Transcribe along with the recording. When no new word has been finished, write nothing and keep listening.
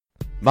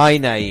My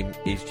name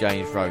is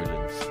James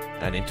Rowlands,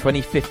 and in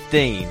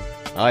 2015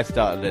 I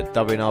started a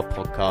WNR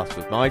podcast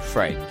with my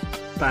friend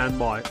Dan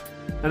White.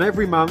 And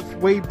every month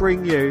we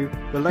bring you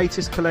the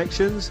latest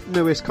collections,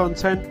 newest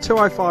content,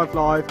 205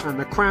 Live and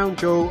the crown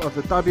jewel of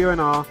the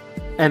WNR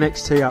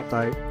NXT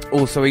update.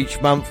 Also each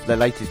month the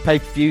latest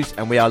pay-per-views,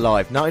 and we are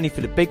live not only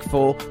for the big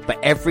four but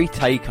every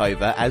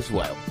takeover as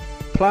well.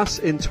 Plus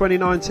in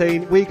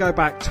 2019 we go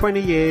back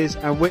 20 years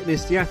and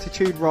witness the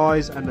Attitude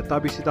Rise and the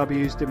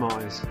WCW's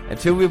demise.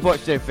 Until we've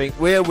watched everything,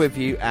 we're with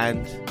you,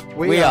 and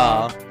we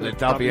are the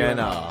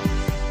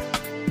WNR.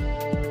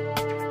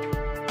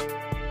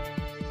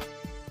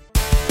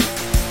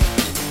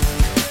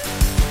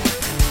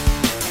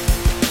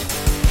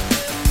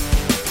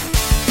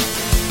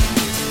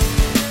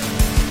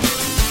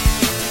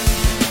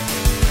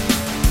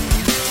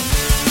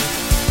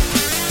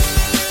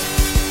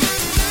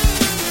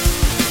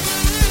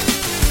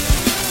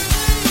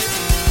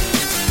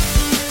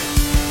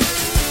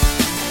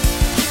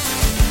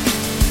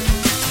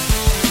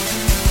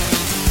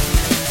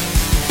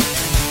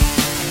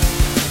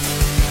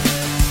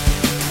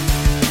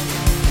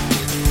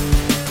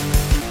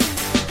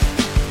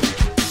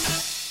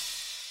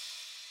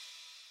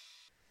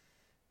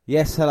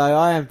 Yes, hello,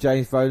 I am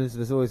James Rowlands,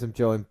 and as always I'm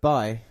joined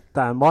by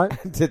Dan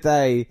White.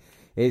 Today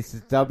it's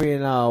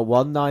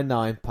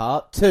WNR199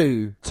 Part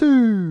 2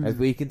 as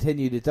we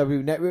continue the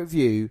W Network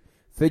review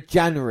for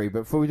January.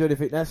 But before we do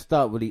anything, let's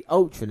start with the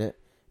alternate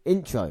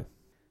intro.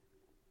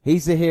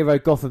 He's the hero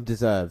Gotham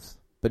deserves,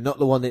 but not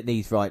the one it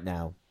needs right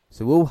now.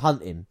 So we'll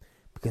hunt him,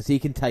 because he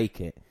can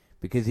take it.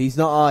 Because he's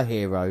not our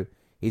hero,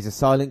 he's a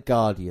silent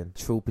guardian,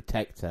 true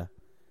protector.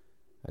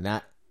 And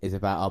that is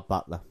about our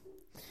butler.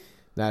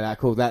 Now,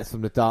 that's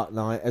from the Dark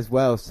Knight as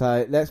well.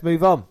 So let's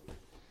move on.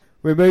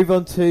 We move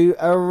on to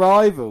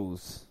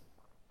arrivals.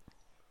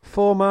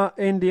 Former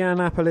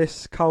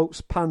Indianapolis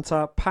Colts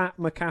punter Pat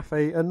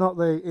McAfee, and not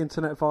the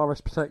Internet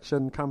Virus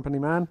Protection Company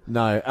man.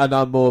 No, and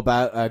I'm more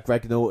about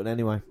Greg Norton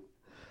anyway.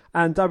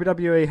 And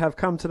WWE have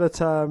come to the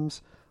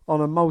terms on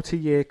a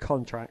multi-year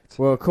contract.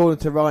 Well,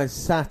 according to Ryan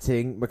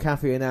Satting,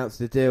 McAfee announced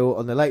the deal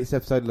on the latest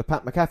episode of the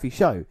Pat McAfee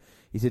Show.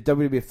 He said,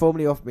 WWE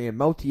formally offered me a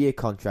multi-year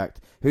contract.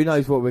 Who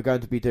knows what we're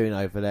going to be doing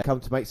over there. Come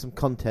to make some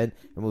content,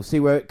 and we'll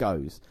see where it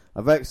goes.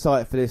 I'm very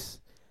excited for this.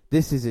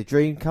 This is a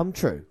dream come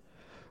true.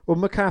 Well,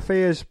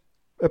 McAfee has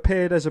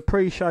appeared as a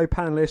pre-show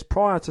panellist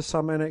prior to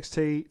some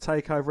NXT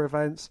Takeover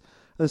events,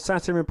 and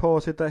Satin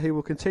reported that he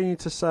will continue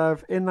to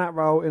serve in that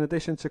role in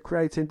addition to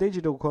creating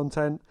digital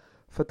content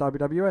for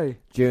WWE.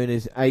 During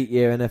his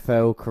 8-year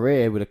NFL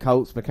career with the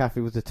Colts,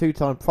 McAfee was a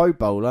 2-time Pro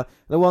Bowler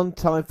and a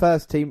 1-time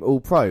first-team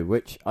All-Pro,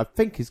 which I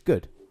think is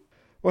good.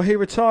 Well, he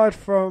retired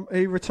following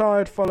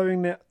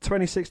the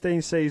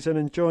 2016 season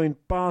and joined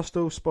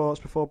Barstool Sports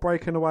before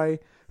breaking away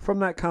from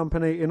that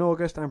company in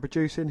August and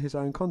producing his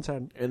own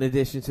content. In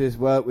addition to his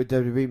work with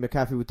WWE,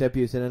 McAfee will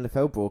debut as an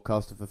NFL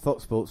broadcaster for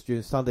Fox Sports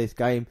during Sunday's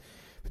game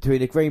between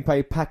the Green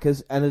Bay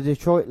Packers and the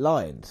Detroit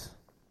Lions.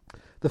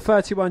 The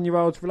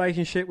 31-year-old's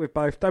relationship with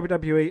both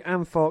WWE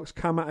and Fox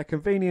come at a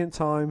convenient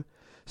time,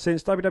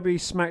 since WWE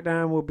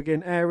SmackDown will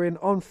begin airing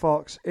on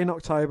Fox in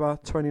October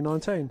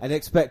 2019. And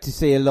expect to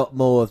see a lot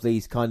more of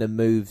these kind of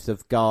moves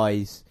of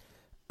guys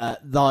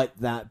like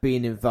that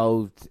being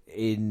involved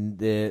in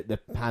the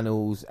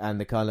panels and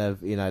the kind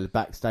of, the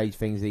backstage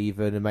things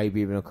even, and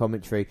maybe even a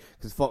commentary,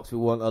 because Fox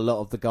will want a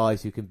lot of the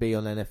guys who can be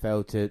on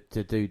NFL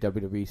to do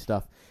WWE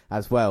stuff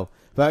as well.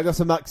 But I've got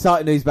some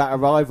exciting news about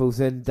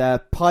arrivals, and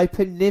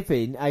Piper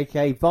Niven,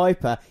 aka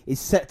Viper, is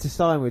set to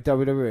sign with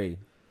WWE.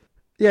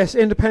 Yes,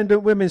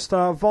 independent women's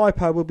star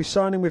Viper will be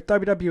signing with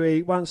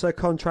WWE once her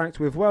contract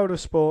with World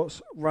of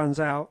Sports runs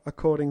out,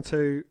 according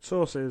to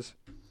sources.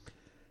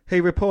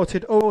 He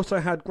reported also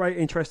had great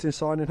interest in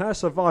signing her,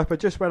 so Viper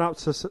just went up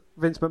to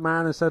Vince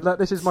McMahon and said, look,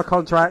 this is my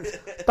contract,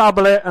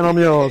 double it and I'm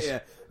yours. Yeah,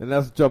 and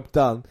that's the job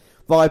done.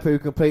 Viper, who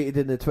competed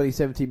in the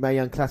 2017 Mae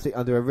Young Classic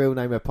under a real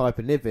name of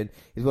Piper Niven,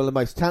 is one of the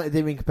most talented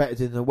women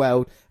competitors in the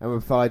world and will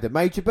provide a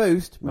major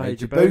boost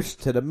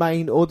to the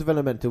main or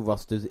developmental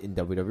rosters in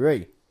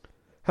WWE.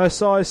 Her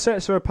size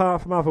sets her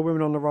apart from other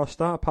women on the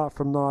roster, apart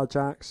from Nia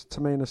Jax,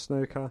 Tamina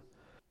Snuka.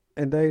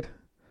 Indeed.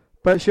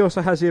 But she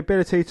also has the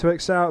ability to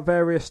excel at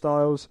various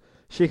styles.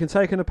 She can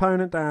take an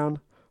opponent down,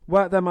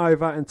 work them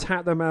over and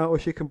tap them out, or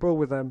she can brawl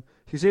with them.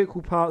 She's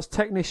equal parts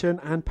technician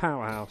and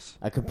powerhouse.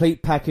 A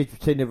complete package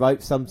between the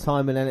ropes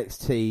sometime in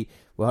NXT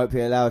will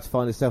hopefully allow her to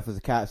find herself as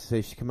a character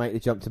so she can make the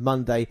jump to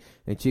Monday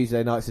and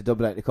Tuesday nights to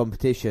dominate the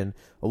competition.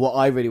 Or what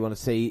I really want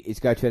to see is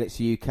go to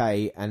NXT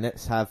UK and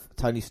let's have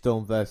Toni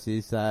Storm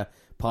versus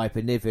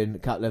Piper Niven, a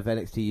couple of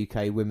NXT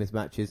UK women's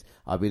matches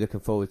I'll be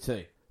looking forward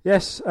to.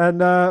 Yes, and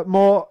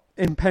more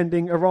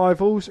impending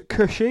arrivals.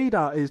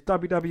 Kushida is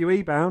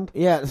WWE bound.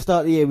 Yeah, at the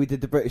start of the year we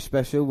did the British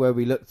special where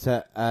we looked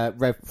at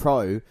Rev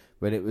Pro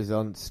when it was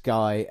on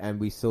Sky, and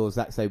we saw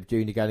Zack Sabre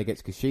Jr. going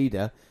against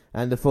Kushida,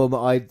 and the former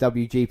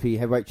IWGP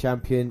Heavyweight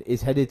Champion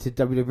is headed to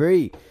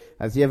WWE,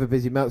 as the ever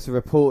busy Meltzer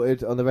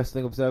reported on the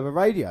Wrestling Observer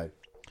Radio.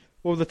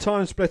 Well, the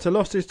Time Splitter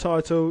lost his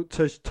title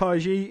to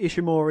Taiji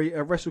Ishimori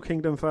at Wrestle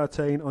Kingdom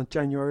 13 on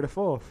January the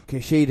 4th.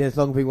 Kushida has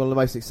long been one of the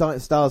most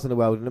exciting stars in the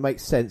world, and it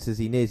makes sense as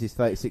he nears his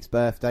 36th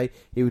birthday.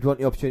 He would want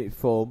the opportunity to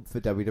perform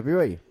for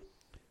WWE.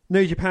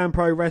 New Japan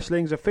Pro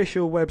Wrestling's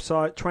official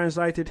website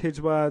translated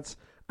his words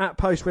at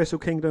post-Wrestle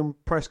Kingdom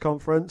press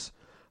conference.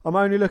 I'm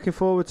only looking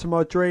forward to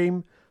my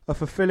dream of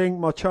fulfilling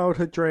my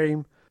childhood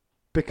dream,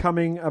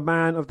 becoming a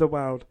man of the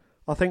world.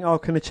 I think I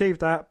can achieve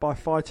that by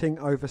fighting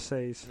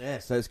overseas. Yeah,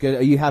 so it's good.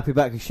 Are you happy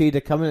about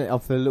Kushida coming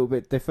off a little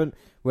bit different?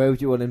 Where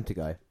would you want him to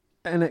go?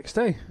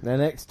 NXT.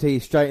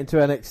 NXT, straight into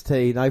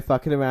NXT, no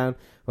fucking around.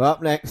 Well,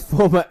 up next,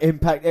 former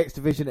Impact X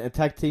Division and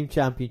Tag Team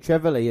Champion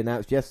Trevor Lee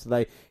announced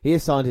yesterday he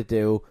has signed a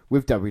deal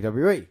with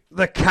WWE.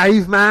 The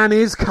caveman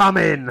is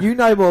coming! You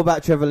know more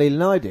about Trevor Lee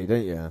than I do,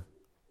 don't you?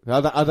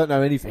 I don't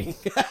know anything.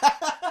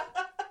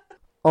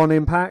 On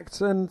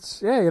Impact, and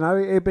yeah, you know,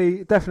 it'd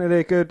be definitely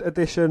a good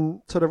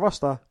addition to the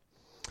roster.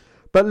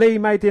 But Lee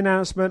made the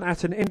announcement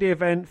at an indie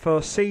event for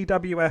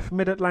CWF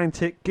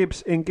Mid-Atlantic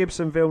in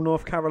Gibsonville,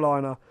 North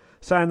Carolina,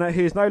 saying that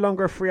he is no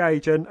longer a free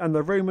agent and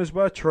the rumours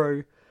were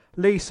true.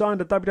 Lee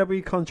signed a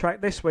WWE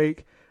contract this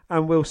week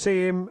and we'll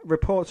see him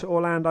report to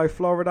Orlando,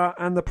 Florida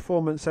and the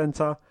Performance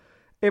Center,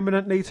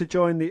 imminently to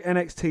join the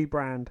NXT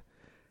brand.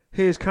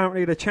 He is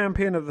currently the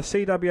champion of the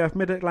CWF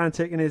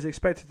Mid-Atlantic and is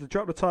expected to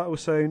drop the title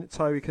soon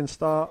so he can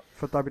start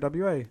for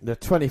WWE. The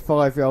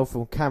 25-year-old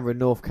from Cameron,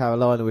 North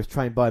Carolina was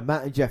trained by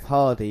Matt and Jeff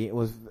Hardy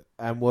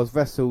and was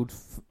wrestled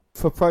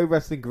for Pro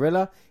Wrestling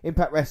Guerrilla,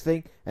 Impact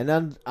Wrestling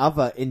and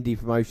other indie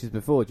promotions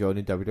before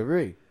joining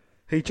WWE.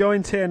 He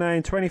joined TNA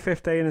in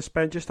 2015 and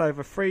spent just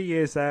over 3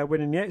 years there,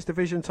 winning the X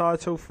Division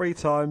title 3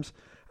 times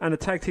and the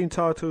tag team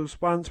titles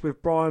once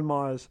with Brian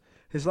Myers.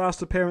 His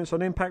last appearance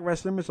on Impact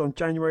Wrestling was on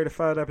January the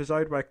 3rd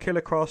episode where Killer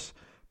Cross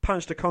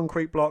punched a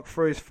concrete block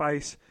through his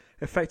face,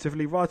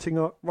 effectively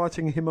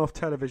writing him off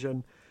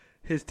television.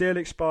 His deal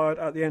expired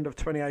at the end of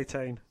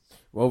 2018.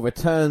 Well,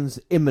 returns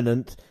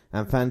imminent,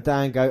 and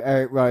Fandango,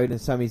 Eric Rowan and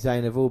Sami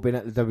Zayn have all been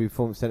at the W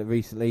Performance Center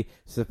recently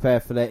to prepare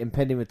for their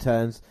impending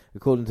returns,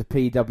 according to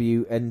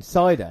PW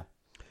Insider.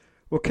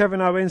 Well, Kevin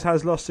Owens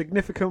has lost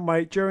significant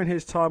weight during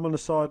his time on the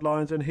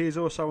sidelines, and he is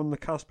also on the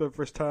cusp of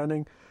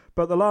returning.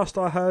 But the last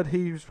I heard,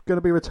 he's going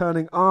to be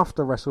returning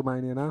after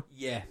WrestleMania now.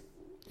 Yeah.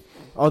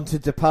 On to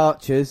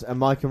departures, and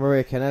Mike and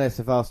Maria Kanellis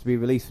have asked to be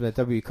released from their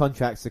W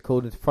contracts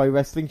according to Pro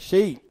Wrestling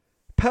Sheet.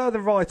 Per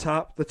the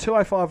write-up, the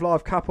 205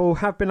 Live couple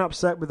have been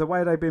upset with the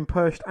way they've been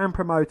pushed and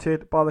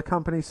promoted by the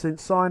company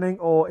since signing,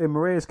 or in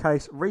Maria's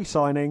case,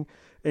 re-signing,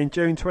 in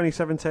June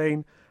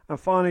 2017, and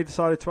finally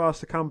decided to ask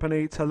the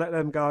company to let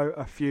them go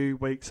a few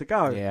weeks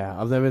ago. Yeah,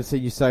 I've never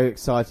seen you so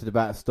excited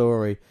about a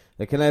story.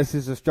 The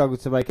Canellises have struggled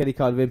to make any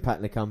kind of impact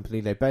in the company.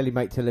 They barely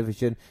make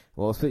television.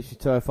 While switching to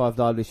 205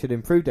 Live, they should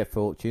improve their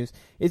fortunes.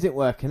 Isn't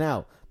working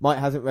out. Mike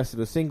hasn't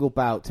wrestled a single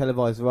bout,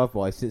 televised or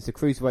otherwise, since the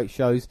Cruiserweight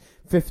show's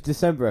 5th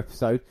December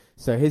episode,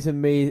 so his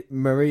and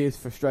Maria's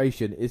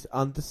frustration is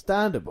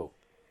understandable.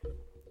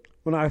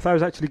 Well, no, if they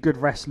was actually good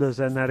wrestlers,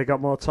 then they'd have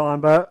got more time.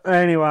 But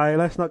anyway,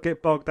 let's not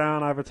get bogged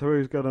down over to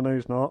who's good and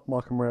who's not.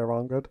 Mike and Maria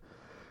aren't good.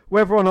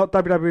 Whether or not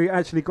WWE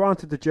actually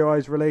granted the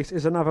duo's release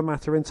is another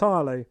matter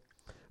entirely.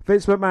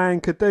 Vince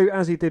McMahon could do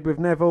as he did with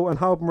Neville and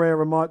hold Maria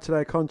and Mike to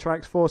their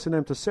contracts, forcing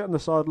them to sit on the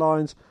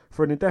sidelines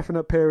for an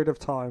indefinite period of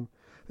time.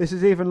 This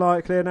is even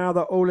likelier now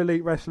that All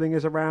Elite Wrestling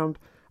is around,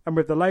 and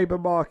with the labour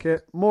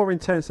market more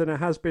intense than it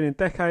has been in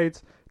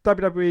decades,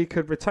 WWE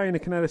could retain the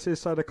Canellises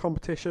so the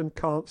competition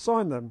can't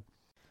sign them.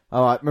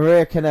 Alright,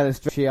 Maria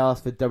Kanellis, she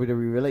asked for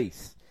WWE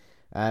release.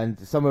 And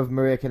some of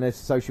Maria Kanellis'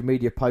 social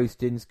media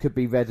postings could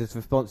be read as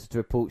responses to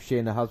reports she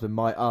and her husband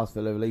might ask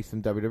for the release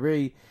from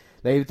WWE.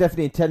 They were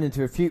definitely intending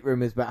to refute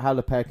rumours about how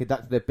the pair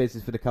conducted their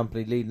business for the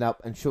company leading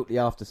up and shortly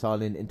after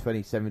signing in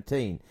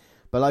 2017.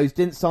 But those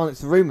didn't silence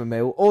the rumour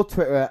mill or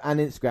Twitter and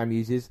Instagram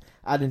users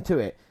adding to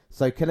it.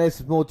 So Kanellis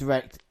was more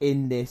direct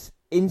in this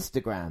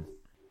Instagram.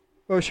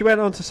 Well, she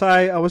went on to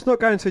say, I was not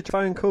going to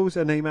phone calls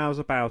and emails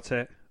about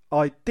it.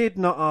 I did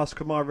not ask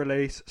for my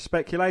release.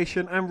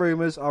 Speculation and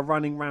rumours are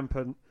running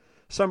rampant.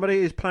 Somebody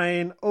is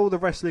playing all the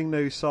wrestling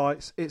news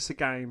sites. It's a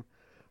game.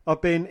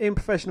 I've been in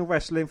professional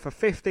wrestling for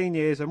 15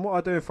 years and what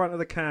I do in front of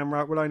the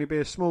camera will only be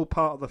a small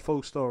part of the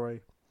full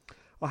story.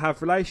 I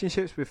have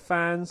relationships with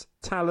fans,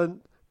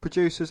 talent,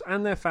 producers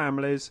and their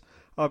families.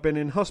 I've been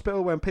in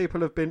hospital when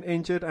people have been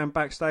injured and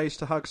backstage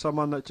to hug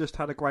someone that just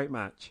had a great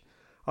match.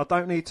 I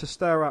don't need to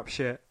stir up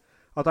shit.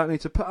 I don't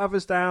need to put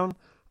others down.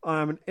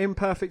 I am an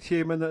imperfect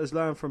human that has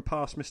learned from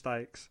past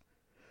mistakes.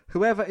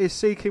 Whoever is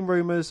seeking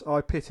rumours,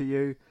 I pity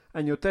you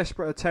and your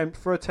desperate attempt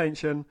for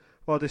attention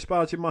while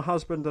disparaging my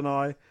husband and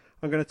I.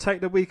 I'm going to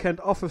take the weekend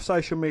off of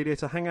social media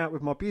to hang out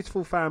with my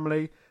beautiful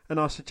family, and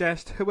I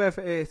suggest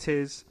whoever it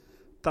is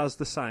does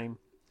the same.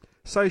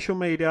 Social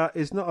media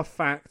is not a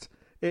fact.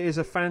 It is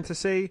a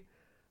fantasy,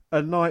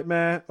 a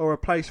nightmare, or a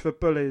place for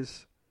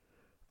bullies.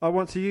 I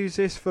want to use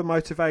this for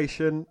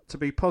motivation, to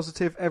be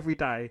positive every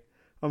day.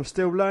 I'm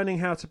still learning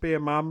how to be a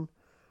mum.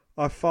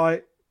 I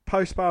fight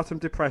postpartum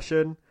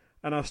depression,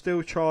 and I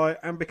still try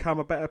and become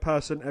a better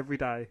person every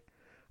day.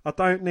 I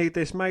don't need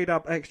this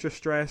made-up extra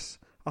stress.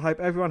 I hope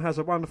everyone has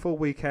a wonderful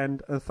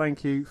weekend, and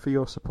thank you for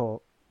your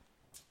support.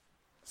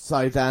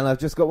 So, Dan, I've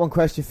just got one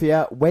question for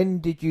you. When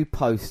did you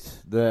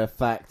post the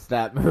fact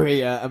that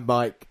Maria and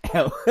Mike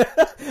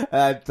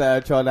had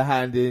trying to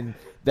hand in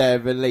their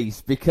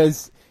release?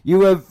 Because you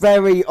were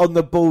very on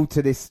the ball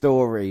to this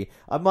story.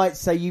 I might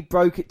say you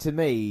broke it to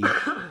me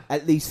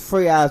at least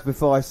 3 hours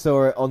before I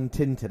saw it on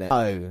Tinternet.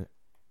 Oh.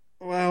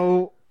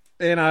 Well,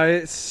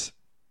 is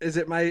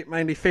it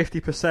mainly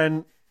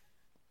 50%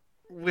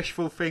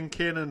 wishful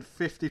thinking and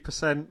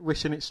 50%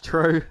 wishing it's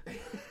true?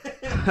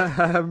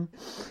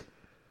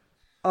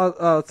 I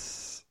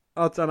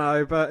don't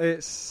know, but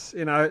there's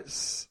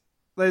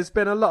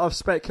been a lot of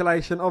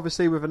speculation,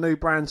 obviously, with a new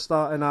brand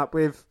starting up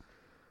with,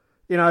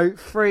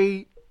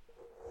 3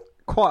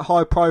 quite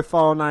high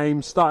profile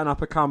names starting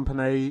up a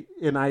company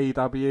in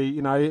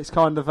AEW. It's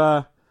kind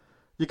of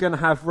you're going to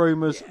have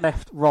rumours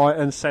left, right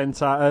and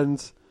centre,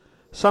 and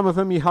some of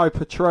them you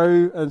hope are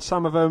true, and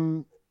some of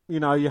them,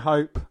 you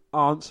hope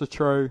aren't so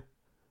true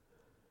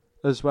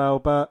as well,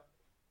 but,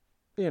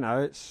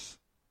 it's...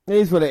 It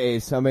is what it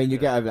is. I mean, you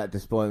get over that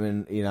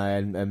disappointment,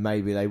 and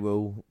maybe they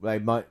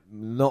might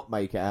not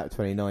make it out of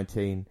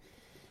 2019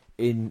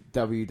 in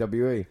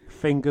WWE.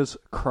 Fingers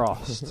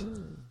crossed.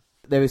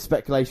 There is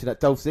speculation that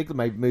Dolph Ziggler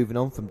may be moving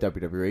on from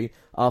WWE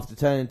after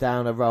turning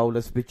down a role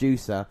as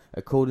producer,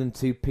 according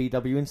to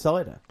PW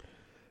Insider.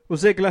 Well,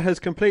 Ziggler has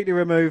completely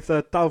removed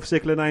the Dolph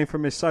Ziggler name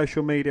from his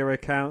social media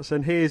accounts,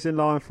 and he is in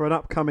line for an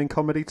upcoming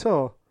comedy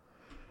tour.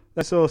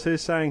 Their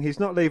sources saying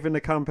he's not leaving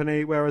the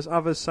company, whereas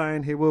others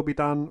saying he will be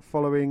done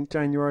following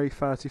January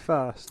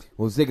 31st.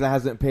 Well, Ziggler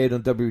hasn't appeared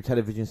on WWE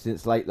television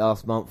since late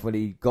last month when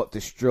he got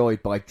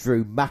destroyed by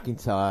Drew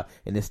McIntyre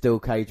in a steel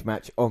cage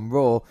match on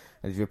Raw,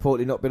 and he's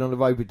reportedly not been on the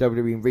road with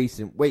WWE in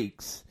recent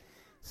weeks.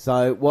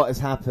 So what has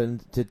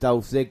happened to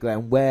Dolph Ziggler,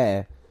 and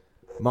where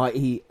might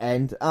he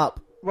end up?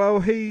 Well,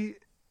 he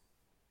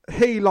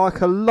like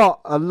a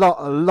lot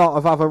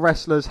of other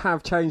wrestlers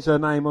have changed their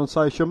name on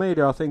social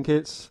media. I think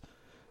it's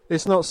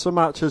not so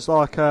much as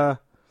like a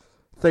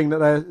thing that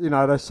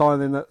they're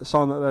signing that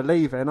they're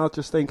leaving. I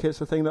just think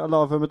it's a thing that a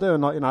lot of them are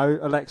doing. Like,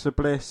 Alexa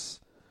Bliss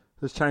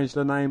has changed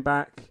her name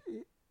back,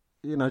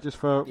 just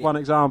for one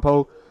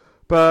example.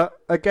 But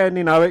again,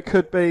 it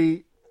could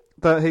be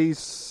that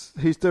he's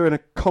doing a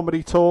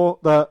comedy tour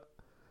that,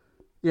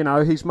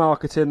 he's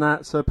marketing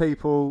that so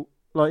people,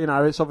 like,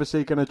 it's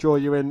obviously going to draw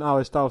you in,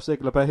 it's Dolph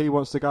Ziggler, but he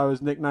wants to go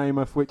as Nick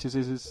Namath, which is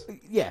his...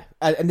 Yeah,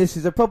 and this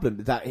is a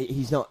problem, that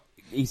he's not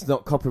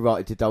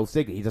copyrighted to Dolph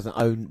Ziggler. He doesn't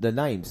own the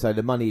name, so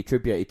the money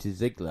attributed to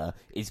Ziggler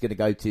is going to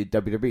go to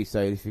WWE.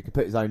 So if he can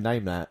put his own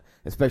name out,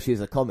 especially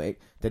as a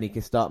comic, then he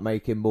can start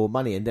making more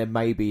money. And then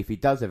maybe if he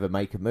does ever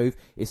make a move,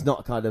 it's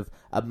not kind of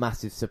a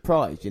massive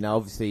surprise.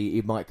 Obviously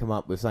he might come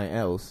up with something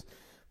else,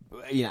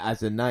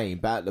 as a name.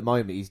 But at the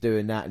moment he's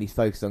doing that and he's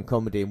focused on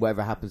comedy and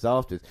whatever happens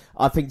afterwards.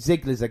 I think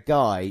Ziggler's a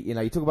guy. You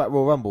talk about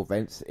Royal Rumble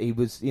events. He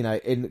was,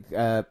 in.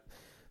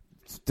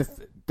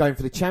 Going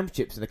for the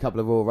championships in a couple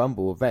of Royal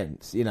Rumble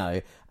events,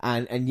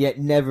 and yet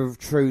never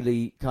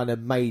truly kind of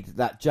made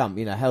that jump,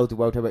 held the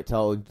World Heavyweight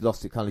title and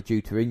lost it kind of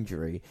due to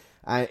injury.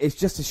 And it's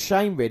just a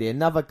shame, really.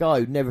 Another guy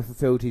who never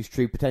fulfilled his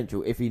true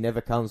potential if he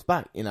never comes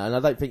back, and I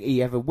don't think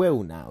he ever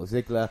will now.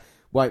 Ziggler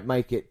won't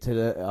make it to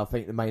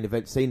the main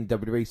event scene in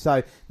WWE,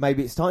 so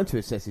maybe it's time to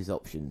assess his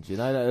options,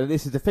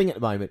 This is the thing at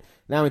the moment.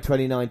 Now in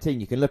 2019,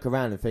 you can look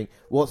around and think,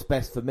 what's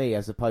best for me,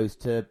 as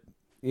opposed to,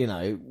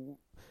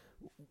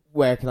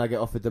 where can I get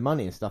offered the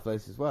money and stuff like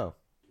this as well.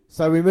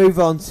 So we move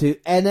on to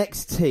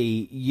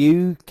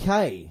NXT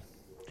UK.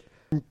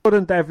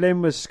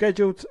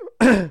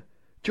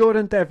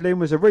 Jordan Devlin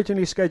was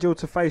originally scheduled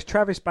to face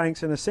Travis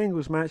Banks in a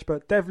singles match,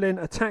 but Devlin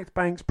attacked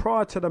Banks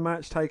prior to the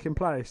match taking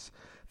place.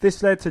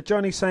 This led to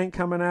Johnny Saint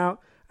coming out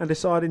and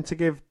deciding to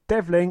give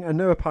Devlin a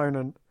new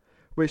opponent,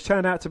 which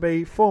turned out to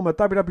be former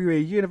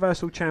WWE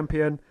Universal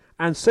Champion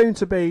and soon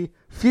to be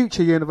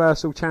future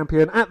Universal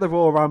Champion at the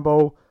Royal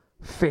Rumble,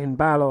 Finn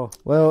Balor.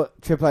 Well,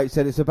 Triple H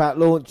said it's about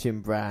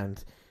launching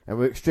brand, and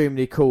we're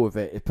extremely cool with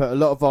it. It put a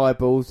lot of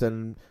eyeballs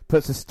and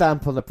puts a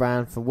stamp on the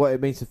brand for what it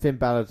means for Finn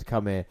Balor to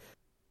come here.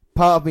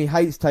 Part of me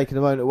hates taking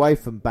a moment away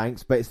from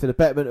Banks, but it's for the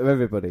betterment of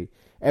everybody.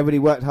 Everybody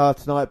worked hard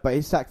tonight, but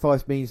his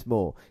sacrifice means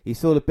more. He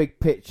saw the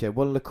big picture.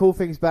 One of the cool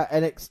things about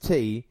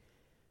NXT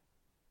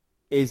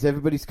is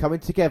everybody's coming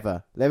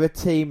together. They're a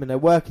team and they're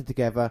working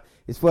together.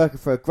 It's working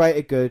for a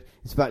greater good.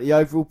 It's about the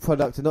overall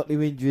product and not the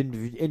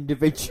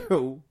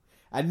individual.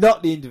 And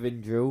not the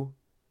individual.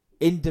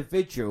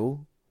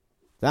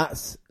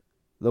 That's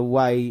the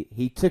way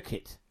he took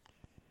it.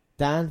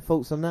 Dan,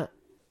 thoughts on that?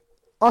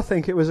 I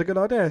think it was a good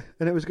idea,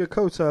 and it was a good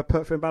call to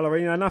put Finn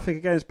Balor. Nothing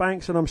against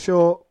Banks, and I'm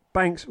sure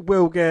Banks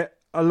will get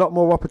a lot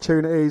more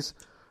opportunities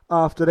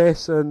after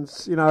this, and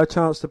a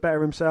chance to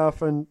better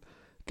himself and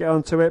get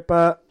onto it.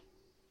 But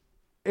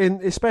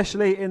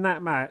especially in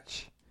that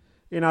match,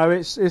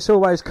 it's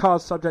always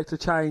cards subject to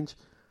change.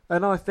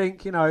 And I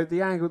think,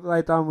 the angle that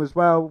they done was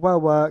well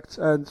worked,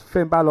 and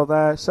Finn Balor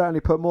there certainly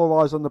put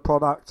more eyes on the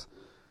product.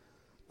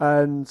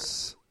 And,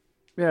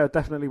 Yeah, it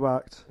definitely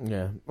worked.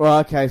 Yeah. Well,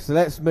 okay, so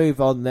let's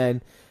move on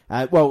then.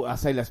 Well, I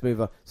say let's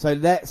move on. So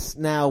let's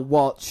now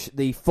watch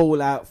the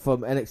fallout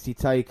from NXT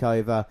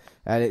Takeover,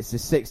 and it's the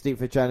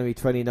 16th of January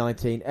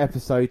 2019,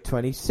 episode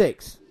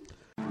 26.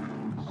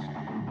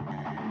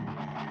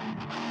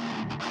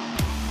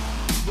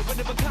 One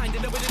of a kind,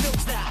 and nobody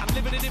knows that. I'm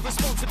living in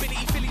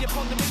irresponsibility, feeling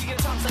upon the million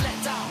times I let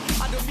down.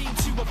 I don't mean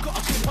to, I've got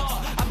a good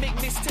heart. I make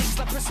mistakes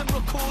like pressing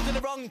record in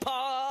the wrong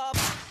part.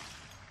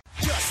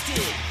 Just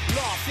it,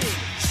 laughing,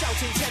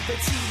 shouting temper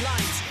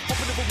T-lines.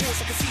 Hopping over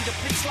walls, I can see the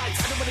blitz lights.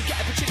 I don't want to get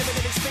up a chin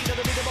and explain on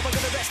the rhythm. I'm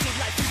gonna rest it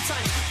like 3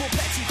 times for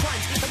petty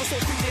crimes. Never saw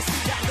through this,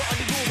 that not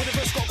anymore. When the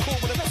rest got caught,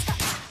 when the rest.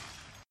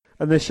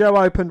 And the show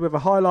opened with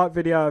a highlight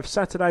video of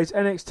Saturday's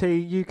NXT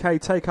UK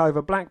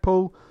Takeover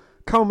Blackpool,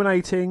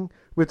 culminating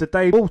with the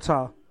Dave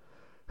Walter,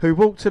 who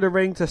walked to the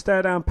ring to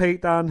stare down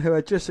Pete Dunne, who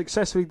had just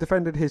successfully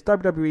defended his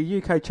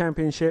WWE UK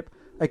Championship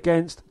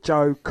against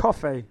Joe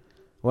Coffey.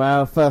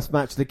 Well, first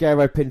match,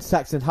 Ligero pinned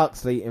Saxon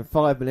Huxley in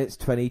 5 minutes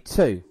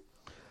 22.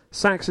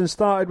 Saxon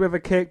started with a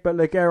kick, but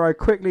Ligero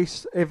quickly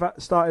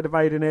started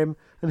evading him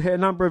and hit a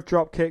number of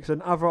drop kicks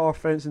and other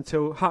offense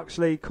until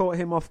Huxley caught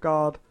him off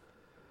guard.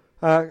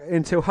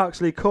 Until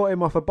Huxley caught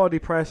him off a body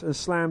press and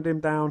slammed him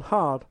down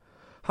hard.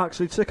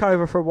 Huxley took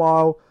over for a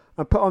while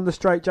and put on the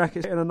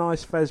straitjacket in a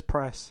nice Fez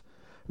press.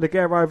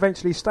 Ligero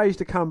eventually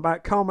staged a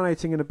comeback,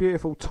 culminating in a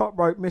beautiful top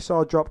rope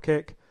missile drop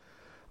kick.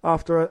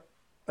 After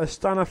a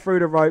stunner through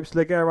the ropes,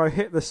 Ligero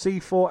hit the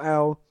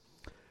C4L,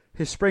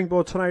 his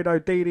springboard tornado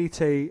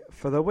DDT,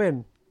 for the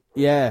win.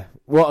 Yeah,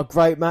 what a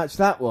great match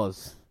that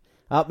was.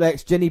 Up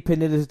next, Jenny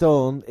pinned Isla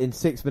Dawn in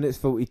 6 minutes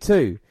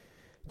 42.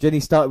 Jenny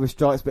started with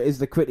strikes, but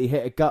Isla quickly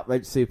hit a gut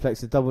wrench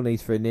suplex and double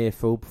knees for a near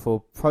fall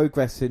before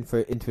progressing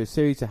into a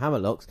series of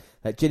hammerlocks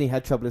that Jenny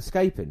had trouble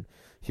escaping.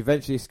 She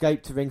eventually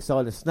escaped to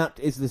ringside and snapped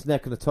Isla's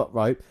neck on the top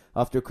rope.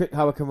 After a quick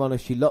Hurricane Runner,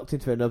 she locked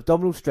into an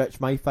abdominal stretch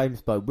made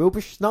famous by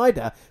Wilbur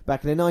Schneider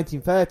back in the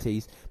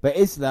 1930s, but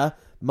Isla,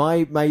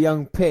 my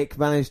young pick,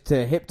 managed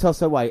to hip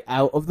toss her way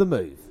out of the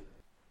move.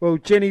 Well,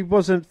 Jenny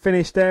wasn't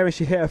finished there and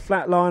she hit a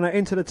flatliner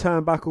into the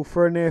turnbuckle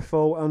for a near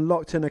fall and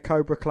locked in a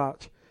Cobra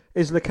Clutch.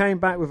 Isla came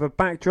back with a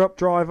backdrop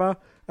driver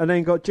and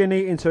then got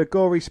Jenny into a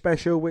gory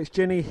special, which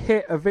Jenny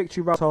hit a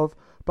victory roll of,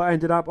 but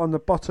ended up on the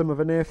bottom of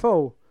a near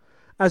fall.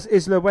 As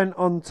Isla went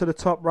on to the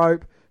top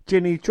rope,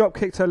 Jenny drop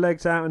kicked her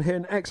legs out and hit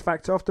an X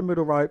Factor off the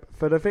middle rope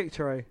for the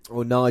victory.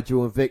 Well,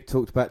 Nigel and Vic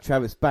talked about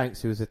Travis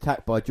Banks, who was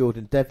attacked by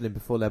Jordan Devlin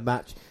before their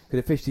match could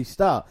officially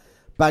start.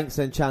 Banks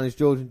then challenged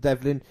Jordan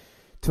Devlin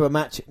to a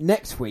match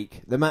next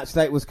week. The match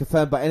date was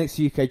confirmed by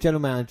NXT UK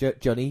General Manager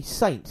Johnny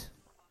Saint.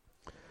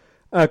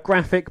 A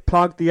graphic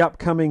plugged the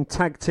upcoming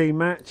tag team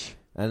match.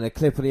 And a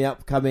clip of the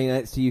upcoming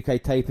NXT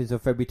UK tapings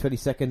of February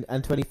 22nd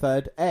and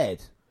 23rd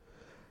aired.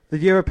 The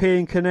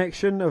European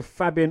connection of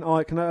Fabian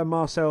Eichner and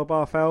Marcel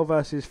Barthel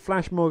versus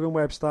Flash Morgan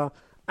Webster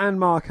and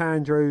Mark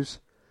Andrews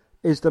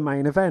is the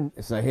main event.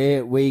 So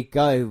here we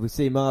go. We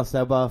see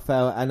Marcel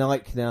Barthel and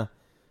Eichner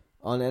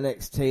on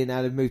NXT.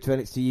 Now they've moved to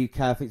NXT UK.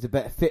 I think it's a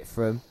better fit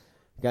for them.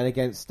 Going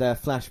against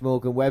Flash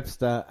Morgan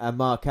Webster and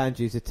Mark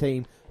Andrews, a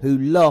team who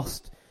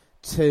lost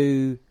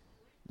to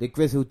the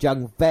Grizzled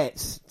Young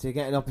Vets to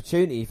get an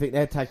opportunity. You think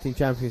they're tag team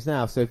champions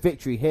now. So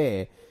victory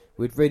here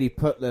would really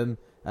put them,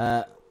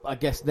 I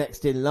guess,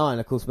 next in line.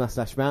 Of course,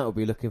 Mustache Mount will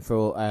be looking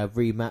for a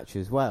rematch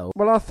as well.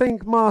 Well, I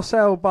think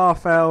Marcel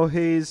Barthel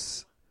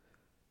is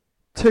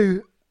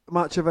too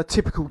much of a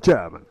typical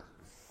German.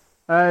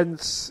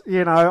 And,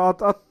 you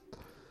know,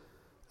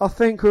 I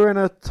think we're in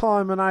a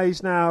time and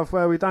age now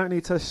where we don't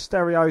need to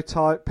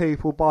stereotype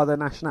people by their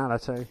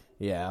nationality.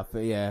 Yeah, I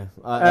think you're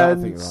right,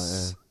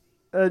 yeah.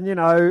 And, you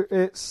know,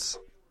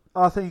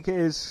 I think it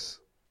is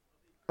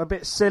a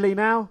bit silly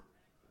now.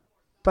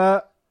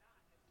 But,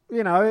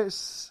 you know,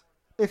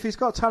 if he's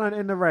got talent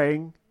in the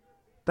ring,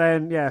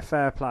 then, yeah,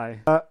 fair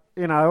play. But,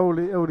 you know,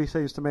 all he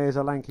seems to me is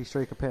a lanky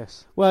streak of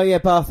piss. Well, yeah,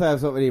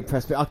 Barthel's not really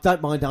impressed. But I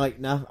don't mind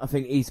Eichner. I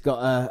think he's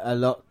got a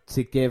lot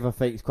to give. I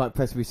think he's quite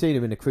impressive. We've seen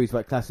him in the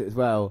Cruiserweight Classic as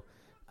well.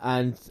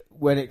 And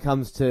when it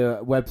comes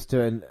to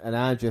Webster and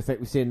Andrew, I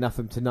think we've seen enough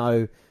of them to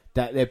know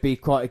that there'd be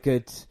quite a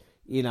good,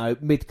 you know,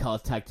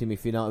 mid-card tag team,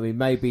 if you know what I mean.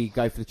 Maybe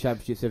go for the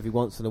championships every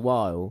once in a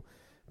while.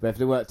 But if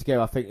they work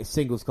together, I think it's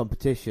singles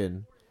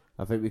competition.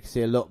 I think we can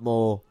see a lot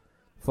more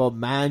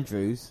from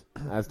Andrews,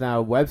 as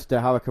now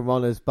Webster, Hurricane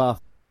Runners,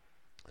 Buff.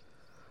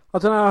 I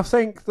don't know, I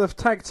think the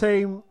tag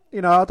team,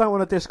 you know, I don't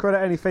want to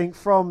discredit anything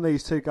from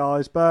these two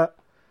guys, but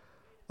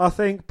I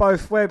think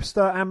both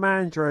Webster and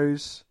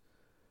Andrews,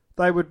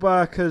 they would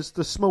work as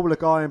the smaller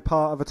guy in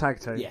part of a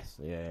tag team. Yes,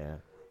 yeah.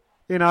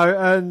 You know,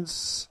 and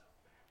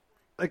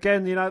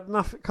again, you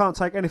know, can't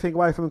take anything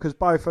away from them because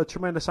both are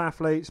tremendous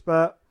athletes,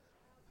 but,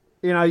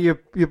 you know, you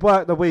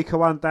work the weaker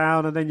one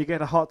down and then you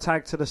get a hot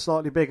tag to the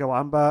slightly bigger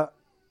one, but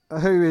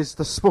who is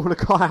the smaller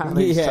guy out of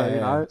these two, you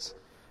know?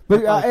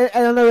 But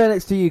and I know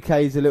NXT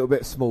UK is a little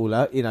bit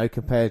smaller, you know,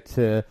 compared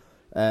to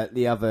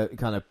the other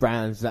kind of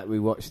brands that we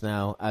watch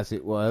now, as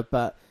it were.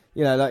 But,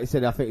 you know, like you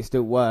said, I think it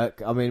still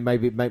work. I mean,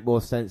 maybe it'd make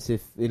more sense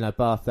if, you know,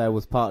 Barthel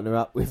was partner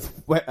up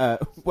with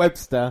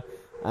Webster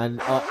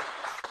and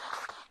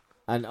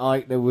And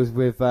Eichner was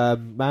with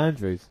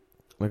Andrews.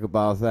 Look at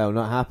Barthel,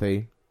 not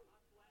happy.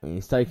 And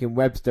he's taking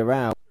Webster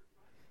out.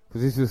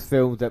 Because this was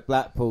filmed at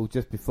Blackpool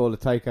just before the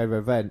takeover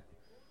event.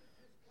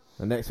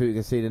 And next week we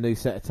can see the new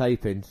set of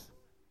tapings.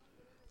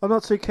 I'm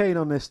not too keen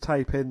on this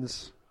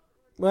tapings.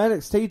 Well,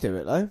 NXT do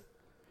it though.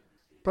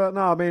 But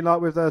no, I mean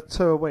like with the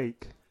 2 a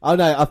week. Oh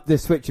no, they're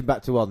switching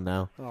back to 1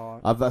 now.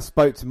 Right. I've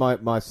spoke to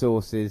my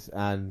sources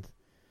and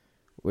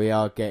we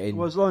are getting...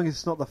 Well, as long as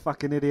it's not the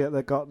fucking idiot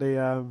that got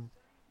the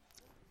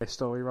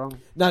story wrong.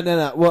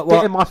 No. What?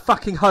 Getting my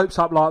fucking hopes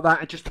up like that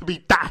and just to be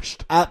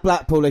dashed. At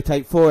Blackpool they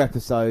take 4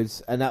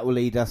 episodes and that will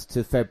lead us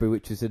to February,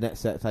 which is the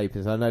next set of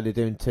tapings. I know they're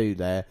doing 2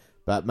 there,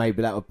 but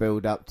maybe that will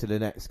build up to the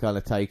next kind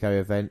of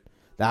takeover event.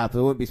 That happens.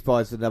 I wouldn't be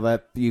surprised if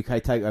another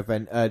UK takeover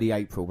event early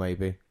April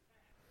maybe.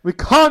 We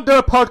can't do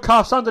a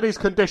podcast under these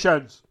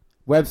conditions.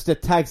 Webster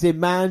tags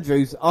in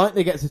Andrews.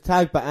 Eichner gets a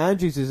tag, but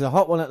Andrews is a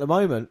hot one at the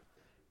moment.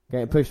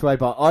 Getting pushed away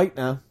by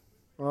Eichner.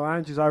 Well,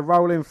 Andrews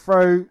rolling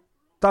through.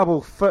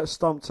 Double foot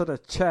stomp to the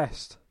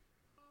chest.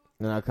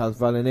 And now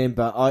comes running in,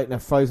 but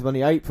Eichner throws him on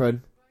the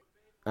apron.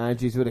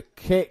 Andrews with a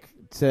kick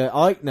to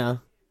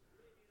Eichner.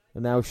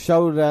 And now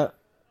shoulder.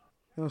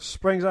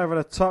 Springs over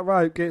the top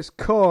rope, gets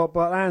caught,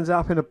 but lands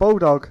up in a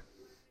bulldog.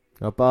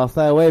 Now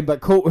Barthel in, but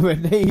caught with a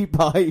knee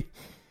by...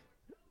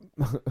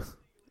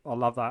 I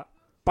love that.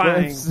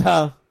 Bang!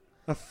 Webster.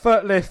 A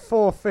foot lift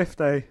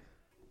 450.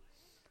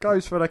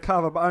 Goes for the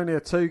cover, but only a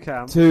 2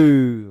 count.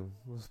 2.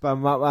 Spun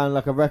him up round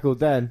like a record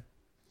then.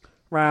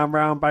 Round,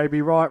 round,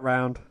 baby, right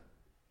round.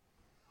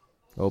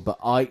 Oh, but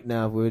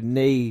Eichner with a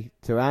knee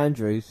to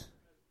Andrews.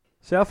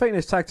 See, I think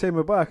this tag team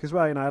would work as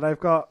well, you know. They've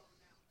got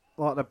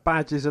like the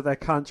badges of their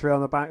country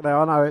on the back there.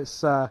 I know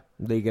it's...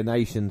 League of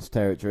Nations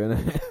territory,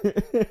 isn't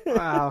it?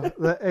 Wow,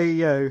 the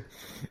EU.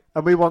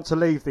 And we want to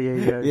leave the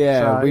EU.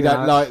 Yeah, so, we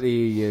don't like the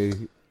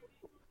EU.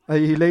 Are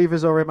you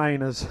leavers or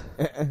remainers?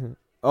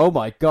 Oh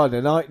my god,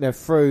 and Eichner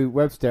threw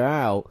Webster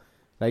out.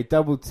 They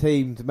double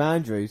teamed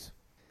Andrews.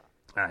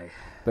 Aye.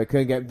 But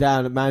couldn't get him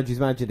down, and Andrews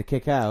managed to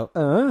kick out.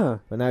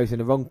 But now he's in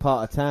the wrong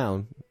part of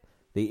town.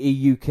 The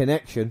EU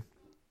connection.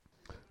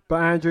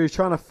 But Andrews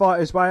trying to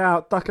fight his way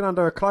out, ducking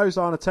under a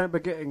clothesline attempt,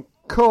 but getting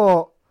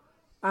caught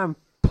and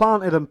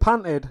planted and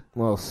punted.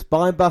 Well,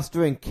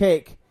 spinebuster and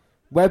kick.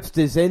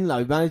 Webster's in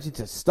low, managing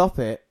to stop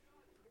it.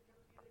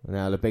 And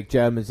now the big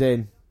German's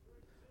in.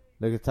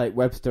 Looking to take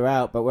Webster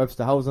out, but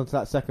Webster holds onto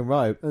that second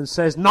rope. And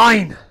says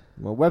 9!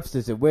 Well,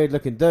 Webster's a weird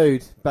looking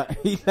dude, but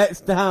he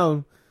lets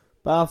down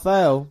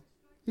Barthel.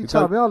 You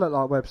told me I look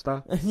like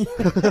Webster.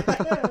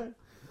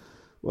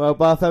 Well,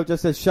 Barthel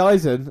just says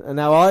Shizen, and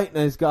now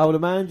Eichner's got hold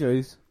of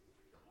Andrews.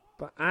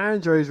 But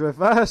Andrews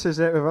reverses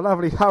it with a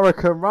lovely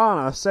Hurricane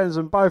Rana, sends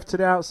them both to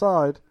the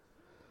outside.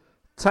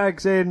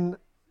 Tags in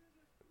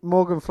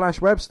Morgan Flash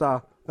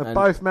Webster, and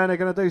both men are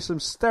going to do some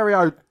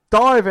stereo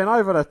diving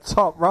over the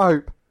top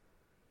rope.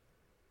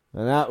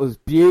 And that was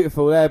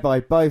beautiful there by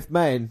both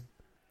men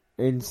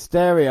in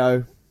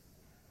stereo.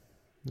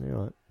 All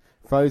right.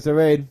 Throws him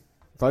in.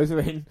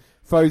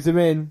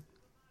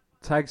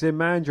 Tags in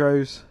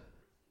Mandrews.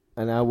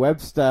 And now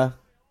Webster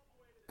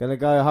going to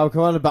go Hulk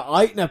on, but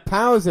Eichner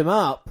powers him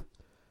up.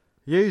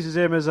 Uses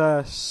him as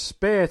a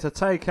spear to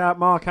take out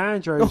Mark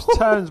Andrews.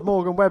 Turns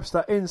Morgan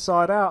Webster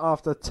inside out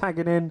after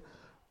tagging in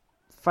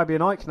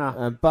Fabian Eichner.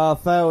 And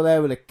Barthel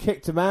there with a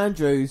kick to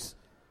Andrews.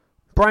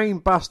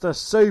 Brainbuster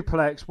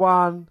suplex.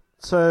 1,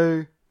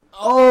 2.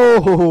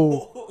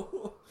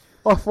 Oh!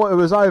 I thought it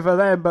was over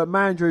then, but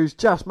Mandrews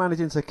just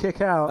managing to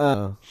kick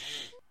out.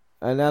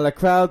 And now the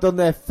crowd on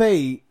their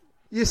feet.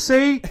 You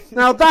see?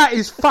 Now that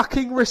is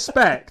fucking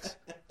respect.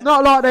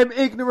 Not like them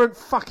ignorant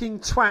fucking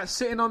twats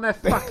sitting on their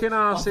fucking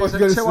asses at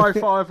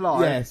 205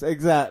 Live. Yes,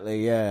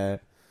 exactly, yeah.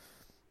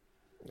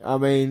 I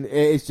mean,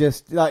 it's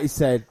just, like you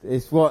said,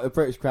 it's what the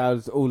British crowd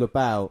is all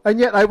about. And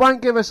yet they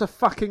won't give us a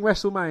fucking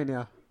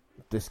WrestleMania.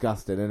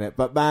 Disgusting, isn't it?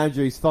 But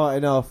Mandrew's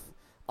fighting off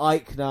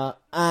Eichner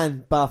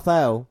and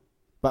Barthel.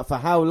 But for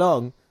how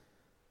long?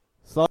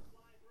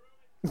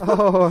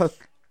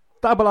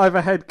 Double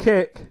overhead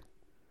kick.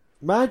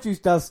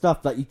 Mandrews does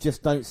stuff that you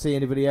just don't see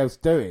anybody else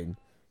doing.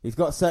 He's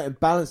got a certain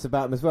balance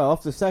about him as well.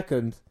 Off the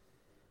second.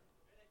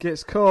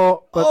 Gets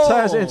caught, but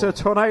turns it into a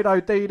tornado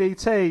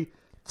DDT.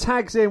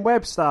 Tags in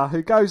Webster,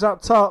 who goes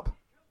up top.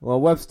 Well,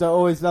 Webster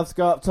always loves to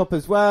go up top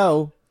as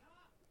well.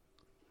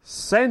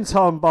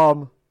 Senton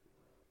bomb.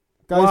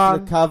 Goes for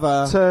the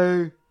cover.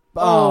 2.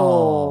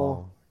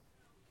 Oh.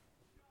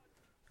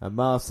 And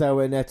Marcel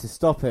went there to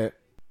stop it.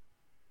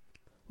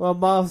 Well,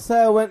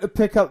 Marcel went to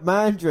pick up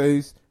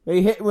Mandrews.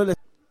 He hit him with a...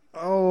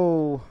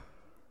 Oh.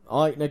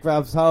 Eichner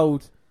grabs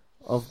hold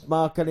of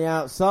Mark on the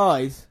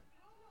outside.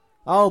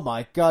 Oh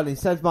my god, he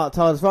sends Mark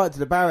Tynes right to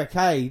the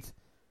barricade.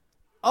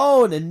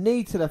 Oh, and a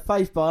knee to the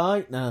face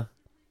by Eichner.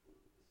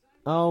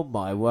 Oh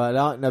my word,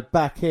 Eichner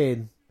back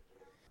in.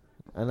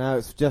 And now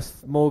it's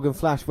just Morgan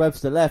Flash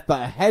Webster left,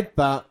 but a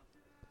headbutt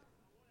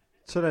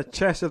to the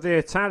chest of the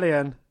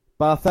Italian.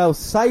 Barthel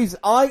saves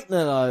Eichner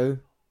though.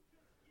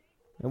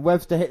 And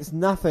Webster hits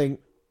nothing.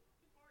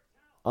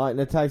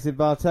 Eichner takes in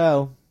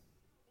Barthel.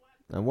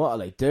 And what are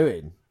they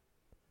doing?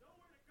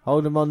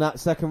 Hold him on that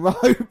second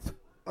rope.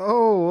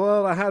 Oh,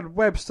 well, I had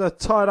Webster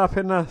tied up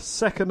in the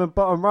second and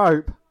bottom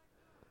rope.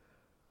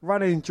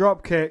 Running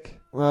drop kick.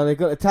 Well, they've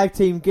got the tag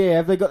team gear.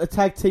 Have they got the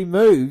tag team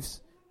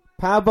moves?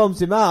 Power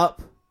bombs him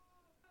up.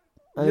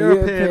 And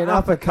European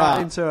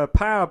uppercut into a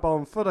power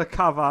bomb for the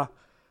cover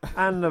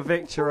and the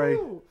victory.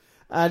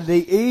 And the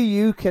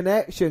EU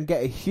Connection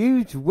get a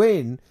huge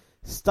win.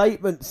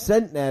 Statement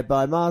sent there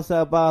by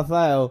Marcel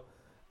Barthel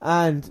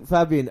and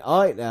Fabian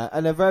Eitner.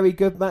 And a very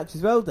good match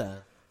as well, Dan.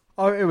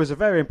 Oh, it was a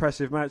very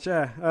impressive match,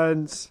 yeah.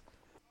 And,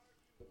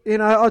 you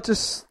know,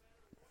 it's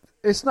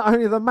not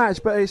only the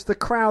match, but it's the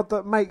crowd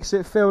that makes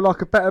it feel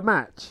like a better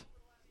match.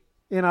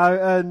 You know,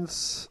 and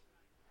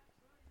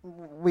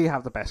we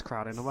have the best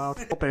crowd in the world.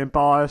 Not being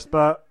biased,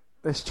 but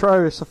it's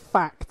true. It's a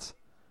fact.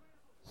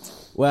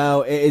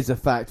 Well, it is a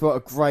fact. What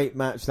a great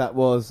match that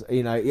was.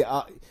 You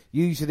know,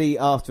 usually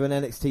after an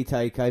NXT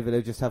takeover,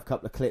 they'll just have a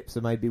couple of clips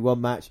and maybe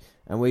one match.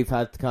 And we've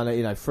had kind of,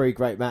 you know, 3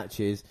 great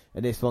matches.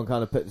 And this one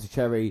kind of puts the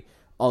cherry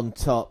on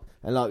top.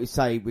 And like we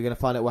say, we're going to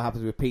find out what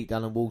happens with Pete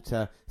Dunne and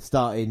Walter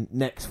starting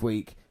next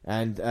week.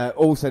 And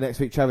also next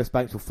week, Travis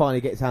Banks will finally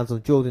get his hands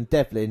on Jordan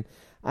Devlin.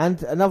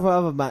 And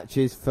other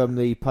matches from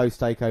the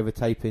post-takeover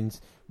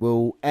tapings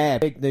will air.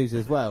 Big news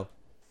as well.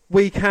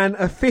 We can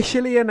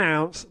officially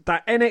announce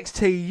that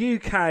NXT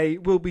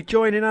UK will be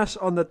joining us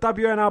on the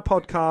WNR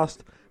podcast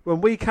when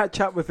we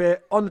catch up with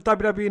it on the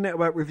WWE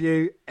Network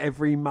review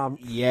every month.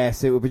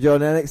 Yes, it will be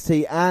joining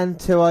NXT and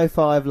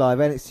 205 Live.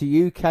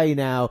 NXT UK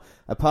now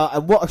apart,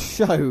 and what a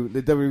show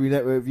the WWE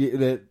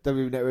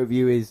Network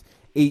review is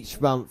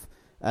each month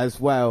as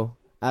well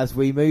as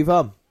we move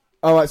on.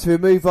 All right, so we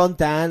move on,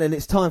 Dan, and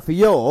it's time for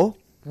your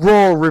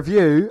Raw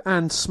review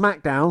and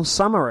SmackDown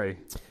summary.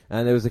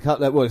 And there was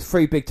there's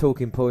 3 big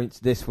talking points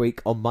this week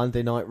on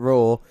Monday Night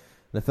Raw.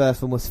 The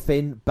first one was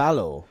Finn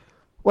Balor.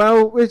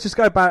 Well, we'll just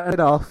go back it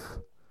off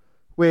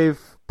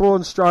with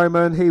Braun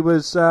Strowman. He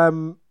was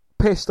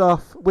pissed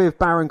off with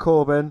Baron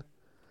Corbin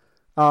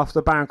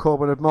after Baron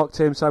Corbin had mocked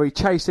him, so he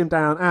chased him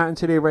down out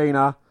into the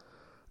arena.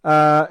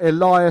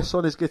 Elias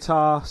on his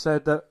guitar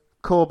said that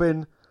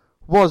Corbin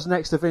was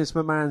next to Vince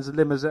McMahon's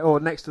limousine, or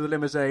next to the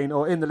limousine,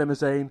 or in the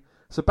limousine.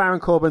 So Baron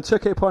Corbin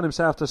took it upon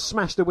himself to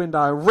smash the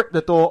window and rip the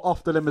door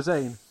off the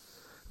limousine.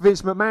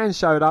 Vince McMahon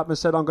showed up and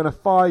said, I'm going to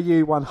fire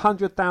you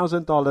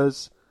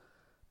 $100,000,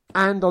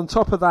 and on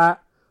top of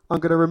that, I'm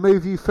going to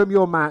remove you from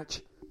your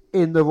match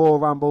in the Royal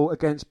Rumble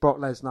against Brock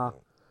Lesnar.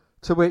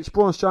 To which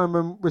Braun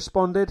Strowman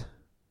responded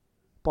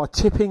by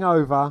tipping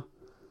over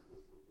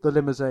the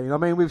limousine. I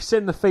mean, we've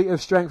seen the feat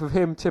of strength of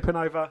him tipping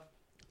over.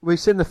 We've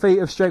seen the feat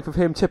of strength of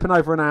him tipping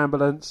over an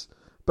ambulance,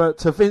 but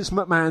to Vince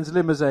McMahon's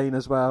limousine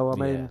as well. I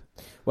mean,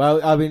 well,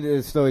 I mean,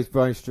 the story is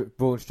Braun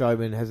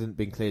Strowman hasn't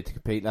been cleared to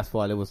compete. That's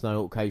why there was no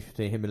altercation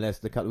between him and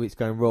Lesnar a couple of weeks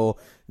ago in Raw.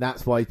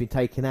 That's why he's been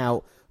taken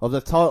out of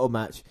the title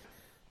match.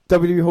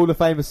 WWE Hall of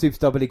Famer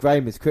superstar Billy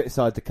Graham has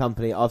criticised the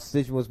company after the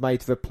decision was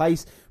made to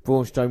replace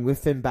Braun Strowman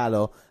with Finn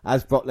Balor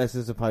as Brock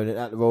Lesnar's opponent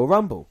at the Royal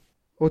Rumble.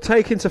 Well,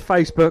 taken to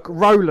Facebook,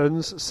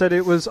 Rollins said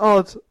it was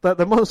odd that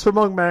the Monster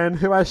Among Men,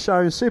 who has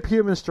shown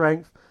superhuman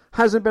strength,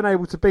 hasn't been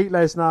able to beat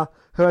Lesnar,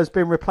 who has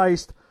been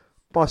replaced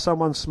by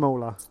someone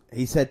smaller.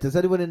 He said, does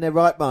anyone in their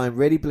right mind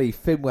really believe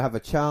Finn will have a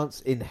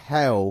chance in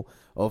hell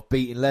of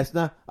beating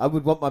Lesnar? I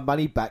would want my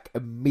money back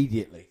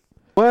immediately.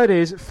 Word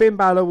is, Finn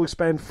Balor will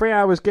spend 3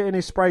 hours getting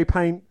his spray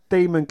paint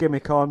demon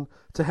gimmick on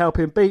to help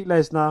him beat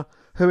Lesnar,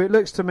 who it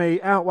looks to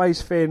me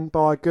outweighs Finn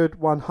by a good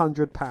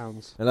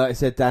 £100. And like I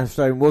said, Dan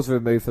Strowman was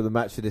removed from the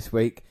match for this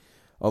week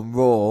on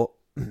Raw.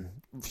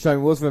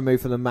 Strowman was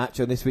removed from the match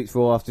on this week's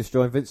Raw after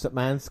destroying Vince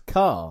McMahon's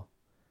car.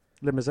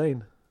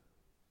 Limousine.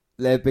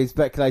 There had been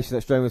speculation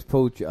that Strowman was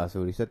pulled. I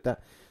already said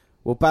that.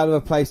 Well, Balor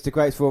replaced the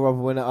greatest Royal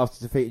Rumble winner after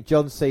defeating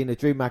John Cena,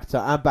 Drew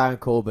McIntyre and Baron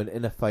Corbin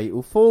in a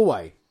fatal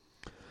 4-way.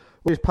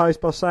 His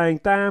post by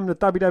saying, damn, the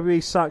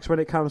WWE sucks when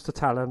it comes to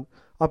talent.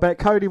 I bet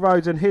Cody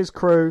Rhodes and his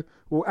crew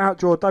will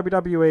outdraw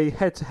WWE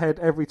head-to-head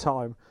every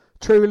time.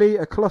 Truly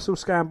a colossal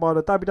scam by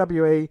the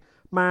WWE.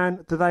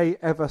 Man, do they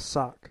ever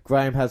suck.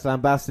 Graham has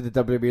lambasted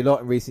the WWE a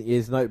lot in recent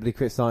years, notably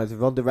criticising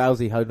Ronda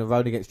Rousey holding her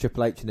own against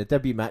Triple H in a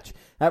debut match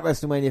at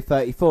WrestleMania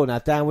 34. Now,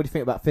 Dan, what do you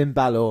think about Finn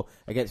Balor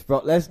against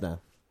Brock Lesnar?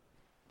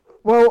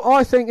 Well,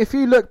 I think if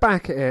you look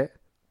back at it,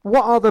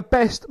 what are the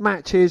best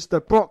matches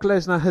that Brock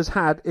Lesnar has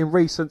had in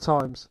recent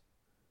times?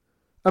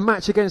 A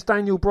match against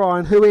Daniel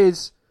Bryan, who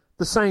is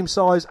the same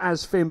size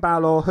as Finn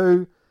Balor,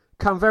 who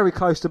come very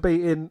close to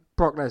beating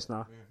Brock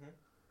Lesnar. Mm-hmm.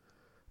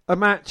 A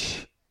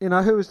match, you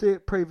know, who was the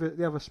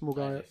other small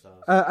guy?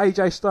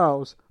 AJ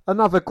Styles.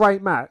 Another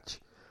great match.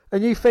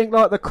 And you think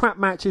like the crap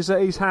matches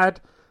that he's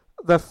had,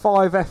 the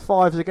 5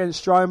 F5s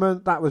against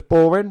Strowman, that was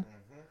boring. Mm-hmm.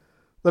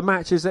 The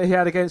matches that he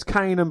had against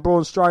Kane and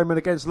Braun Strowman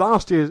against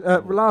last year's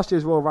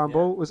Royal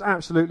Rumble was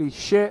absolutely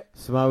shit.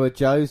 Samoa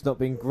Joe's not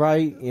been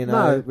great, you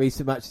know. No.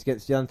 Recent matches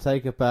against The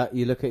Undertaker, but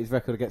you look at his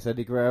record against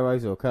Eddie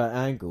Guerrero's or Kurt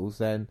Angle's,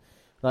 then,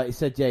 like you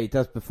said, yeah, he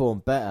does perform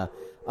better.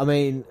 I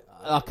mean,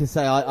 like I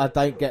say, I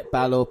don't get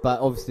Balor, but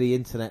obviously the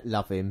internet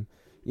love him,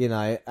 you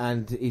know,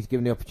 and he's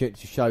given the opportunity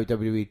to show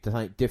WWE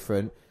something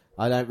different.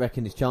 I don't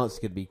reckon his chance is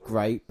going to be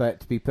great, but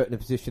to be put in a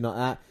position like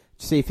that,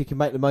 see if he can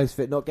make the most of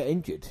it, not get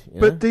injured.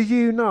 You know? But do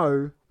you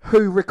know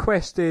who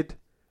requested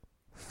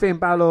Finn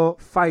Balor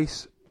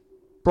face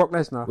Brock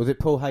Lesnar? Was it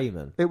Paul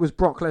Heyman? It was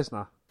Brock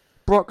Lesnar.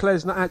 Brock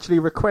Lesnar actually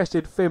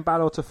requested Finn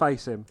Balor to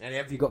face him. And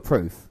have you got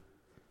proof?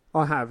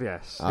 I have,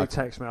 yes. Okay. He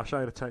texted me. I'll show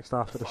you the text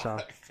after the show.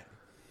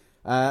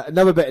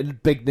 Another bit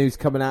of big news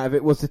coming out of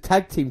it was the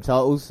tag team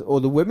titles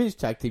or the women's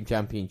tag team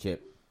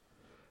championship.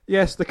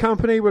 Yes, the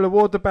company will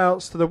award the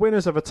belts to the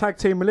winners of a tag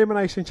team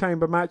elimination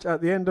chamber match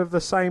at the end of the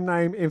same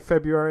name in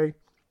February,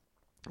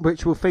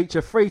 which will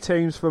feature 3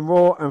 teams from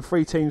Raw and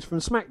 3 teams from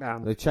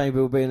SmackDown. The chamber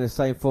will be in the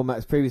same format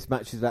as previous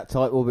matches of that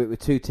type, but with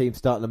 2 teams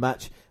starting the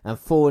match and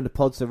 4 in the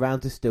pods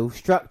around a steel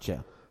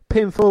structure.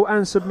 Pinfall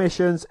and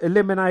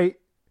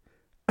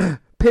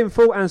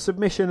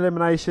submission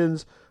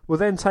eliminations will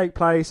then take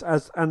place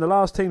and the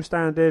last team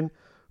standing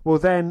will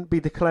then be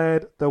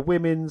declared the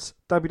women's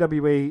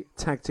WWE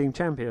Tag Team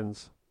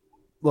Champions.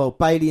 Well,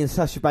 Bayley and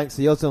Sasha Banks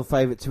are the odds-on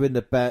favourite to win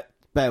the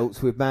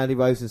belts, with Mandy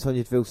Rose and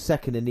Sonya Deville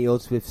second in the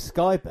odds with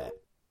Sky Bet.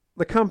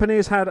 The company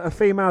has had a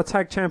female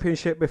tag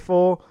championship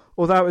before,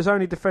 although it was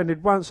only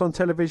defended once on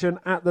television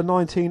at the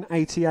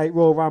 1988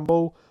 Royal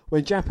Rumble,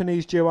 when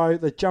Japanese duo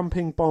the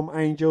Jumping Bomb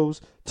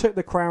Angels took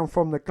the crown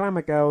from the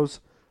Glamour Girls,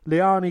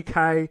 Liani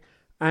Kay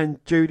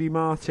and Judy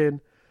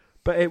Martin,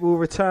 but it will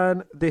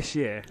return this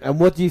year.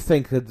 And what do you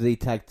think of the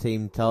tag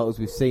team titles?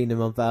 We've seen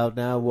them unveiled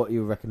now. What do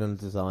you reckon on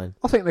the design?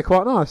 I think they're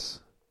quite nice.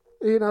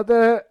 You know,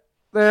 they're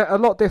a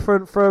lot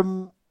different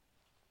from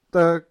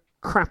the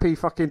crappy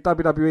fucking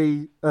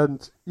WWE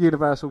and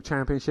Universal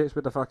Championships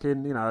with the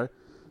fucking, you know,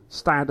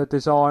 standard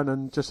design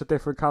and just a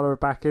different colour of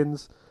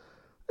backings.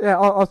 Yeah,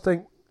 I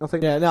think.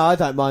 Yeah, no, I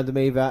don't mind them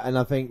either, and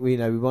I think we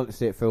want to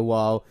see it for a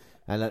while.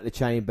 And at the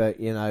Chamber,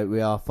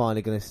 we are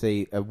finally going to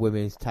see a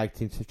women's tag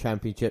team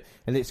championship,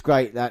 and it's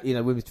great that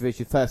women's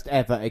division first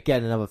ever,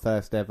 again another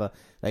first ever.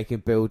 They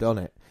can build on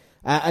it.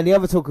 And the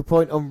other talking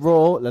point on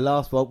Raw, the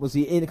last one, was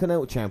the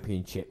Intercontinental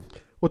Championship.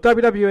 Well,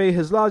 WWE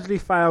has largely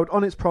failed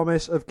on its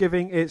promise of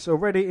giving its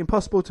already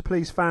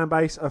impossible-to-please fan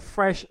base a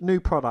fresh, new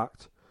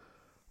product.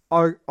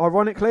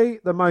 Ironically,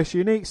 the most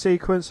unique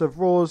sequence of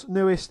Raw's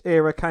newest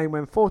era came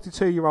when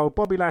 42-year-old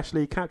Bobby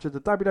Lashley captured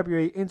the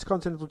WWE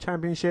Intercontinental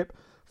Championship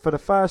for the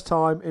first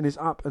time in his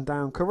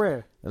up-and-down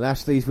career.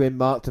 Lashley's win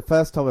marked the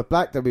first time a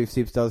black WWE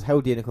superstar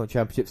held the Intercontinental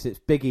Championship since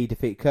Big E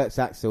defeated Kurt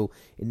Axel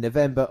in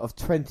November of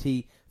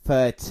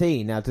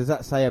 2013. Now, does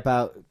that say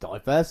about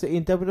diversity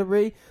in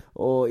WWE?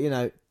 Or,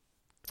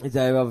 is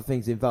there other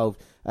things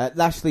involved?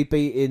 Lashley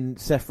beating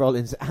Seth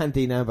Rollins and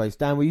Dean Ambrose.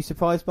 Dan, were you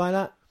surprised by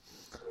that?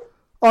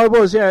 I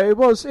was, yeah. It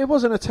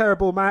wasn't a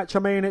terrible match. I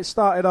mean, it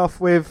started off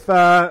with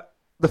the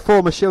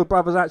former Shield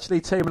brothers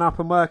actually teaming up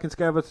and working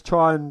together to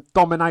try and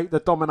dominate the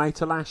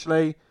Dominator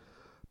Lashley.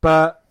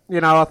 But,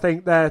 I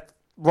think their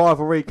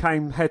rivalry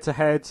came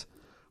head-to-head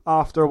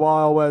after a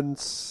while, and,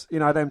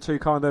 them two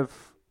kind of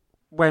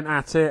went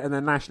at it, and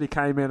then Lashley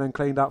came in and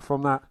cleaned up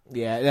from that.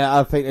 Yeah,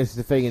 I think this is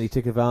the thing, and he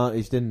took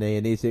advantage, didn't he?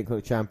 And he's the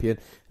Intercontinental Champion,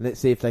 and let's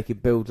see if they can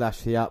build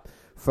Lashley up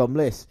from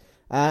this.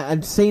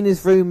 And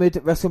Cena's rumoured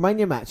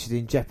WrestleMania matches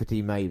in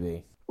jeopardy,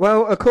 maybe.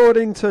 Well,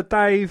 according to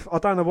Dave, I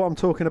don't know what I'm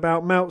talking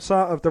about, Meltzer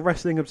of the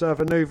Wrestling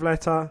Observer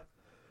newsletter,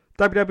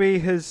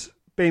 WWE has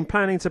been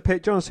planning to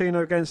pit John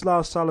Cena against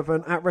Lars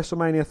Sullivan at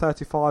WrestleMania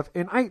 35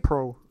 in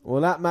April.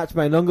 Well, that match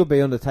may no longer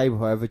be on the table,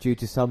 however, due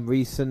to some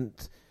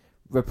recent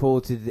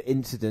reported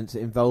incidents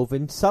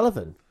involving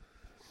Sullivan.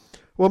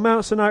 Well,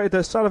 Meltzer noted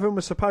that Sullivan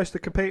was supposed to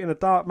compete in a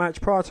dark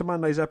match prior to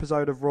Monday's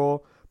episode of Raw,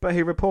 but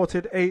he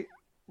reportedly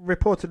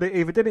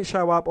either didn't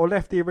show up or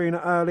left the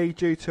arena early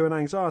due to an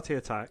anxiety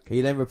attack.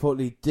 He then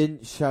reportedly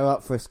didn't show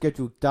up for a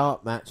scheduled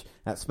dark match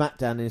at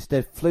SmackDown and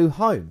instead flew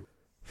home.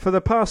 For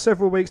the past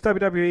several weeks,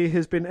 WWE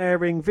has been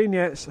airing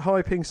vignettes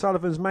hyping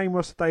Sullivan's main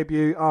roster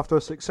debut after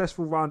a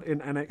successful run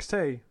in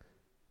NXT.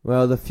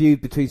 Well, the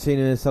feud between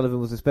Cena and Sullivan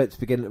was expected to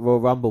begin at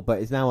Royal Rumble,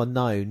 but it's now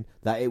unknown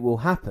that it will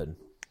happen.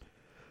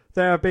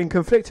 There have been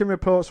conflicting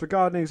reports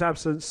regarding his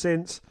absence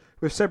since,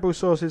 with several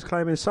sources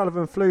claiming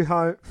Sullivan flew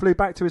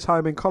back to his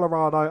home in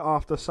Colorado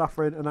after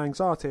suffering an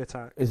anxiety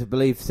attack. It's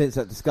believed since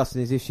that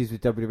discussing his issues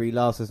with WWE,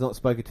 Lars has not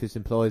spoken to his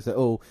employees at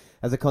all.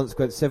 As a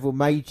consequence, several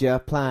major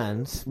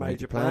plans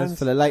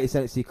for the latest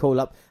NXT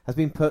call-up has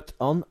been put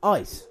on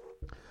ice.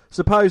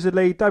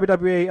 Supposedly,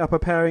 WWE are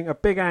preparing a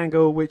big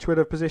angle which would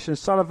have positioned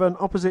Sullivan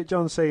opposite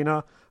John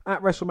Cena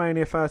at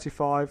WrestleMania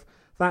 35.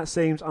 That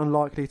seems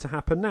unlikely to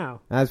happen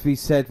now. As we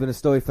said when the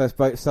story first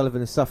broke,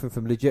 Sullivan is suffering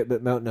from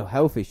legitimate mental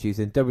health issues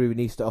and WWE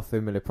needs to offer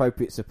him an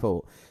appropriate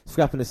support.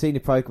 Scrapping the Cena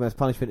program as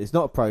punishment is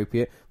not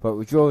appropriate, but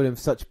withdrawing him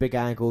from such big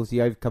angles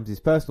he overcomes his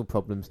personal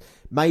problems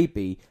may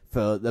be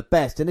for the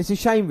best. And it's a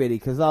shame really,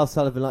 because Lars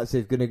Sullivan, like I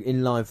said, is going to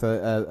in line for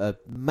a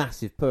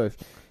massive push.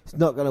 It's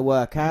not going to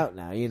work out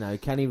now,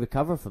 Can he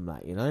recover from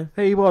that,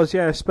 He was,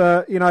 yes,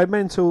 but,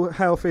 mental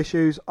health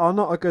issues are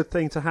not a good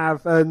thing to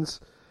have, and,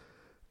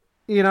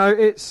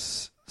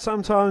 it's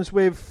sometimes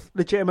with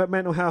legitimate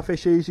mental health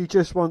issues, you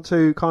just want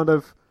to kind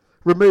of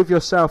remove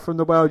yourself from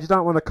the world. You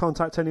don't want to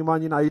contact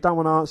anyone. You know, you don't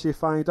want to answer your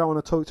phone. You don't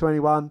want to talk to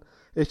anyone.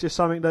 It's just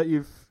something that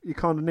you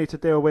kind of need to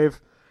deal with.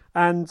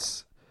 And,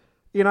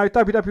 you know,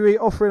 WWE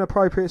offering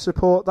appropriate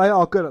support, they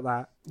are good at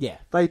that. Yeah.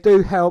 They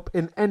do help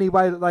in any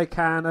way that they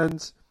can.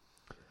 And,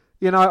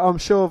 you know, I'm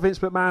sure Vince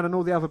McMahon and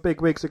all the other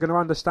bigwigs are going to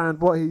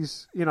understand what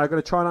he's, you know,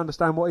 going to try and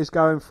understand what he's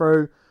going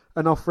through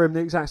and offer him the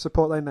exact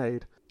support they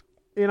need.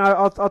 You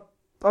know,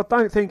 I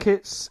don't think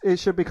it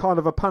should be kind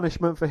of a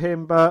punishment for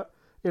him, but,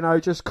 you know,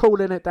 just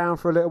cooling it down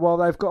for a little while.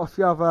 They've got a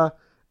few other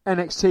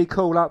NXT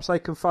call-ups they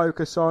can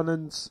focus on,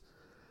 and,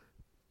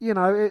 you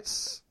know,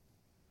 it's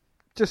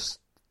just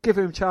give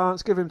him a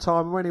chance, give him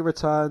time, and when he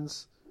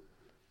returns,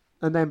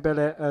 and then bill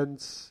it,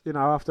 and, you know,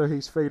 after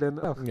he's feeling...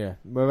 Oh. Yeah,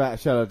 without a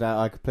shadow of doubt,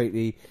 I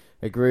completely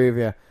agree with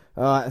you.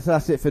 All right, so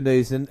that's it for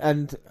news,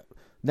 and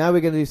now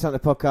we're going to do something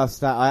podcast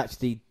that I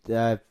actually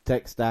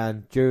text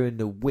Dan during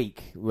the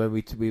week when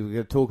we were going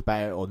to talk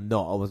about it or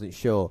not. I wasn't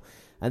sure.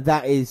 And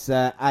that is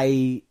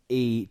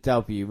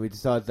AEW. We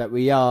decided that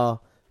we are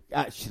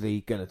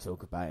actually going to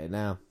talk about it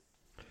now.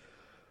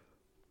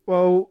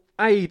 Well,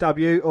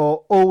 AEW,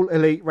 or All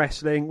Elite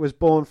Wrestling, was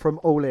born from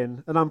All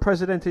In, an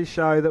unprecedented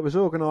show that was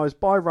organised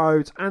by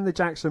Rhodes and the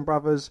Jackson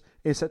brothers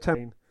in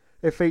September.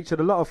 It featured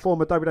a lot of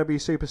former WWE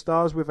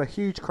superstars with a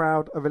huge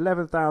crowd of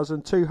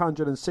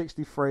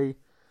 11,263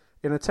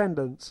 in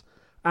attendance,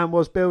 and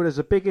was billed as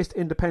the biggest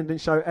independent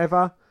show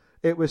ever.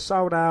 It was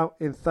sold out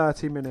in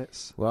 30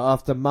 minutes. Well,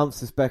 after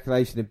months of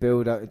speculation and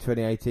build-up in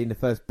 2018, the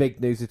first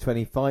big news of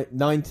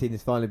 2019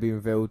 has finally been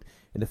revealed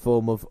in the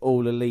form of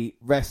All Elite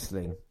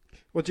Wrestling.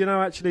 Well, do you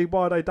know actually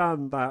why they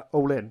done that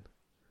All In?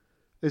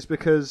 It's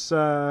because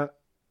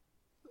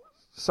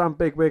some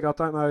bigwig, I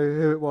don't know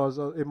who it was,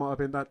 it might have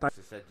been that day,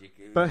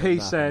 but he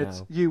said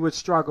you would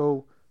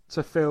struggle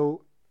to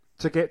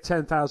get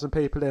 10,000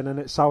 people in, and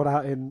it sold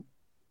out in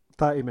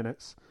 30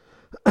 minutes.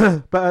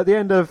 But at the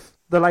end of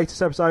the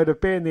latest episode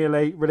of Being the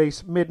Elite,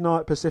 released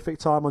midnight Pacific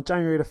time on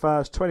January the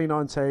 1st,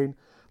 2019,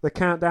 the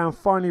countdown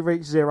finally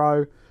reached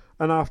 0,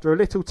 and after a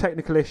little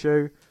technical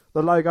issue,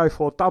 the logo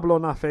for Double or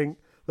Nothing,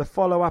 the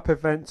follow-up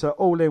event to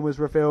All In, was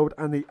revealed,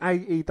 and the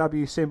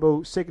AEW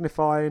symbol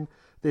signifying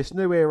this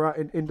new era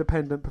in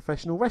independent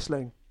professional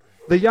wrestling.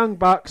 The Young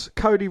Bucks,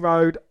 Cody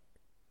Rhodes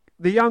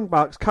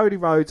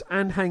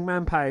and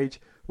Hangman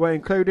Page were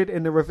included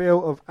in the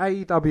reveal of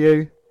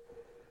AEW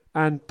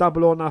and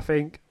Double or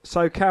Nothing.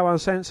 SoCal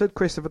Uncensored,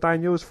 Christopher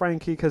Daniels,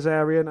 Frankie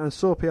Kazarian and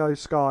Scorpio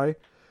Sky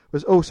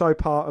was also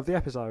part of the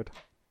episode.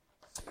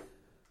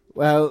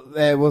 Well,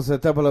 there was a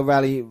Double or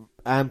rally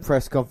and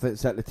press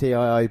conference at the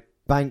TII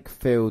Bank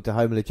Field, the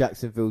home of the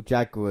Jacksonville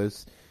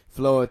Jaguars,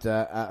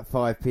 Florida, at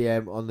 5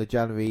 p.m. on the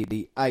January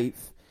the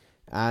 8th.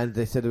 And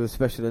they said there was a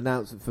special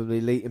announcement from the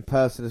Elite in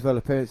person, as well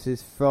as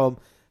appearances from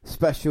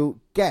special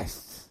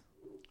guests.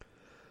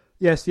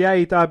 Yes, the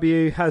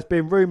AEW has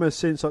been rumoured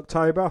since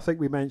October, I think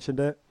we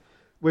mentioned it,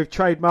 with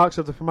trademarks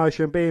of the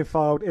promotion being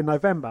filed in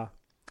November.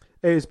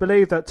 It is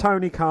believed that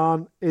Tony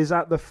Khan is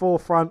at the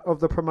forefront of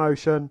the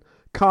promotion.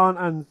 Khan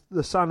and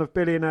the son of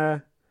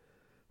billionaire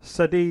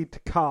Sadid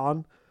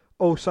Khan,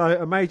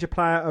 also a major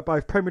player of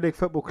both Premier League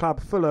football club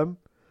Fulham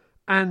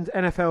and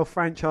NFL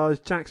franchise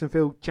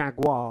Jacksonville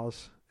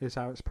Jaguars, is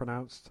how it's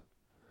pronounced.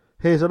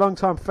 He is a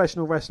long-time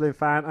professional wrestling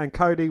fan, and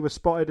Cody was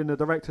spotted in the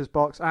director's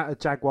box at a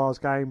Jaguars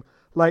game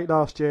late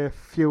last year,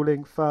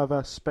 fueling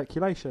further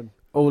speculation.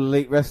 All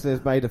Elite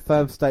Wrestlers made a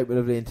firm statement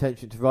of the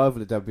intention to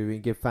rival the WWE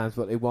and give fans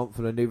what they want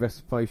from the new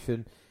wrestling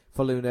promotion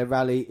following their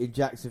rally in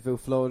Jacksonville,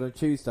 Florida on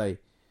Tuesday.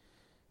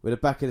 With the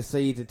back of the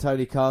seed and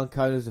Tony Khan,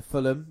 owners of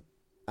Fulham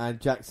and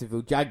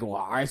Jacksonville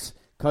Jaguars,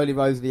 Cody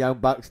Rhodes and the Young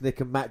Bucks,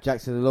 Nick and Matt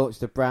Jackson have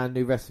launched a brand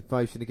new wrestling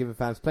promotion and giving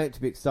fans plenty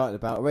to be excited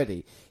about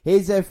already.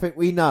 Here's everything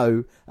we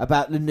know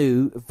about the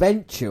new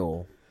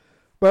venture.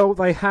 Well,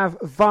 they have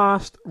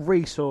vast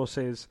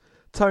resources.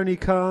 Tony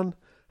Khan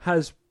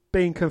has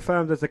been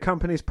confirmed as the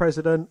company's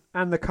president,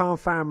 and the Khan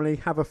family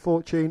have a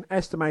fortune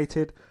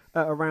estimated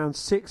at around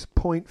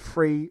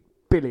 $6.3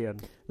 billion.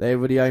 They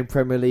already own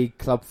Premier League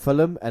club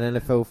Fulham and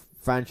NFL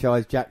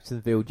franchise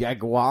Jacksonville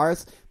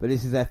Jaguars, but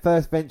this is their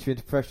first venture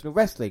into professional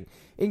wrestling.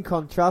 In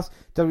contrast,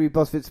 WWE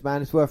boss Vince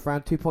McMahon is worth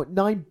around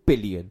 $2.9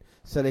 billion,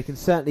 so they can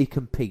certainly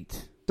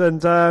compete.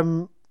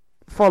 And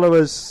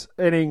followers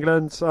in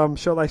England, I'm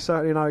sure they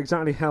certainly know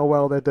exactly how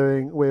well they're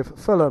doing with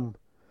Fulham.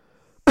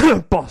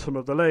 Bottom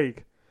of the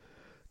league.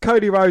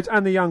 Cody Rhodes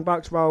and the Young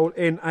Bucks role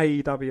in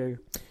AEW.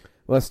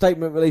 Well, a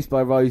statement released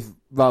by Rhodes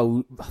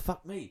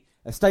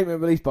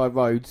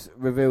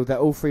revealed that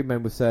all three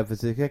men will serve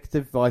as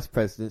executive vice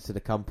presidents of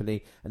the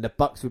company, and the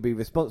Bucks will be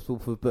responsible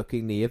for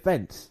booking the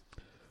events.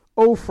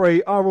 All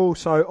three are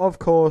also, of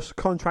course,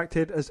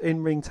 contracted as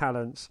in-ring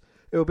talents.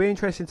 It will be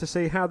interesting to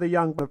see how the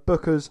young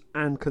bookers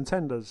and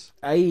contenders.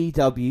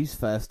 AEW's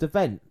first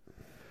event.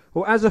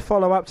 Well, as a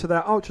follow-up to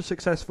their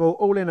ultra-successful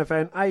All-In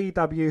event,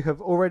 AEW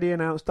have already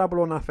announced Double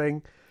or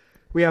Nothing.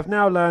 We have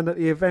now learned that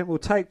the event will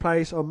take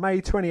place on May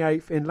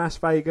 28th in Las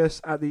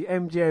Vegas at the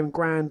MGM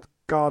Grand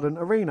Garden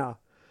Arena.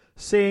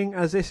 Seeing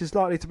as this is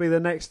likely to be the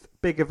next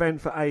big event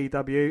for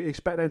AEW,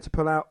 expect them to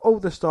pull out all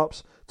the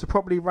stops to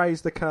properly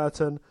raise the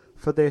curtain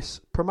for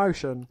this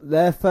promotion.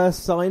 Their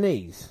first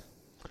signees.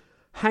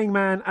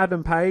 Hangman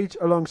Adam Page,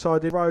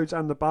 alongside Rhodes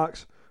and the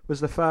Bucks, was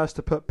the first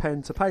to put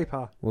pen to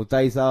paper. Well,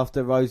 days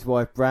after, Rhodes'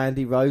 wife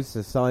Brandy Rhodes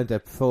has signed her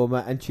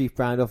performer and chief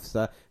brand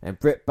officer, and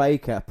Britt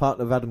Baker, a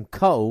partner of Adam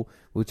Cole,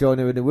 will join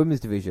her in the women's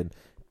division.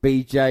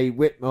 BJ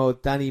Whitmore,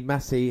 Danny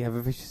Massey have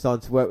officially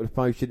signed to work with the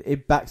promotion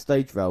in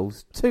backstage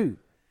roles too.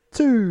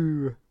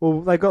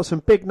 Well, they've got some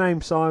big name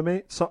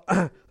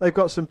they've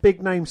got some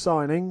big name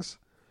signings.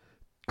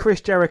 Chris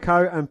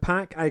Jericho and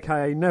Pac,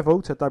 aka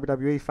Neville to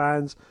WWE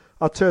fans,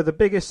 are two of the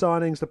biggest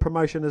signings the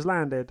promotion has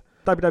landed.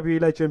 WWE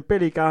legend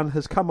Billy Gunn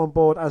has come on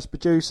board as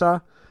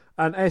producer,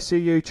 and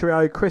SCU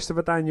trio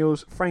Christopher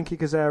Daniels, Frankie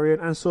Kazarian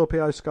and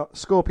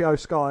Scorpio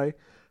Sky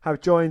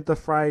have joined the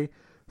fray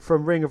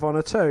from Ring of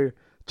Honor 2.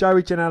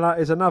 Joey Janela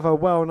is another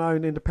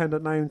well-known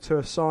independent name to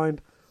have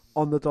signed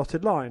on the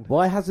dotted line.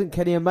 Why hasn't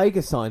Kenny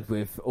Omega signed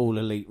with All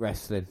Elite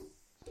Wrestling?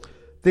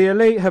 The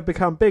Elite have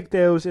become big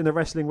deals in the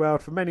wrestling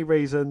world for many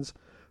reasons,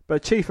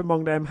 but chief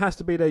among them has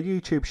to be their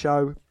YouTube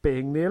show,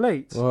 Being the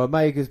Elite. Well,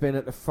 Omega's been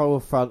at the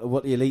forefront of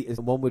what the Elite is,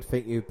 and one would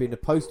think he'd been the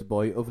poster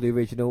boy of the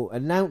original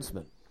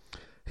announcement.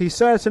 He's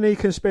certainly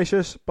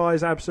conspicuous by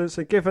his absence,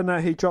 and given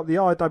that he dropped the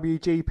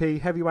IWGP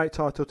heavyweight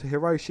title to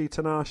Hiroshi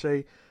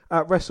Tanahashi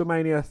at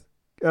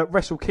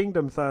Wrestle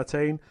Kingdom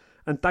 13,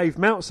 and Dave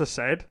Meltzer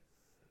said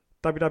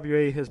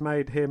WWE has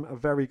made him a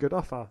very good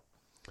offer.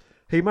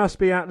 He must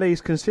be at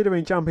least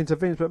considering jumping to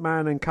Vince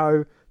McMahon and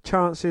co.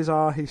 Chances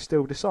are he's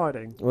still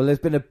deciding. Well, there's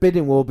been a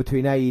bidding war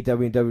between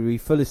AEW and WWE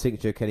for the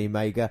signature of Kenny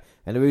Omega,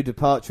 and the rude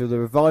departure of the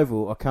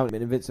Revival are currently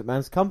in Vince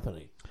McMahon's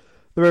company.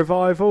 The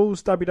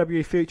Revival's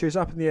WWE future is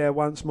up in the air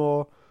once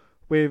more,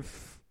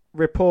 with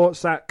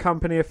reports that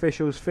company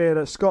officials fear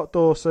that Scott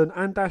Dawson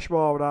and Dash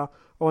Wilder are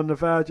on the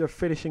verge of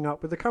finishing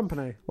up with the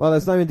company. Well,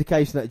 there's no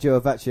indication that Joe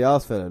have actually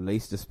asked for the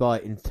release,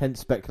 despite intense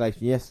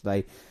speculation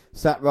yesterday.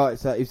 Sat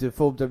writes that he's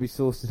informed WWE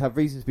sources have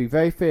reasons to be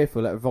very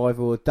fearful that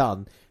Revival are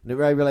done, and it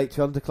may relate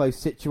to an undisclosed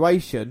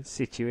situation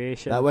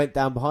that went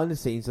down behind the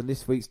scenes on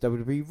this week's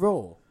WWE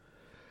Raw.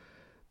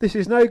 This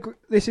is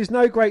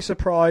no great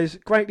surprise.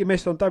 Greatly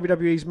missed on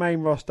WWE's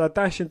main roster,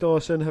 Dash and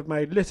Dawson have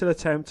made little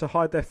attempt to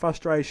hide their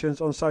frustrations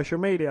on social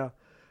media,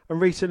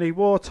 and recently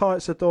wore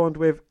tights adorned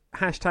with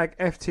hashtag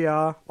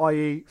FTR,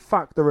 i.e.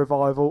 fuck the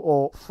Revival,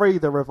 or free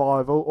the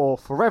Revival, or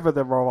forever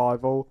the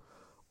Revival,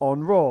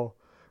 on Raw.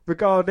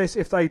 Regardless,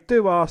 if they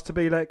do ask to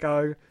be let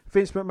go,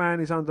 Vince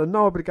McMahon is under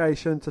no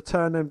obligation to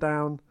turn them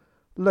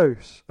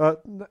loose,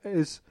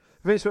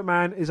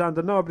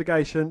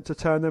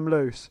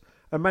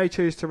 and may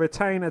choose to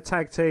retain a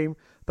tag team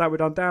that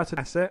would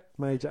undoubtedly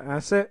major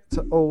asset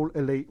to All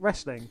Elite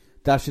Wrestling.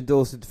 Dash and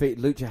Dawson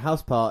defeated Lucha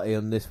House Party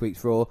on this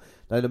week's Raw,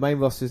 though the main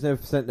roster has never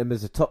presented them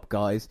as the top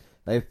guys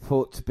they've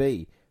purport to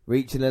be.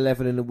 Reaching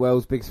 11 in the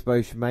world's biggest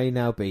promotion may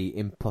now be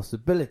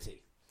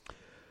impossibility.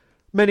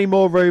 Many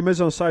more rumours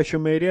on social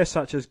media,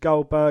 such as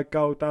Goldberg,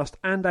 Goldust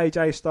and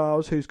AJ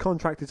Styles, whose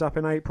contract is up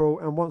in April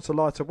and wants a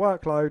lighter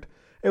workload.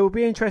 It will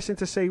be interesting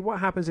to see what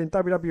happens in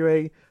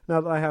WWE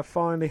now that they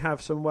finally have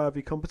some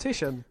worthy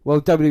competition. Well,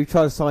 WWE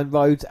tried to sign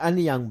Rhodes and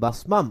the Young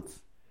Bucks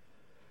month.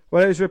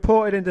 Well, it was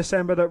reported in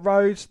December that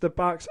Rhodes, the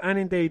Bucks and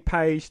indeed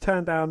Page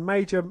turned down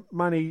major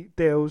money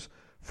deals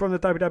from the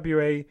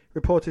WWE,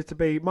 reported to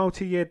be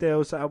multi-year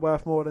deals that are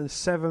worth more than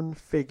 7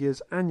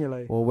 figures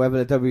annually. Well, whether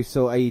the W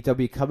saw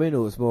AEW come in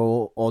or was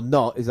more or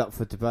not is up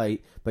for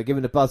debate, but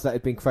given the buzz that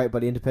had been created by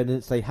the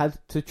independents, they had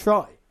to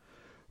try.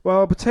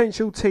 Well, a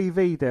potential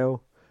TV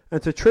deal,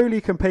 and to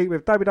truly compete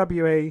with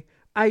WWE,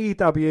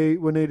 AEW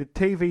will need a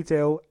TV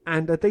deal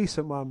and a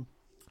decent one.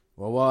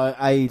 Well, while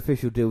a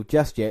official deal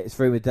just yet, it's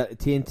rumoured that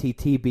TNT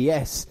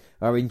TBS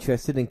are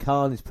interested, and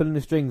Khan is pulling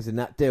the strings in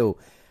that deal.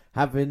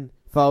 Having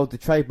filed the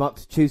trademark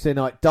to Tuesday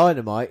Night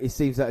Dynamite, it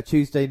seems that a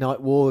Tuesday Night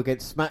War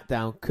against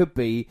SmackDown could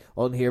be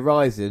on the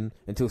horizon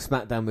until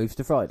SmackDown moves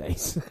to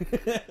Fridays.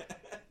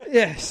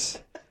 Yes.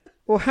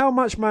 Well, how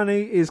much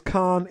money is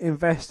Khan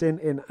investing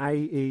in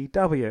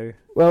AEW?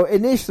 Well,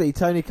 initially,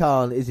 Tony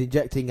Khan is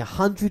injecting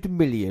 $100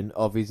 million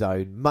of his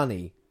own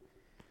money.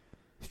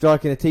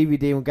 Striking a TV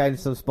deal and gaining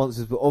some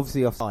sponsors, but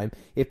obviously off time,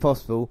 if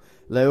possible.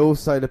 They're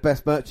also the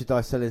best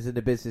merchandise sellers in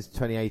the business in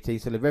 2018,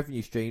 so the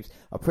revenue streams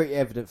are pretty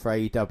evident for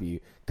AEW.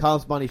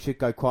 Khan's money should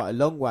go quite a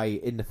long way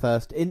in the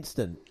first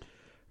instant.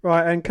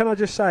 Right, and can I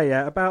just say,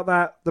 about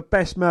that, the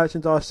best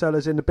merchandise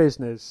sellers in the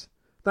business,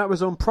 that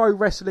was on Pro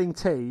Wrestling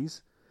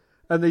Tees,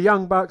 and the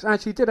Young Bucks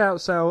actually did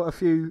outsell a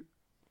few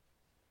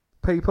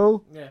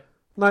people. Yeah.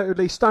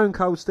 Notably Stone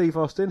Cold Steve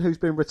Austin, who's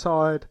been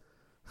retired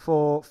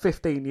for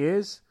 15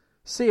 years.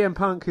 CM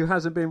Punk, who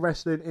hasn't been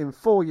wrestling in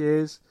 4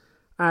 years.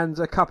 And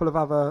a couple of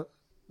other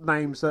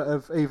names that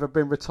have either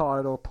been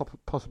retired or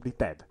possibly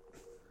dead.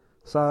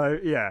 So,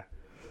 yeah.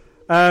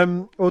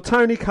 Well,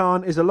 Tony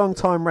Khan is a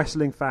long-time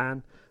wrestling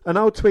fan. And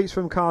old tweets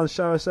from Khan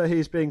show us that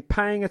he's been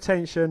paying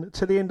attention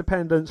to the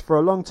independents for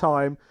a long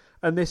time.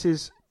 And this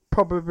is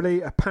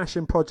probably a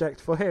passion project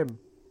for him.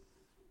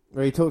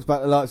 Where he talks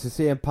about the likes of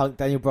CM Punk,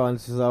 Daniel Bryan, and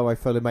Cesaro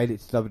finally made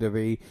it to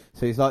WWE,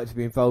 so he's likely to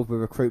be involved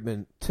with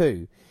recruitment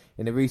too.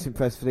 In a recent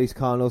press release,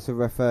 Khan also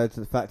referred to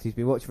the fact he's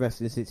been watching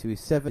wrestling since he was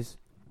 7.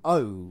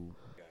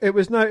 It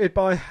was noted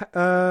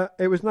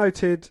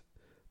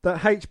that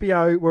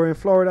HBO were in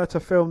Florida to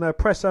film their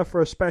presser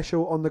for a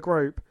special on the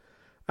group,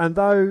 and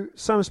though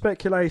some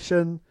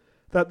speculation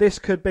that this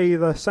could be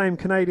the same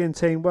Canadian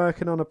team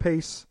working on a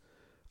piece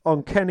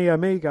on Kenny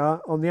Omega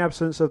on the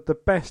absence of the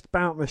best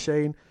bout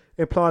machine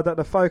implied that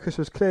the focus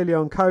was clearly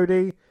on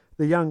Cody,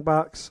 the Young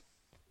Bucks,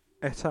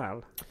 et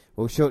al.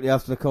 Well, shortly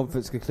after the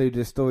conference concluded,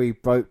 a story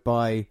broke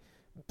by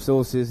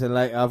sources and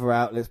later other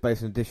outlets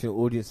based on additional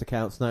audience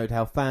accounts noted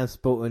how fans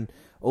sporting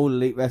All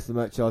Elite Wrestling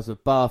merchandise were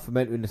barred from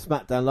entering the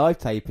SmackDown live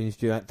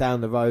tapings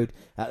down the road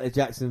at the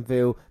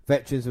Jacksonville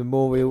Veterans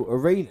Memorial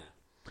Arena.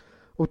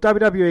 Well,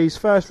 WWE's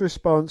first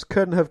response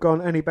couldn't have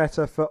gone any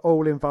better for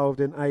all involved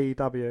in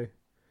AEW.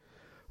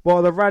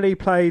 While the rally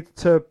played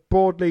to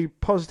broadly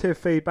positive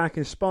feedback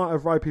in spite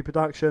of ropey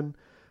production,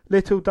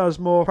 little does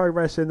more pro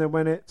wrestling than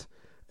when it,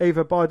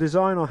 either by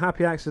design or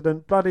happy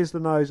accident, bloodies the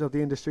nose of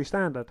the industry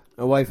standard.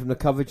 Away from the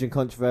coverage and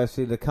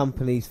controversy, the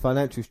company's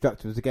financial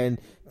structure was again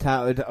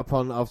touted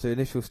upon after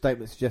initial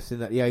statements suggesting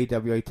that the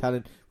AWA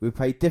talent would be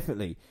paid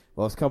differently.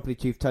 Whilst company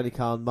chief Tony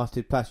Khan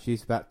muttered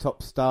platitudes about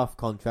top staff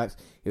contracts,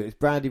 it was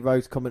Brandy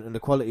Rhodes' comment on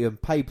the quality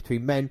of pay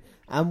between men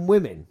and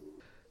women.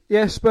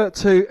 Yes, but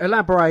to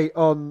elaborate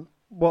on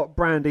what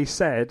Brandy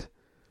said,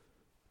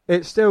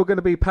 it's still going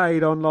to be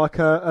paid on like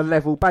a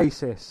level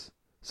basis.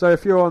 So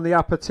if you're on the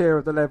upper tier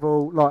of the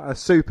level, like a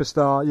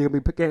superstar, you'll be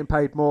getting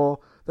paid more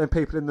than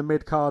people in the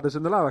mid-carders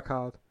and the lower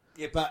card.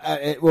 Yeah, but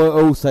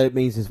it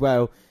means as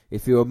well,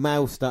 if you're a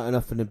male starting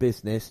off in the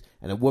business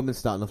and a woman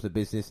starting off the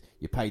business,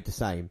 you're paid the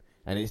same.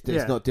 And it's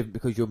not different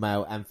because you're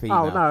male and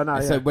female. Oh, no.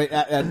 And so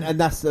and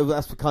that's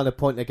the kind of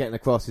point they're getting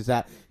across, is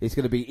that it's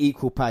going to be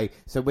equal pay.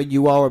 So when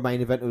you are a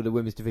main event of the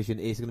women's division,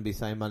 it's going to be the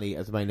same money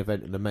as a main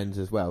event of the men's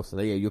as well.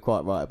 So yeah, you're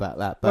quite right about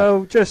that. But,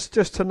 well, just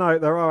to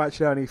note, there are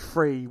actually only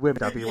 3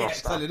 women W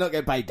roster. So they're not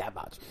getting paid that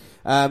much.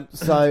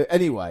 So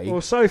anyway,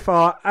 well, so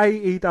far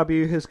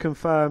AEW has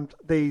confirmed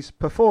these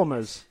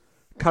performers: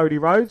 Cody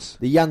Rhodes,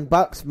 the Young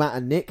Bucks, Matt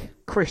and Nick,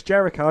 Chris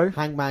Jericho,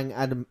 Hangman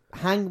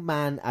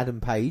Adam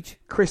Page,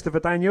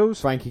 Christopher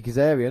Daniels, Frankie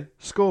Kazarian,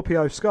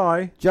 Scorpio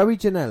Sky, Joey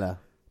Janela,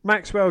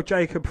 Maxwell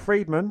Jacob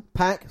Friedman,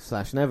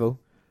 Pac/Neville,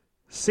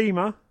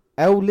 Seema,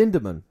 L.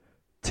 Lindemann,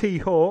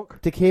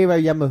 T-Hawk,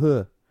 Takiro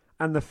Yamaha,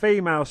 and the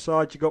female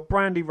side, you've got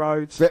Brandy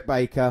Rhodes, Britt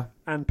Baker,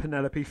 and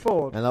Penelope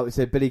Ford. And like we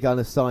said, Billy Gunn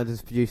has signed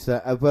as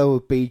producer, as well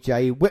as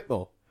BJ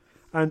Whitmore.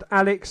 And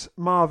Alex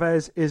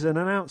Marvez is an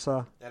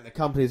announcer. And the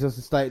company has also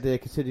stated they're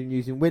considering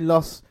using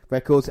win-loss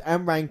records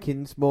and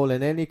rankings more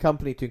than any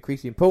company to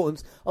increase the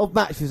importance of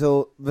match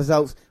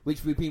results,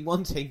 which we've been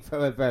wanting for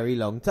a very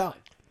long time.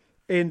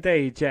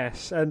 Indeed,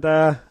 yes. And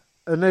a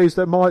news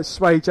that might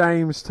sway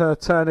James to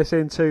turn us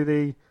into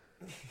the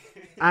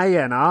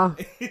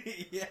ANR.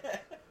 Yeah.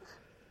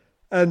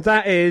 And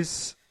that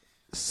is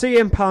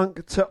CM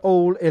Punk to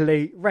All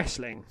Elite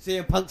Wrestling.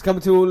 CM Punk's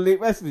coming to All Elite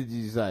Wrestling, did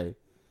you say?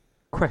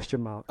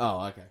 Question mark.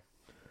 Oh, okay.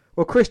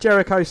 Well, Chris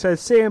Jericho says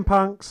CM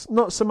Punk's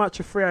not so much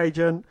a free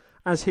agent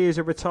as he is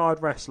a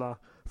retired wrestler.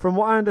 From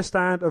what I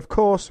understand, of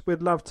course,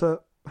 we'd love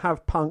to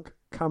have Punk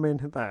come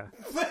in there.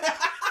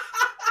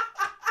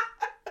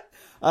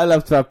 I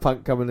love to have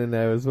Punk coming in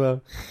there as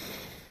well.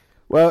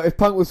 Well, if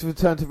Punk was to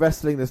return to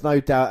wrestling, there's no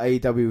doubt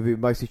AEW would be the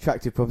most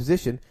attractive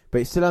proposition, but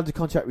he's still under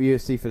contract with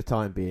UFC for the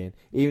time being.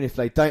 Even if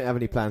they don't have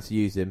any plans to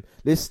use him,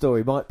 this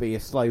story might be a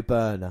slow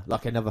burner,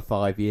 like another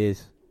 5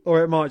 years.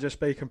 Or it might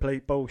just be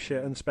complete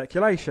bullshit and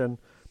speculation.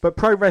 But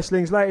Pro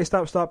Wrestling's latest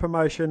upstart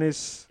promotion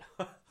is...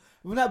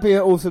 Wouldn't that be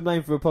an awesome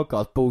name for a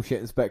podcast? Bullshit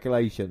and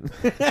Speculation.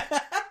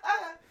 Hi,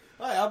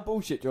 I'm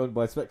Bullshit joined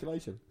by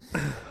Speculation.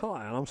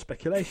 Hi, I'm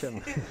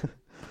Speculation.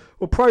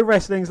 Well, Pro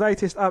Wrestling's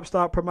latest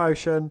upstart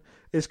promotion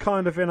is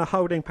kind of in a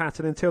holding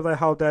pattern until they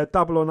hold their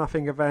Double or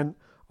Nothing event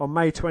on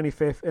May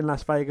 25th in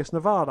Las Vegas,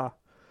 Nevada.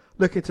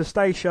 Looking to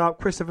stay sharp,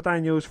 Christopher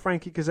Daniels,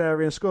 Frankie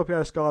Kazarian,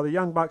 Scorpio Sky, the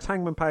Young Bucks,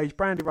 Hangman Page,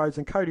 Brandy Rhodes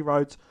and Cody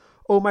Rhodes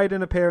all made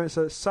an appearance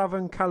at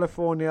Southern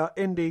California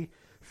Indie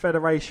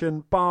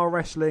Federation Bar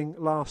Wrestling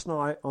last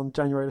night on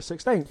January the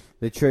 16th.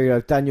 The trio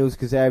of Daniels,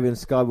 Kazarian and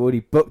Sky were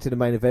already booked in the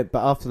main event,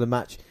 but after the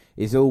match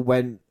is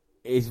when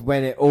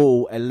it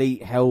all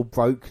elite hell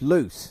broke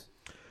loose.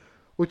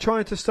 We're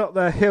trying to stop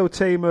their heel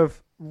team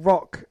of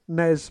Rock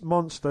Nez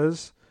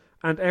Monsters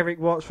and Eric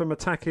Watts from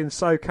attacking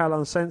SoCal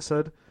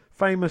Uncensored.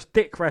 Famous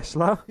dick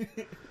wrestler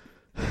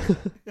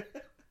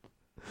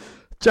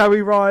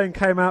Joey Ryan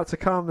came out to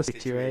calm the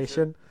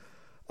situation.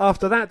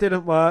 After that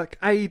didn't work,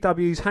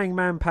 AEW's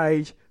Hangman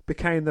Page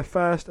became the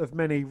first of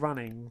many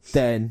runnings.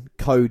 Then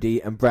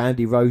Cody and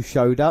Brandy Rose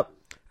showed up.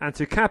 And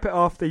to cap it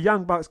off, the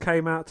Young Bucks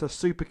came out to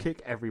super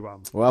kick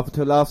everyone. Well, up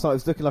until last night, it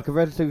was looking like a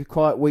relatively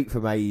quiet week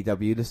from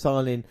AEW. The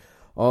signing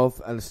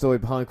of and the story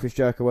behind Chris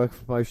Jericho working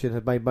for promotion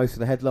had made most of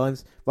the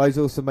headlines. Rose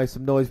also made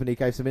some noise when he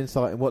gave some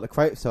insight on what the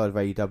creative side of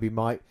AEW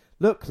might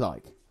look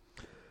like.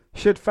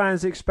 Should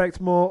fans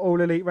expect more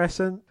All Elite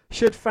Wrestling?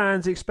 Should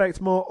fans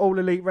expect more All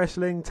Elite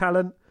Wrestling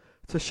talent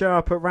to show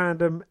up at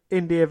random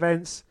indie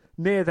events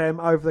near them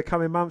over the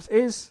coming months?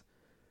 Is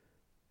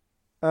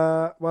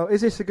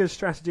this a good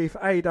strategy for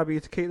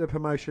AEW to keep the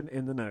promotion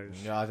in the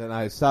news? I don't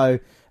know. So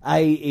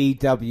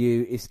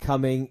AEW is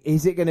coming.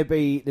 Is it going to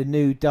be the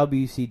new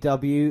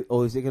WCW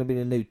or is it going to be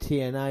the new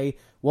TNA?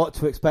 What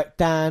to expect,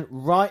 Dan?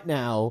 Right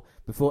now,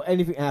 before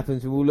anything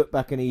happens, we'll look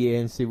back in a year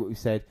and see what we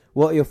said.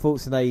 What are your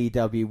thoughts on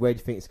AEW? Where do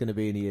you think it's going to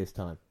be in a year's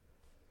time?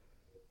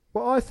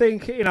 Well, I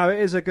think, it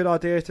is a good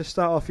idea to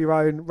start off your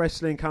own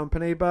wrestling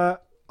company,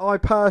 but I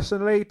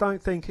personally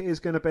don't think it is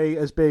going to be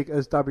as big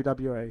as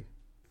WWE.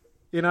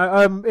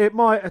 It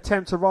might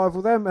attempt to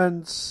rival them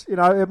and,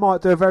 it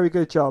might do a very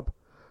good job.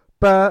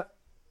 But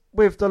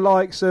with the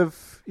likes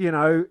of,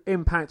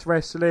 Impact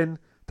Wrestling,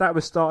 that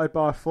was started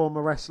by a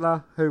former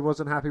wrestler who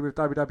wasn't happy with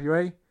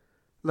WWE.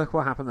 Look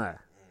what happened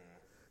there.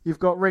 You've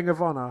got Ring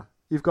of Honor.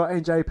 You've got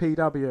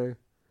NJPW.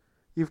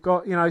 You've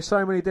got,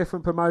 so many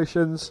different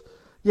promotions.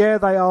 Yeah,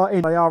 they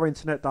are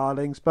internet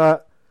darlings,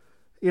 but,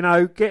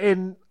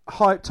 getting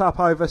hyped up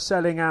over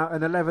selling out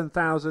an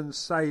 11,000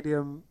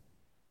 seater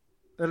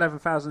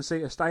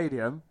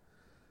stadium,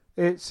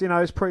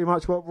 it's pretty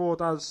much what Raw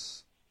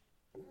does.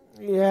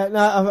 Yeah,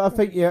 no, I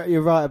think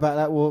you're right about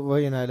that. Well,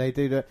 they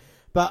do that,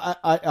 but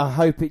I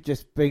hope it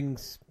just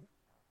brings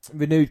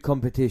renewed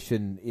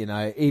competition.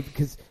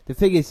 Because the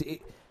thing is,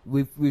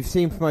 we've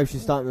seen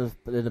promotions starting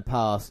in the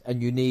past,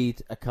 and you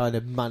need a kind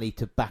of money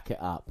to back it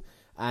up.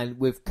 And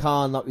with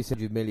Khan, like we said,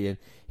 100 million,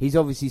 he's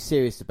obviously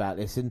serious about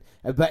this.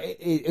 But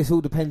it's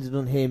all dependent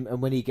on him and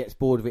when he gets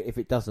bored of it if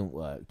it doesn't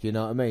work. Do you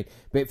know what I mean?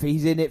 But if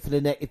he's in it for the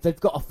next... If they've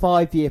got a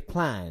 5-year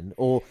plan,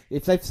 or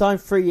if they've signed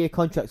 3-year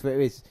contracts,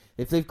 whatever it is,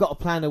 if they've got a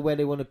plan of where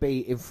they want to be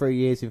in 3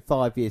 years, in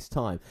 5 years'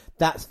 time,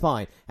 that's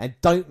fine. And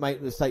don't make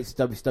the mistakes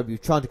of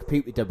WCW trying to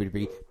compete with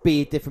WWE.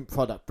 Be a different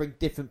product. Bring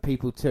different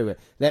people to it.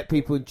 Let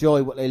people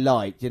enjoy what they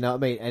like. Do you know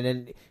what I mean? And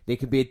then there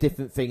can be a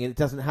different thing. And it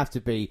doesn't have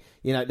to be...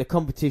 the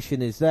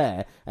competition is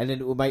there. And then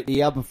it will make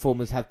the other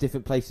performers have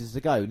different places to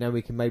go. Now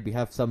we can maybe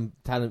have some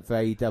talent for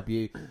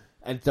AEW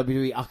and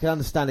WWE. I can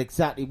understand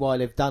exactly why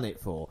they've done it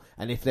for.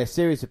 And if they're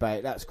serious about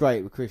it, that's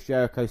great. With Chris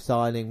Jericho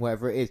signing,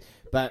 whatever it is.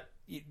 But...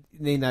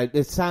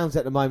 the sounds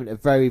at the moment are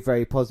very,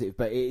 very positive,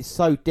 but it is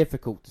so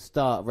difficult to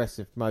start a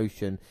wrestling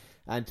promotion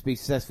and to be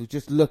successful.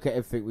 Just look at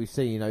everything we've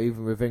seen,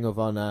 even with Ring of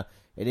Honor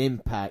and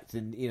Impact,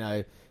 and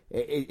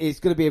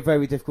it's going to be a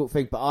very difficult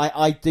thing. But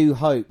I do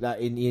hope that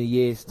in a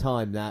year's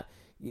time that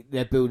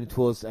they're building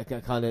towards a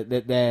kind of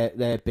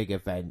their big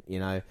event.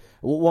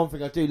 One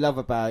thing I do love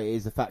about it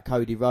is the fact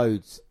Cody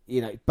Rhodes,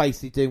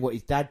 basically doing what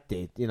his dad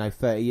did,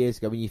 30 years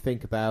ago. When you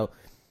think about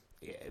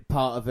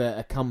part of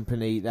a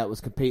company that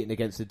was competing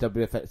against the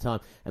WWF at the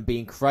time and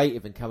being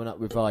creative and coming up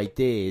with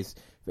ideas,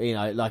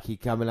 like he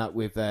coming up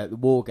with the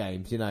War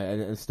Games,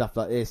 and stuff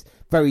like this,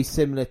 very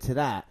similar to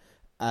that.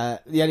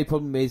 The only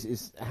problem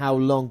is how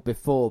long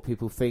before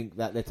people think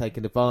that they're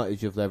taking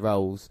advantage of their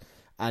roles,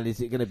 and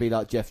is it going to be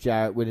like Jeff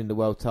Jarrett winning the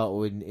world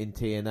title in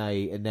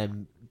TNA and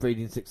then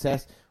breeding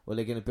success, or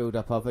they're going to build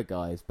up other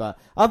guys? But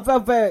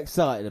I'm very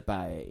excited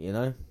about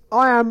it,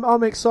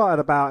 I'm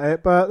excited about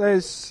it, but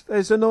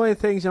there's annoying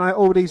things,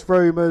 all these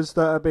rumours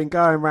that have been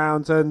going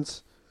around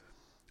and,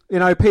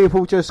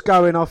 people just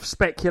going off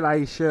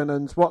speculation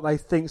and what they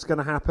think's going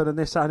to happen and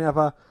this, that and the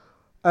other.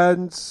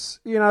 And,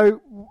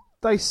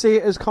 they see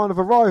it as kind of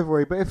a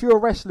rivalry. But if you're a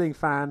wrestling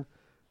fan,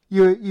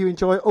 you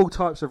enjoy all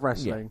types of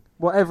wrestling. Yeah.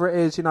 Whatever it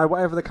is,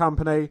 whatever the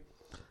company.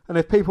 And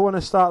if people want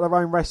to start their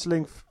own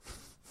wrestling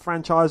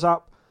franchise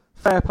up,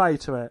 fair play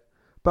to it.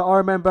 But I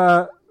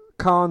remember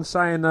Khan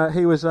saying that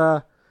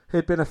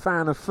he'd been a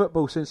fan of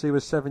football since he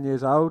was 7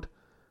 years old,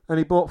 and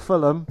he bought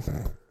Fulham,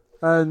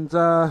 and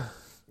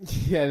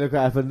yeah, look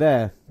what happened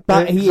there.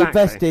 But exactly. He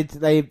invested.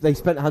 They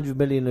spent 100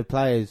 million of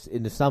players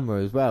in the summer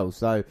as well,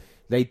 so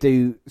they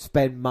do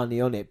spend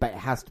money on it. But it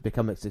has to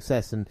become a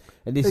success, and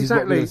this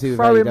exactly. is what we're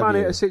throwing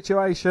money at a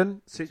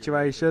situation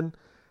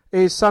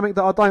is something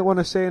that I don't want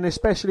to see, and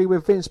especially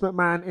with Vince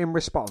McMahon in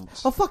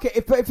response. Oh, fuck it.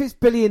 If it's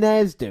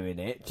billionaires doing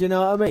it, do you know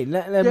what I mean?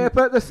 Let them... Yeah,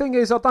 but the thing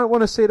is, I don't want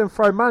to see them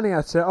throw money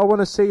at it. I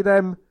want to see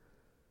them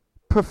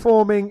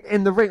performing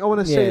in the ring. I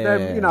want to see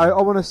them,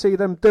 I want to see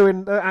them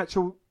doing the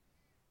actual,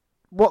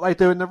 what they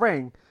do in the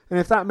ring. And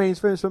if that means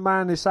Vince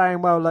McMahon is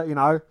saying, well,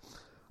 I'm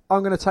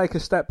going to take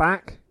a step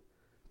back,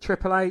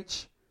 Triple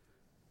H,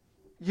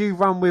 you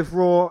run with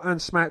Raw and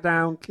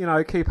SmackDown,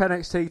 keep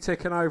NXT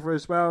ticking over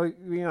as well.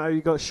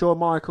 You've got Shawn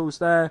Michaels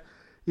there.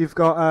 You've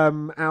got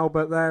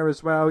Albert there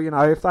as well.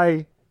 If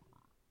they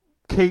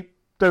keep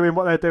doing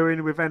what they're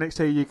doing with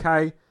NXT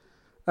UK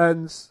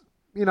and,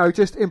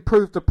 just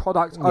improve the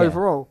product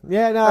overall.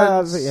 Yeah,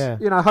 no,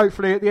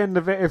 hopefully at the end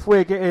of it, if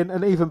we're getting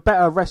an even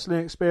better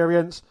wrestling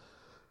experience,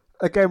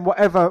 again,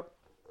 whatever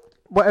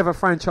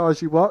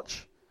franchise you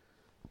watch,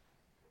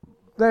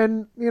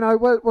 then,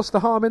 what's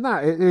the harm in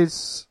that? It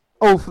is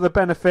all for the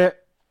benefit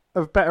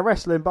of better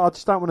wrestling, but I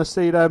just don't want to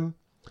see them,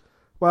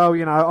 well,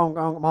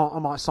 I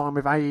might sign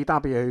with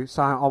AEW,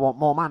 so I want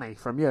more money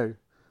from you.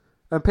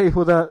 and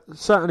people that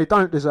certainly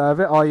don't deserve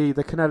it, i.e.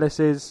 the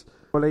Kanellises,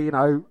 well, you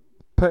know,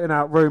 putting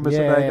out rumours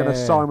that they're going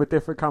to sign with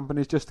different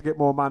companies just to get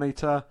more money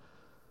to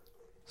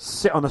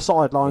sit on the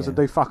sidelines and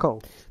do fuck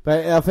all.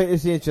 But I think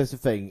it's the interesting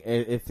thing.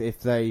 If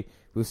they,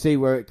 we'll see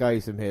where it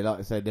goes from here. Like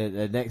I said,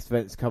 the next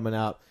event's coming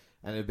up,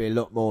 and there'll be a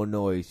lot more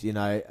noise, you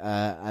know.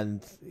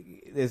 And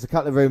there's a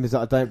couple of rumours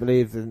that I don't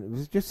believe, and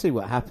we'll just see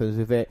what happens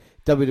with it.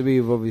 WWE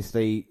have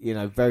obviously, you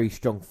know, very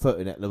strong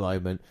footing at the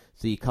moment,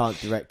 so you can't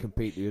direct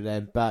compete with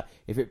them. But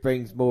if it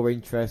brings more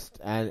interest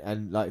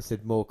and like I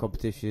said, more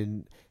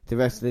competition to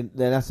wrestling,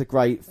 then that's a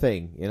great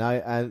thing, you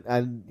know.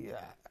 And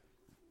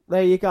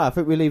there you go. I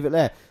think we leave it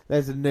there.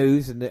 There's the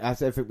news, and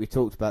that's everything we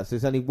talked about. So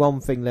there's only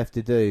one thing left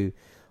to do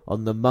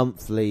on the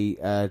monthly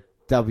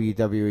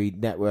WWE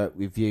Network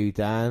review,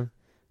 Dan.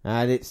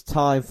 And it's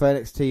time for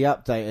NXT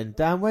Update. And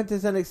Dan, when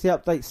does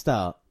NXT Update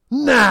start?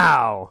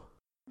 Now!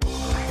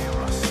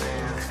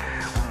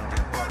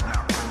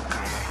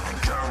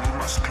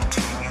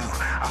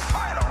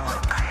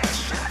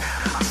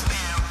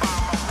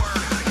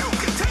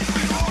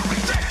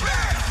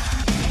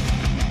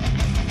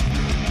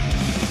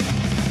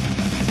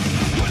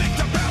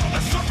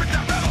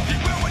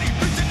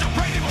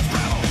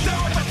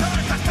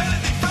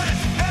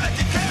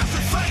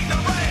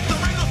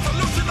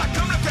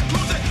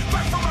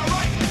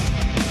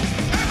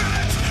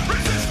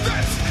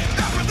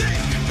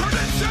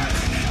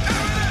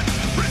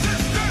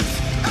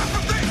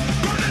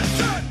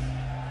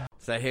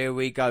 So here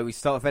we go. We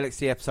start with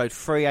NXT episode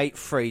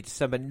 383,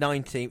 December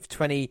 19th,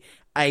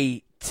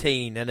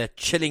 2018, and a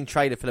chilling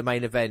trailer for the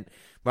main event.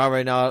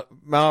 Mauro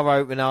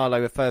Ranallo,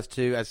 refers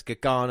to as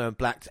Gargano and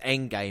Black's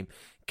Endgame,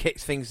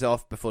 kicks things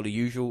off before the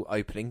usual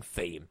opening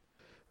theme.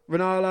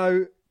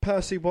 Ranallo,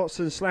 Percy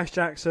Watson, Slash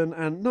Jackson,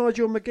 and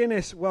Nigel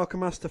McGuinness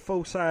welcome us to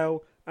Full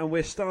Sail, and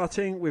we're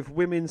starting with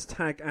women's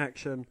tag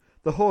action.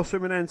 The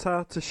Horsewomen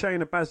enter to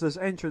Shayna Baszler's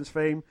entrance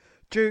theme.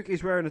 Duke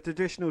is wearing a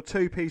traditional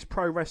two-piece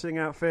pro wrestling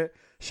outfit.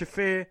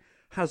 Shafir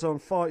has on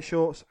fight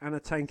shorts and a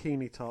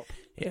tankini top.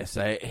 Yeah,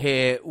 so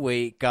here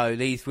we go.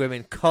 These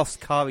women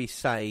cost Kairi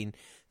Sane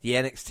the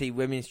NXT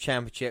Women's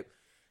Championship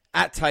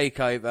at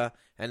TakeOver,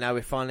 and now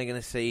we're finally going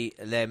to see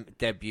them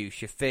debut.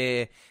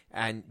 Shafir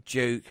and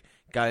Duke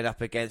going up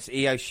against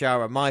Io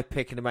Shirai, my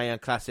pick in the Mae Young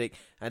Classic,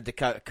 and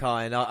Dakota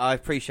Kai. And I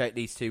appreciate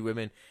these two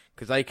women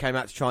because they came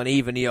out to try and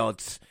even the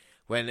odds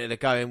when the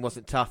going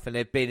wasn't tough, and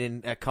they've been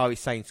in Kairi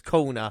Sane's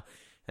corner.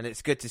 And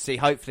it's good to see.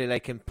 Hopefully they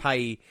can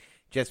pay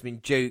Jasmine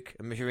Duke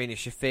and Marina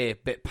Shafir a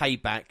bit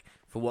payback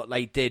for what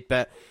they did.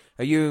 But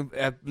are you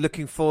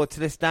looking forward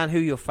to this, Dan?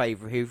 Who's your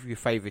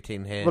favourite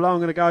in here? Well, I'm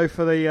going to go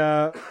for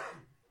the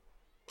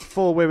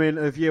 4 women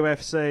of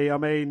UFC. I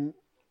mean,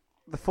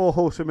 the 4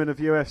 horsewomen of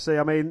UFC.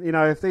 I mean, you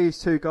know, if these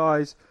two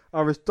guys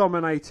are as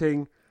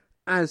dominating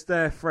as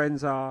their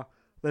friends are,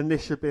 then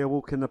this should be a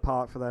walk in the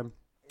park for them.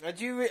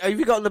 Have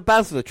you got on the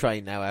Baszler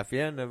train now, have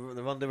you? And the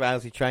Ronda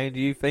Rousey train, do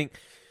you think?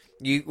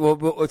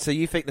 So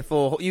you think the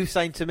 4... You were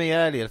saying to me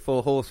earlier, the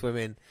 4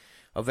 horsewomen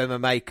of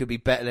MMA could be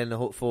better than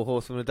the 4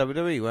 horsewomen of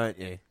WWE, weren't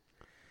you?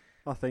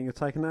 I think you're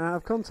taking that out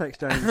of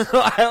context, James.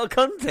 Out of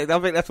context? I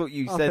think that's what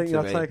you said to me. I think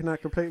you're taking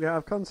that completely out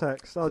of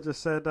context. I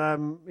just said,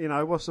 you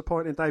know, what's the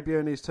point in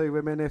debuting these 2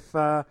 women if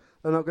they're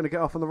not going to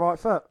get off on the right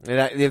foot? You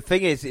know, the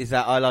thing is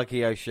that I like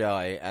Io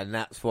Shirai, and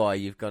that's why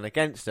you've gone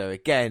against her.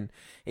 Again,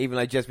 even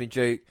though Jasmine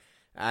Duke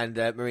and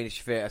Marina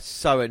Shafir are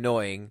so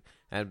annoying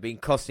and been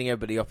costing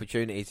everybody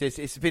opportunities.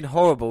 It's been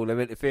horrible, them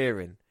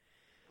interfering.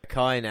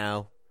 Kai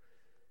now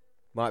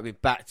might be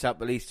backed up,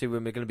 but these 2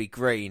 women are going to be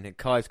green. And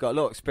Kai's got a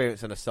lot of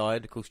experience on the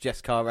side. Of course,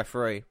 Jess Carr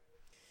referee.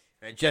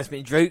 And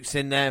Jasmine Duke's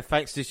in there,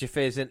 thanks to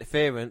Shafir's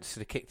interference,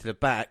 the kick to the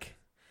back.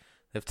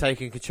 They've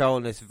taken control,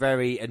 and it's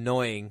very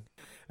annoying.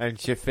 And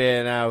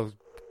Shafir now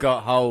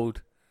got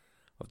hold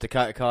of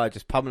Dakota Kai,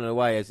 just pummeling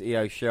away as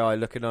Io Shirai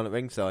looking on at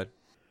ringside.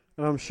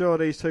 And I'm sure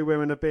these 2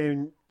 women are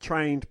being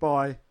trained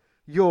by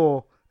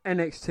your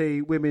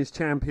NXT Women's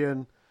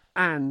Champion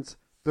and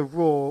the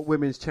Raw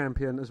Women's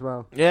Champion as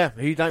well. Yeah,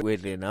 who don't,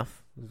 weirdly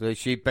enough.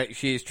 She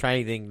is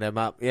training them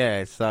up,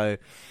 yeah. So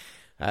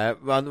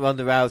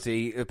Ronda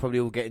Rousey are probably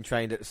all getting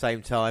trained at the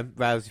same time.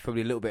 Rousey's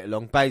probably a little bit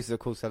along. Baszler, of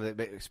course, had a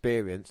bit of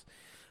experience.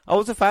 I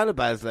was a fan of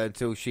Baszler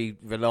until she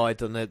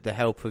relied on the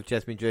help of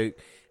Jasmine Duke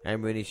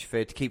and Marina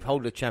Shafir to keep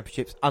hold of the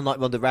championships, unlike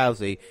Ronda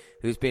Rousey,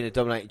 who's been a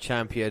dominating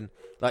champion.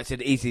 Like I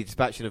said, easy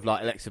dispatching of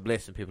like Alexa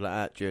Bliss and people like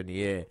that during the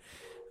year.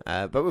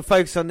 But we'll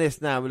focus on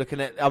this now. We're looking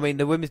at, I mean,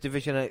 the women's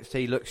division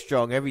NXT looks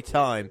strong. Every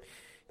time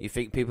you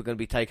think people are going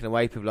to be taken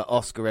away, people like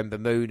Oscar, Ember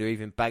Moon, or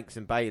even Banks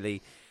and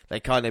Bayley, they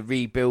kind of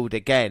rebuild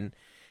again,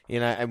 you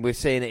know, and we're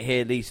seeing it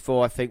here. These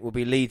 4, I think, will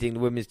be leading the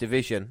women's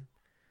division,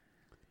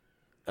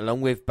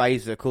 along with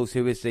Baszler, of course,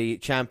 who is the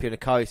champion of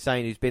Kairi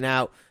Sane, who's been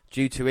out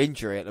due to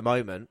injury at the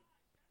moment.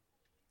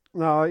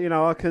 No, you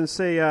know, I can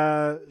see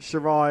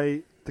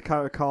Shirai,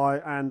 Dakota Kai,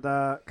 and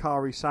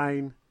Kairi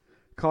Sane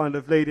kind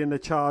of leading the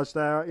charge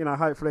there. You know,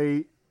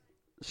 hopefully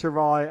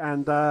Shirai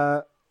and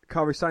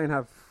Kairi Sane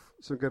have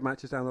some good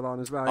matches down the line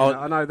as well. You know,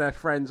 I know they're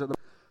friends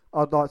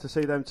I'd like to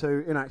see them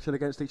two in action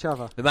against each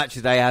other. The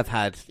matches they have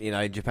had,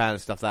 in Japan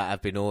and stuff, that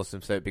have been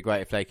awesome. So it'd be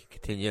great if they could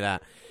continue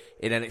that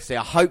in NXT.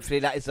 Hopefully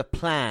that is the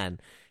plan.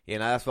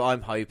 That's what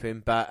I'm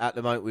hoping. But at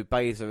the moment with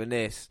Baszler and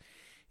this,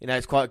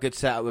 it's quite a good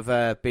setup with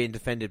her being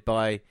defended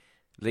by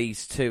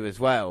these two as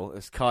well.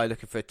 As Kai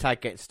looking for a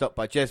tag, getting stopped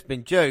by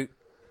Jasmine Duke.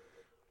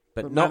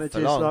 But not manages,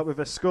 for long. like with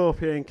a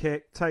scorpion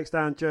kick, takes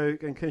down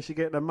Duke, and can she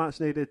get the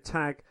much-needed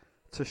tag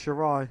to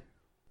Shirai?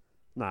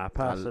 Nah,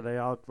 personally,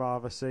 I'd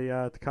rather see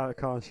Dakota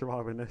Kai and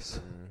Shirai win this.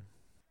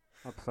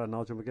 I prefer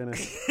Nigel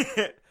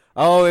McGuinness.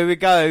 Oh, here we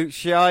go.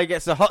 Shirai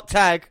gets a hot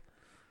tag.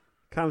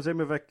 Comes in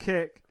with a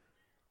kick,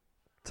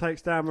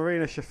 takes down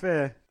Marina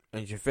Shafir.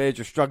 And Shafir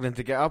just struggling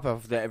to get up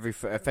after every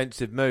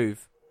offensive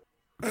move.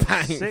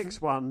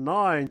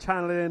 619,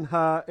 channeling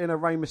her inner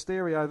Rey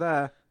Mysterio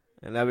there.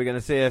 And now we're going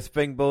to see her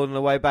springboard on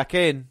the way back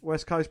in.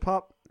 West Coast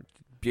pop.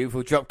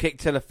 Beautiful drop kick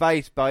to the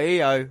face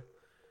by Io.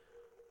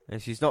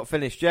 And she's not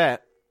finished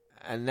yet.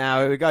 And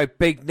now here we go.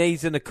 Big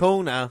knees in the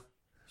corner.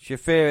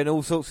 Shafir in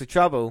all sorts of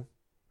trouble.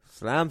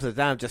 Slams her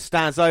down. Just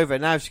stands over.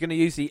 And now she's going to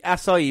use the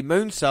Asai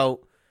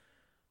moonsault.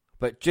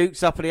 But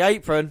Duke's up on the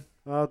apron.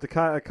 Oh,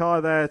 Dakota Kai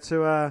there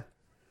to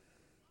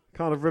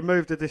kind of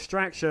remove the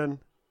distraction.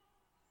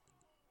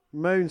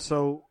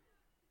 Moonsault.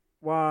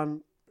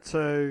 1,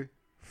 2,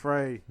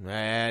 3.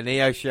 And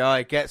Io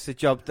Shirai gets the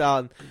job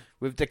done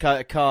with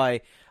Dakota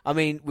Kai. I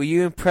mean, were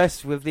you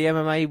impressed with the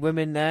MMA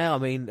women there? I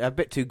mean, a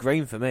bit too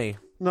green for me.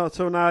 Not at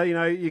all, no.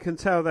 You can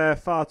tell they're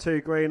far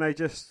too green. They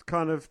just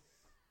kind of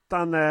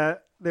done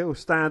their little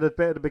standard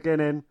bit at the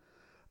beginning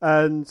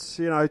and,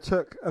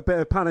 took a bit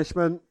of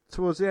punishment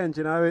towards the end.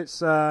 It's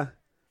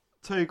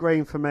too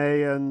green for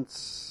me, and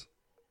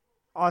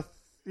I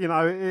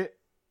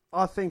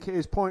think it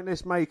is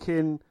pointless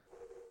making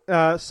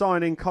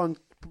signing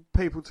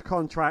people to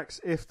contracts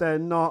if they're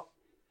not,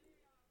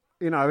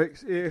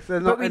 if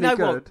they're not any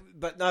good.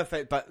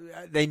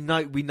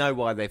 We know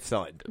why they've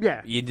signed them.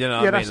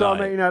 Yeah, that's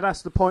what I mean.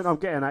 That's the point I'm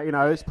getting at.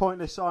 It's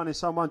pointless signing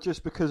someone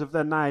just because of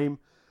their name.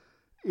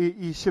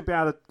 You should be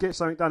able to get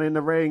something done in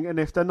the ring, and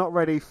if they're not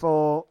ready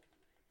for,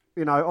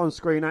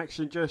 on-screen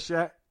action just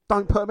yet,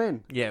 don't put them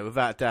in. Yeah,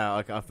 without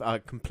doubt, I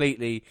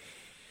completely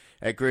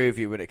agree with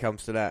you when it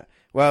comes to that.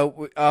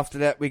 Well, after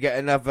that, we get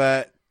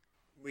another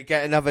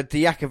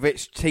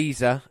Dijakovic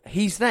teaser.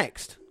 He's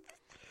next.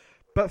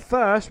 But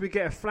first, we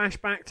get a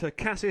flashback to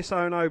Cassius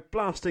Ohno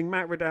blasting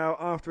Matt Riddle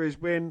after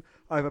his win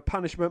over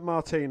Punishment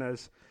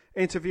Martinez.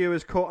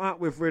 Interviewers caught up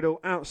with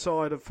Riddle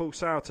outside of Full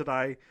Sail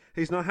today.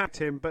 He's not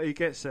happy with him, but he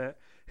gets it.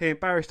 He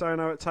embarrassed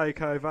Ohno at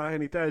TakeOver,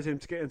 and he dares him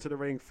to get into the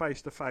ring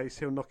face to face.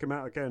 He'll knock him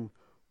out again.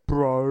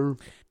 Bro.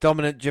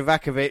 Dominant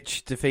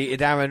Dijakovic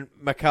defeated Aaron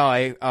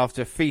Mackay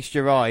after Feast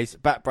Your Eyes,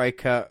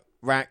 backbreaker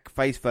rack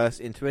face first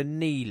into a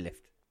knee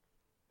lift.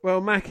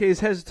 Well, Mack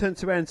is hesitant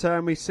to enter,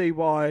 and we see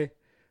why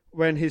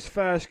when his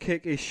first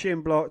kick is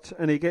shin blocked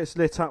and he gets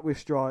lit up with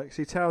strikes.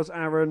 He tells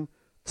Aaron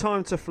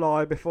time to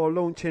fly before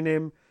launching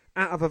him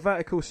out of a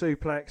vertical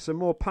suplex and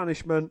more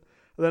punishment.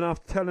 And then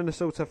after telling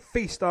us all to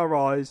feast our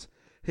eyes,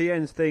 he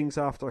ends things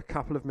after a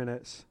couple of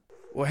minutes.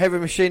 Well, Heavy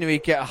Machinery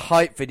get a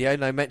hype video,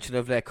 no mention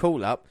of their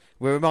call-up.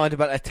 We're reminded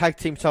about a tag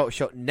team title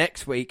shot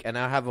next week, and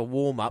I'll have a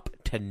warm-up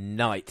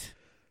tonight.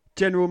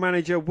 General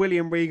Manager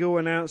William Regal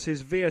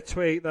announces via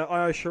tweet that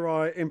Io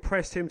Shirai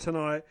impressed him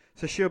tonight,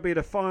 so she'll be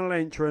the final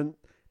entrant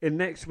in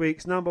next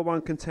week's number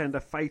one contender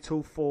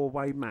fatal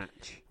four-way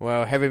match.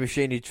 Well, Heavy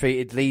Machinery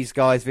treated these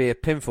guys via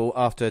pinfall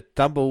after a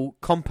double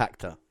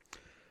compactor.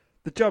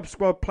 The Job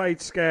Squad played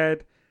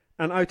scared,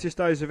 and Otis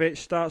Dozovic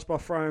starts by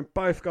throwing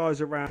both guys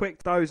around.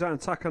 Quick, Doza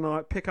and Tucker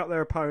Knight pick up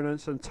their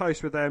opponents and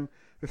toast with them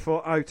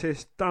before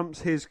Otis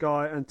dumps his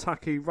guy and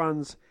Tucky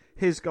runs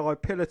his guy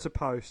pillar to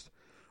post.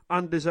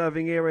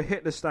 Undeserving Era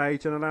hit the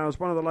stage and allows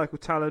one of the local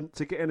talent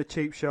to get in a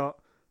cheap shot.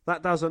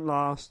 That doesn't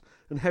last,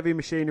 and Heavy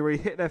Machinery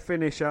hit their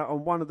finisher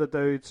on one of the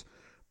dudes,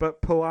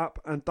 but pull up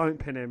and don't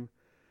pin him.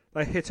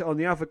 They hit it on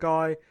the other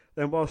guy,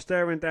 then while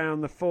staring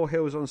down the four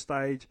hills on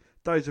stage,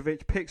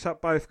 Dozovic picks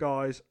up both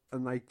guys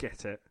and they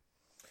get it.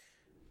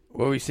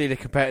 Well, we see the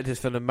competitors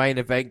from the main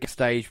event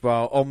stage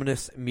while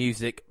ominous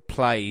music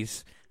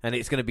plays, and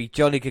it's going to be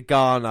Johnny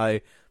Gargano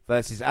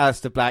versus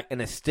Aleister Black in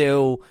a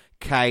steel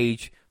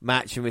cage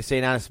match, and we're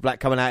seeing Aleister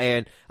Black coming out here,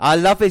 and I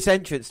love his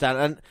entrance, Dan,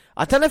 and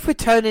I don't know if we're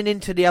turning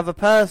into the other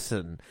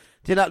person.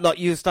 Do you know, like,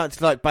 you're starting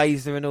to like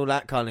Baszler and all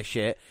that kind of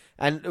shit,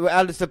 and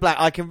Aleister Black,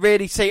 I can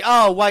really see,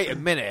 oh, wait a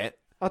minute.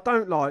 I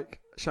don't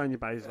like Shania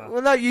Baszler.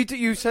 Well, no,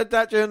 you said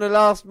that during the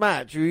last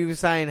match. You were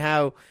saying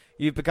how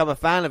you've become a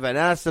fan of it, and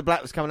Aleister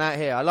Black was coming out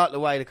here. I like the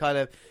way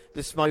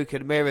the smoke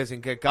and mirrors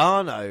and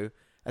Gargano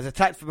has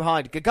attacked from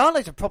behind.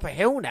 Gargano's a proper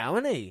heel now,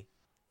 isn't he?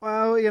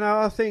 Well,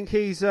 I think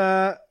he's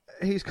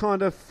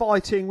kind of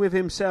fighting with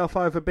himself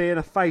over being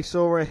a face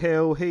or a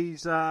heel.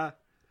 He's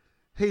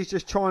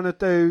just trying to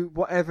do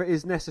whatever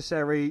is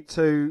necessary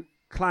to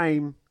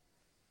claim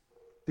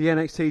the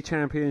NXT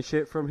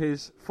Championship from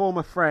his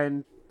former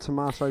friend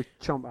Tommaso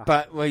Ciampa.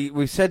 But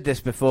we've said this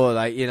before,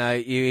 like, you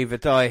either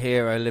die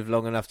here or live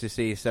long enough to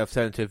see yourself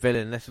turn into a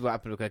villain. This is what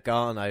happened with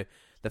Gargano.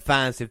 The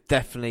fans have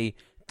definitely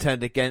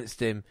turned against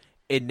him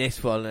in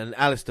this one. And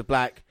Aleister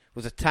Black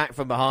was attacked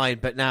from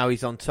behind, but now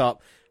he's on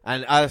top.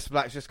 And Aleister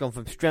Black's just gone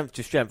from strength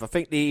to strength. I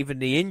think even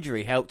the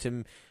injury helped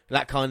him,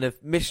 that kind of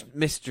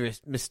mysterious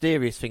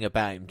thing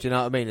about him. Do you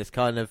know what I mean? It's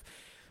kind of,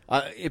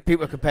 if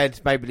people are compared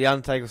to maybe The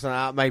Undertaker or something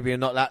like that, maybe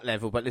not that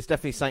level, but there's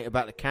definitely something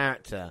about the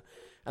character.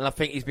 And I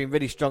think he's been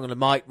really strong on the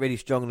mic, really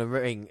strong on the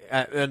ring,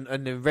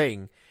 and the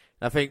ring.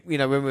 And I think,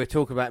 when we were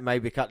talking about it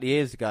maybe a couple of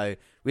years ago,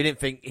 we didn't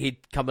think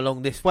he'd come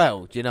along this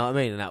well. Do you know what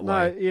I mean? In that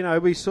way. No,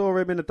 we saw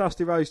him in the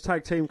Dusty Rhodes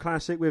Tag Team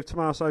Classic with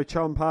Tommaso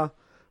Ciampa.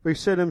 We've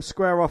seen them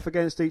square off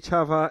against each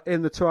other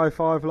in the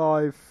 205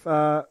 Live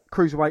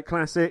Cruiserweight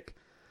Classic.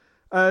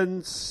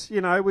 And,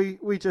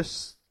 we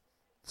just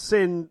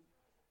seen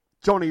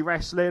Johnny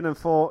wrestling and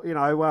thought,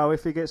 well,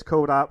 if he gets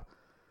called up,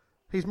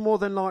 he's more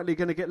than likely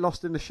going to get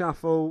lost in the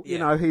shuffle.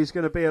 Yeah. He's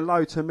going to be a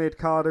low to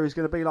mid-carder. He's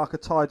going to be like a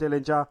Ty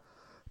Dillinger.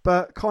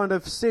 But kind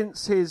of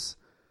since his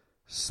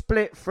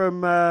split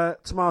from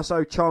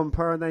Tommaso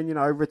Ciampa and then,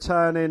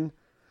 returning,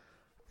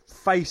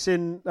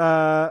 facing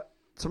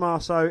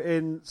Tommaso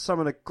in some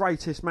of the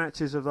greatest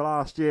matches of the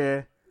last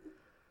year,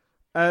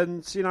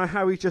 and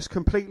how he just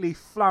completely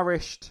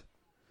flourished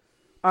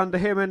under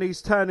him, and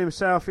he's turned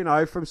himself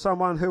from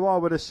someone who I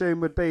would assume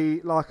would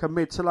be like a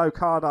mid to low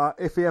carder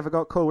if he ever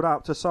got called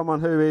up, to someone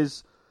who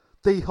is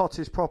the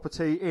hottest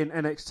property in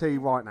NXT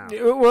right now.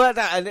 Well,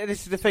 and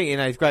this is the thing,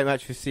 it's a great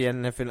match for CN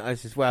and everything like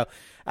this as well,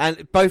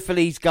 and both of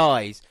these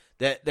guys,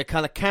 the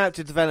kind of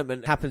character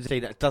development happens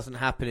that doesn't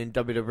happen in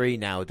WWE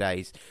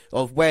nowadays,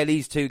 of where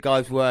these two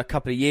guys were a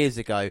couple of years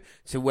ago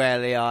to where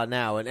they are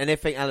now. And I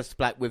think Aleister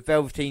Black with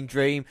Velveteen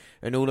Dream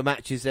and all the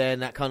matches there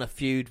and that kind of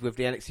feud with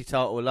the NXT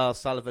title with Lars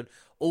Sullivan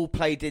all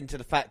played into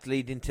the fact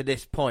leading to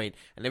this point.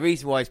 And the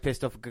reason why he's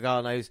pissed off at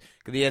Gargano's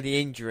because he had the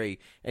injury,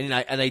 and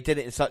and they did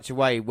it in such a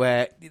way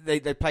where they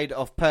played it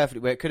off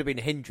perfectly, where it could have been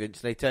a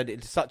hindrance, and they turned it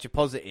into such a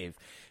positive.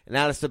 And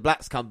Aleister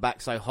Black's come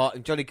back so hot,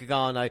 and Johnny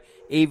Gargano,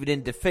 even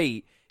in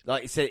defeat,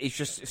 like you said, he's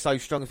just so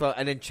strong as well.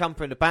 And then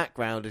Ciampa in the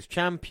background as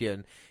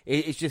champion,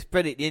 it's just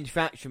brilliant. The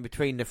interaction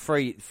between the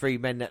three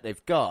men that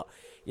they've got.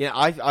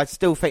 I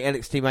still think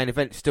NXT main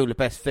event is still the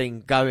best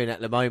thing going at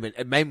the moment,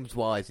 men's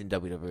wise in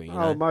WWE.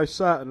 Oh, most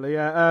certainly,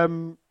 yeah.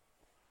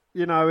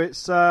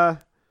 It's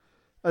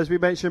as we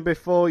mentioned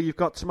before, you've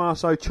got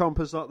Tommaso Ciampa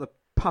as like the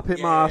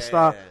puppet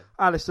master.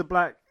 Aleister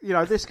Black,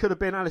 this could have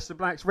been Aleister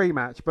Black's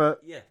rematch,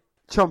 but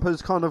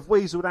Ciampa's kind of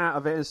weaseled out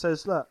of it and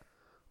says, "Look,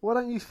 why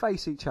don't you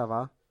face each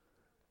other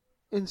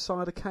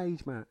inside a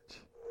cage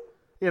match?"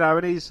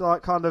 And he's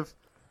like kind of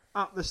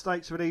up the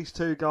stakes with these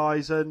two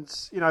guys, and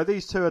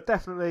these two are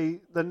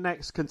definitely the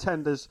next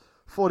contenders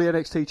for the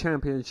NXT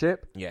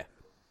Championship. Yeah.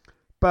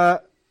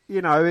 But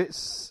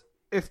it's,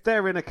 if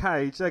they're in a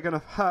cage, they're going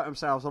to hurt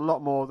themselves a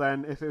lot more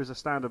than if it was a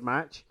standard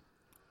match.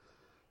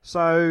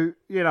 So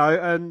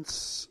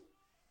and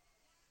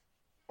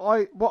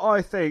what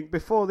I think,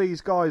 before these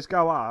guys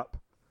go up,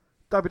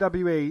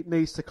 WWE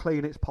needs to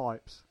clean its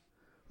pipes.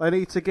 They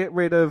need to get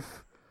rid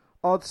of,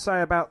 I'd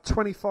say, about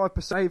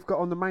 25% they've got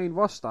on the main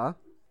roster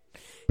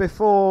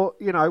before,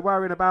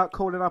 worrying about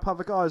calling up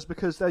other guys,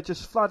 because they're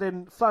just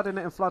flooding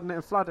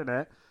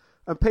it.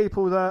 And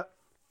people that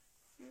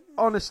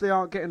honestly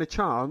aren't getting a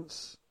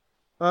chance,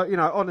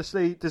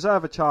 honestly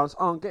deserve a chance,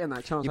 aren't getting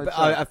that chance. But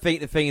I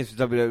think the thing is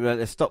with WWE,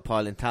 they're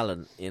stockpiling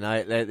talent.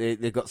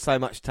 They've got so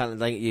much talent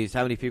they get used.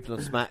 How many people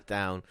on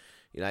SmackDown?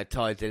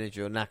 Ty Dillinger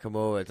or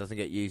Nakamura doesn't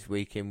get used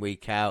week in,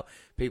 week out.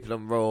 People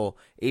on Raw,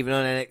 even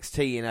on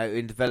NXT,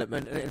 in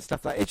development and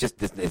stuff like that. It's just,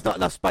 there's not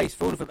enough space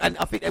for all of them. And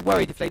I think they're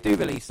worried if they do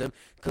release them,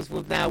 because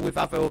now with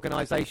other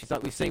organisations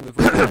like we've seen with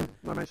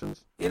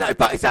Dimensions.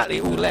 But exactly,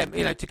 all them,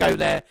 to go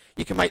there,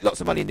 you can make lots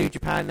of money in New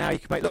Japan now, you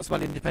can make lots of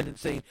money in the independent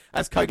scene.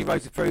 As Cody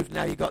Rhodes has proved,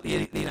 now you've got the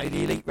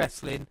elite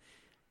wrestling.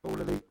 All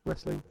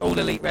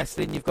elite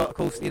wrestling. You've got, of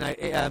course,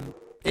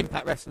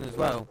 Impact Wrestling as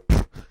well.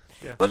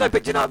 Yeah. Well, no,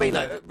 but do you know what I mean?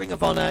 Like, Ring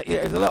of Honor,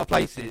 there's a lot of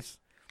places.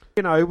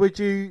 Would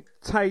you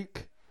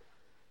take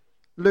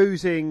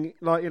losing,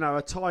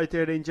 a Ty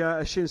Dillinger,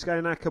 a Shinsuke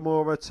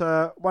Nakamura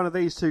to one of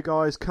these two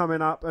guys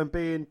coming up and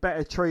being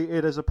better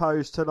treated, as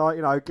opposed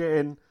to,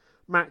 getting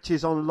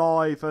matches on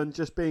live and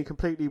just being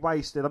completely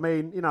wasted? I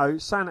mean,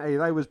 Sanity,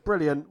 they was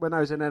brilliant when they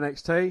was in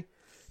NXT.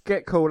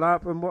 Get called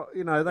up, and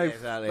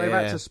they've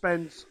had to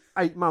spend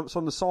 8 months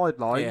on the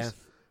sidelines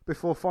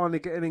before finally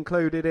getting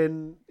included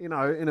in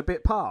a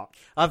bit part.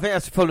 I think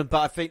that's the problem,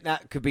 but I think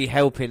that could be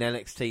helping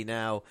NXT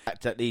now,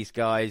 that these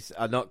guys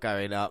are not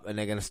going up and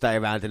they're going to stay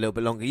around a little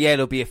bit longer. Yeah,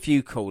 there'll be a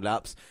few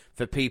call-ups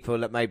for people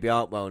that maybe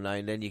aren't well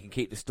known, then you can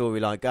keep the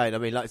storyline going. I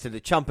mean, like I said,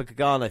 the Ciampa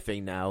Gargano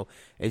thing now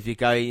is we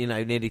go,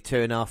 nearly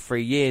 2.5,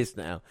 3 years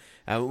now.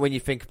 And when you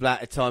think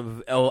about a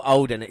time of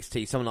old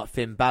NXT, someone like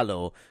Finn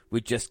Balor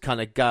would just kind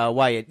of go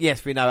away. And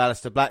yes, we know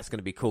Aleister Black's going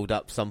to be called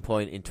up some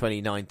point in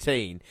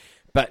 2019.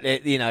 But,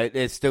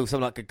 there's still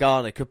someone like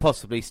Gargano could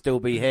possibly still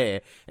be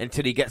here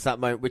until he gets that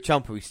moment with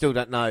Ciampa. We still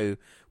don't know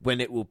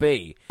when it will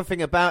be. One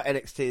thing about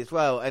NXT as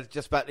well, and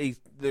just about the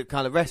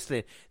kind of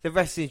wrestling, the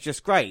wrestling is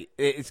just great.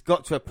 It's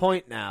got to a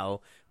point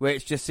now where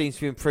it just seems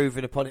to be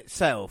improving upon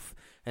itself.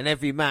 and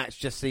every match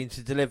just seems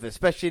to deliver,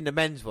 especially in the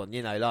men's one.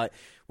 You know, like,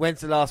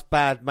 when's the last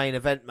bad main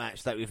event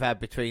match that we've had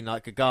between,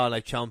 like, Gargano,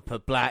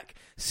 Ciampa, Black,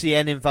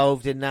 CN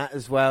involved in that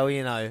as well,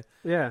 you know?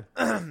 Yeah.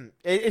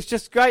 It's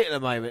just great at the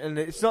moment, and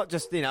it's not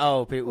just, you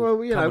know, people...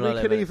 Well, you know,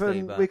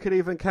 we could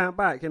even count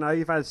back. You know,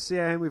 you've had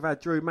CN, we've had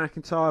Drew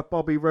McIntyre,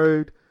 Bobby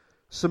Roode,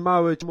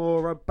 Samoa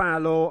Joe,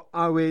 Balor,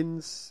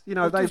 Owens. You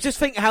know, they just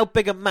think how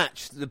big a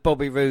match the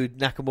Bobby Roode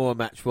Nakamura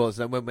match was,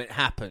 and when it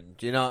happened.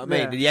 Do you know what I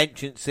mean? Yeah. The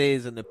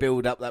entrances and the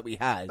build up that we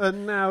had.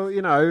 And now,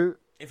 you know,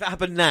 if it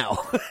happened now,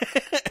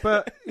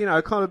 but you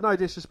know, kind of no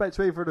disrespect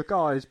to either of the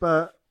guys,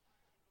 but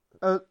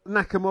a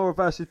Nakamura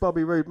versus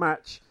Bobby Roode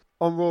match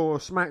on Raw or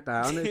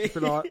SmackDown, it'd be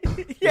like,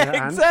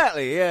 yeah,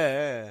 exactly,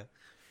 yeah.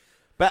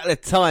 Back at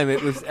the time,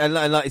 it was, and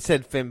like you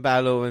said, Finn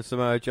Balor and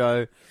Samoa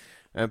Joe.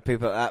 And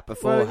people like that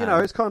before. Well, you know,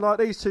 it's kind of like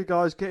these two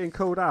guys getting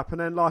called up, and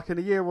then like in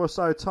a year or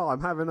so time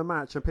having a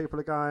match, and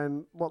people are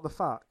going, "What the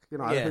fuck?" You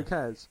know, who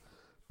cares?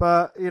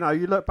 But you know,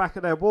 you look back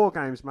at their War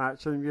Games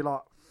match, and you're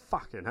like,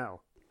 "Fucking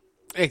hell!"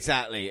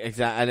 Exactly.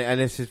 And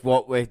this is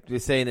what we're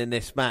seeing in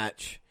this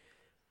match.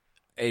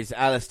 Is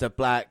Aleister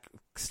Black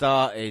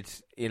started?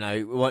 You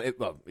know,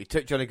 he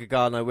took Johnny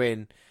Gargano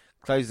in,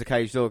 closed the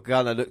cage door.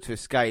 Gargano looked to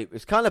escape. It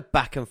was kind of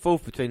back and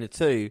forth between the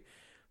two,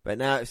 but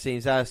now it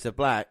seems Aleister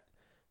Black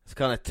has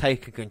kind of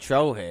taken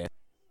control here,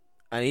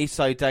 and he's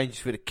so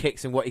dangerous with the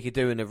kicks and what he could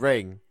do in the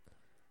ring.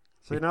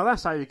 So you know,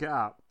 that's how you get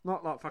up,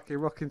 not like fucking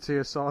rocking to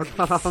your side.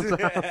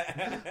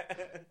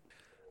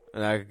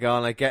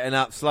 Gargano getting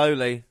up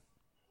slowly.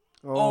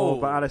 But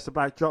Aleister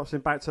Black drops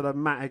him back to the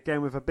mat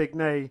again with a big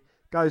knee,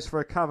 goes for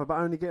a cover, but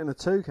only getting a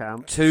 2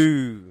 count.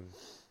 2.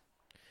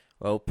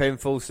 Well,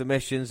 pinfall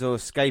submissions or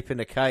escaping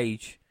the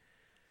cage,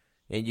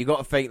 and you got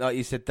to think, like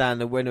you said, Dan,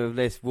 the winner of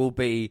this will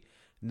be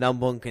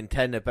number 1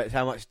 contender, but it's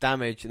how much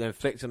damage they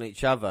inflict on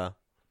each other.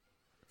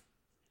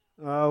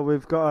 Oh,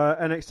 we've got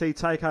an NXT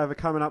Takeover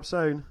coming up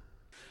soon.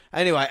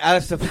 Anyway,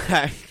 Aleister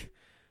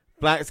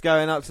Black's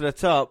going up to the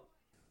top.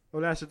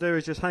 All he has to do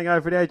is just hang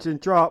over the edge and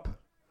drop.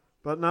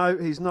 But no,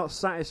 he's not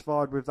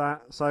satisfied with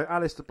that. So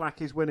Aleister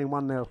Black is winning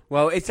 1-0.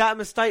 Well, is that a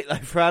mistake, though,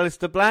 for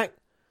Aleister Black?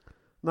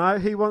 No,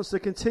 he wants to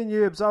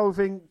continue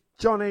absolving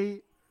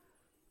Johnny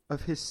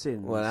of his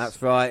sins. Well,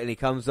 that's right, and he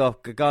comes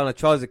off. Gargano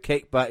tries a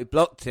kick, but he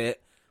blocked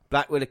it.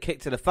 Black with a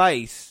kick to the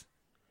face.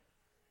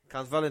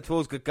 Comes running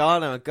towards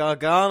Gargano, and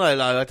Gargano,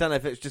 though, I don't know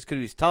if it's just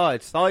because he's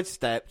tired,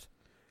 sidestepped.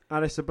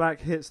 Aleister Black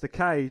hits the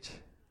cage.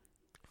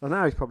 Well,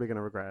 now he's probably going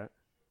to regret it.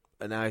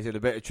 And now he's in a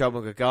bit of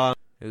trouble with Gargano,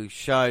 who's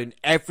shown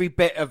every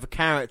bit of a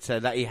character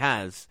that he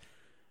has.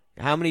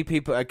 How many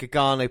people are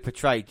Gargano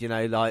portrayed, you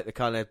know, like the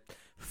kind of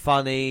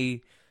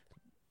funny,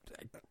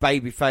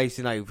 babyface,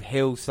 you know,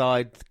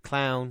 hillside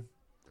clown.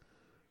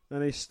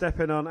 And he's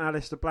stepping on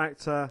Aleister Black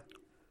to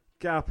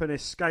get up and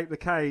escape the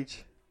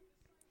cage.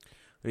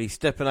 He's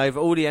stepping over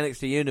all the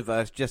NXT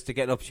universe just to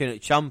get an opportunity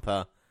to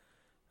Ciampa,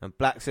 and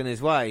Black's in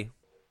his way.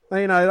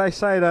 You know, they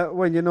say that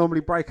when you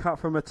normally break up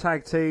from a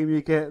tag team,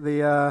 you get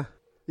the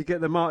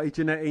Marty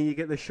Jannetty, you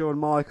get the Shawn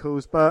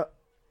Michaels, but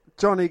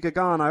Johnny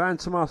Gargano and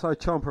Tommaso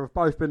Ciampa have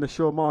both been the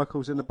Shawn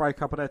Michaels in the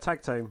breakup of their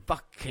tag team.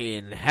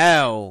 Fucking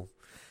hell!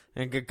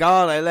 And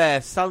Gargano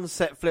there,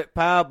 sunset flip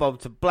powerbomb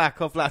to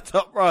Black off that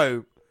top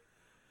rope.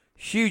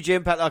 Huge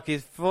impact, like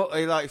his foot,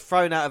 like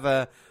thrown out of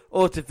a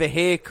auto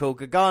vehicle.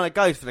 Gargano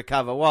goes for the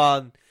cover.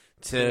 1,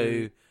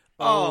 2.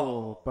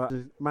 But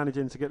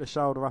managing to get the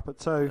shoulder up at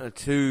 2.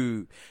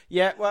 2.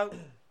 Yeah, well,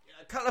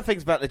 a couple of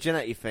things about the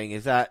Jannetty thing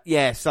is that,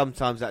 yeah,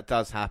 sometimes that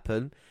does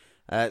happen.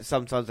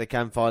 Sometimes they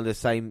can find the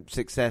same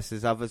success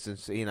as others,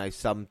 and you know,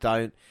 some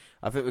don't.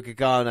 I think with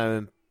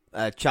Gargano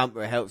and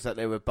Ciampa, it helps that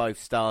they were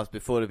both stars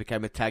before they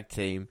became a tag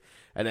team,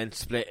 and then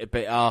split a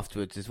bit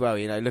afterwards as well.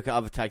 You know, look at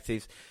other tag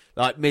teams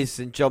like Miz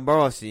and John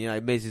Morrison. You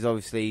know, Miz is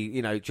obviously,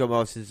 you know, John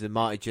Morrison's the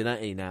Marty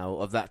Jannetty now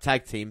of that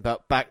tag team.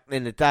 But back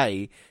in the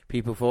day,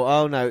 people thought,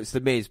 oh no, it's the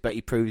Miz, but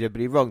he proved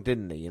everybody wrong,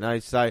 didn't he? You know,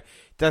 so it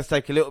does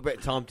take a little bit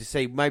of time to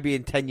see. Maybe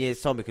in 10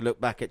 years' time, we can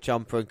look back at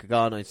Ciampa and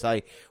Gargano and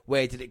say,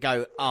 where did it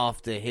go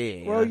after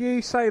here? Well,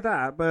 you say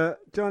that,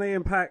 but Johnny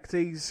Impact,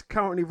 he's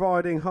currently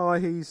riding high.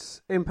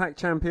 He's Impact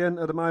champion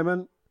at the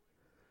moment.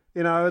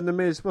 You know, and the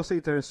Miz, what's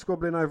he doing?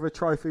 Squabbling over a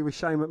trophy with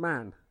Shane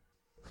McMahon.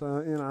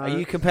 So, you know, are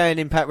you comparing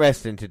Impact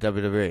Wrestling to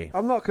WWE?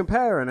 I'm not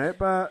comparing it,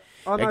 but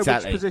I know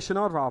which position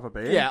I'd rather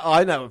be in. Yeah,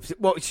 I know.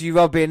 What should you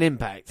rather be in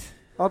Impact?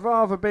 I'd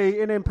rather be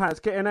in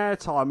Impact getting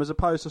airtime as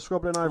opposed to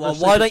squabbling over. Well,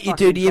 why don't you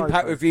do the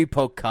Impact Review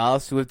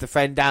podcast with the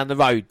friend down the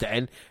road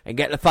then, and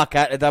get the fuck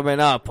out of the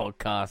WNR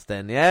podcast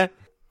then, yeah?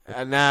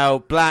 And now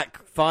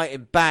Black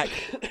fighting back.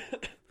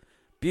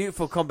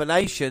 Beautiful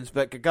combinations,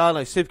 but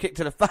Gargano super kick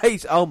to the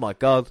face. Oh my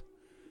god!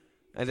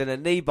 And then a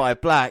knee by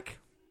Black.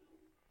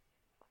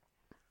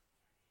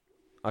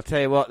 I'll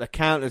tell you what, the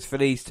counters for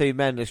these two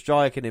men, the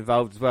striking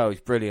involved as well, is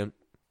brilliant.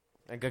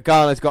 And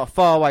Gargano's got a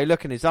faraway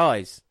look in his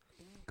eyes.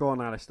 Go on,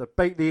 Aleister.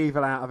 Beat the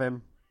evil out of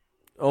him.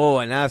 Oh,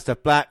 and Aleister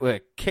Black with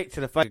a kick to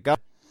the face.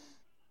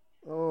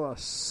 Oh, a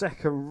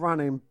second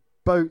running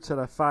boot to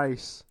the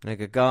face. And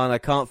Gargano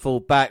can't fall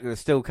back. The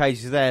steel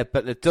cage is there,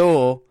 but the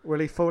door... Will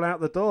he fall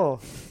out the door?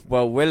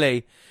 Well, will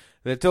he?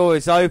 The door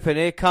is open.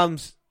 Here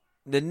comes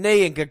the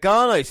knee, and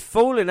Gargano's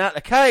falling out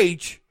the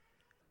cage.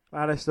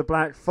 Aleister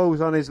Black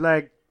falls on his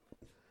leg.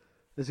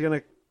 Is he going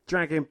to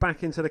drag him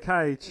back into the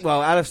cage?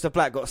 Well, Aleister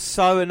Black got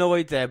so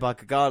annoyed there by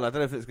Gargano. I don't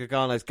know if it's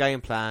Gargano's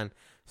game plan.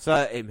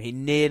 So he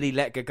nearly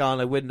let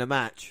Gargano win the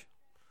match.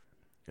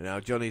 You know,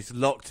 Johnny's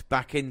locked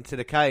back into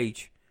the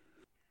cage.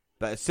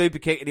 But a super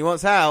kick and he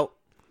wants out.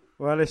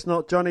 Well, it's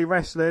not Johnny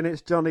wrestling,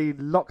 it's Johnny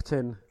locked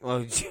in.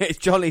 Well, it's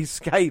Johnny's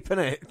escape, isn't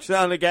it?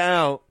 Trying to get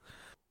out.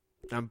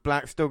 And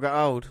Black still got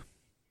hold.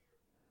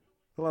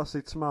 Well, I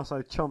see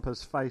Tommaso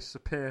Ciampa's face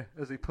appear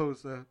as he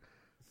pulls the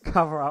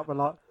cover up and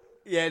like...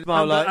 Yeah,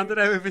 smile under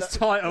there with his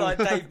title. Like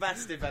Dave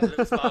Mastiff had a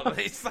little smile on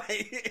his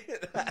face.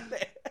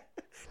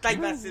 Dave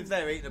Mastiff's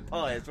there eating a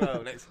pie as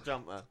well next to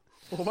Ciampa.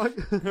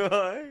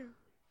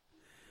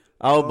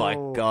 Oh my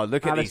God,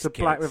 look at these kicks. Aleister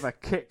Black with a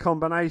kick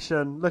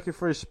combination, looking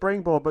for his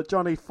springboard, but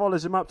Johnny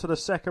follows him up to the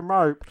second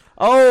rope.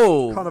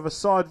 Oh! Kind of a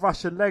side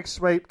Russian leg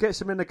sweep, gets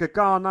him in the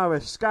Gargano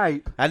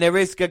escape. And there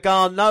is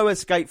Gargano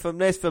escape from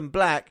this, from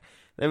Black.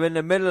 They're in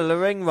the middle of the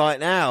ring right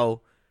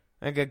now.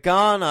 And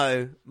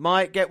Gargano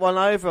might get one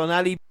over on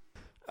Ali.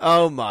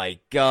 Oh my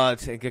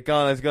God, and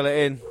Gargano's got it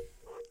in.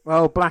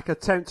 Well, Black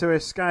attempt to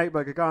escape,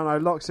 but Gargano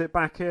locks it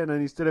back in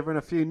and he's delivering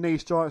a few knee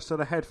strikes to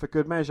the head for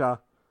good measure.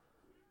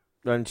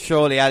 And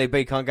surely Ali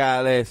B can't get out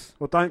of this.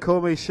 Well, don't call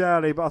me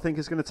Shirley, but I think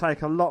it's going to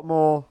take a lot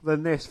more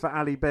than this for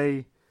Ali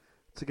B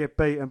to get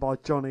beaten by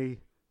Johnny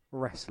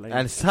wrestling.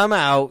 And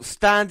somehow,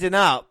 standing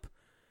up,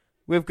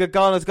 with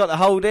Gargano's got the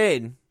hold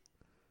in.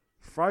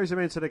 Throws him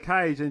into the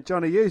cage, and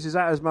Johnny uses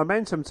that as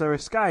momentum to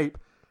escape.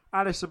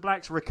 Aleister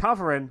Black's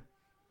recovering.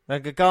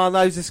 And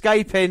Gargano's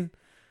escaping.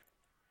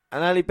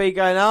 And Ali B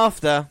going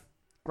after.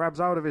 Grabs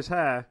hold of his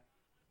hair.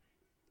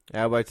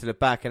 Elbow to the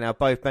back, and now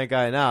both men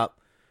going up.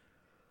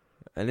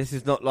 And this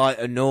is not like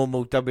a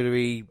normal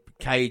WWE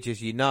cage,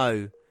 as you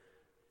know.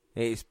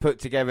 It's put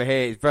together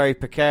here. It's very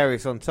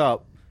precarious on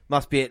top.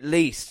 Must be at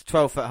least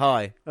 12 foot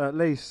high. At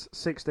least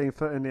 16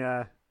 foot in the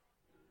air.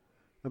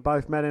 And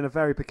both men in a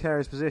very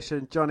precarious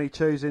position. Johnny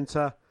choosing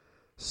to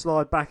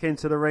slide back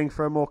into the ring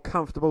for a more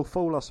comfortable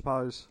fall, I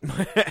suppose.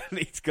 And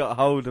he's got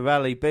hold of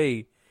Ali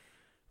B.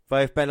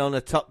 Both men on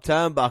the top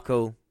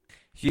turnbuckle.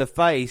 The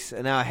face,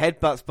 and now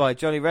headbutts by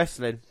Johnny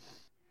wrestling.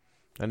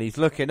 And he's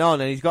looking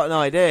on, and he's got an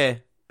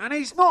idea. And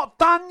he's not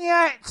done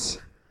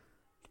yet!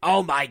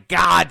 Oh my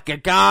God,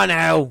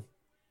 Gargano!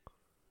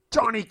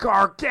 Johnny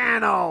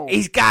Gargano!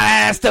 He's got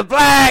Aleister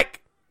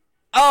Black!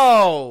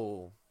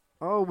 Oh!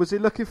 Oh, was he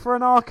looking for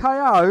an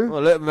RKO?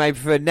 Well, look, maybe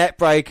for a net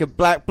break, and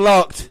Black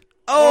blocked.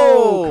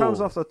 Oh! Comes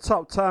off the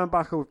top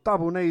turnbuckle,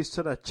 double knees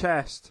to the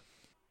chest.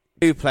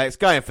 Duplex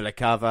going for the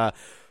cover.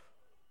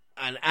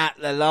 And at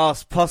the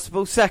last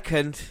possible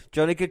second,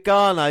 Johnny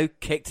Gargano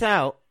kicked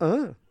out.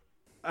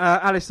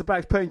 Aleister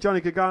Black's putting Johnny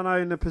Gargano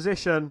in the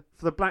position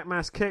for the Black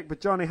Mass kick, but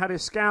Johnny had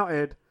it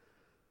scouted.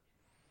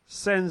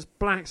 Sends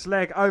Black's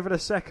leg over the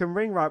second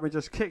ring rope and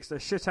just kicks the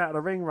shit out of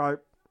the ring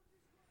rope.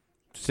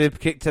 Super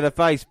kick to the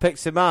face,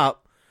 picks him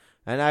up.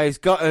 And now he's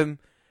got him.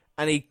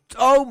 And he,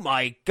 oh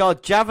my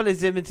God,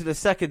 javelins him into the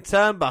second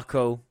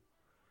turnbuckle.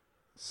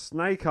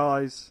 Snake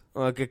eyes.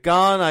 Well,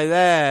 Gargano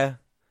there.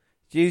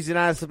 Using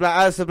Aleister Black.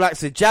 Aleister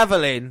Black's a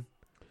javelin.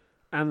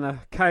 And the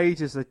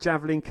cage is the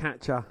javelin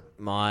catcher.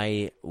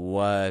 My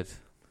word.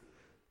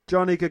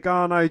 Johnny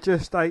Gargano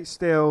just ate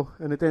still,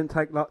 and it didn't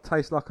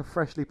taste like a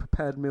freshly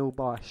prepared meal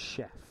by a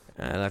chef.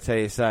 And I tell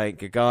you something,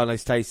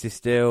 Gargano's tasted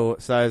still,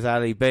 so is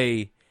Ali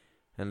B.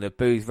 And the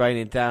boo's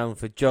raining down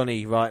for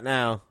Johnny right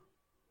now.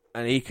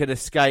 And he could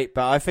escape,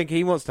 but I think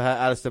he wants to hurt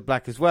Aleister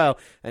Black as well.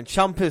 And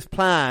Ciampa's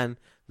plan,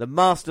 the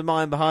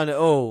mastermind behind it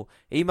all,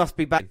 he must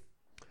be back.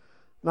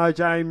 No,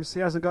 James, he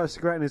hasn't got a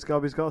cigarette in his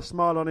gob. He's got a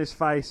smile on his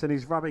face, and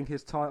he's rubbing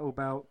his title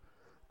belt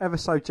ever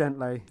so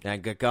gently.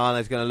 And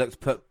Gargano's going to look to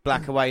put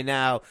Black away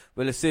now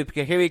with a super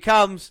kick. Here he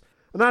comes.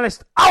 And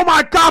Aleister... Oh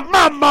my God,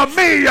 Mamma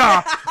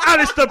Mia!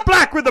 Aleister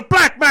Black with the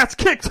Black Mass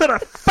kick to the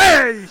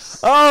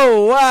face!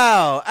 Oh,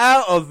 wow.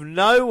 Out of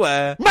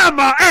nowhere.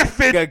 Mamma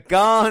effing...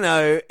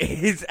 Gargano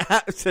is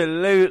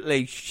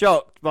absolutely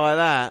shocked by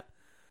that.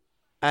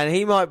 And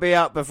he might be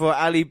up before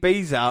Ali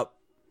B's up.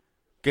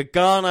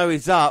 Gargano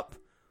is up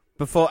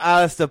before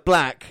Aleister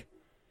Black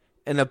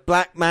in a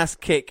Black Mass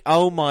kick.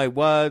 Oh my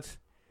word.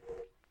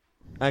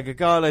 And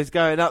Gargano's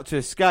going up to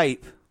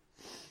escape.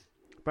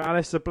 But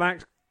Aleister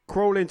Black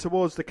crawling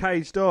towards the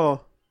cage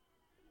door.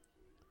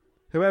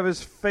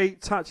 Whoever's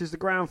feet touches the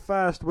ground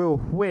first will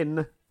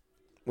win.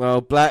 Well,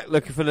 Black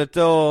looking for the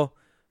door.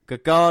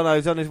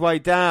 Gargano's on his way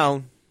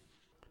down.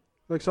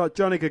 Looks like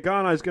Johnny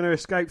Gargano's going to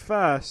escape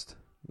first.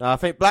 No, I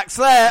think Black's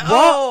there. What?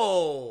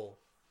 Oh!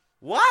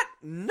 What?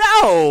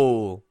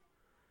 No!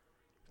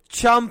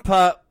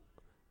 Ciampa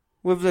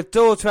with the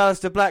door to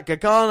Aleister Black.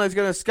 Gargano's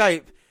going to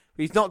escape.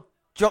 He's not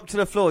dropped to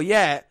the floor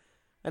yet.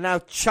 And now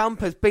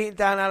Ciampa's beaten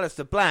down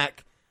Aleister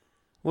Black.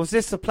 Was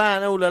this the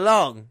plan all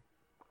along?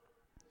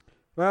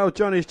 Well,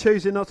 Johnny's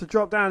choosing not to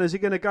drop down. Is he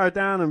going to go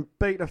down and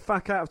beat the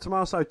fuck out of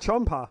Tommaso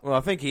Ciampa? Well, I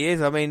think he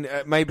is. I mean,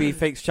 maybe he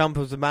thinks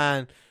Ciampa's the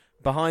man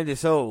behind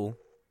this all,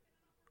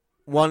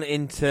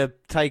 wanting to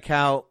take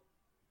out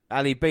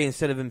Ali B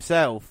instead of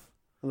himself.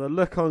 And the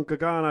look on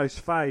Gargano's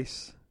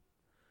face.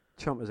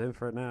 Ciampa's in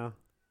for it now.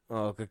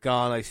 Oh,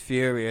 Gargano's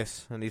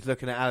furious, and he's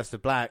looking at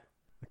Aleister Black.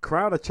 The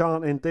crowd are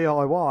chanting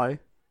DIY.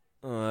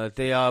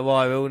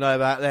 DIY, we all know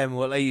about them,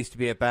 what they used to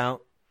be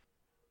about.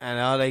 And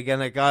are they going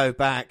to go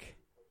back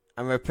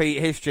and repeat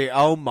history?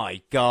 Oh,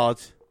 my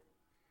God.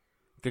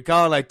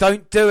 Gargano,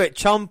 don't do it,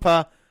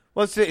 Ciampa.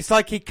 What's it? It's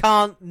like he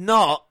can't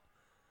not.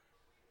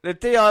 The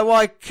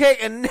DIY kick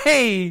and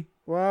knee.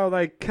 Well,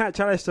 they catch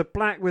Aleister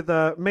Black with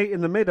the meat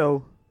in the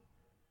middle.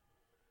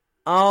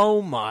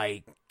 Oh,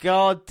 my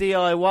God,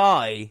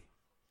 DIY.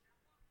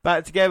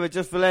 Back together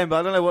just for them, but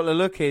I don't know what the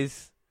look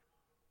is.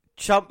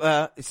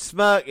 Ciampa is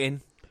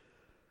smirking.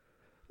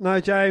 No,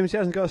 James, he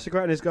hasn't got a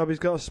cigarette in his gob. He's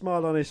got a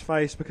smile on his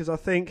face because I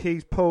think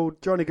he's pulled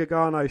Johnny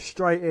Gargano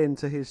straight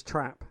into his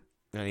trap.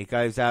 And he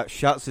goes out,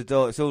 shuts the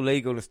door. It's all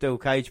legal in a steel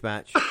cage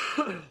match.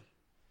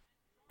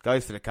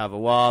 Goes for the cover.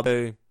 1,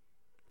 2,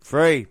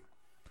 3.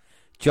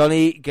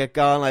 Johnny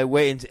Gargano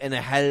wins in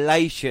a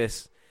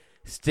hellacious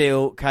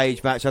steel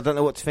cage match. I don't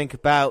know what to think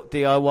about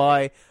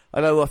DIY. I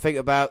don't know what to think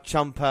about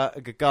Ciampa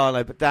and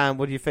Gargano. But Dan,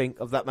 what do you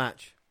think of that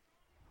match?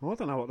 I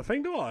don't know what to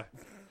think, do I?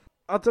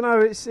 I don't know,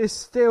 it's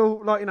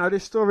still, like,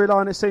 this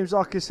storyline, it seems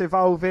like it's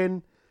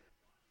evolving.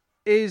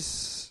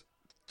 Is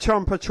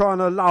Ciampa trying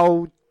to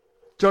lull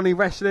Johnny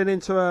wrestling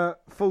into a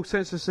full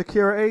sense of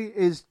security?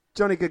 Is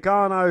Johnny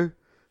Gargano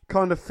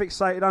kind of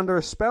fixated under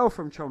a spell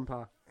from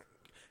Ciampa?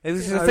 It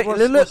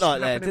looked like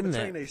that, didn't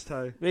it?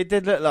 It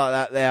did look like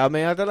that there. I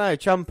mean, I don't know,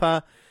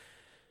 Ciampa,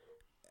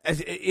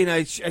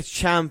 as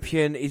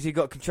champion, has he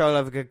got control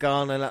over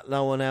Gargano that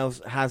no one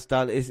else has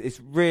done? It's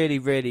really,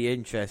 really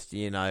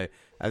interesting,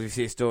 as we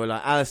see a story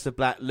like Aleister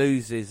Black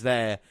loses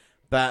there,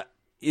 but,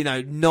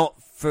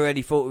 not for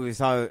any fault of his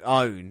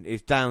own.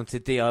 It's down to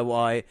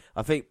DIY.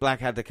 I think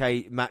Black had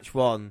the match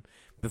won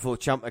before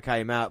Ciampa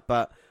came out,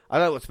 but I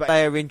don't know what's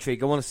player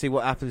intrigue. I want to see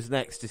what happens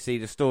next to see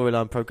the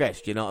storyline progress,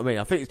 do you know what I mean?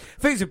 I think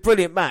it's a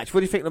brilliant match. What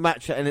do you think of the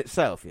match in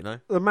itself,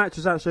 The match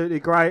was absolutely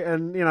great,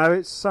 and,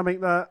 it's something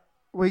that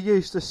we're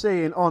used to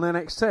seeing on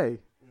NXT.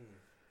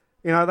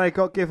 They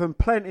got given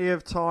plenty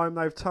of time.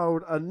 They've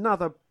told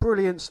another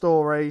brilliant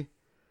story.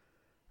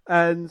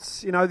 And,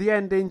 the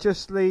ending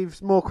just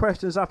leaves more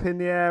questions up in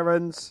the air,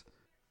 and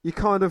you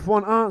kind of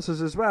want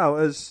answers as well.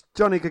 As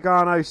Johnny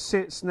Gargano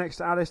sits next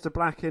to Aleister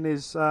Black in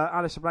his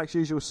Aleister Black's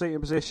usual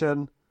seating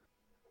position,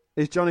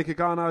 is Johnny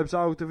Gargano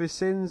absolved of his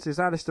sins? Is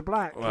Aleister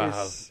Black?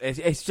 Wow.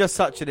 It's just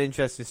such an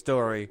interesting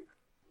story.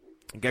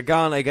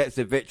 Gargano gets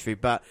the victory,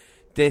 but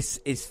this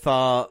is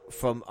far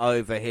from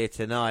over here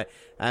tonight.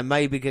 And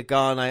maybe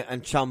Gargano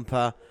and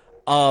Ciampa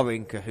are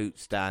in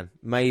cahoots, Dan.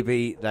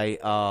 Maybe they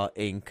are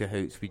in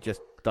cahoots. We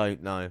just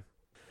don't know.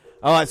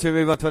 Alright, so we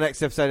move on to the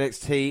next episode of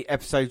NXT,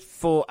 episode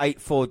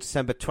 484,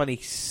 December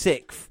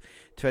 26th,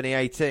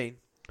 2018.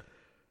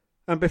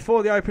 And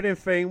before the opening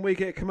theme, we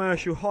get a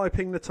commercial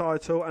hyping the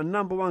title and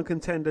number one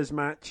contenders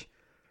match.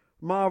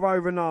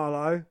 Mauro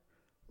Ranallo,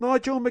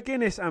 Nigel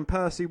McGuinness and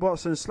Percy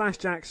Watson /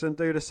 Jackson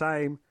do the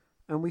same.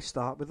 And we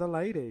start with the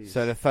ladies.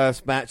 So the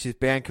first match is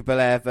Bianca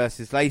Belair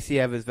versus Lacey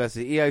Evans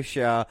versus Io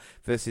Shirai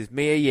versus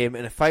Mia Yim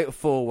in a fatal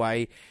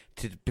 4-way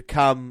to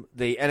become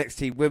the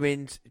NXT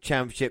Women's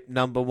Championship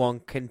number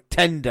one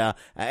contender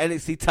at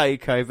NXT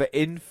Takeover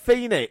in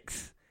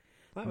Phoenix.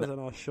 That was a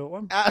nice short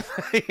one.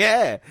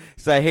 Yeah.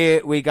 So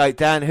here we go.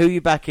 Dan, who are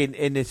you backing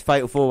in this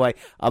fatal 4-way?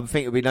 I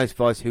think it'll be no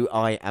surprise who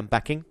I am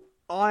backing.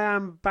 I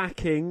am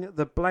backing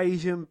the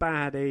blazing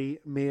baddie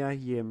Mia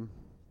Yim.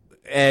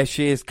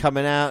 She is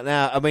coming out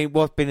now. I mean,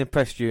 what's been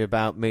impressed you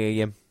about Mia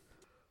Yim?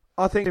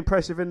 I think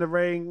impressive in the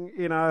ring.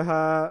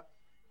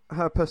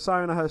 Her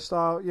persona, her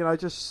style.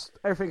 Just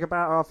everything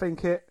about her. I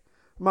think it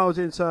molds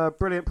into a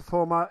brilliant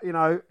performer.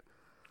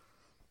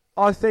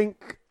 I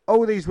think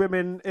all these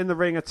women in the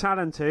ring are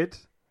talented,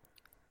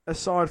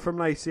 aside from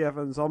Lacey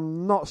Evans.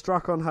 I'm not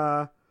struck on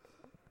her.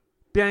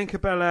 Bianca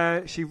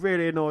Belair, she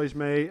really annoys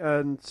me,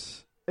 and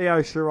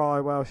Io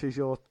Shirai, well, she's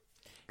your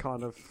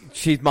kind of...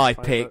 She's my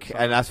pick,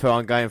 and that's who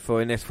I'm going for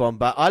in this one.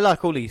 But I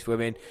like all these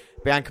women.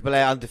 Bianca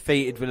Belair,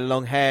 undefeated with the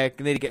long hair,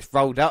 nearly gets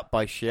rolled up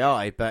by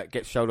Shirai, but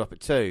gets showed up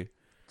at 2.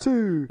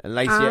 And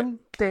Lacey...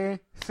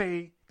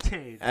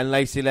 And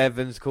Lacey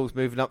Evans, of course,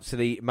 moving up to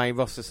the main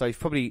roster, so she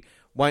probably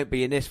won't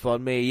be in this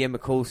one. Mia Yim,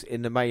 of course,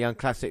 in the Mae Young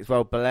Classic as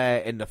well. Belair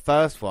in the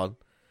first one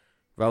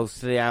rolls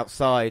to the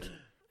outside.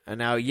 And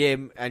now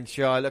Yim and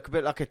Shirai look a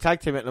bit like a tag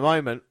team at the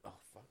moment. Oh,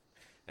 fuck.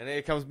 And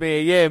here comes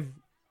Mia Yim.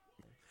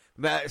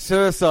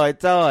 Suicide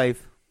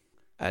dive.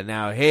 And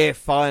now here,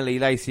 finally,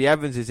 Lacey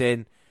Evans is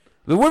in.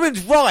 The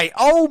women's right.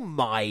 Oh,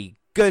 my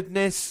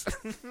goodness.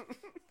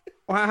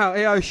 Wow,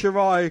 Io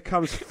Shirai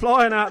comes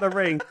flying out the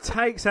ring,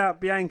 takes out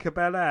Bianca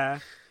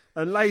Belair,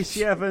 and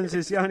Lacey Evans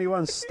is the only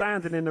one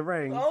standing in the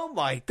ring. Oh,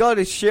 my God,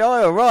 is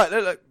Shirai all right?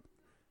 Look.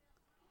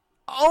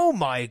 Oh,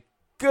 my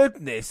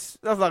goodness.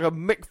 That's like a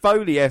Mick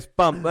Foley-esque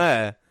bump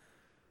there.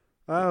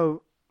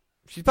 Oh,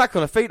 She's back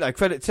on her feet, though.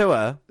 Credit to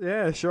her.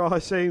 yeah,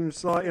 Shirai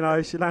seems like,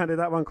 she landed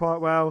that one quite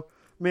well.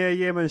 Mia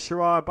Yim and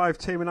Shirai are both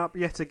teaming up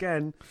yet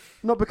again.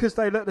 Not because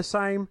they look the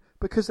same,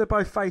 because they're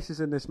both faces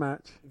in this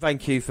match.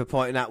 Thank you for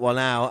pointing that one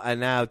out. And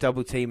now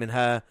double teaming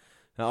her.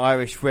 An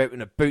Irish whip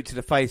and a boot to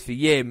the face for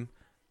Yim.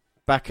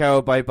 Back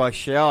elbow by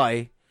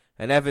Shirai.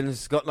 And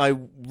Evans got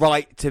no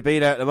right to be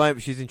there at the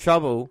moment. She's in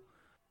trouble.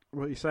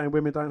 What are you saying?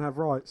 Women don't have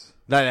rights?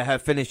 No, her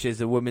finish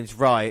is a woman's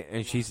right.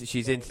 And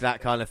she's into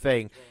that kind of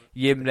thing.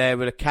 Yim there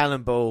with a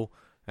cannonball.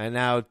 And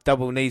now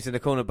double knees in the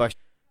corner by...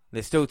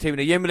 They're still teaming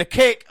a Yim with a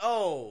kick.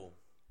 Oh!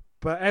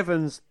 But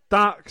Evans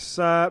ducks.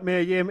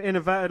 Mia Yim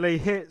inadvertently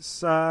hits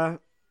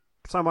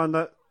someone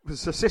that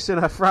was assisting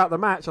her throughout the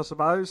match, I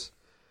suppose.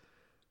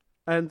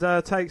 And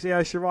takes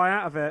Io Shirai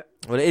out of it.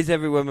 Well, it is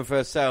every woman for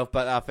herself,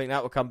 but I think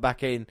that will come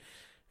back in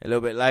a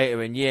little bit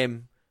later. And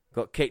Yim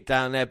got kicked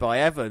down there by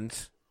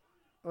Evans.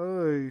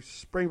 Oh,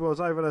 springboards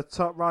over the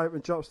top rope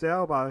and drops the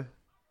elbow.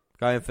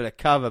 Going for the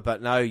cover,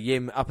 but no,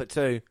 Yim up at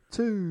 2.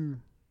 2.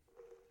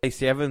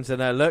 Lacey Evans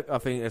and her look, I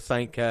think there's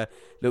something a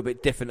little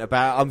bit different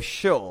about her. I'm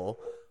sure,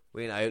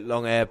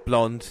 long hair,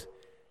 blonde,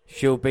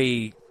 she'll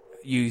be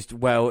used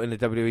well in the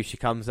WWE. She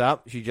comes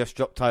up. She just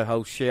dropped toe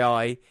hold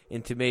Shirai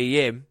into Mia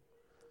Yim.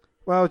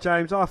 Well,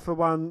 James, I for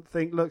one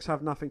think looks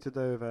have nothing to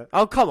do with it.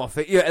 Oh, come off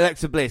it. You're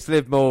Alexa Bliss,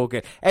 Liv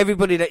Morgan,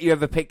 everybody that you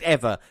ever picked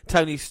ever,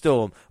 Tony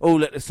Storm, all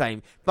look the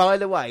same. By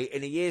the way,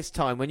 in a year's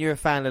time, when you're a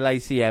fan of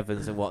Lacey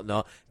Evans and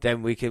whatnot,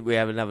 then we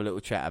have another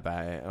little chat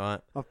about it, all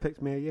right? I've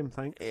picked Mia Yim,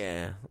 thanks.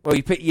 Yeah. Well,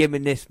 you picked Yim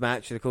in this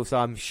match, and of course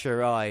I'm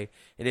Shirai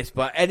in this,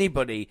 but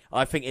anybody,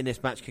 I think, in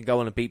this match can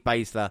go on and beat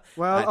Baszler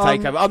at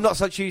TakeOver. I'm not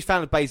such a huge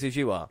fan of Baszler as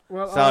you are.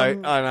 Well, so, I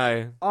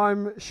know.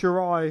 I'm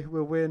Shirai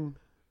will win.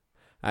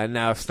 And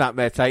now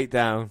snapmare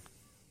takedown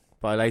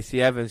by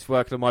Lacey Evans,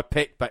 working on my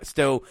pick, but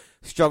still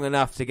strong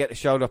enough to get the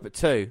shoulder up at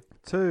 2.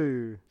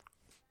 2.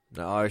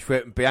 The Irish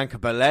whip and Bianca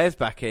Belair's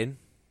back in.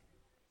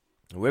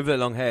 With her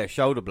long hair,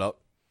 shoulder block.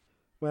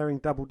 Wearing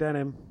double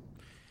denim.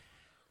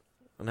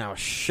 And now a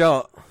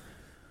shot.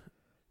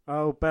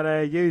 Oh,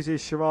 Belair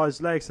uses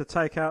Shirai's legs to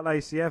take out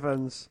Lacey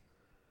Evans.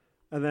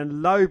 And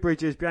then low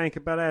bridges Bianca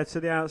Belair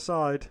to the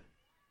outside.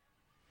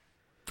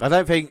 I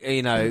don't think,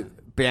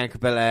 Bianca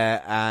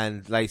Belair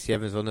and Lacey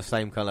Evans are on the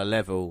same kind of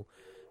level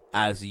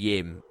as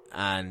Yim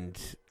and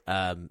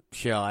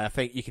Shirai. I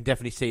think you can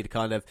definitely see the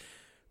kind of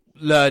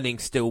learning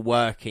still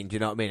working, do you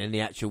know what I mean? And the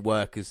actual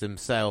workers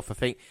themselves. I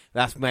think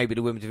that's maybe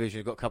the women's division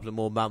have got a couple of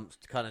more months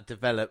to kind of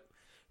develop.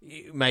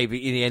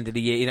 Maybe in the end of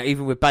the year,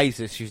 even with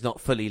Baszler, she's not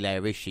fully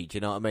there, is she? Do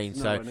you know what I mean?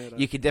 So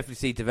you can definitely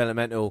see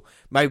developmental.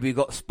 Maybe we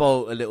got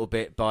spoiled a little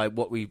bit by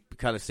what we've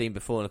kind of seen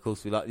before, and of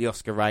course we like the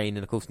Oscar Reign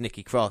and of course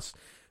Nikki Cross,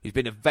 who's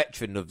been a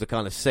veteran of the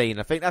kind of scene.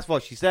 I think that's why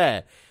she's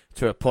there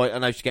to a point. I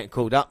know she's getting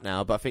called up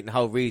now, but I think the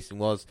whole reason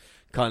was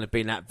kind of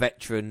being that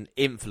veteran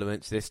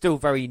influence. They're still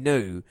very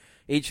new.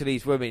 Each of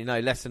these women,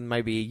 less than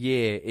maybe a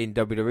year in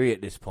WWE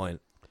at this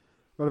point.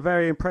 Well, a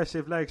very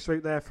impressive leg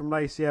sweep there from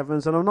Lacey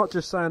Evans, and I'm not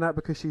just saying that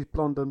because she's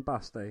blonde and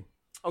busty.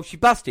 Oh, she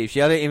busty.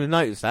 I didn't even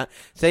notice that.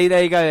 See,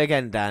 there you go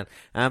again, Dan.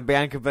 And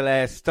Bianca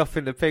Belair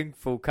stopping the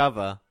pinfall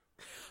cover.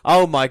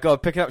 Oh my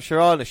God, picking up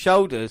Shirai on the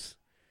shoulders.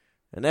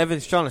 And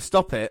Evans trying to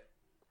stop it.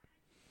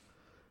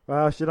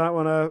 Well, she don't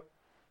want a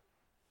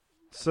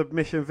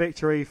submission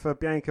victory for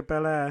Bianca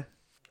Belair.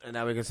 And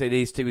now we can see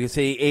these two. We can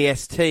see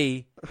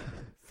EST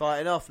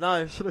fighting off.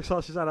 No. She looks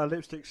like she's had her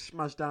lipstick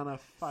smashed down her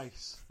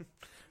face.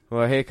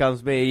 Well, here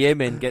comes Mia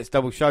Yim and gets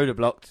double shoulder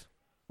blocked.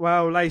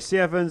 Well, Lacey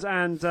Evans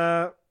and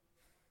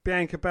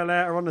Bianca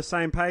Belair are on the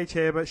same page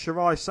here, but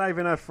Shirai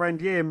saving her friend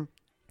Yim.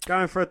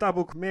 Going for a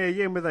double Mia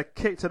Yim with a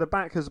kick to the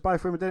back because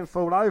both women didn't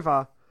fall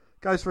over.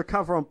 Goes for a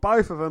cover on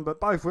both of them,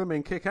 but both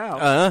women kick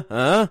out.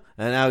 And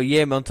now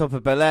Yim on top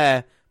of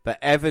Belair, but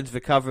Evans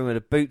recovering with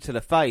a boot to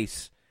the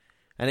face.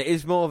 And it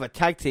is more of a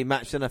tag team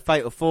match than a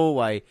fatal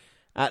four-way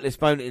at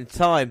this moment in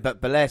time, but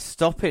Belair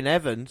stopping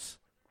Evans.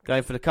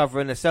 Going for the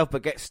cover in herself,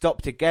 but gets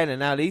stopped again. And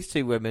now these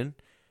two women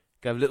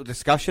have a little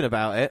discussion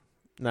about it.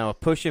 Now a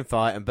pushing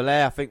fight, and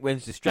Belair, I think,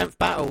 wins the strength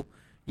battle.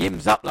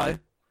 Yim's up, though.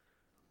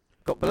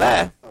 Got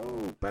Belair.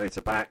 Oh, belly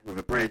to back with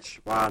a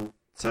bridge. 1,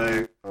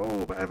 2.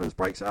 Oh, but Evans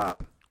breaks it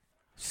up.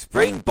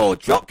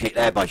 Springboard dropkick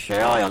there by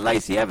Shirai on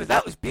Lacey Evans.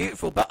 That was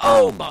beautiful, but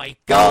oh my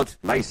God.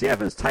 Lacey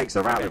Evans takes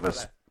her out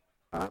with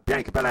a...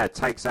 Bianca Belair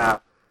takes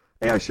out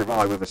Io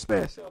Shirai with a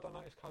spear.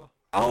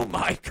 Oh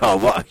my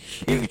God, what a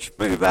huge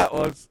move that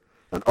was.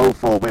 And all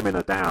 4 women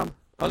are down.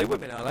 Are they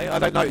women, are they? I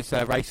don't notice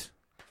race.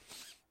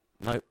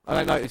 No, I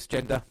don't notice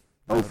gender.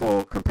 All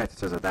 4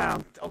 competitors are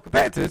down. Oh,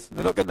 competitors?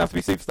 They're not good enough to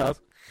be superstars.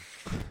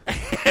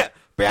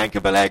 Bianca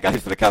Belair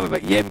goes for the cover,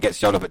 but Yim gets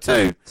shoulder up at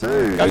 2.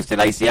 2. Goes to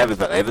Lacey Evans,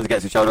 but Evans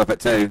gets his shoulder up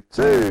at 2.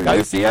 2.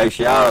 Goes to Io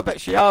Shirai, but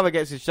Shirai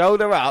gets his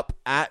shoulder up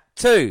at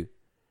 2.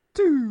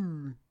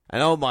 2.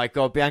 And oh my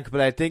God, Bianca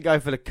Belair didn't go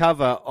for the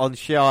cover on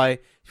Shirai.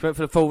 She went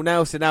for the full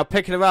Nelson, now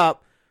picking her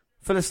up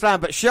for the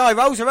slam, but Shirai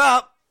rolls her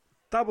up.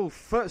 Double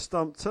foot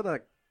stomp to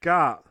the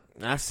gut.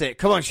 That's it.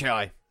 Come on,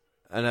 Shirai.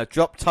 And a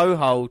drop toe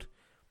hold.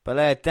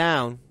 Belair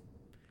down.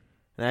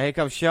 Now here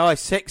comes Shirai.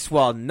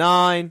 6-1,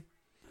 9.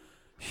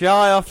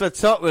 Shy off the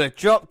top with a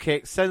drop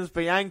kick, sends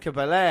Bianca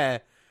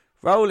Belair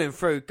rolling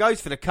through,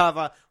 goes for the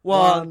cover.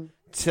 One,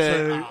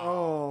 two.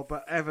 Oh,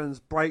 but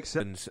Evans breaks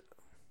it.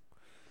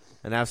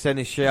 And now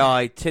sending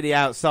Shy to the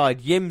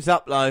outside. Yim's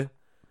up low.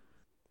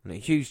 And a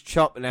huge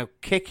chop, and now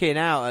kicking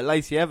out at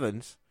Lacey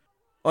Evans.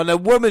 On the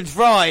woman's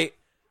right.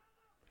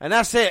 And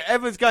that's it.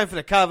 Evans going for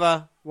the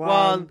cover.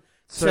 One,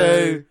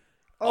 two.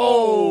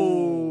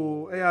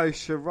 Oh, Io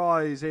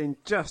Shirai's in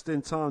just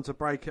in time to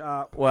break it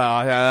up.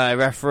 Well, the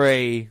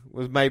referee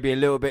was maybe a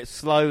little bit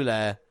slow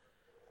there.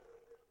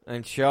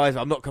 And Shy's,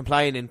 I'm not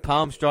complaining,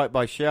 palm strike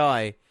by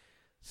Shy.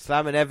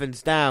 Slamming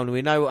Evans down.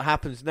 We know what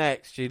happens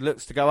next. She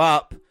looks to go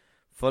up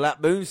for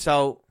that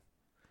moonsault.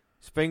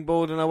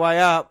 Springboarding her way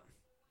up.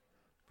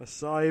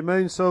 Masai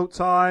moonsault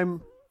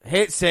time.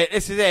 Hits it.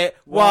 This is it.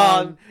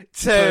 One,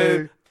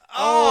 two.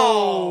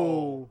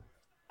 Oh!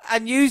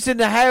 And using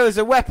the hair as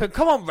a weapon.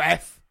 Come on,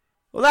 ref.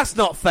 Well, that's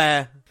not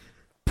fair.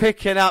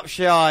 Picking up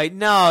Shy.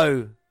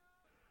 No.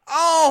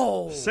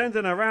 Oh!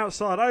 Sending her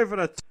outside over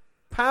the...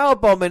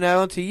 Powerbombing her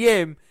onto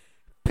Yim.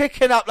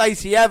 Picking up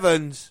Lacey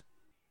Evans.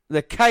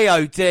 The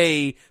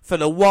KOD for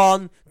the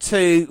 1,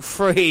 2,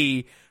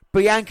 3.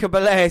 Bianca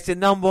Belair is the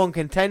number 1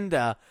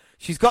 contender.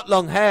 She's got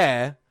long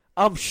hair.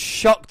 I'm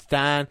shocked,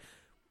 Dan.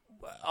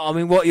 I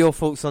mean, what are your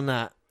thoughts on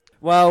that?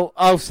 Well,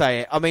 I'll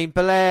say it. I mean,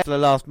 Belair, for the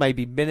last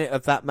maybe minute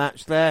of that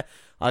match there,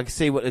 I can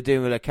see what they're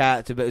doing with her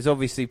character, but there's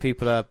obviously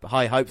people are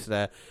high hopes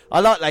there. I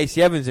like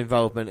Lacey Evans'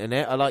 involvement in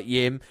it. I like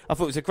Yim. I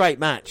thought it was a great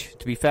match,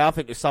 to be fair. I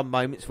think there's some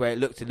moments where it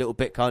looked a little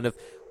bit kind of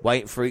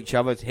waiting for each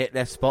other to hit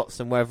their spots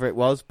and wherever it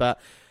was, but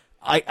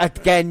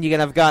again, you're going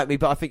to have a go at me,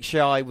 but I think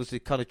Shy was the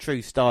kind of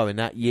true star in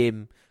that.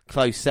 Yim,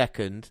 close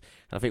second.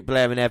 And I think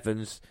Blair and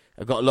Evans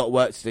have got a lot of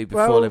work to do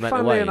before they make the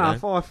way. Funnily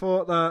enough, I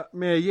thought that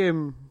Mia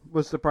Yim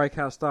was the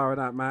breakout star in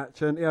that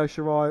match, and Io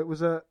Shirai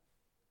was a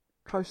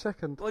close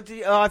second. Well,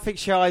 I think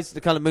Shy's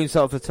the kind of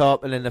moonsault off the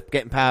top, and then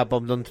getting power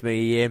bombed onto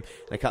Mia Yim,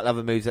 and a couple of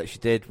other moves that she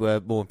did were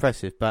more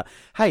impressive. But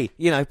hey,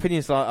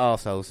 opinions like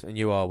arseholes, and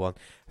you are one.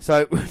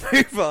 So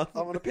move on.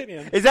 I'm an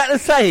opinion. Is that the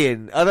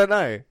saying? I don't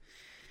know.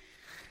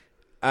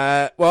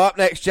 Well, up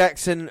next,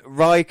 Jackson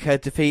Riker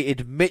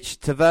defeated Mitch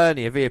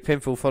Tavernier via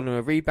pinfall following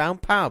a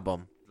rebound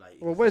powerbomb.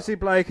 Well, Wesley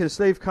Blake and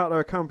Steve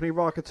Cutler accompany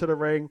Riker to the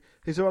ring.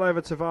 He's all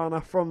over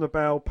Taverna from the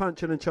bell,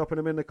 punching and chopping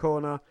him in the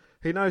corner.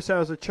 He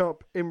no-sells a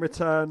chop in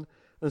return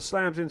and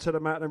slams into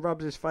the mat and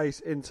rubs his face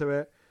into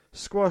it.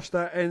 Squash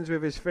that ends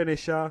with his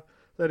finisher.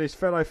 Then his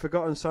fellow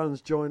Forgotten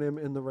Sons join him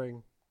in the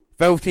ring.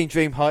 Velveteen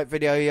Dream hype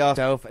video he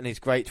himself and his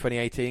great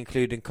 2018,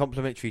 including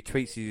complimentary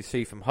tweets you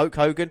see from Hulk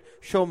Hogan,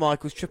 Shawn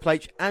Michaels, Triple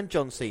H and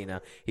John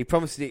Cena. He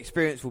promises the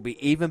experience will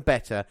be even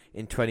better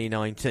in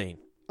 2019.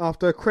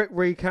 After a quick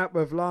recap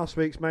of last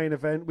week's main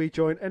event, we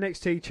joined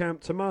NXT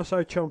champ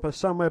Tommaso Ciampa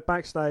somewhere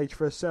backstage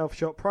for a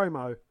self-shot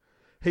promo.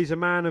 He's a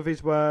man of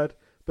his word,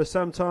 but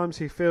sometimes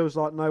he feels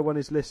like no one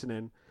is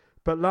listening.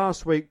 But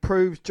last week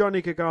proves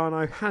Johnny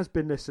Gargano has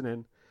been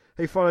listening.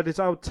 He followed his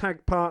old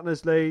tag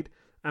partner's lead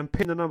and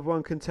pinned the number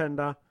 1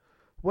 contender.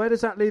 Where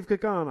does that leave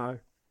Gargano?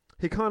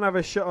 He can't have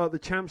a shot at the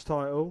champ's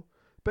title,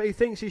 but he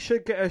thinks he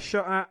should get a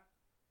shot at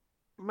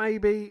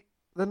maybe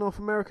the North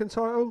American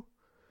title?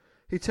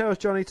 He tells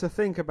Johnny to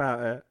think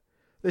about it.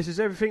 This is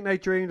everything they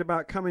dreamed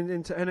about coming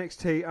into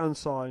NXT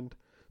unsigned.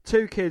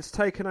 2 kids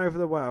taking over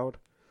the world.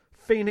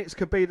 Phoenix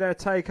could be their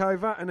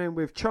takeover, and then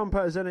with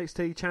Ciampa as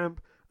NXT champ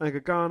and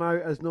Gargano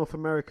as North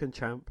American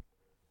champ.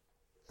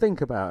 Think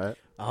about it.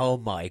 Oh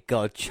my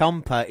God,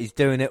 Ciampa is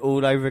doing it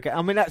all over again.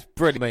 I mean, that's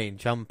brilliant. I mean,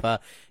 Ciampa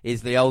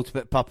is the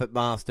ultimate puppet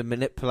master,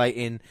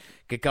 manipulating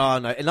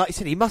Gargano. And like you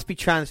said, he must be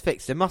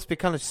transfixed. There must be a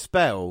kind of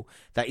spell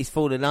that he's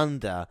fallen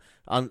under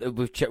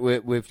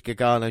with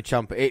Gargano and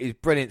Ciampa. It is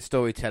brilliant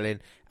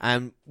storytelling.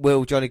 And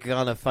will Johnny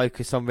Gargano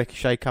focus on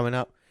Ricochet coming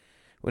up?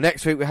 Well,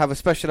 next week we have a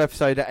special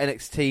episode at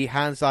NXT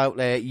hands out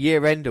their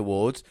year-end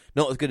awards.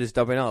 Not as good as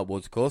WNR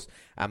awards, of course.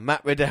 And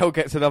Matt Riddell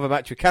gets another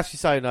match with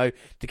Cassius Ohno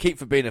to keep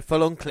from being a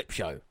full-on clip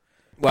show.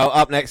 Well,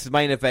 up next, the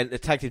main event, the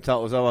tag team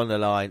titles are on the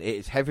line. It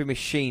is Heavy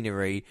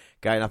Machinery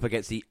going up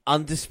against the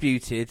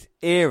Undisputed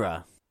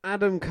Era.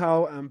 Adam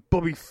Cole and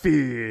Bobby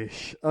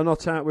Fish are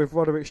not out with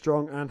Roderick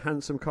Strong and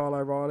handsome Kyle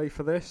O'Reilly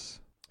for this.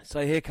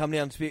 So here come the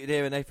Undisputed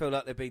Era, and they feel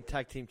like they've been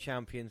tag team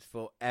champions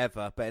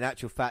forever. But in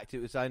actual fact, it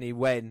was only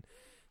when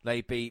they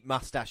beat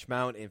Mustache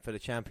Mountain for the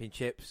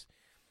championships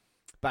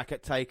back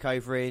at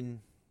TakeOver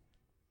in,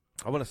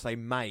 I want to say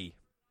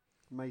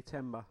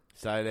May-tember.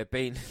 So they've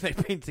been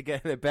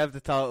together. They've held the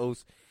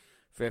titles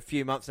for a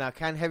few months now.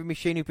 Can Heavy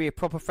Machinery be a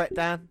proper threat,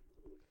 Dan?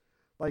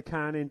 They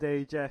can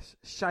indeed, yes.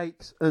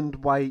 Shakes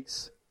and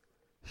weights.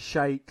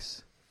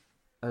 Shakes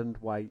and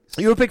weights.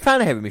 You're a big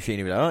fan of Heavy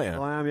Machinery, though, aren't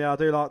you? I am, yeah. I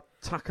do like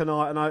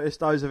Takanite and Otis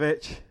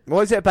Dozovic.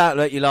 What is it about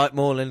that you like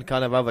more than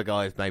kind of other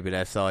guys, maybe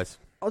their size?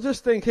 I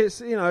just think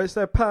it's, it's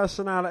their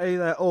personality,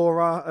 their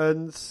aura,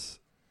 and,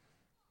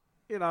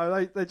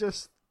 they're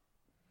just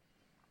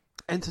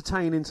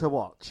entertaining to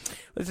watch.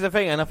 This is the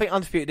thing, and I think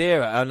Undisputed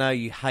Era, I know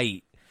you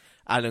hate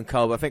Adam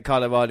Cole, but I think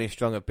Kyle O'Reilly and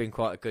Strong have been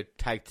quite a good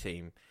tag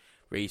team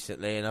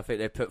recently, and I think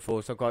they put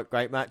forward some quite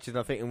great matches.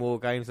 I think in War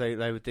Games they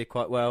did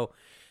quite well.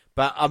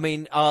 But I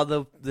mean, I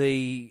know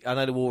the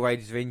War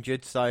Raiders are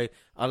injured, so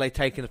are they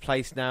taking the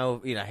place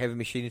now? You know, Heavy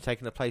Machinery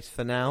taking the place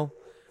for now.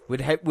 Would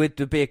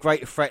there be a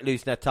greater threat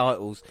losing their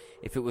titles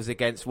if it was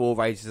against War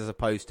Raiders as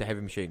opposed to Heavy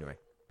Machinery?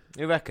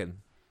 You reckon?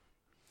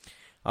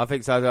 I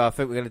think so. I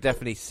think we're going to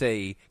definitely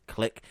see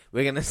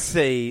we're going to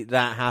see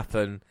that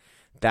happen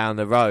down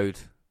the road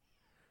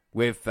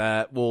with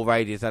War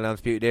Raiders and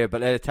Undisputed Era.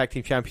 But their tag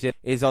team championship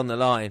is on the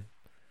line.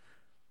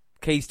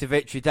 Keys to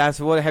victory, Dan.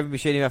 So what do Heavy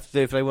Machinery have to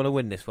do if they want to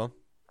win this one?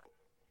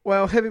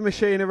 Well, Heavy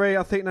Machinery,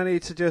 I think they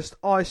need to just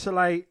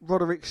isolate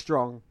Roderick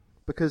Strong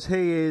because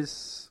he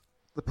is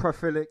the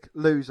prolific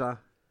loser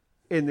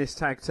in this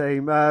tag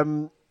team.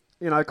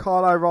 You know,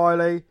 Kyle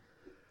O'Reilly,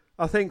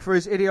 I think for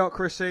his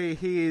idiocracy,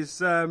 he's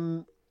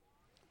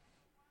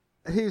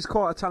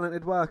quite a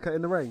talented worker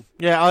in the ring.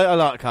 Yeah, I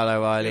like Kyle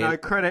O'Reilly. You know,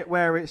 credit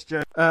where it's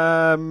due.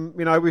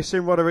 You know, we've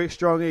seen Roderick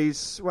Strong.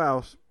 He's,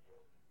 well,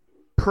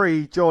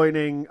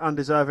 pre-joining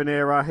Undeserving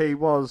Era, he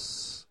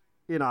was...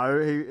 You know,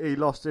 he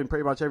lost in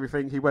pretty much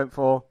everything he went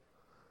for.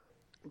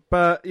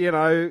 But, you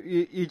know,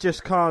 you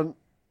just can't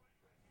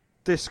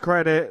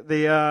discredit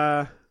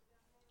the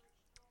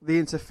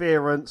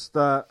interference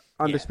that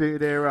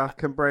Undisputed Era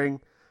can bring.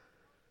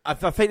 I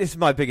think this is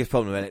my biggest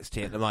problem with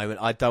NXT at the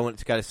moment. I don't want it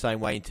to go the same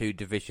way in 2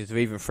 divisions or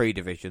even 3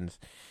 divisions.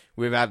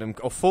 With Adam,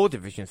 or 4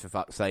 divisions for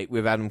fuck's sake,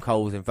 with Adam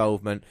Cole's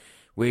involvement.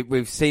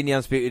 We've seen the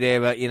Undisputed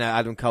Era, you know,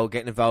 Adam Cole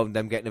getting involved and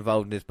them getting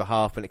involved in his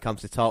behalf when it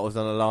comes to titles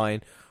on the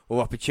line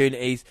or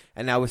opportunities,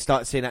 and now we're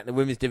starting seeing that in the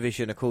women's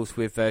division, of course,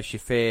 with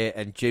Shafir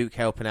and Duke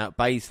helping out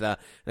Baszler,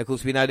 and of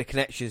course we know the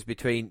connections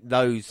between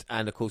those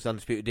and of course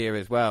Undisputed Era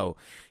as well,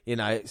 you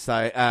know,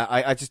 so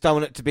I just don't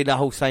want it to be the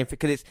whole same thing,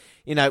 because it's,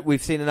 you know,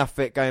 we've seen enough of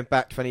it going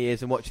back 20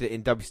 years and watching it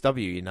in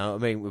WCW, you know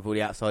what I mean, with all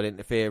the outside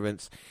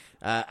interference,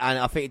 and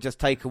I think it just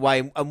take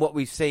away, and what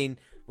we've seen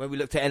when we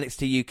looked at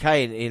NXT UK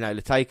and, you know,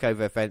 the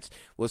takeover events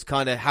was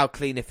kind of how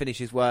clean the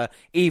finishes were,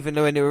 even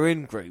when they were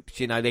in groups,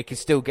 you know, they could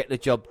still get the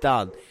job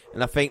done.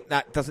 And I think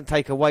that doesn't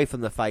take away from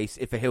the face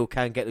if a heel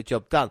can get the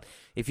job done.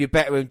 If you're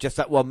better in just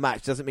that one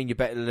match, doesn't mean you're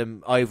better than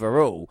them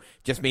overall.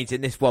 Just means in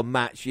this one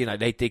match, you know,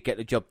 they did get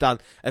the job done.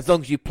 As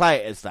long as you play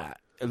it as that,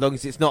 as long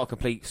as it's not a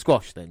complete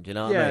squash, then, do you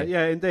know what I mean?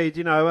 Yeah, indeed.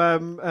 You know,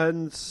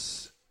 and,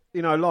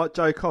 you know, like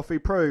Joe Coffey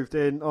proved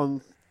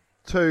on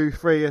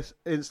 2-3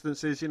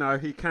 instances, you know,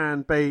 he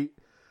can beat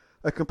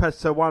a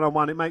competitor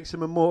one-on-one. It makes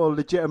him a more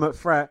legitimate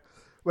threat.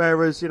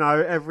 Whereas, you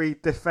know, every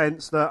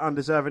defence that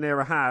Undeserving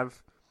Era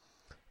have,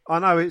 I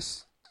know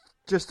it's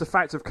just the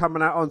fact of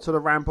coming out onto the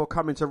ramp or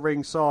coming to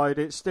ringside,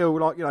 it still,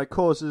 like, you know,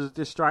 causes a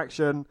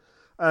distraction.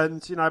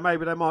 And, you know,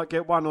 maybe they might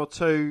get 1 or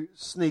 2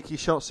 sneaky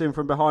shots in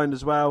from behind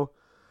as well.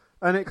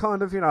 And it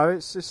kind of, you know,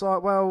 it's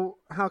like, well,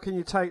 how can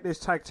you take this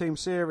tag team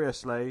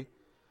seriously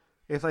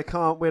if they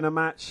can't win a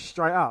match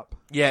straight up?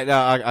 Yeah,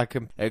 no, I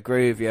can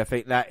agree with you. I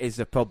think that is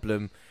a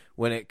problem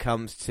when it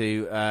comes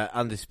to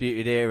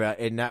Undisputed Era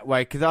in that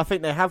way, because I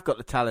think they have got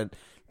the talent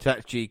to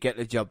actually get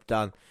the job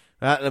done.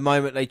 At the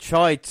moment, they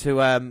tried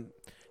to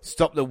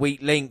stop the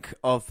weak link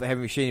of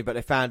Heavy Machinery, but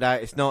they found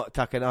out it's not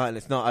Tucker Knight and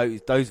it's not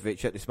Otis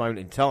Dozovich at this moment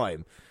in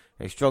time.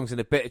 And Strong's in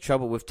a bit of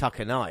trouble with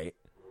Tucker Knight.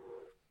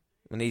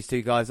 And these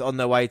 2 guys are on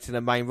their way to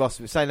the main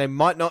roster. We're saying they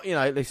might not, you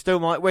know, they still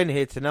might win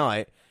here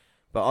tonight,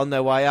 but on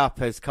their way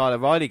up as Kyle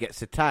O'Reilly gets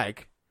the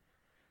tag.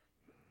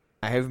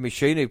 And Heavy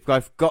Machinery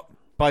both got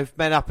both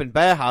men up in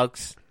bear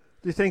hugs.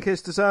 Do you think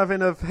it's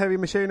deserving of Heavy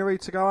Machinery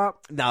to go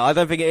up? No, I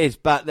don't think it is.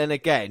 But then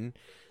again,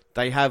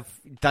 they have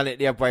done it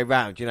the other way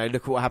round. You know,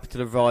 look at what happened to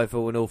the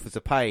Rival and Authors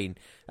of Pain.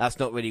 That's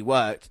not really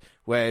worked.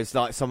 Whereas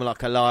like someone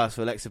like Elias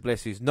or Alexa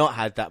Bliss, who's not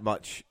had that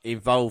much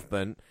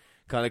involvement,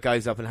 kind of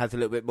goes up and has a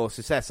little bit more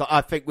success. So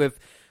I think with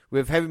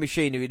Heavy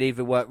Machinery, it'd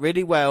either work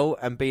really well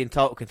and be in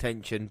title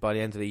contention by the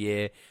end of the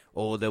year,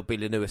 or there'll be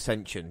the new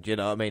Ascension. Do you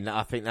know what I mean?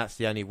 I think that's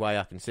the only way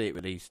I can see it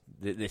with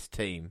this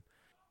team.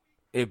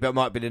 It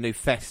might be the new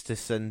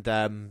Festus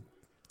and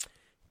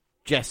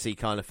Jesse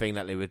kind of thing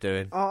that they were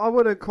doing. I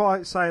wouldn't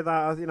quite say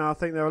that. You know, I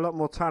think they're a lot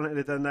more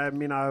talented than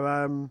them. You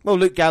know. Well,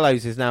 Luke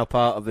Gallows is now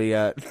part of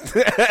the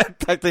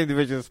tag team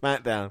division of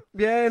SmackDown.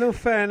 Yeah, in all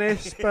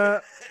fairness,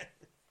 but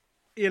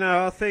you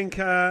know, I think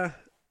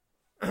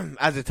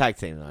as a tag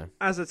team, though.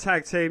 As a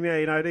tag team, yeah,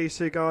 you know, these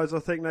 2 guys, I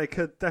think they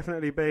could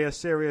definitely be a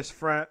serious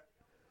threat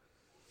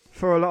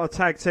for a lot of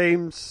tag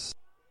teams.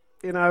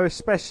 You know,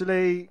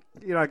 especially,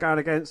 you know, going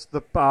against the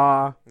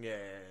Bar. Yeah.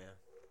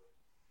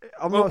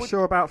 I'm not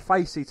sure about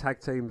facey tag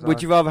teams.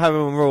 Would you rather have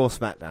them on Raw or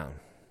SmackDown?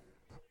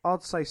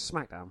 I'd say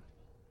SmackDown.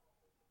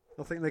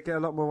 I think they get a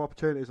lot more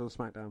opportunities on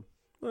SmackDown.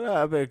 Well,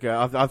 that'd be good.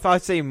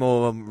 I've seen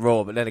more on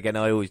Raw, but then again,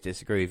 I always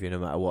disagree with you no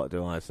matter what,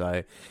 do I? So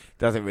it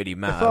doesn't really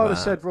matter. If I would have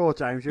said Raw,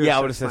 James, I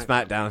would have said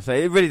SmackDown. So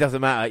it really doesn't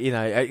matter. You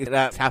know,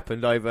 that's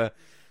happened over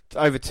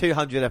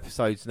 200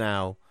 episodes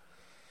now.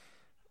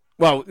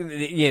 Well,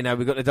 you know,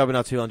 we've got the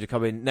WNR200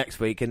 coming next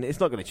week, and it's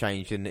not going to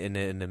change in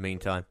the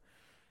meantime.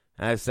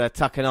 As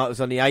Tucker Knight was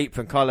on the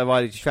apron, Kyle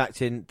O'Reilly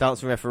distracting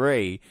dancing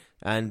referee,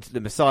 and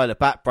the Messiah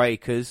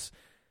backbreakers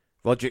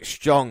Roderick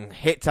Strong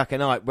hit Tucker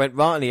Knight, went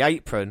right on the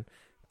apron,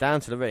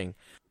 down to the ring.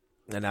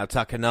 And now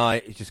Tucker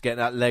Knight is just getting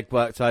that leg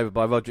worked over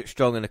by Roderick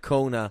Strong in the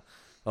corner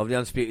of the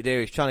Undisputed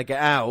Era. He's trying to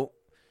get out.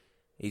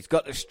 He's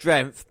got the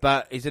strength,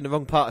 but he's in the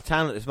wrong part of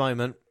town at this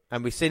moment.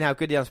 And we've seen how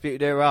good the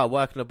Undisputed Era are,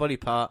 working the body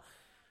part.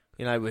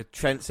 You know, with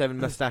Trent Seven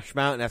Mustache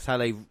Mountain, that's how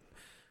they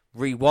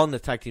re-won the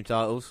tag team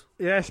titles.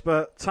 Yes,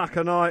 but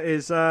Tucker Knight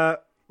is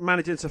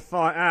managing to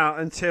fight out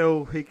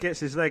until he gets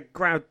his leg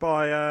grabbed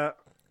by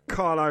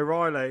Kyle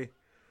O'Reilly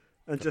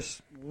and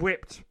just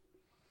whipped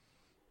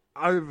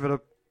over the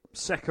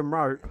second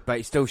rope. But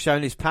he's still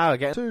showing his power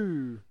again.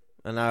 2.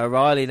 And now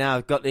O'Reilly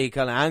now got the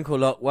kind of ankle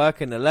lock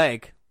working the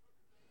leg.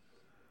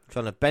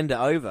 Trying to bend it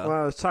over.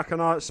 Well, as Tucker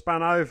Knight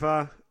spun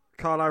over,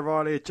 Kyle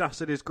O'Reilly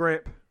adjusted his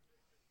grip.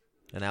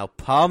 And now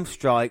palm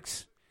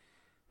strikes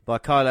by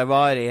Kyle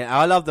O'Reilly. And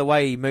I love the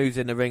way he moves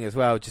in the ring as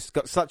well. Just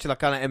got such a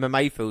kind of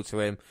MMA feel to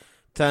him.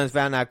 Turns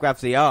around now, grabs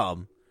the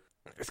arm.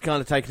 It's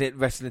kind of taking it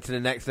wrestling to the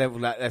next level.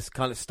 Like that's the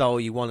kind of style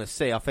you want to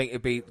see. I think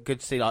it'd be good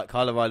to see like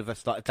Kyle O'Reilly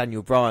versus like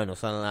Daniel Bryan or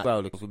something like that.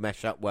 Well, because we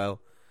mesh up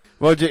well.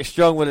 Roderick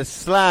Strong with a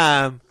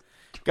slam.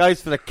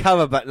 Goes for the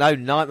cover, but no,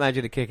 Knight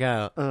managing to kick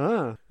out.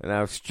 And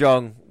now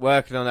Strong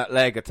working on that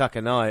leg of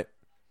Tucker Knight.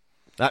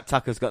 That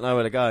Tucker's got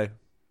nowhere to go.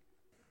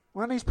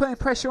 When he's putting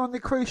pressure on the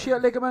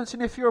cruciate ligaments,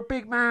 and if you're a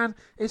big man,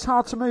 it's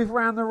hard to move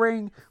around the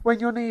ring when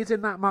your knee's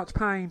in that much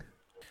pain.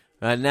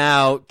 And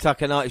now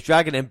Tucker Knight is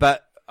dragging him,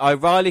 but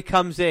O'Reilly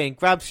comes in,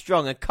 grabs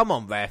Strong, and come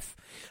on, ref.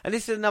 And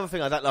this is another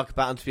thing I don't like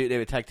about Undisputed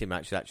Era tag team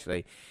matches,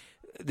 actually.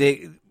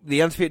 The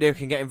Undisputed Era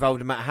can get involved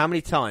no matter how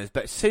many times,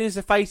 but as soon as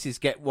the faces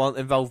get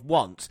involved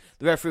once,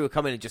 the referee will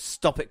come in and just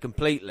stop it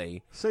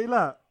completely. See,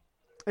 look.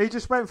 He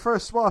just went for a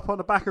swipe on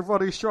the back of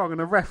Roddy Strong, and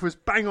the ref was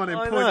bang on him,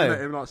 pointing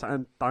at him, like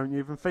saying, don't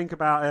even think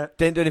about it.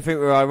 Didn't do anything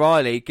with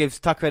O'Reilly. Gives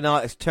Tucker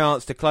Knight a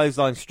chance to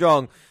clothesline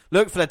Strong.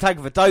 Look for the tag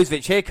of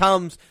Dozovich. Here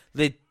comes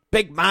the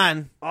big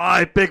man.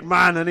 Aye, big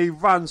man, and he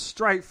runs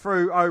straight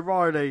through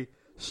O'Reilly,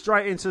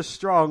 straight into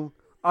Strong,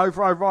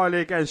 over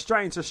O'Reilly again,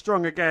 straight into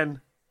Strong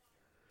again.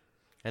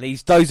 And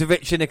he's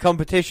Dozovich in the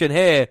competition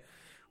here.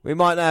 We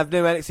might now have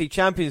new NXT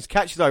champions.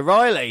 Catches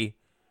O'Reilly.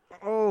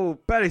 Oh,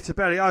 belly to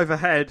belly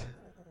overhead.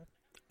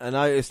 And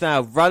notice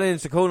now, running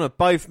into the corner of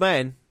both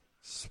men.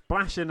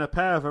 Splashing a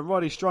pair of them.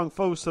 Roddy Strong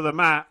falls to the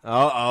mat.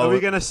 Uh-oh. Are we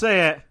going to see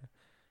it?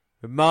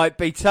 It might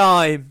be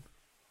time.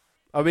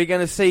 Are we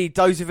going to see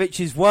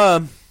Dozovich's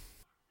worm?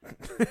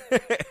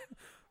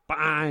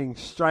 Bang!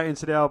 Straight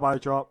into the elbow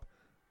drop.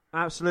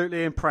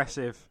 Absolutely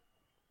impressive.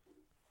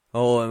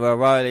 Oh, and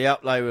O'Reilly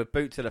up low with a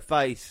boot to the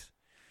face.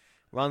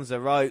 Runs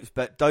the ropes,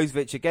 but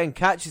Dozovich again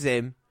catches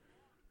him.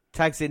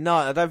 Tags in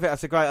Knight. I don't think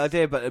that's a great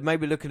idea, but they're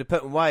maybe looking to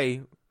put him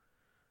away.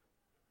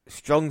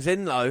 Strong's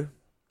in low.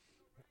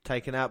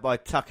 Taken out by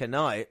Tucker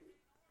Knight.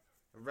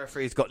 The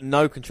referee's got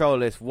no control of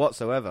this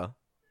whatsoever.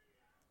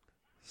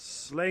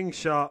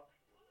 Slingshot.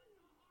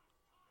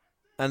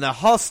 And the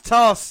Hoss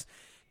toss.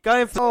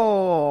 Going for...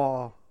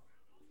 Oh!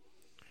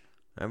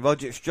 And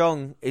Roderick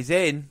Strong is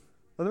in.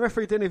 And the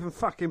referee didn't even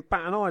fucking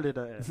bat an eyelid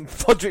at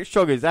it. Roderick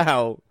Strong is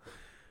out.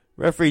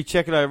 Referee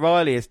checking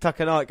O'Reilly as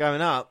Tucker Knight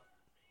going up.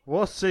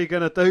 What's he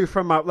going to do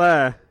from up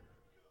there?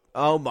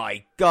 Oh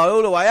my God,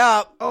 all the way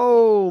up.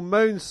 Oh,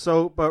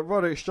 moonsault, but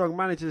Roderick Strong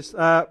manages,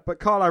 but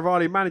Kyle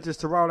O'Reilly manages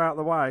to roll out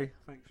the way.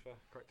 Thanks for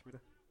correcting me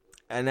there.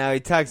 And now he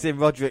tags in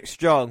Roderick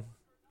Strong.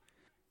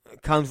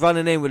 Comes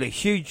running in with a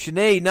huge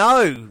knee.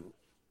 No!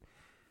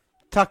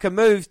 Tucker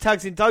moves,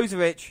 tags in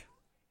Dozovich.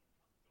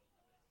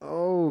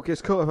 Oh,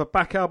 gets caught with a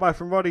back elbow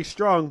from Roddy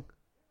Strong.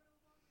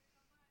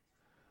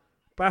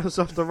 Bounces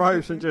off the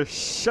ropes and just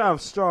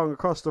shoves Strong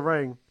across the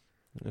ring.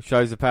 It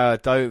shows the power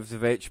of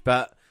Dozovich,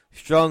 but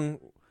Strong,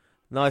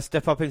 nice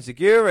step up in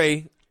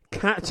Seguri.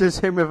 Catches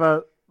him with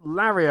a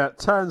lariat,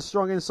 turns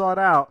Strong inside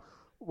out.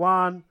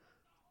 1,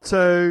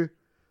 2.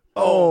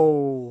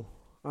 Oh,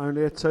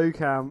 only a 2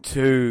 count.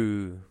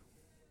 2.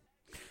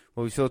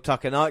 Well, we saw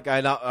Tucker Knight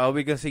going up. Are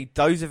we going to see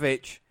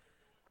Dozovich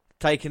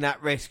taking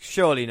that risk?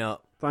 Surely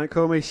not. Don't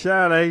call me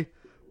Shirley,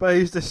 but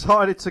he's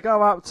decided to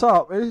go up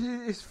top.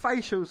 His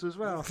facials as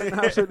well. I think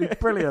they're absolutely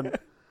brilliant.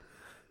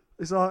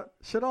 He's like,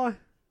 should I?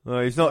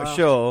 Well, he's not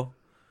sure.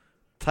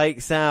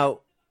 Takes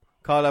out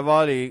Kyle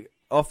O'Reilly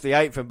off the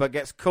apron, but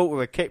gets caught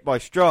with a kick by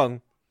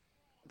Strong.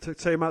 Took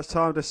too much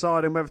time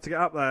deciding whether to get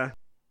up there.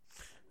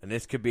 And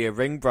this could be a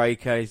ring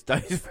breaker as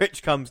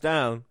Dozovich comes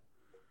down.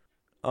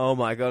 Oh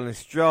my God, and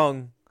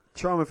Strong.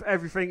 Trying with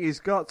everything he's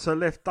got to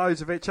lift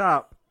Dozovich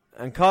up.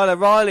 And Kyle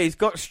O'Reilly's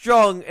got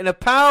Strong in a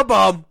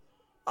powerbomb.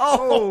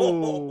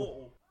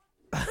 Oh!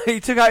 He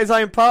took out his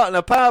own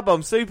partner,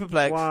 powerbomb,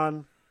 superplex.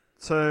 1,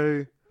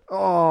 2.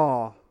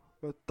 Oh!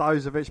 But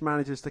Dozovich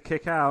manages to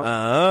kick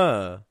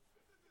out.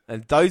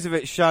 And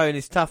Dozovich showing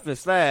his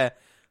toughness there.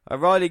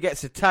 O'Reilly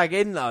gets a tag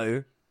in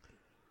though.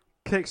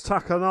 Kicks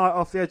Tucker Knight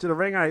off the edge of the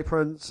ring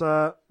apron.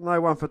 No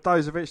one for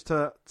Dozovich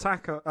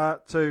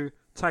to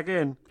tag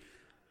in.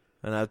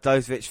 And now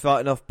Dozovich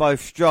fighting off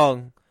both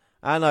Strong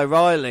and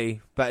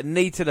O'Reilly, but a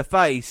knee to the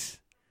face.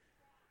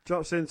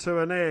 Drops into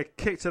a knee,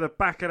 kick to the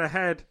back of the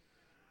head.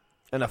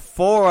 And a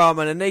forearm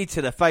and a knee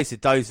to the face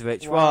of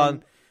Dozovic.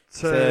 One,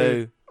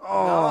 two.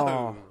 Oh.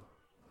 No.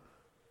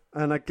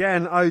 And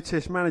again,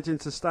 Otis managing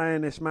to stay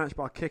in this match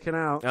by kicking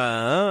out.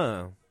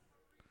 Oh.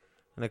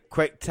 And a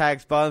quick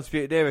tags by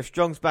Undisputed Era.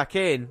 Strong's back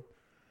in.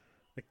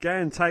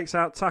 Again, takes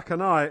out Tucker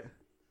Knight.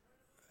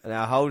 And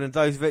now holding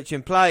Dozovic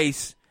in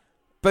place.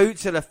 Boot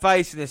to the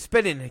face and a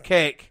spinning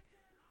kick.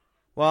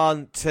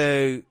 1,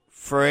 2,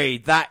 3.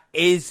 That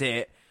is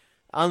it.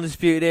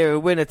 Undisputed Era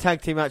win a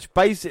tag team match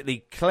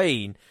basically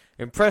clean.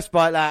 Impressed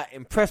by that.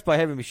 Impressed by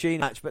Heavy Machine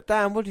match. But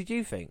Dan, what did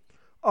you think?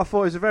 I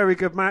thought it was a very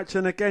good match,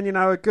 and again,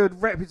 a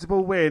good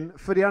reputable win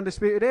for the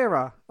Undisputed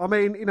Era. I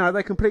mean,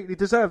 they completely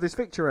deserve this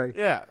victory.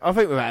 Yeah, I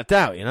think without a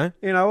doubt,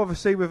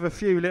 Obviously with a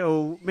few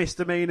little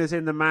misdemeanours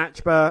in the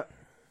match, but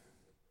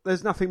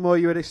there's nothing more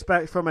you would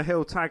expect from a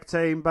heel tag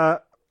team,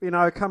 but,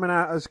 coming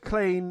out as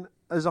clean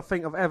as I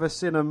think I've ever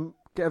seen them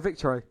get a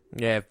victory.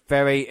 Yeah,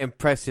 very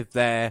impressive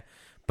there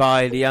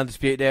by the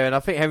Undisputed Era, and I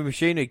think Heavy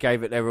Machinery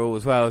gave it their all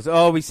as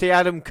well. We see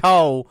Adam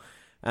Cole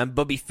and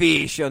Bobby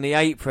Fish on the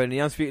apron, the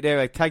Undisputed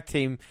Era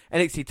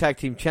NXT Tag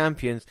Team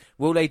Champions.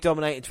 Will they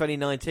dominate in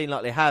 2019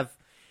 like they have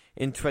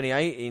in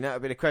 2018? That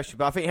would be the question.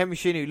 But I think Heavy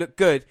Machinery look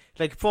good. If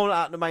they could perform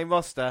out in the main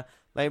roster,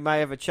 they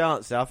may have a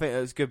chance there. I think it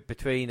was good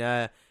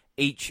between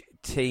each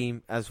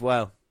team as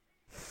well.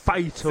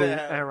 Fatal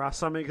error.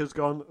 Something has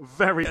gone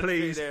very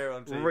please.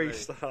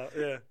 Restart,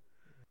 yeah.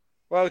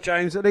 Well,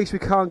 James, at least we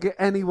can't get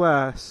any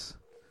worse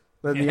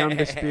than the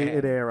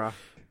Undisputed Era.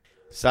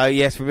 So,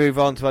 yes, we move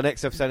on to our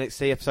next episode,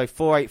 NXT, episode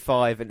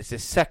 485, and it's the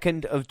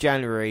 2nd of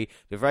January,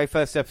 the very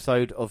first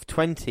episode of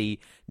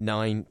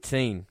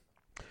 2019.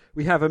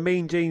 We have a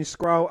Mean Gene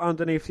scroll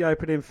underneath the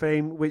opening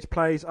theme, which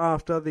plays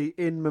after the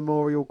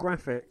in-memorial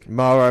graphic.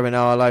 Mauro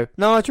Ranallo,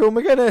 Nigel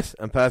McGuinness,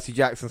 and Percy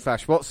Jackson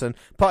 / Watson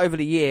part over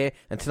the year,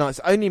 and tonight's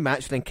only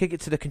match will then kick it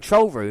to the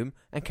control room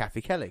and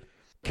Kathy Kelly.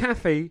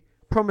 Kathy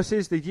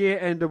promises the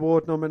year-end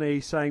award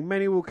nominee, saying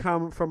many will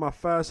come from our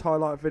first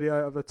highlight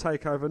video of the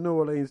TakeOver New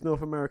Orleans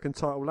North American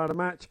title ladder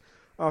match.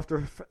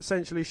 After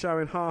essentially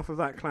showing half of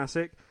that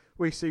classic,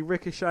 we see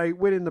Ricochet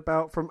winning the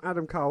belt from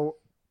Adam Cole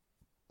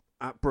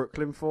at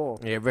Brooklyn 4.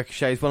 Yeah,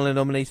 Ricochet is one of the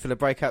nominees for the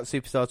Breakout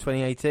Superstar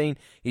 2018.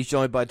 He's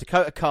joined by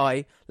Dakota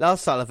Kai,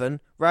 Lars Sullivan,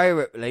 Rhea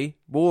Ripley,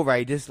 War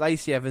Raiders,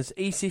 Lacey Evans,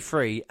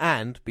 EC3,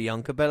 and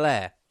Bianca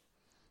Belair.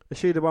 Is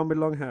she the one with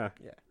long hair?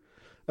 Yeah.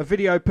 A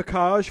video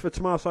package for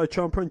Tommaso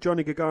Ciampa and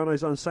Johnny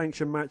Gargano's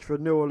unsanctioned match for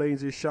New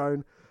Orleans is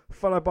shown,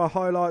 followed by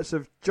highlights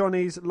of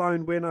Johnny's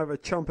lone win over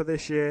Ciampa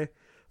this year.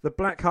 The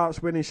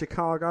Blackhearts win in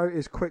Chicago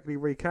is quickly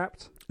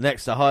recapped.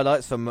 Next, the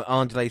highlights from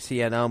Andre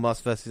Cien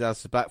Almas versus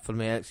Aleister Black for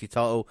the NXT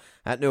title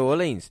at New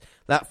Orleans.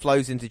 That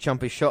flows into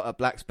Ciampa's shot at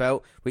Black's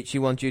belt, which he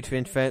won due to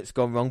interference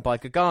gone wrong by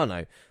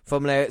Gargano.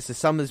 From there, it's the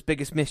summer's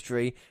biggest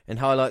mystery and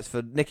highlights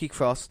for Nikki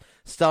Cross,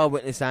 star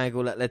witness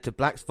angle that led to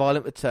Black's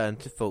violent return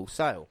to Full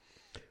Sail.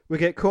 We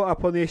get caught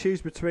up on the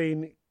issues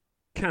between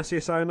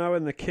Cassius Ohno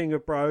and the King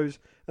of Bros,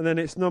 and then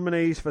it's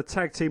nominees for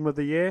Tag Team of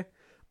the Year.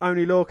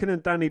 Oney Lorcan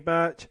and Danny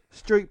Burch,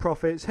 Street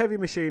Profits, Heavy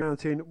Machine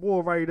Mountain,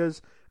 War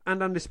Raiders,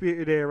 and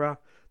Undisputed Era.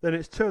 Then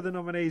it's two of the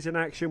nominees in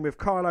action with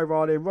Kyle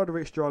O'Reilly and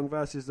Roderick Strong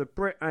versus the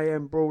Brit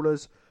AM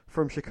Brawlers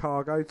from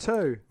Chicago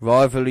 2.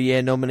 Rivalry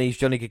Year nominees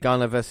Johnny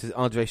Gargano versus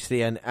Andre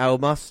Cien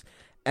Almas,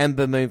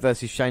 Ember Moon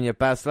versus Shayna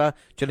Baszler,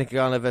 Johnny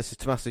Gargano versus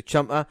Tommaso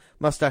Ciampa,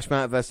 Mustache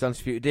Mountain versus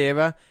Undisputed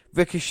Era,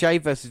 Ricochet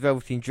versus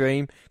Velveteen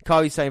Dream,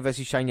 Kairi Sane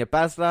versus Shayna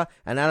Baszler,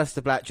 and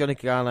Aleister Black, Johnny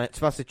Gargano,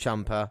 Tommaso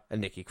Ciampa,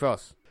 and Nikki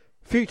Cross.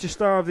 Future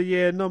Star of the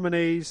Year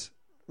nominees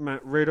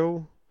Matt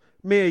Riddle,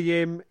 Mia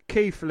Yim,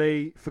 Keith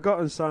Lee,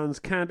 Forgotten Sons,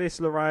 Candice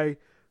LeRae,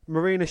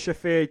 Marina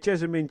Shafir,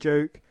 Jessamine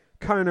Duke,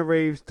 Kona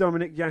Reeves,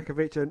 Dominic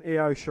Yankovic, and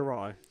Io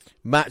Shirai.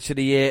 Match of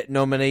the Year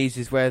nominees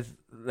is where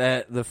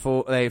they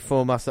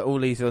inform us that all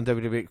these are on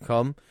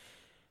WWE.com.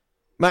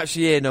 Match of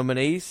the Year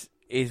nominees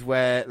is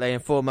where they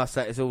inform us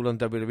that it's all on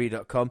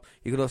WWE.com.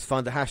 You can also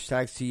find the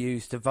hashtags to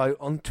use to vote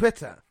on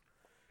Twitter.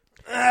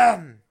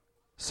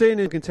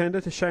 Senior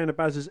contender to Shayna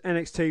Baszler's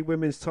NXT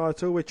Women's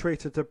title, we're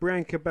treated to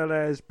Bianca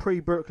Belair's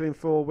pre-Brooklyn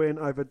 4 win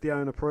over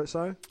Deonna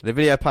Purrazzo. The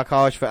video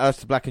package for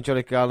Aleister Black and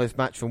Johnny Gargano's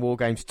match from War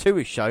Games 2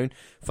 is shown,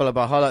 followed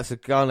by highlights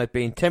of Gargano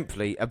being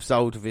temporarily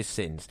absolved of his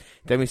sins.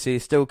 Then we see a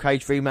steel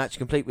cage rematch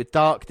complete with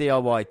dark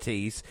DIY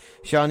tees.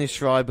 Shania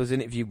Schreiber's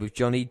interview with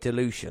Johnny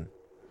Delusion.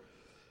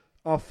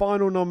 Our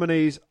final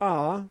nominees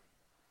are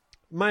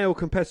Male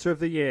Competitor of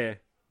the Year,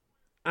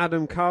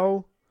 Adam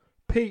Cole,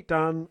 Pete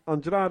Dunne,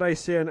 Andrade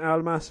Cien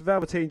Almas,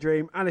 Velveteen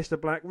Dream, Aleister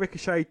Black,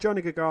 Ricochet,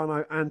 Johnny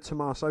Gargano, and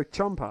Tommaso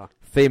Ciampa.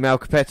 Female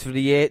Competitor of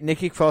the Year,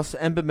 Nikki Cross,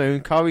 Ember Moon,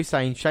 Kairi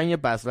Sane, Shayna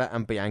Baszler,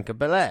 and Bianca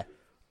Belair.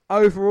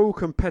 Overall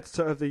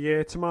Competitor of the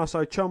Year,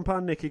 Tommaso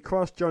Ciampa, Nikki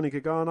Cross, Johnny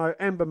Gargano,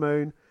 Ember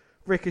Moon,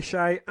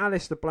 Ricochet,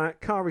 Aleister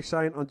Black, Kairi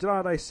Sane,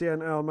 Andrade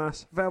Cien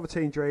Almas,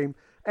 Velveteen Dream,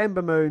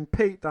 Ember Moon,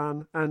 Pete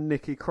Dunne, and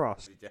Nikki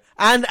Cross.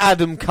 And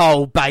Adam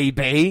Cole,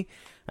 baby!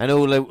 And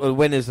all the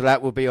winners of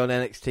that will be on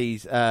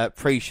NXT's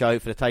pre-show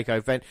for the TakeOver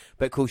event.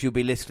 But of course, you'll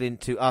be listening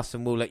to us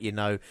and we'll let you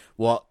know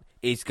what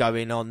is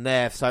going on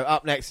there. So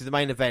up next is the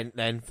main event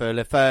then for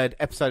the third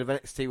episode of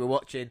NXT we're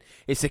watching.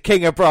 It's the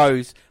King of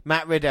Bros.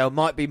 Matt Riddle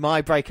might be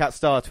my breakout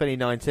star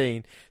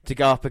 2019 to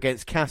go up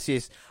against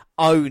Cassius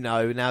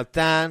Ohno. Now,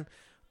 Dan,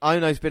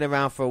 Ohno's been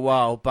around for a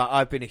while, but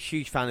I've been a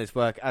huge fan of his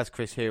work as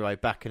Chris Hero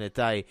back in the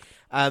day.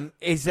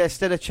 Is there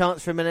still a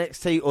chance for him in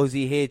NXT, or is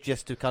he here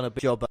just to kind of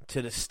job up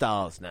to the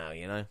stars now,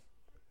 you know?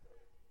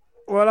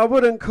 Well, I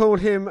wouldn't call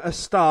him a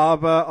star,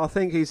 but I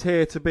think he's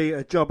here to be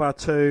a jobber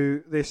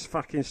to this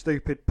fucking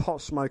stupid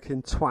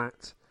pot-smoking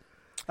twat.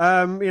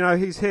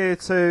 He's here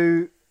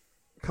to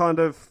kind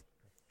of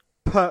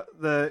put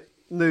the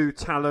new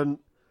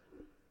talent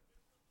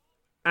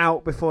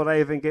out before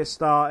they even get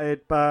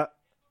started, but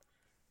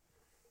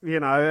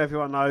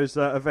everyone knows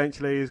that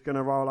eventually he's going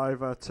to roll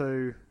over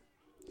to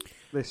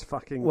this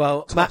fucking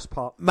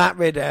pot. Matt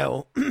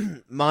Riddle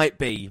might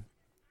be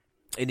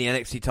in the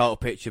NXT title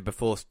picture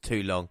before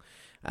too long.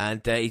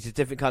 And he's a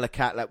different kind of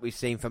cat that we've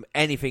seen from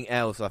anything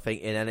else, I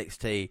think, in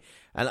NXT.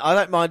 And I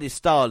don't mind his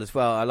style as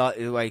well. I like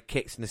the way he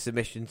kicks and the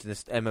submissions and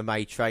the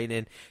MMA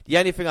training. The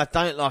only thing I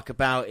don't like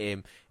about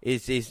him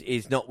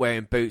is not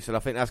wearing boots, and I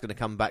think that's going to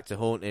come back to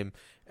haunt him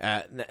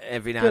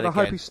every now and again. I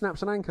hope he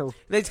snaps an ankle.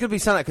 And it's going to be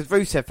something, because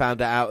Rusev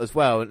found that out as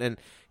well. And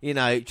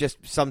just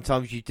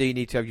sometimes you do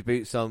need to have your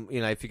boots on.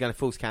 If you're going to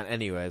false count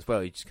anywhere as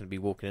well, you're just going to be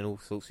walking in all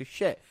sorts of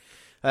shit.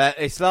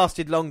 It's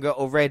lasted longer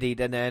already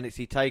than the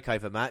NXT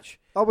Takeover match.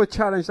 I would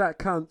challenge that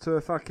cunt to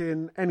a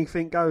fucking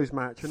anything goes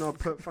match, and I'd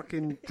put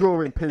fucking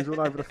drawing pins all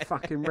over the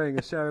fucking ring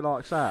and see how he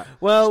likes that.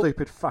 Well,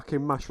 stupid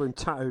fucking mushroom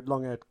tattooed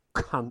long-haired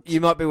cunt.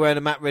 You might be wearing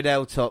a Matt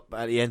Riddle top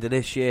at the end of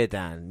this year,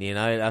 Dan.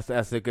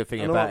 That's the good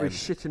thing and about him. I him. might be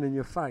shitting in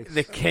your face.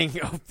 The King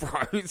of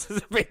Bros is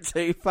a bit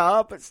too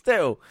far, but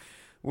still.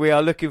 We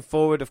are looking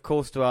forward, of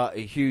course, to our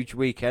huge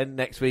weekend,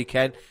 next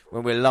weekend,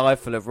 when we're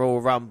live for the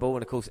Royal Rumble,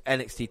 and, of course,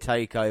 NXT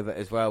TakeOver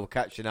as well. We're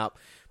catching up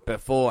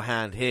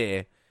beforehand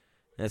here,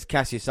 as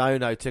Cassius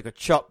Ohno took a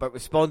chop, but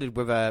responded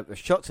with a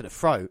shot to the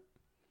throat.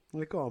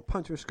 Well, go on,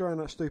 punch him square in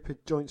that stupid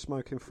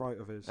joint-smoking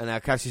throat of his. And now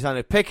Cassius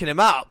Ohno picking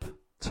him up.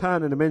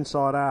 Turning him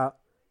inside out.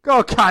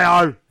 Go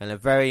KO! And a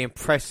very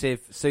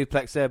impressive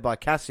suplex there by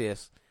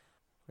Cassius.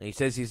 And he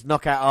says his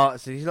knockout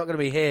artist, he's not going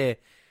to be here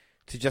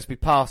to just be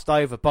passed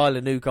over by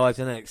the new guys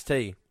in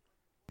NXT.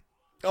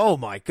 Oh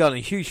my god, a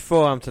huge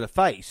forearm to the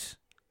face.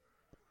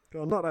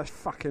 God, knock that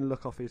fucking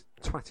look off his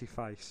twatty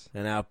face.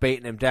 And now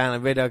beating him down,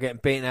 and Riddle getting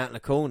beaten out in the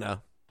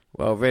corner.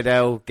 Well,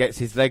 Riddle gets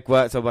his leg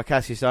worked on by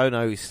Cassius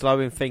Ohno, who's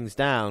slowing things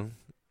down.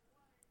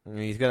 And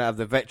he's going to have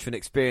the veteran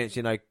experience,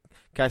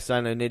 Cassius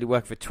Ohno needed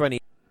work for 20.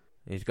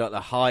 He's got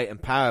the height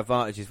and power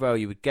advantage as well,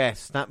 you would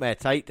guess. Snapmare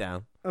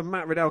takedown. And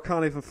Matt Riddle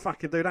can't even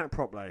fucking do that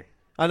properly.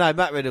 I know,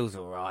 Matt Riddle's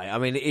alright. I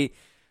mean,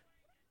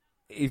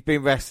 he's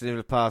been wrestling in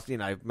the past,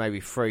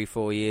 maybe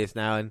 3-4 years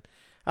now, and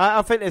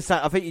I think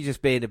you're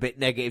just being a bit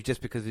negative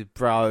just because he's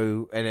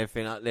bro and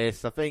everything like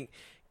this. I think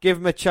give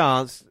him a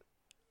chance.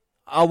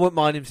 I wouldn't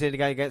mind him seeing the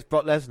game against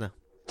Brock Lesnar.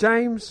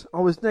 James,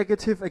 I was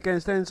negative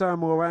against Enzo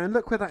Amore, and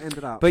look where that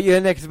ended up. But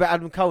you're negative about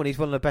Adam Cole, and he's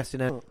one of the best in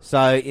there.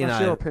 So that's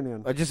your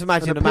opinion. I just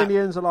imagine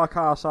opinions are like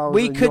arseholes.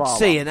 We could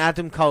see an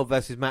Adam Cole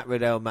versus Matt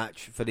Riddle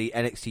match for the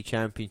NXT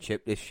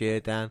Championship this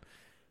year, Dan.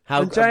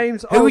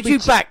 James, who would you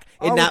back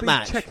in that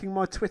match? Checking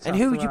my Twitter. And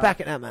who would you back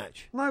in that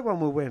match? No one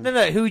will win.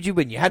 No. Who would you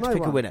win? You had to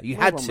pick a winner. You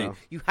had to.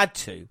 You had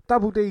to.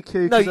 Double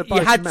DQ. No,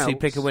 you had to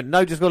pick a winner.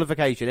 No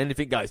disqualification.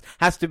 Anything goes.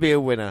 Has to be a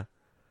winner.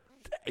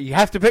 You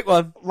have to pick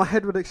one. My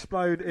head would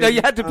explode. No,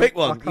 you had to pick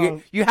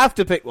one. You have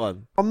to pick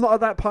one. I'm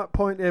not at that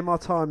point in my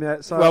time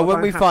yet. So well, when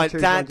we find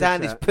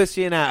Dan is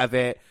pussying out of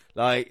it,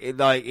 like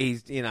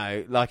he's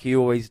like he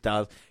always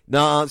does,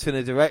 not answering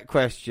a direct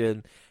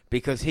question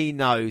because he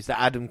knows that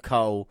Adam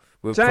Cole.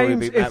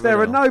 James, if there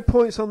are no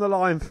points on the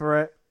line for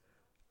it,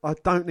 I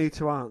don't need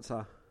to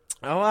answer.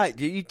 All right,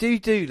 you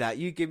do that.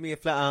 You give me a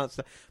flat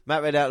answer.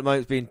 Matt Riddle at the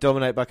moment is being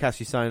dominated by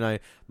Cassius Ohno,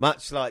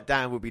 much like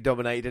Dan will be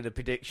dominated in the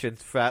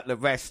predictions throughout the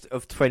rest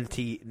of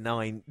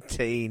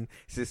 2019.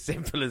 It's as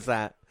simple as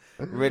that.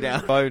 Riddle,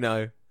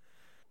 Ohno.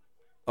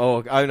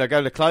 Oh, Ohno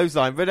going to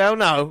clothesline. Riddle,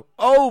 no.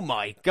 Oh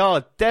my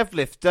God.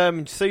 Deadlift,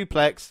 German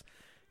suplex.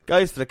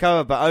 Goes for the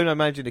cover, but Ohno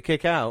managing to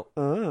kick out.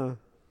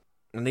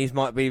 And these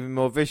might be even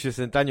more vicious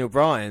than Daniel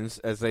Bryan's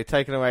as they've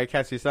taken away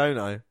Cassius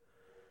Ohno.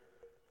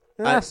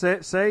 That's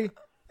it, see?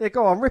 Yeah,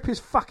 go on, rip his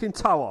fucking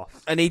toe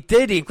off. And he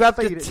did. He grabbed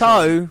the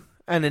toe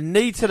and a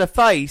knee to the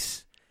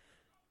face.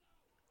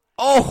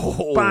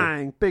 Oh!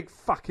 Bang! Big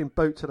fucking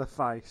boot to the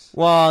face.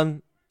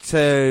 1,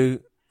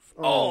 2.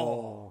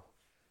 Oh!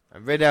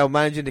 And Riddle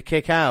managing to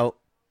kick out.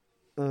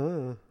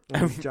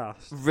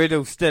 Just.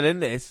 Riddle's still in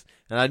this.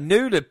 And I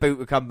knew the boot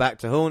would come back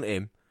to haunt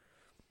him.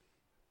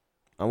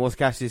 And what's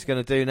Cassius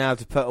going to do now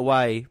to put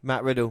away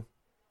Matt Riddle?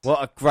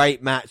 What a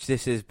great match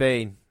this has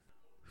been.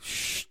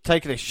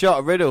 Taking a shot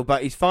at Riddle,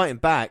 but he's fighting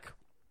back.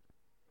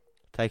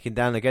 Taken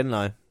down again,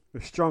 though.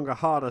 With stronger,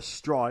 harder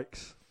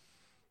strikes.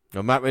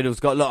 Well, Matt Riddle's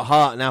got a lot of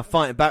heart, now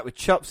fighting back with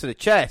chops to the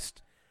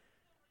chest.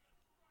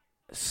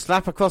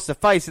 Slap across the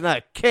face and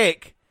that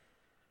kick.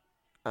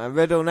 And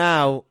Riddle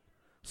now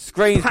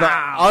screams, but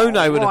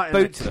Ohno with a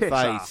boot to the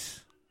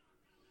face.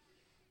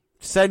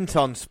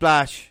 Senton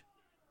splash.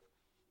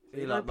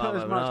 You like don't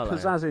put as Mauro much Ranallo.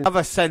 pizzazz in.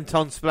 Another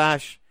Senton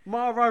splash.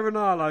 Mauro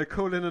Ranallo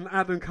calling an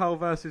Adam Cole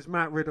versus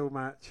Matt Riddle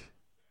match.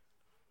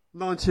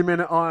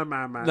 90-minute Iron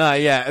Man match. No,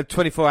 yeah, a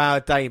 24-hour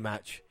day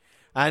match.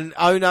 And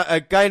Ono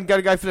again going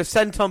to go for the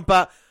senton,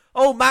 but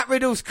Matt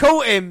Riddle's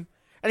caught him,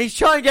 and he's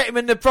trying to get him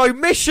in the bro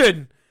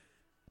mission.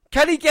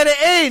 Can he get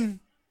it in?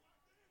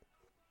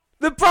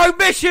 The bro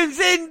mission's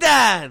in,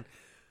 Dan.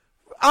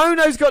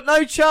 Ono's got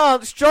no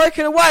chance.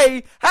 Striking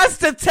away, has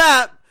to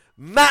tap.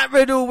 Matt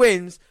Riddle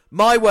wins.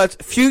 My words,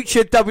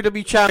 future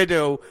WWE champion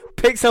Riddle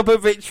picks up a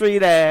victory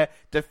there,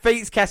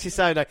 defeats Cassius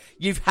Ohno.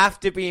 You have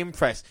to be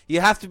impressed.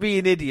 You have to be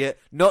an idiot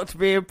not to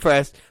be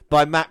impressed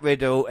by Matt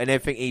Riddle and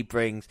everything he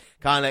brings.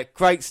 Kind of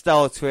great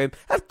style to him.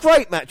 A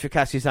great match with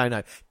Cassius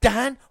Ohno.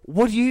 Dan,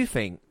 what do you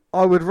think?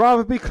 I would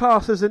rather be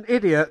classed as an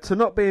idiot to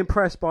not be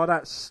impressed by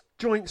that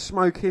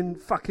joint-smoking,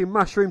 fucking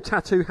mushroom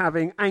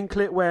tattoo-having,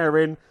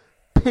 anklet-wearing,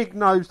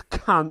 pig-nosed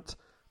cunt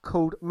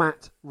called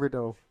Matt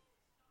Riddle.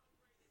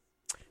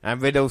 And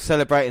Riddle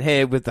celebrating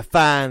here with the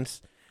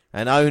fans.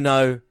 And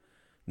Ohno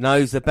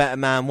knows the better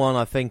man won,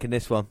 I think, in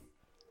this one.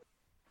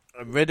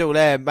 And Riddle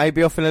there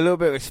maybe offering a little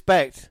bit of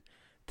respect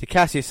to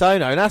Cassius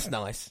Ohno. And that's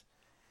nice.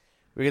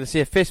 We're going to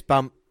see a fist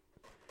bump.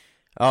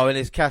 Oh, and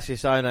it's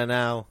Cassius Ohno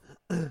now.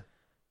 Going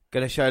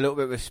to show a little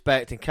bit of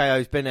respect. And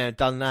KO's been there and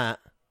done that.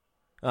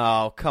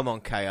 Oh, come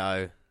on,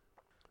 KO.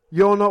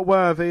 You're not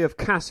worthy of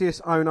Cassius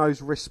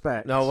Ohno's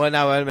respect. No, wait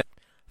a minute.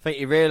 I think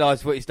he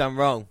realised what he's done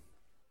wrong.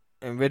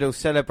 And Riddle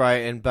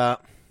celebrating,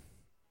 but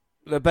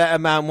the better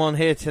man won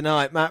here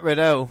tonight. Matt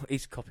Riddle.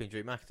 He's copying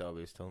Drew McIntyre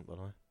with his taunt, by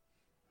the way.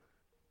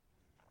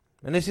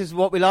 And this is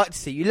what we like to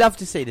see. You love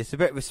to see this. A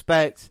bit of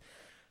respect.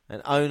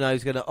 And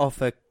Ohno's going to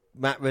offer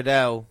Matt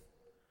Riddle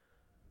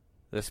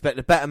the respect.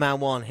 The better man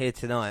won here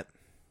tonight.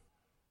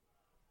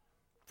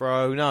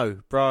 Bro, no.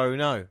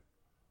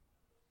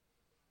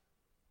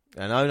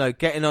 And Ohno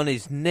getting on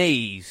his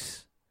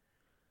knees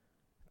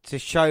to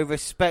show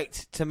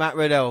respect to Matt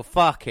Riddle.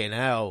 Fucking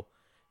hell.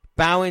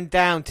 Bowing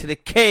down to the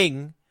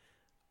king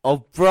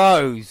of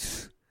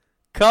bros.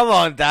 Come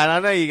on, Dan. I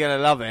know you're going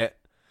to love it.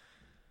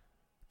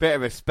 Bit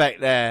of respect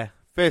there.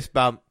 Fist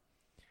bump.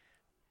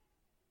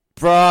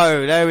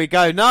 Bro, there we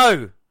go.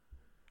 No.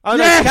 Oh,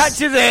 yes! No,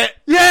 catches it.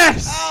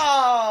 Yes!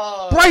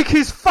 Oh. Break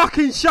his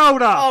fucking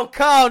shoulder. Oh,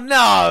 Carl,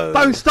 no.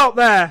 Don't stop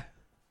there.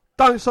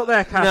 Don't stop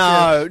there,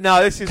 Cassius.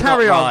 No, this is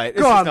Carry not on. right.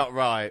 Go This on. is not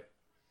right.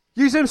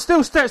 Use them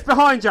steel steps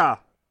behind you.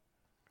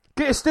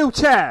 Get a steel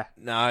chair.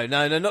 No,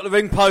 not the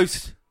ring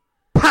post.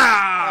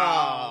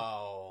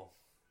 Pow!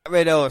 Oh.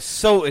 Riddle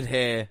assaulted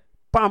here.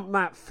 Bump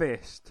that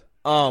fist.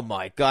 Oh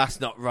my God,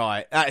 that's not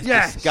right. That is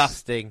Yes.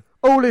 disgusting.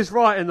 All is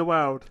right in the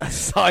world. A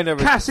sign of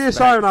Cassius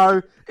respect.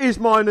 Ohno is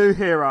my new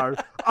hero.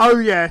 Oh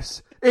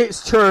yes,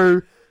 it's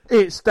true.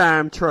 It's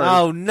damn true.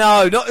 Oh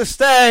no, not the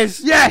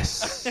stairs.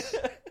 Yes!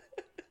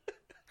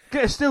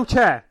 Get a steel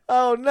chair.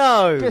 Oh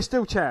no. Get a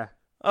steel chair.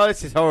 Oh,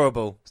 this is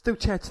horrible. Steel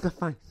chair to the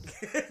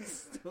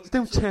face.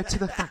 Steel chair to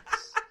the face.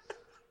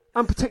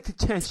 Unprotected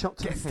chair shot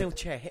to Get the a head. steel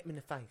chair, hit him in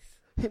the face.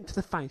 Hit him to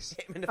the face.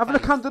 Hit him in the Have a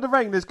face. look under the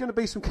ring. There's going to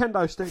be some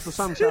kendo sticks or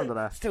some shit under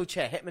there. Steel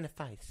chair, hit him in the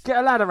face. Get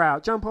a ladder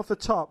out. Jump off the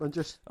top and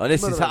just... Oh,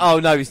 this is... smother him. Oh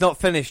no, he's not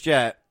finished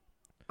yet.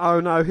 Oh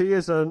no, he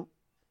isn't.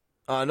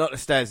 Oh, not the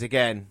stairs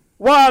again.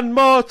 One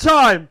more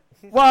time.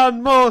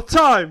 One more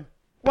time.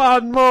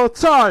 One more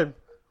time.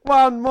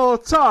 One more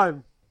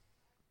time.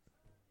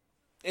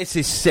 This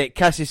is sick.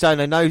 Cassius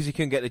Ohno knows he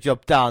couldn't get the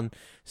job done,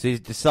 so he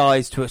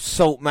decides to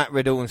assault Matt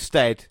Riddle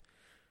instead.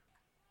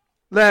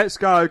 Let's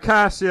go,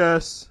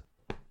 Cassius.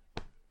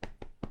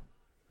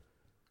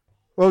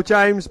 Well,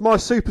 James, my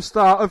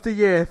superstar of the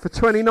year for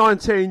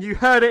 2019, you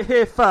heard it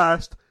here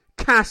first.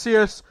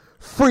 Cassius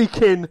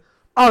freaking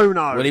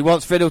Ohno. Well, he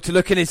wants Riddle to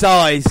look in his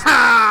eyes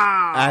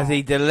Pow! as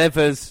he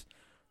delivers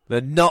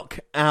the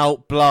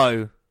knockout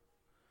blow.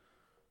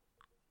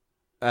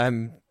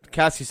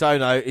 Cassius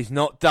Ohno is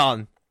not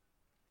done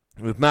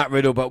with Matt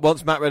Riddle, but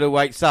once Matt Riddle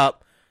wakes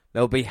up,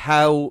 there'll be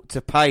hell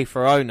to pay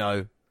for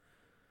Ohno.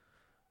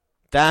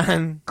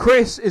 Dan,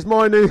 Chris is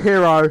my new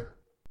hero.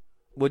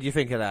 what do you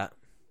think of that?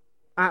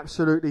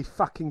 Absolutely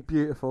fucking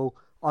beautiful.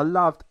 I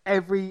loved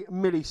every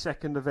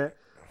millisecond of it.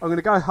 I'm going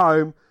to go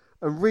home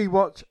and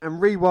rewatch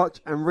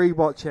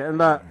it. And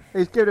look,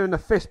 he's giving him the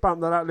fist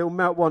bump that little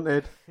melt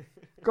wanted.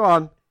 Go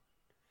on.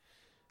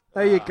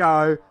 There you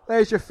go.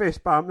 There's your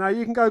fist bump. Now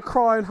you can go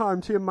crying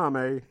home to your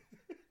mummy.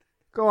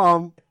 Go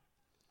on.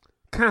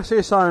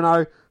 Cassius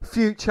Ohno,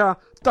 future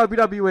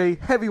WWE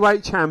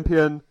heavyweight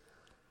champion.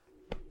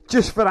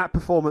 Just for that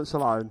performance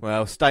alone.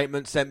 Well,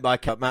 statement sent by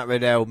Matt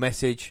Riddle,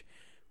 message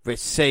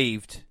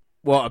received.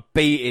 What a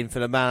beating for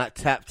the man that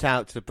tapped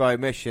out to the bro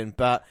mission.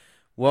 But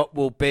what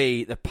will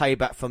be the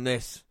payback from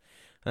this?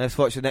 And let's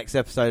watch the next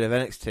episode of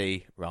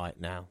NXT right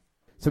now.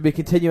 So we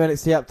continue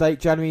NXT update,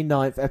 January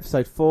 9th,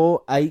 episode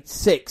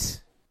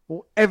 486.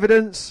 Well,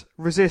 evidence,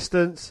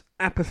 resistance,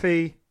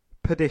 apathy,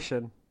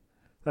 perdition.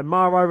 Then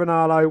Mauro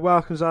Ranallo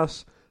welcomes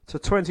us to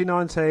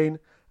 2019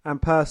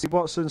 and Percy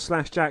Watson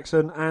 /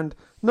 Jackson and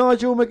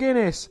Nigel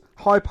McGuinness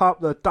hype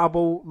up the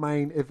double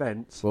main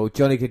event. Well,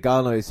 Johnny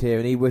Gargano is here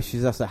and he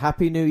wishes us a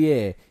happy new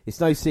year. It's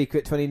no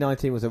secret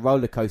 2019 was a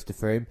roller coaster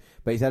for him,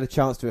 but he's had a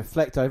chance to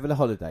reflect over the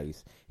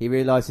holidays. He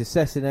realised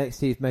success in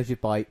NXT is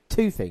measured by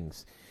two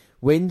things: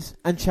 wins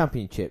and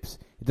championships.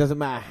 It doesn't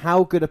matter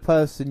how good a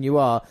person you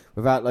are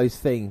without those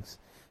things.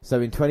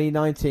 So in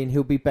 2019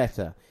 he'll be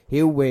better.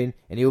 He'll win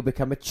and he'll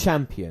become a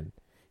champion.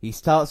 He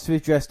starts to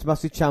address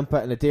Tommaso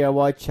Ciampa and the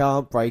DIY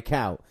chant break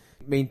out.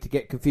 Mean to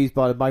get confused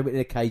by the moment in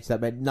the cage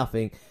that meant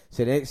nothing,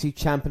 so the NXT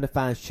champ and the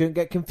fans shouldn't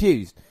get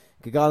confused.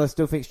 Gargano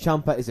still thinks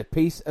Ciampa is a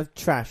piece of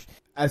trash.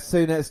 As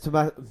soon as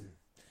Tommaso...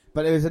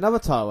 But there is another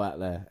title out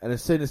there, and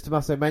as soon as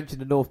Tommaso mentioned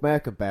the North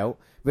American belt,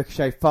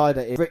 Ricochet fired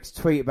at Rick's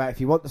tweet about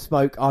if you want the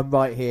smoke, I'm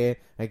right here,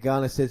 and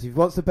Gargano says if he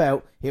wants the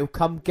belt, he'll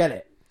come get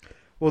it.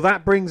 Well,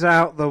 that brings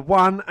out the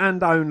one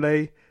and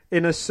only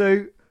in a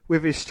suit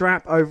with his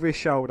strap over his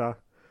shoulder.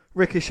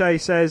 Ricochet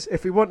says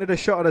if he wanted a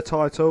shot at the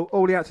title,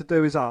 all he had to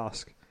do is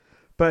ask.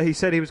 But he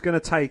said he was going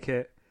to take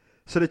it.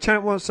 So the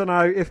champ wants to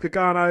know if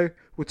Gargano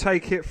will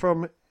take it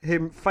from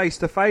him face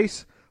to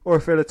face, or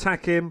if he'll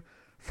attack him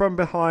from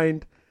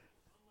behind,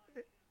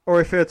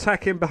 or if he'll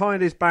attack him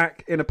behind his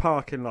back in a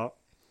parking lot.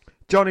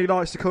 Johnny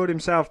likes to call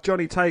himself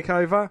Johnny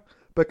Takeover,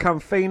 but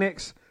come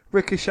Phoenix,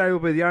 Ricochet will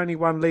be the only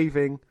one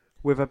leaving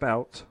with a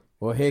belt.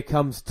 Well, here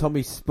comes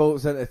Tommy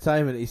Sports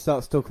Entertainment. He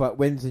starts to talk about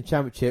wins and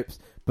championships,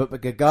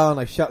 but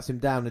Gargano shuts him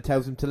down and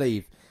tells him to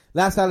leave.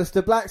 That's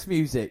Aleister Black's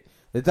music.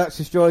 The Dutch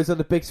Destroyer's on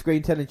the big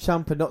screen telling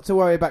Ciampa not to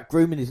worry about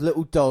grooming his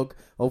little dog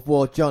of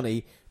war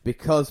Johnny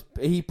because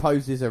he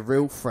poses a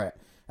real threat.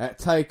 At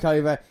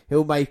TakeOver,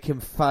 he'll make him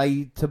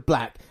fade to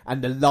black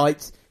and the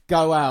lights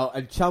go out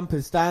and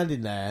Ciampa's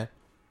standing there.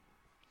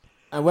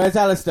 And where's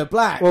Aleister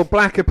Black? Well,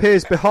 Black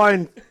appears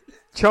behind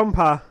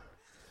Ciampa.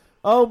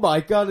 Oh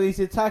my God, he's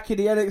attacking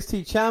the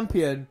NXT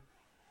champion.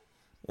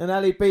 And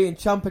Ali B and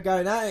Ciampa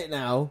going at it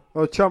now.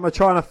 Well, Ciampa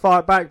trying to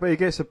fight back, but he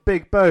gets a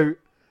big boot.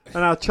 And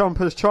now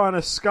Ciampa's trying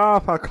to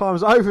Scarpa,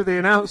 climbs over the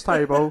announce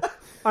table,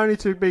 only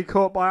to be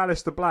caught by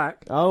Aleister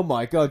Black. Oh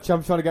my God,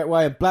 Ciampa's trying to get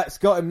away and Black's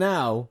got him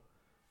now.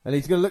 And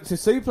he's going to look to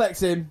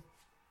suplex him.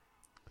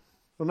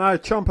 Well, no,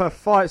 Ciampa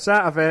fights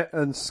out of it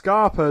and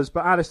Scarpas,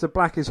 but Aleister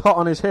Black is hot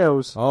on his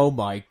heels. Oh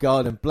my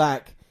God, and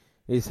Black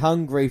is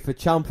hungry for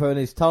Ciampa and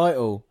his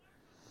title.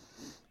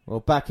 Well,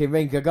 back in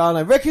ring,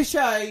 Gargano,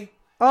 Ricochet!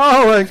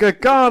 Oh, and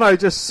Gargano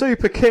just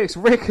super kicks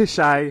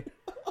Ricochet.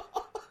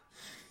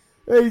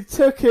 He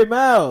took him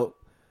out.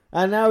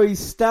 And now he's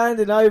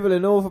standing over the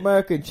North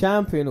American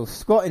champion or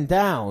squatting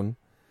down.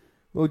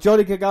 Well,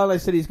 Johnny Gargano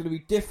said he's going to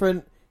be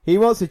different. He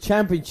wants a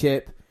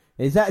championship.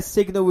 Is that a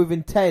signal with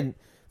intent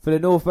for the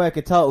North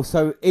American title?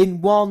 So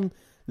in one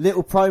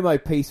little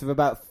promo piece of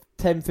about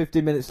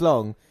 10-15 minutes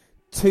long,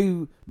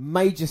 two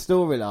major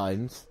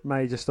storylines.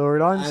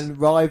 And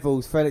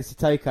rivals for NXT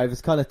TakeOver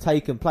has kind of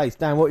taken place.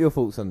 Dan, what are your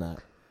thoughts on that?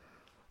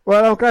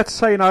 Well, I'm glad to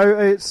say,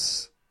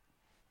 it's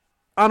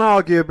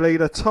unarguably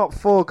the top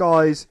four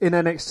guys in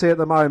NXT at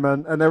the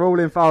moment, and they're all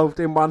involved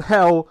in one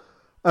hell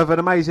of an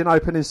amazing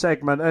opening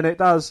segment, and it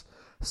does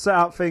set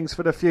up things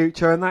for the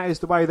future, and that is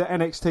the way that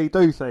NXT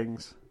do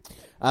things.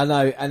 I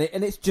know, and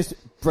it's just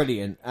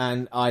brilliant,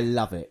 and I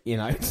love it.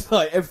 It's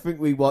like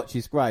everything we watch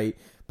is great,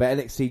 but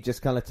NXT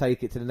just kind of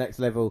take it to the next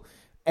level.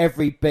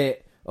 Every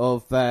bit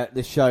of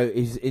the show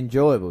is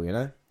enjoyable,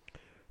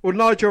 Well,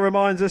 Nigel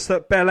reminds us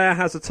that Belair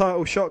has a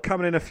title shot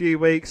coming in a few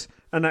weeks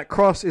and that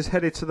Cross is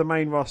headed to the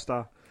main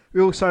roster.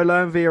 We also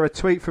learn via a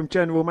tweet from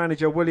General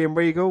Manager William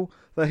Regal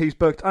that he's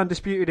booked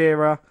Undisputed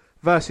Era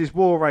versus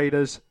War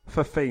Raiders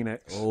for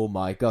Phoenix. Oh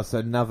my gosh,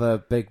 another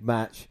big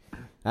match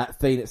at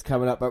Phoenix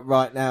coming up. But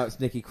right now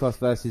it's Nikki Cross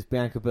versus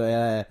Bianca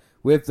Belair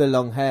with the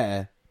long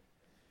hair.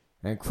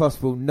 And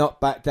Cross will not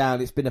back down.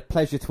 It's been a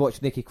pleasure to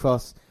watch Nikki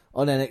Cross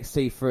on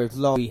NXT for as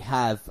long as we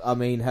have. I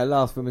mean, her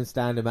last women's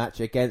standard match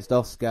against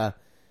Asuka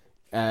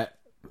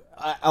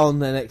on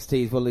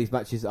NXT is one of these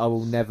matches I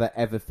will never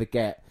ever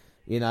forget.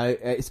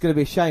 It's going to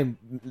be a shame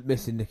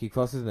missing Nikki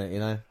Cross, isn't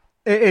it?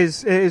 It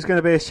is going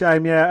to be a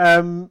shame,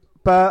 yeah.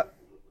 But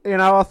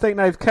I think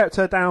they've kept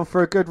her down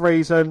for a good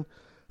reason,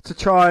 to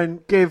try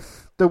and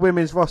give the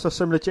women's roster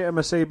some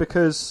legitimacy,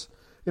 because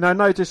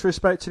no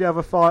disrespect to the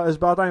other fighters,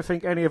 but I don't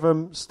think any of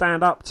them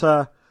stand up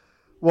to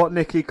what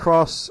Nikki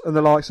Cross and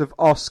the likes of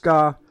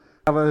Asuka,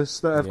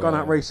 others that have gone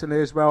out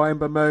recently as well,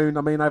 Ember Moon.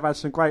 I mean, they've had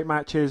some great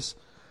matches.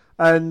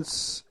 And,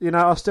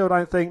 I still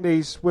don't think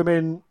these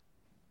women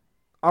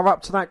are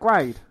up to that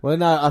grade. Well,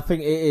 no, I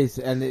think it is,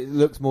 and it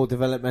looks more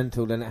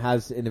developmental than it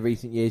has in the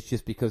recent years,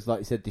 just because, like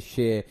you said, the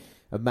sheer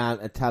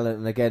amount of talent.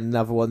 And again,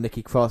 another one,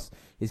 Nikki Cross,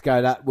 is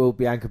going up. Will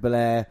Bianca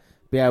Belair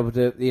be able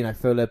to,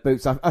 fill their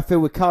boots? I feel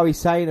with Kairi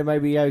Sane and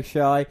maybe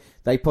Yoshai,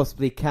 they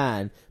possibly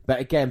can. But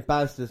again,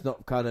 Baszler's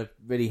not kind of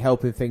really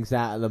helping things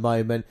out at the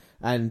moment.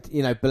 And,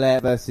 Belair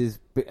versus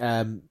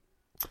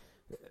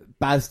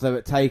Baszler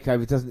at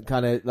TakeOver doesn't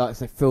kind of, like I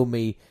say, fill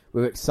me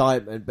with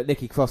excitement. But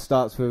Nikki Cross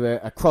starts with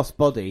a cross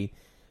body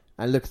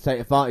and looks to take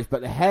advantage.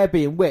 But the hair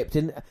being whipped.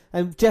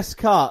 And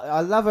Jessica,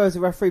 I love her as a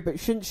referee, but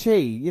shouldn't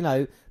she,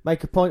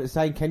 make a point of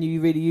saying, can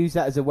you really use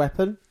that as a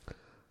weapon?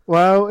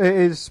 Well, it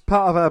is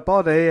part of her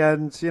body,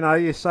 and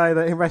you say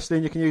that in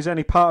wrestling you can use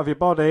any part of your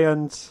body,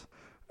 and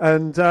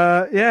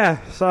yeah.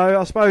 So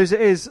I suppose it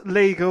is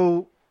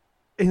legal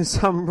in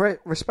some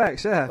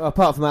respects, yeah. Well,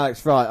 apart from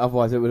Alex Wright,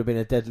 otherwise it would have been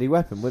a deadly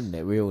weapon, wouldn't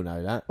it? We all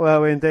know that.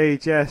 Well,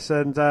 indeed, yes.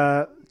 And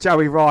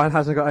Joey Ryan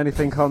hasn't got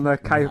anything on the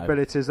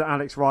capabilities that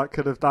Alex Wright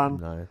could have done.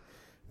 No.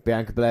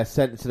 Bianca Belair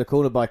sent to the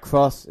corner by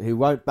Cross, who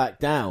won't back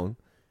down.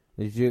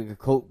 She's getting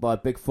caught by a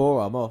big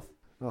forearm off.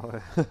 Oh,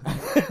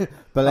 yeah.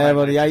 Belair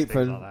on the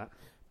apron. Like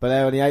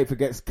Belair on the apron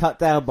gets cut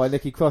down by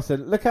Nikki Cross,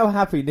 and look how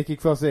happy Nikki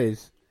Cross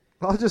is.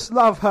 I just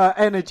love her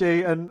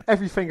energy and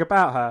everything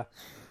about her.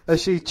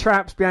 As she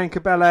traps Bianca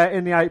Belair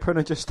in the apron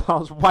and just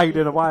starts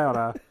wading away on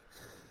her.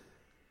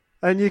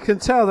 And you can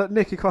tell that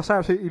Nikki Cross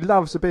absolutely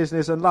loves the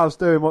business and loves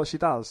doing what she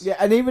does. Yeah,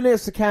 and even if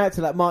it's a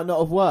character that might not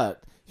have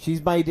worked,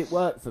 she's made it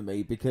work for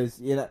me because,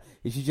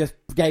 she just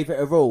gave it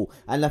a rule.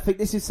 And I think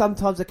this is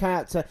sometimes a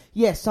character,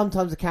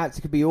 sometimes a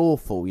character could be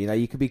awful.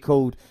 You could be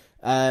called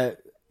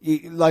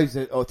loads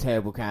of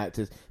terrible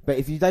characters. But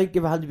if you don't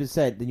give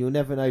 100%, then you'll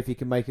never know if you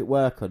can make it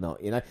work or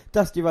not.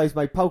 Dusty Rose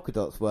made Polka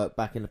Dots work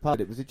back in the past.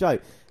 It was a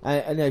joke.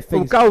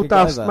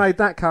 Goldust made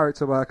that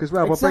character work as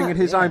well, by bringing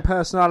his own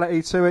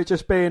personality to it,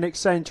 just being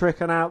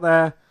eccentric and out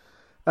there,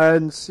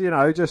 and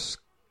just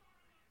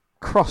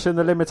crossing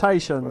the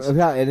limitations.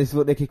 Exactly, and this is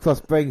what Nikki Cross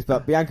brings.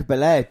 But Bianca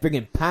Belair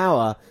bringing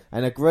power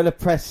and a gorilla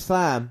press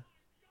slam,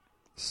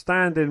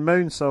 standing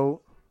moonsault,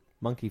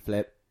 monkey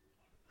flip.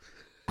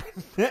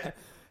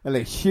 And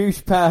a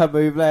huge power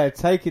move there,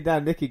 taking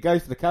down Nikki,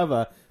 goes for the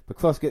cover, but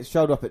Cross gets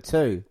shoulder up at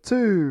 2.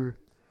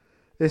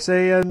 You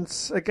see,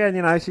 and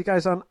again, she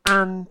goes on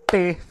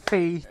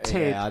undefeated.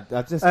 Yeah,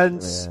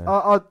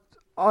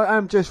 I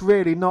am just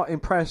really not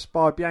impressed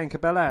by Bianca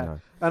Belair. No.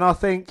 And I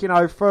think,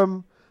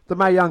 from the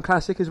Mae Young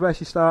Classic is where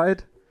she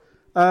started.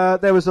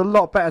 There was a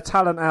lot better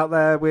talent out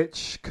there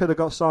which could have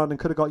got signed and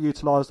could have got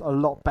utilised a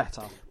lot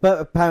better.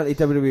 But apparently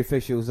WWE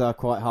officials are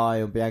quite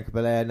high on Bianca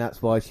Belair, and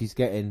that's why she's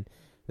getting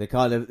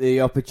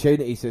the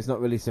opportunity, so it's not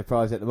really a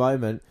surprise at the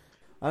moment.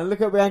 And look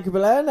at Bianca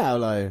Belair now,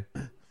 though.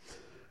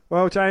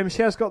 Well, James,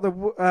 she has got the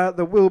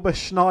Wilbur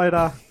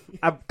Schneider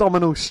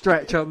abdominal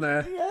stretch on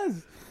there.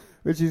 Yes,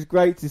 which is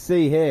great to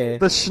see here.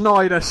 The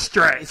Schneider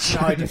stretch.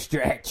 Schneider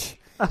stretch.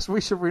 We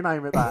should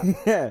rename it that.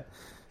 Yeah.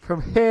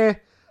 From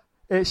here,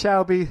 it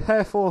shall be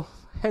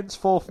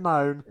henceforth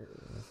known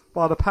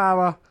by the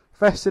power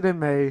vested in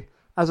me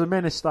as a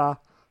minister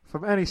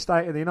from any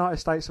state in the United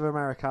States of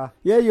America.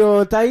 Yeah, you're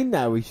ordained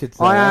now, we should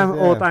say. I am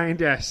ordained,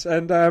 yes.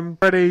 And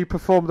already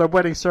performed a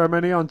wedding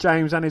ceremony on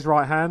James and his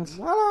right hand.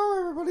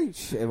 Hello, everybody.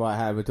 Right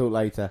hand, we'll talk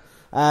later.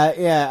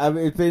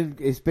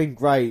 It's been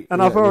great.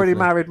 And I've already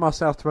married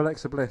myself to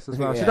Alexa Bliss as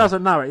well. Yeah. She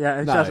doesn't know it yet,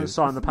 and she hasn't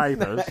signed the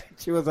papers.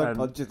 She was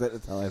unconscious at the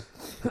time.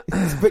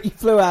 But you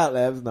flew out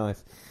there, it was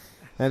nice.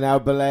 And now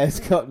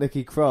Belair's got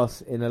Nikki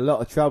Cross in a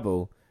lot of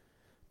trouble.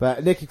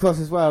 But Nikki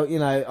Cross as well,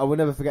 I will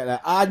never forget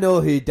that. I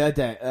know who did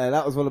it.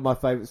 That was one of my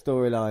favourite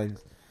storylines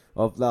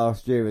of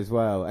last year as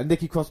well. And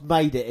Nikki Cross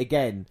made it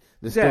again.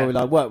 The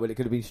storyline worked when it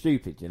could have been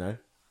stupid,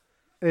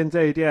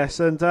 Indeed, yes.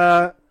 And,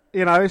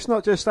 it's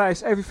not just that.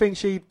 It's everything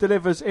she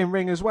delivers in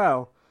ring as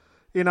well.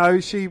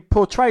 She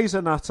portrays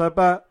a nutter,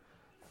 but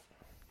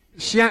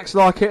she acts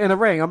like it in a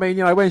ring. I mean,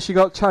 when she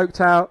got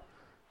choked out,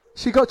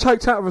 with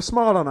a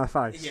smile on her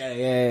face.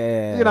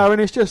 Yeah.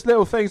 And it's just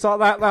little things like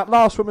that. That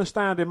last woman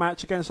standing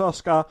match against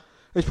Asuka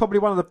is probably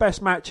one of the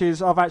best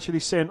matches I've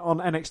actually seen on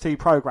NXT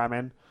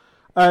programming.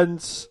 And,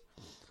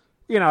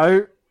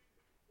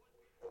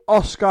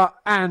 Asuka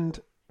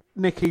and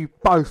Nikki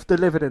both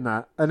delivered in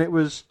that. And it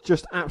was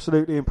just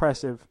absolutely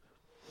impressive.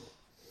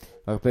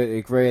 I completely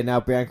agree. And now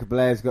Bianca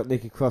Belair's got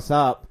Nikki Cross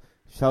up.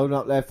 Shoulder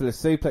up there for the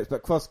suplex.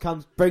 But Cross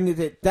comes, bringing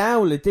it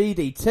down, the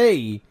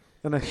DDT.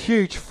 And a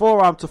huge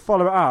forearm to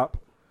follow it up.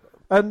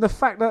 And the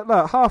fact that,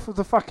 half of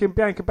the fucking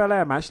Bianca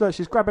Belair match,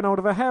 she's grabbing hold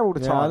of her hair all the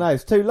time. I know,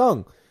 it's too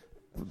long.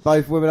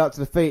 Both women up to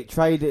the feet,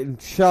 trading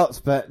shots,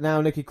 but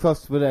now Nikki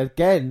Cross with,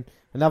 again,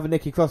 another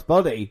Nikki Cross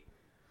body.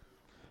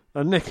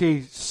 And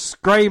Nikki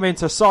screaming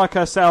to psych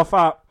herself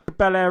up.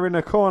 Belair in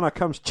the corner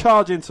comes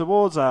charging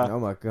towards her. Oh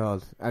my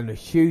God. And a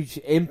huge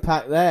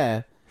impact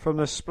there. From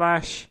the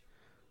splash.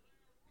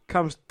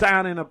 Comes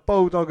down in a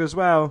bulldog as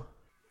well.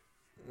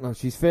 Oh,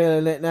 she's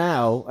feeling it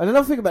now. And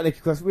another thing about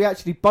Nikki Cross, we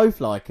actually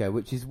both like her,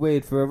 which is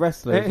weird for a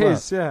wrestler as well. It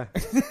is,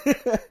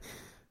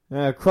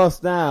 yeah.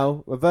 Cross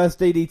now, reverse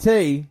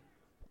DDT.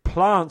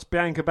 Plants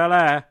Bianca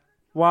Belair.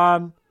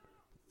 1,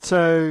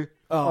 2.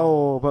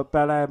 Oh, but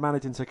Belair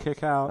managing to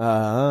kick out.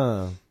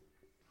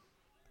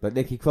 But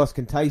Nikki Cross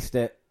can taste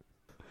it.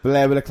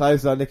 Belair with a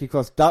clothesline, Nikki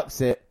Cross ducks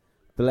it.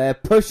 Belair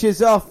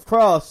pushes off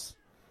Cross.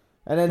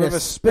 And then with a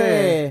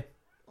spear.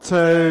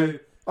 2.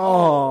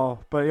 Oh,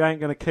 but you ain't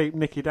going to keep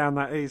Nikki down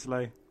that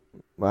easily.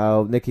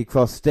 Well, Nikki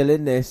Cross still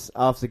in this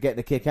after getting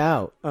the kick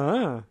out.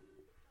 And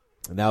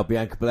now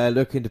Bianca Belair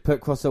looking to put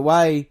Cross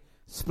away.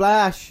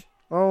 Splash.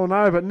 Oh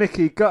no, but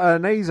Nikki got her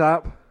knees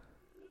up.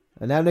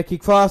 And now Nikki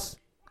Cross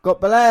got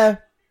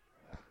Belair.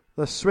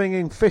 The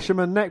swinging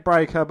fisherman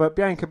neckbreaker, but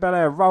Bianca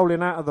Belair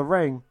rolling out of the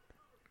ring.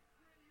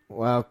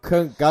 Well,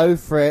 couldn't go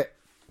for it.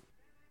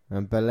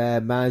 And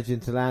Belair managing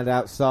to land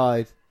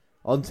outside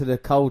onto the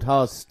cold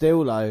hard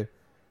steel though.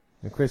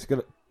 And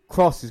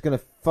Cross is going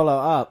to follow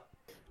up.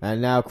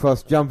 And now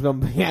Cross jumping on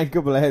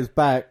Bianca Belair's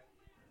back.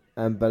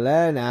 And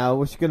Belair now,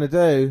 what's she going to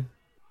do?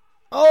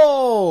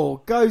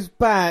 Oh, goes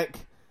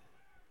back.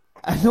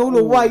 And all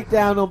the weight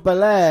down on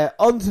Belair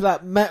onto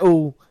that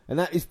metal. And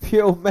that is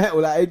pure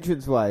metal, that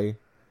entranceway.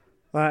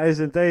 That is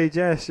indeed,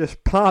 yes.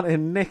 Just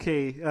planting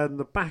Nikki, and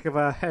the back of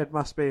her head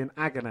must be in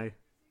agony.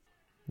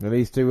 And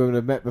these two women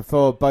have met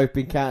before, both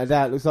been counted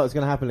out. Looks like it's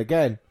going to happen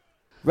again.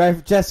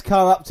 Ref Jessica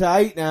up to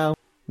 8 now.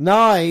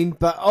 9,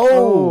 but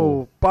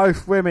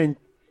both women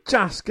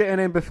just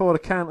getting in before the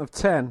count of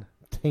 10.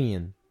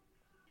 10.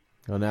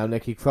 Well, now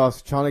Nikki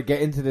Cross trying to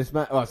get into this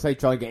match. Well, I say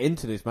trying to get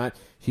into this match.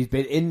 She's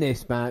been in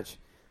this match,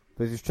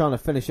 but she's trying to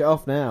finish it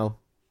off now.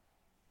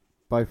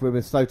 Both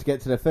women slow to get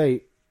to their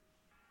feet.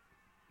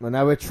 Well,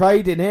 now we're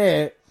trading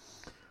here.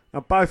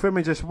 And both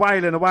women just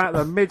wailing away at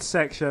the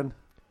midsection.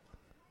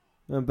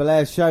 And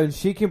Belair's shown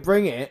she can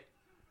bring it.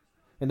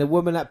 And the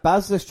woman that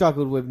Baszler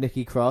struggled with,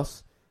 Nikki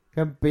Cross,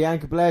 can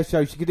Bianca Belair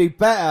show she can do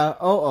better.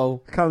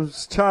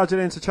 Comes charging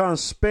in to try and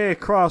spear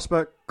Cross,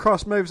 but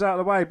Cross moves out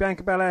of the way.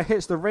 Bianca Belair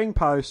hits the ring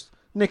post.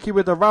 Nikki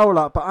with the roll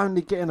up, but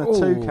only getting a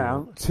 2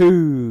 count.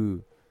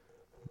 2.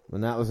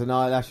 And that was an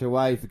eyelash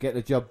away for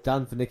getting the job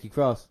done for Nikki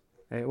Cross.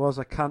 It was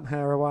a cunt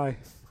hair away.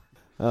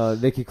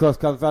 Nikki Cross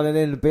comes running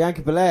in, and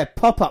Bianca Belair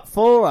pop-up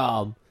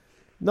forearm.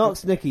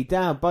 Knocks Nikki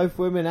down. Both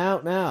women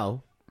out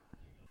now.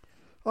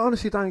 I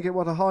honestly don't get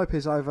what the hype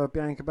is over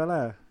Bianca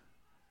Belair.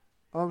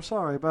 I'm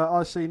sorry, but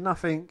I see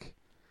nothing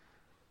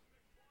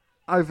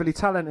overly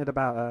talented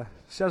about her.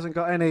 She hasn't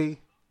got any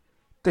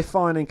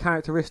defining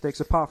characteristics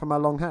apart from her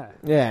long hair.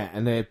 Yeah,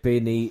 and it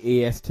being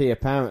the EST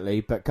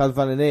apparently, but comes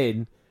running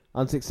in.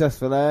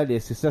 Unsuccessful earlier,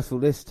 successful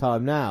this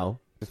time now.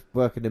 Just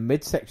working the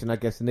midsection, I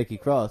guess, of Nikki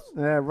Cross.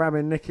 Yeah,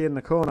 ramming Nikki in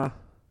the corner.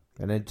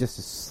 And then just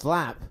a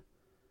slap.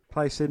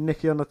 Placing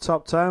Nikki on the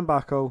top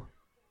turnbuckle.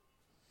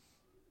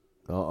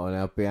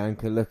 Now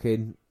Bianca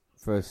looking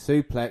for a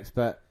suplex,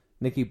 but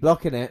Nikki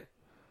blocking it.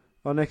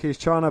 Well, Nikki's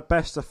trying her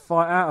best to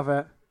fight out of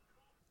it.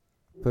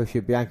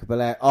 Pushing Bianca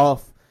Belair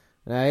off.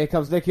 Now here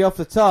comes Nikki off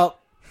the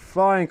top.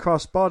 Flying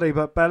cross body,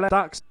 but Belair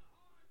ducks.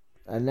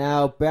 And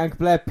now Bianca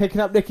Belair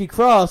picking up Nikki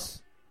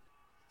Cross.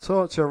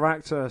 Torture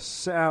rack to a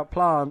sit out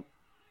plant.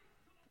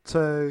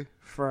 2,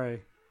 3.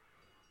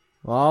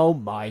 Oh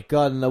my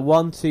god, and the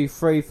 1, 2,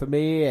 3 from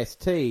the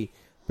EST.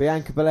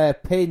 Bianca Belair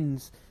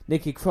pins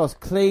Nikki Cross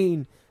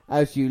clean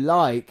as you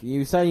like. You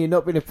were saying you're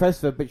not been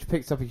impressed with her, but she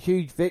picks up a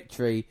huge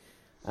victory.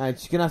 And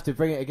she's going to have to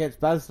bring it against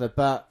Baszler.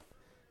 But,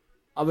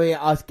 I mean,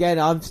 again,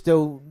 I'm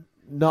still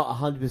not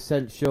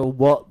 100% sure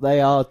what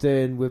they are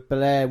doing with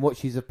Belair and what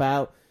she's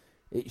about.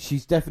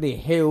 She's definitely a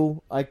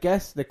heel, I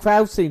guess. The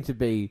crowd seem to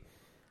be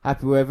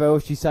happy with her, or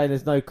she's saying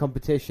there's no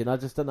competition. I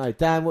just don't know.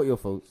 Dan, what are your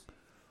thoughts?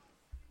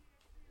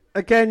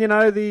 Again, you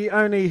know, the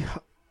only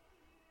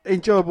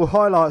enjoyable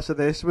highlights of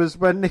this was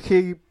when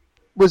Nikki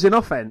was in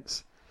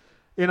offence.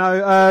 You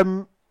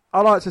know,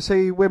 I like to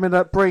see women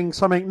that bring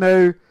something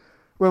new.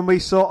 When we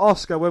saw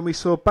Oscar, when we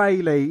saw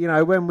Bayley, you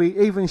know,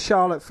 even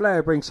Charlotte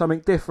Flair bring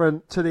something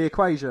different to the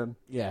equation.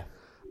 Yeah.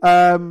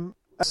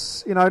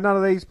 You know, none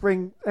of these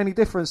bring any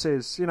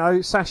differences. You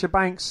know, Sasha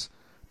Banks,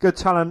 good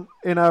talent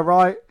in her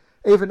right.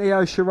 Even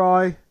Io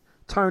Shirai,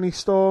 Toni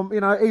Storm,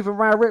 you know, even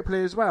Rhea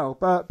Ripley as well.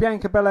 But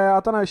Bianca Belair,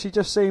 I don't know, she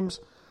just seems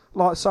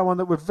like someone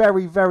that would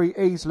very, very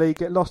easily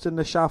get lost in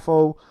the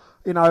shuffle.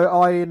 You know,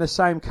 i.e. in the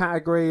same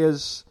category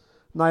as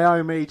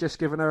Naomi, just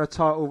giving her a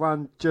title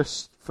run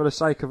just for the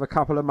sake of a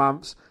couple of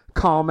months.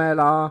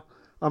 Carmella,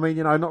 I mean,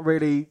 you know, not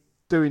really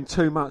doing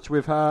too much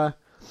with her.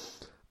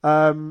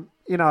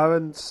 You know,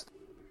 and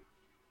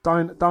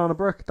Dana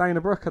Brooke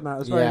and that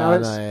as well. Yeah, you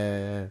know,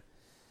 yeah.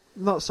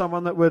 Not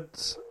someone that would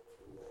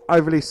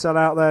overly sell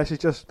out there. She's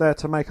just there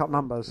to make up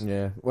numbers.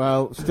 Yeah.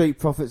 Well, Street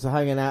Profits are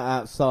hanging out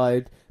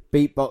outside,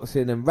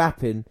 beatboxing and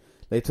rapping.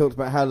 They talked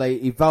about how they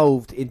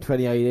evolved in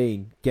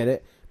 2018. Get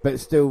it? But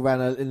still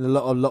ran in a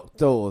lot of locked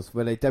doors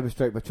where they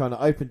demonstrate by trying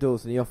to open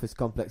doors in the office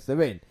complex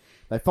they're in.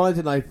 They find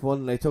an open one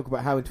and they talk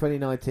about how in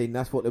 2019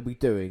 that's what they'll be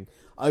doing.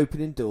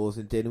 Opening doors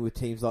and dealing with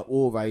teams like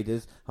War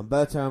Raiders,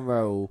 Humberto and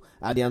Raul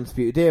and the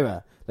Undisputed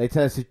Era. They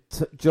tell us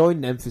to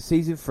join them for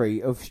Season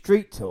 3 of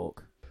Street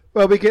Talk.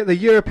 Well, we get the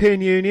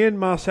European Union,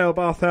 Marcel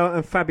Barthel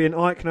and Fabian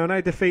Eichner, and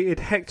they defeated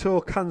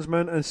Hector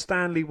Kunzman and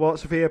Stanley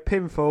Watts via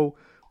pinfall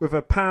with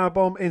a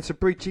powerbomb into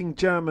breaching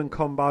German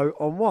combo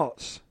on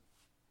Watts.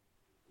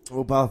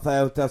 Well,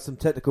 Barthel does some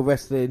technical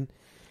wrestling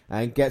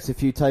and gets a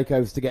few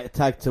takeovers to get a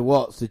tag to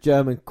Watts. The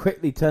German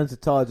quickly turns the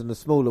tide on the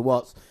smaller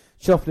Watts,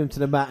 chopping him to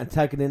the mat and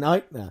tagging in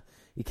Eichner.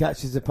 He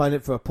catches his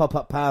opponent for a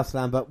pop-up power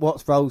slam, but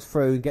Watts rolls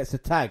through and gets a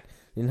tag.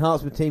 The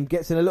enhancement team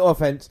gets in a little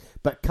offense,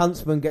 but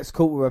Kunzman gets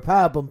caught with a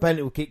powerbomb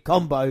penalty kick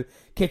combo.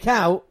 Kick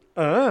out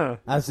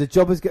as the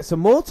jobbers get some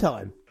more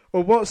time.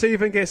 Well, Watts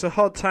even gets a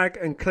hot tag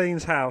and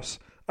cleans house.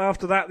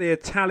 After that, the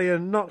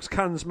Italian knocks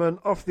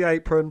Kunzman off the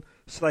apron,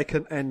 so they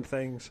can end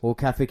things. Well,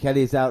 Kathy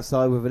Kelly is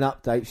outside with an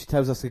update. She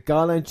tells us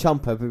Gargano and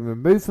Ciampa have been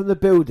removed from the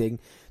building.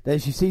 Then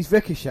she sees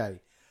Ricochet.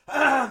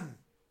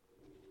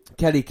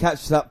 Kelly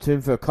catches up to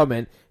him for a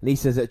comment, and he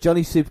says that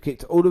Johnny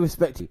superkicked all the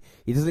respect.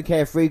 He doesn't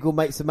care if Regal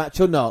makes a match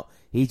or not.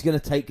 He's going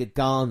to take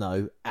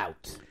Gargano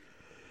out.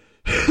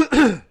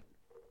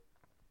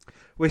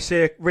 We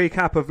see a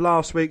recap of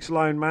last week's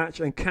lone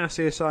match and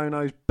Cassius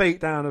Ohno's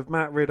beatdown of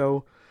Matt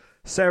Riddle.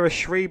 Sarah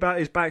Schreiber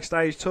is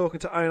backstage talking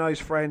to Ohno's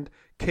friend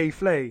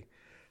Keith Lee.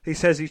 He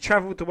says he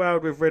travelled the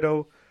world with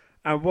Riddle,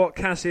 and what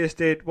Cassius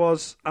did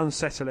was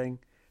unsettling.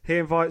 He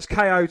invites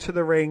KO to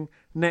the ring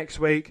next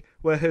week,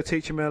 where he'll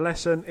teach him a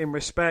lesson in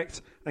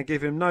respect and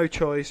give him no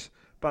choice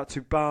but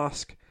to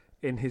bask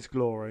in his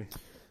glory.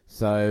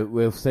 So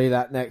we'll see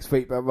that next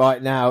week, but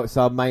right now it's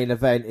our main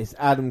event. It's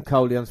Adam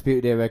Cole, the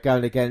Undisputed Era,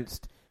 going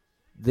against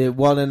the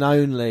one and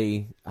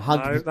only...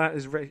 No, that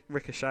is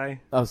Ricochet.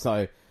 Oh,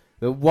 sorry.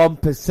 The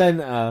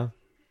 1%er.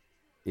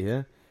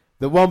 Yeah.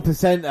 The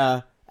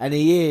 1%er, and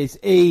he is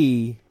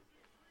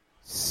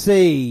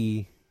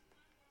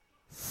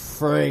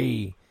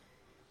EC3.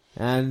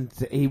 And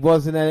he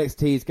was in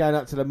NXT. He's going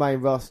up to the main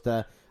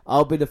roster.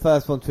 I'll be the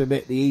first one to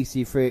admit the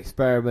EC3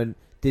 experiment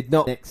did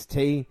not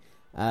NXT.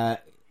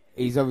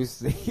 He's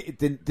obviously it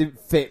didn't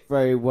fit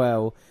very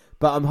well,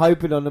 but I'm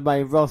hoping on the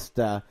main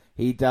roster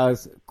he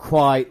does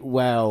quite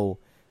well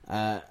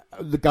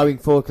going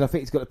forward, because I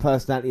think he's got the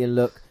personality and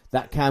look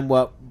that can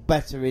work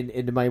better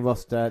in the main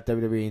roster,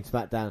 WWE and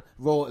SmackDown,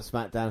 Raw and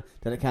SmackDown,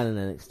 than it can in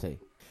NXT.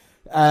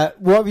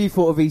 What have you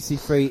thought of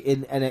EC3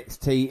 in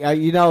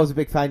NXT? You know I was a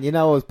big fan. You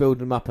know I was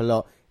building him up a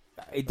lot.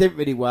 It didn't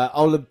really work.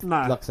 Like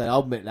I said, I'll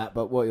admit that.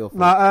 But what are your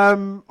thoughts?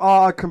 No,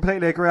 I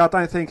completely agree. I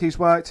don't think he's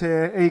worked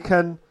here. He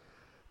can,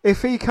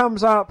 if he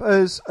comes up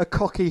as a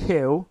cocky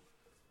heel,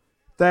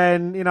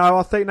 then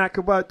I think that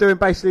could work. Doing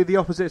basically the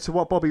opposite to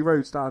what Bobby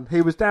Roode's done.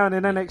 He was down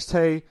in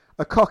NXT,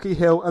 a cocky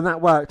heel, and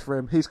that worked for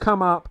him. He's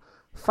come up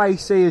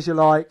facey as you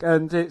like,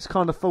 and it's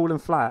kind of fallen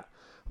flat.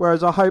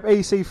 Whereas I hope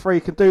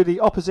EC3 can do the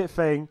opposite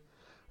thing.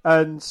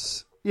 And,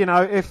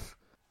 if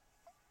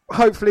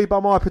hopefully by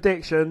my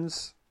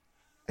predictions,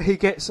 he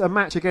gets a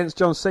match against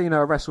John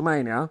Cena at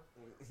WrestleMania,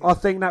 I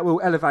think that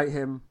will elevate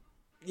him.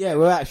 Yeah,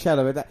 without a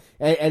shadow of that.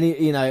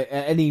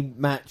 Any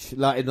match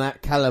like in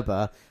that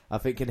caliber, I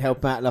think can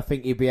help out, and I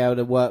think he'll be able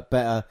to work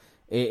better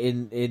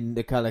in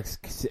the kind of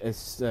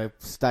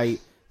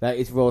state that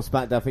is Raw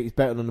SmackDown. I think he's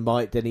better on the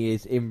mic than he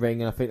is in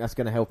ring, and I think that's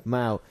going to help him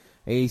out.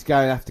 And he's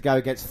going to have to go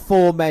against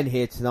 4 men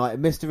here tonight.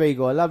 And Mr.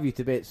 Eagle, I love you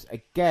to bits.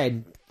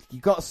 Again,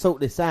 you've got to sort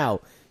this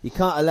out. You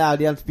can't allow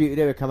the Undisputed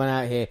Era coming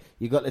out here.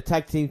 You've got the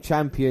tag team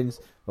champions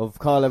of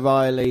Kyle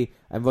O'Reilly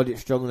and Roderick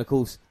Strong, and of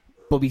course,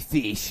 Bobby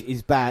Fish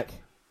is back.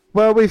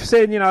 Well, we've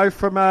seen,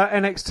 from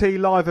NXT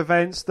live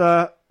events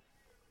that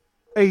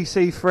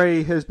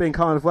EC3 has been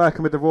kind of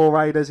working with the Raw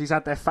Raiders. He's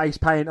had their face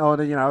paint on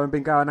and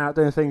been going out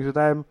doing things with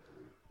them.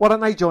 Why don't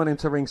they join him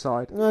to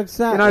ringside?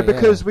 Exactly.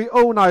 Because we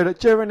all know that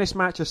during this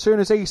match, as soon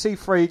as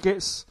EC3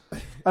 gets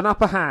an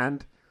upper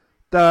hand,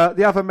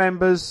 the other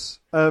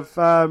members of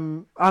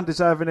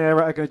Undeserving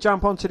Era are going to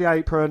jump onto the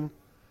apron,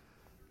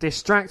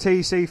 distract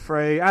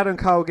EC3. Adam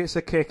Cole gets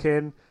a kick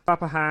in,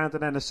 upper hand,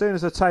 and then as soon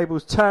as the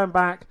tables turn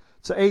back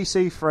to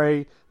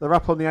EC3, they're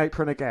up on the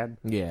apron again.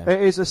 Yeah.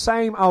 It is the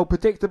same old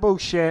predictable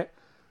shit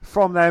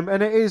from them,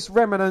 and it is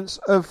remnants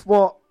of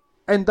what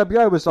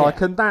NWO was like,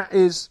 and that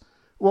is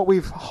what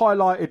we've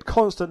highlighted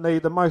constantly,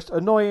 the most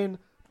annoying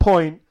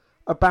point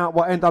about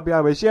what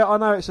NWO is. Yeah, I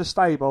know it's a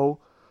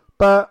stable,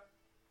 but,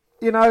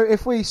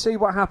 if we see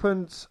what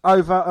happened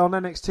over on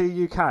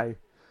NXT UK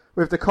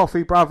with the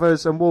Coffey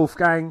Brothers and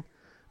Wolfgang,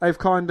 they've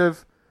kind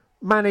of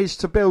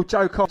managed to build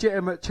Joe Coffey a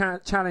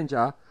legitimate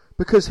challenger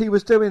because he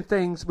was doing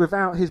things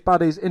without his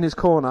buddies in his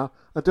corner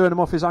and doing them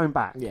off his own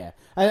back. Yeah,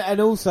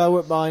 and also I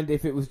wouldn't mind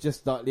if it was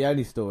just like the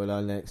only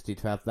storyline in NXT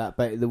to have that,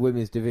 but the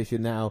women's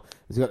division now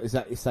has got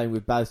exactly the same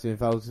with Baszler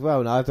involved as well.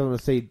 And I don't want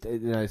to see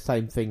the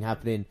same thing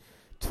happening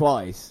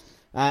twice.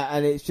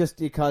 And it's just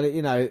you kind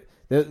of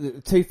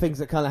the two things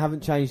that kind of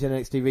haven't changed in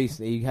NXT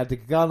recently. You had the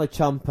Gargano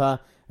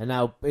Ciampa, and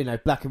now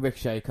Black and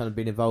Ricochet kind of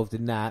been involved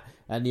in that,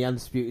 and the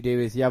Undisputed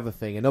Era is the other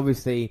thing. And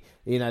obviously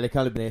they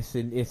kind of this,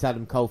 and it's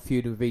Adam Cole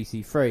feuding with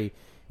EC3.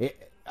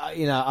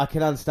 I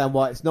can understand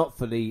why it's not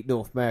for the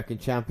North American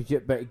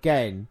Championship, but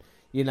again,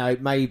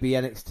 maybe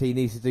NXT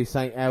needs to do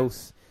something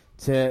else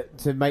to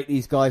make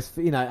these guys,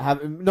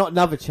 have not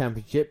another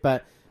championship,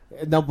 but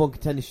a number one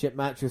contendership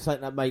match or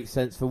something that makes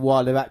sense for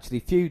while they're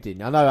actually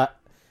feuding. I know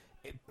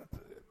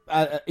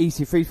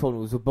EC3's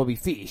problem was with Bobby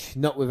Fish,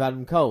 not with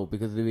Adam Cole,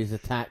 because of his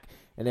attack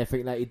and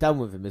everything that he'd done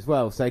with him as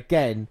well. So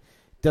again,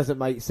 doesn't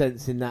make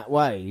sense in that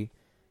way,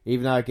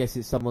 even though I guess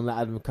it's someone that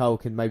Adam Cole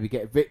can maybe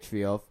get a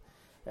victory of.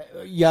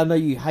 Yeah, I know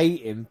you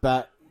hate him,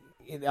 but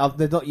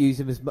they've not used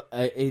him as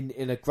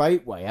in a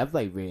great way, have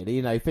they,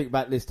 really? Think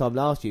about this time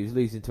last year, he was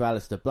losing to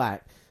Aleister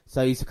Black,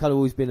 so he's kind of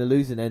always been a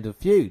losing end of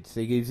feuds.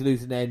 So he was a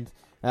losing end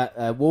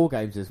at War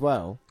Games as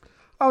well.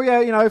 Oh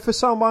yeah, for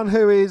someone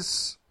who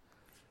is...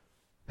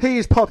 He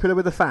is popular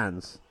with the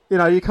fans.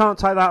 You can't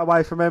take that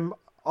away from him.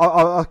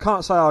 I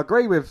can't say I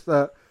agree with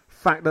the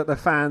fact that the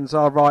fans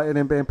are right in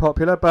him being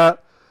popular,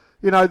 but,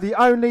 the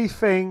only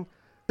thing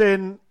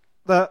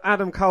that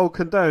Adam Cole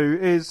can do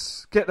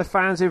is get the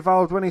fans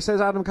involved when he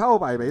says Adam Cole,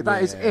 baby.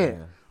 That is it.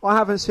 I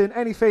haven't seen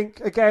anything,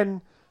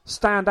 again,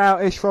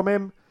 stand-out-ish from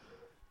him.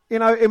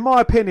 In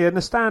my opinion,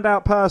 the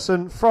standout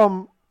person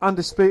from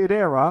Undisputed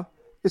Era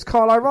is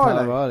Kyle O'Reilly.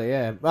 Kyle O'Reilly,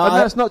 yeah. And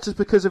that's not just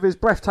because of his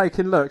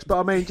breathtaking looks, but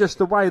I mean just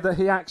the way that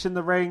he acts in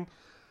the ring,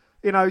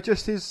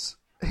 just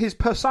his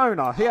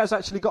persona. He has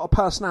actually got a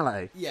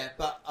personality. Yeah,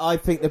 but I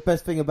think the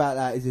best thing about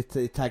that is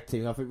the tag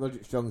team. I think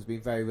Roderick Strong's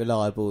been very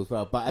reliable as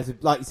well.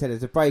 But like you said,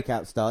 as a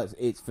breakout star,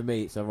 for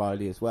me, it's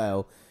O'Reilly as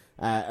well.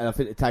 And I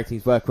think the tag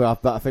teams work well.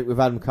 But I think with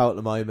Adam Cole at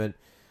the moment,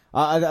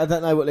 I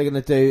don't know what they're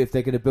going to do, if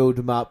they're going to build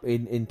him up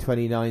in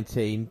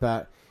 2019.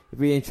 But it'd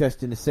be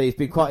interesting to see. It's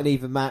been quite an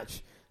even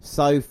match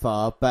so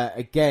far. But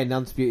again,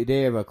 Undisputed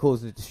Era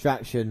causing a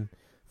distraction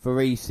for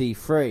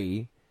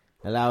EC3,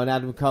 allowing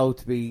Adam Cole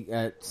to be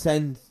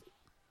send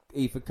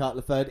Ethan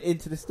Carter III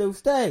into the steel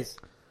stairs.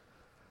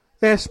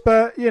 Yes,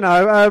 but,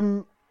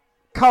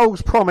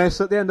 Cole's promise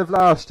at the end of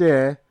last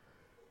year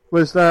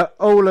was that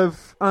all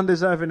of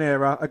Undeserving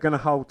Era are going to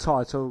hold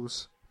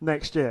titles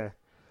next year.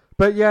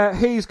 But yeah,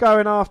 he's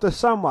going after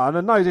someone,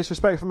 and no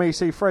disrespect from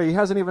EC3, he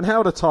hasn't even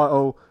held a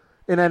title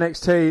in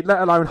NXT,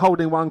 let alone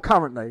holding one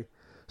currently.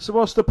 So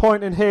what's the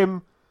point in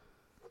him,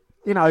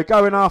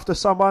 going after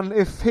someone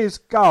if his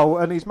goal,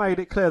 and he's made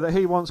it clear that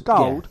he wants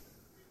gold,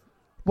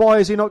 why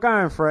is he not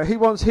going for it? He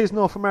wants his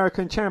North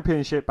American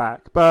Championship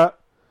back, but,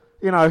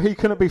 he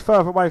couldn't be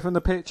further away from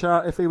the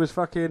picture if he was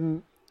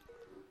fucking,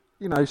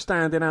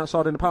 standing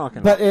outside in the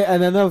parking lot. But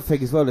and another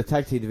thing as well, the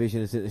tag team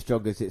division isn't as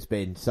strong as it's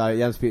been. So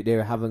the Undisputed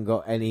Era haven't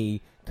got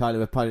any kind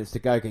of opponents to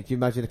go against. Can you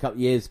imagine a couple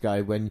of years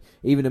ago when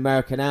even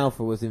American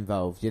Alpha was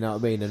involved? You know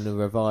what I mean? And the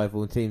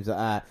Revival and teams like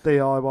that.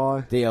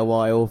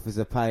 DIY, Authors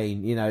of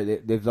Pain.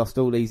 They've lost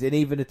all these, and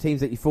even the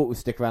teams that you thought would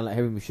stick around, like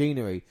Heavy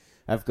Machinery,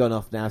 have gone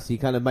off now. So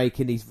you're kind of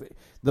making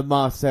the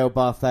Marcel,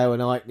 Barthel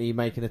and Eichner,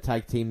 making a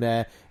tag team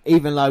there.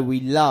 Even though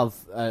we love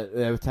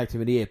a tag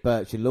team of the year,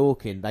 Birch and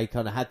Lorcan, they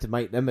kind of had to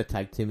make them a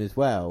tag team as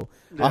well.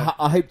 Yeah.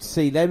 I hope to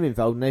see them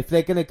involved, and if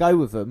they're going to go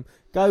with them.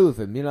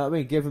 You know what I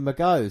mean? Give them a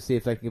go. See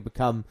if they can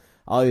become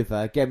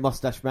over. Again,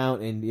 Mustache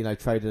Mountain,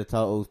 trading the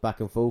titles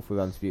back and forth with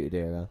Undisputed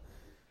Era.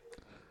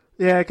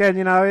 Yeah, again,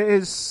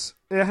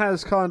 it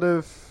has kind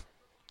of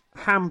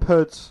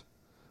hampered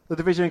the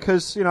division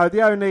because,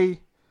 the only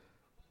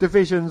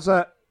divisions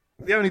that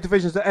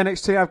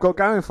NXT have got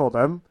going for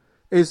them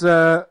is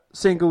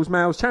singles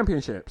males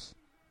championships.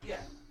 Yeah.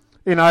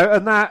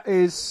 And that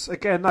is,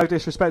 again, no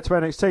disrespect to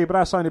NXT, but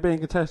that's only being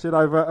contested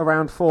over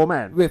around 4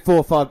 men. With 4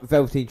 or 5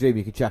 Velveteen Dream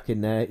you can chuck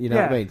in there, what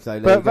I mean? So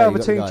but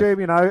Velveteen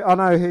Dream, I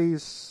know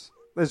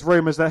there's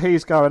rumours that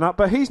he's going up,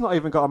 but he's not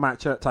even got a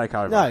match at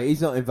TakeOver. No,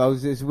 he's not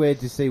involved. It's weird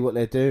to see what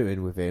they're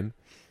doing with him.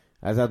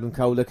 As Adam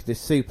Cole look at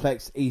this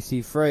suplex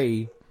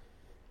EC3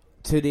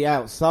 to the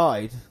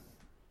outside.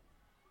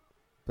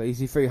 But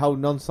EC3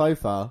 holding on so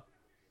far.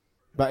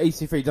 But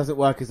EC3 doesn't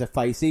work as a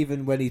face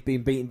even when he's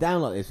been beaten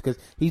down like this because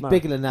he's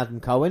bigger than Adam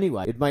Cole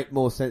anyway. It'd make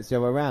more sense the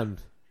other way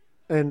around.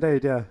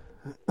 Indeed, yeah.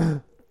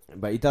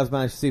 But he does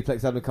manage to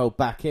suplex Adam Cole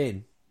back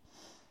in.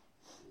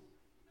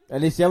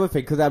 And it's the other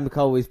thing, because Adam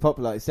Cole is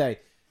popular, like I say,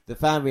 the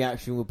fan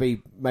reaction will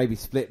be maybe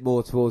split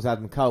more towards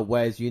Adam Cole,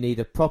 whereas you need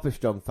a proper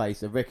strong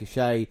face, a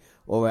Ricochet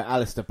or a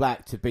Aleister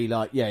Black to be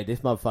like, yeah, this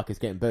motherfucker's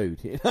getting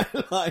booed.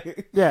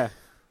 Yeah.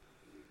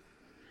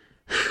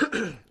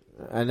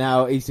 And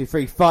now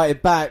EC3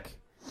 fighting back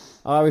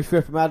Irish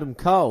Whip from Adam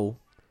Cole.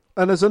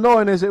 And as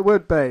annoying as it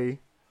would be,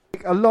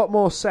 a lot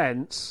more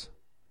sense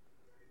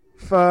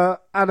for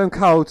Adam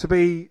Cole to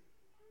be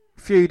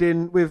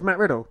feuding with Matt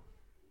Riddle.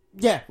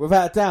 Yeah,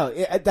 without a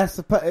doubt. That's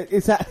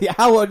exactly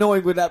how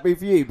annoying would that be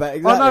for you? But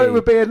exactly. I know it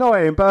would be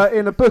annoying, but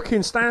in a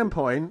booking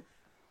standpoint,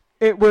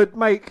 it would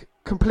make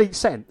complete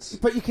sense.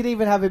 But you can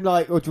even have him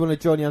like, do you want to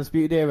join the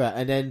Undisputed Era?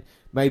 And then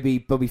maybe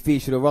Bobby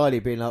Fish and O'Reilly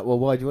being like, well,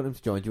 why do you want him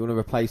to join? Do you want to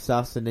replace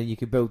us? And then you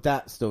can build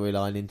that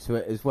storyline into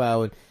it as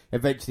well. And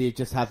eventually you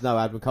just have no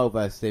Adam Cole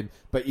versus him,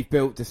 but you've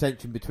built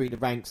dissension between the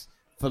ranks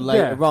for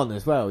later on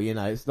as well.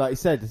 It's like you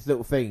said, it's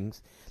little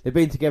things. They've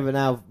been together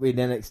now in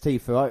NXT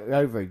for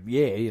over a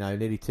year,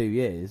 nearly 2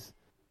 years.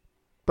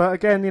 But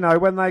again,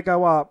 when they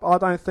go up, I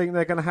don't think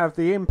they're going to have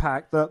the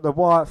impact that the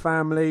Wyatt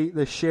family,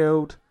 the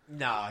Shield...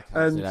 No, I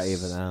can't see that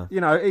either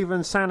now.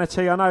 Even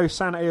Sanity. I know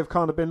Sanity have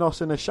kind of been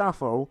lost in the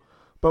shuffle,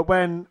 but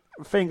when,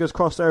 fingers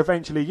crossed, they're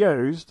eventually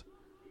used,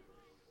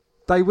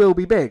 they will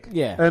be big.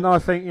 Yeah. And I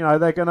think,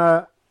 they're going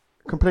to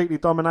completely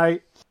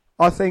dominate.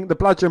 I think the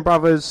Bludgeon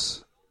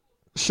Brothers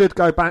should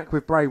go back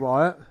with Bray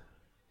Wyatt.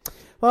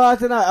 Well, I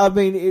don't know. I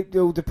mean, it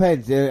all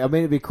depends. I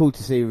mean, it'd be cool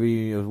to see a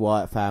reunion of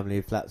Wyatt family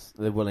if that's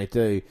what they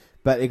do.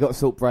 But they got to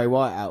sort Bray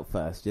Wyatt out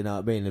first, you know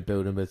what I mean? And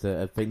build him as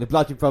a thing. The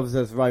Bludgeon Brothers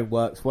as their own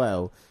works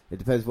well. It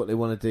depends what they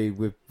want to do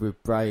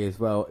with Bray as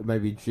well.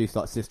 Maybe introduce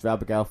like Sister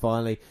Abigail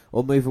finally,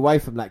 or move away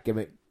from that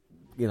gimmick,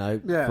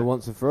 for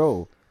once and for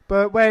all.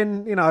 But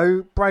when,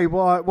 Bray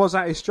Wyatt was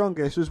at his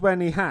strongest was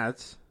when he had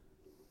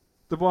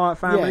the Wyatt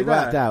family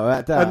there. Without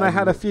doubt. And they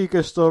had a few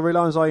good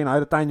storylines, like,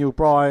 the Daniel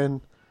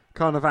Bryan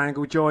kind of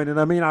angle joining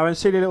them, and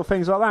silly little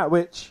things like that,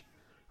 which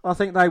I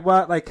think they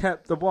worked. They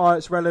kept the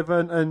Wyatts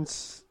relevant, and,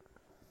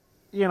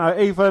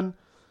 even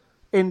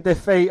in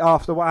defeat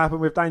after what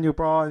happened with Daniel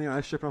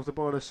Bryan, stripping off the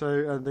boiler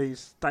suit and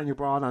these Daniel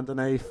Bryan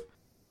underneath,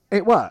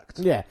 it worked.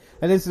 Yeah,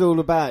 and this is all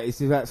about,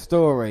 it's about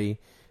story,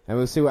 and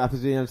we'll see what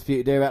happens with the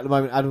Undisputed Era. At the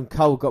moment, Adam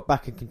Cole got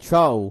back in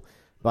control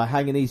by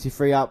hanging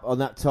EC3 up on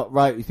that top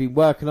rope. He's been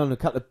working on a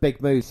couple of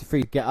big moves.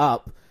 EC3 to get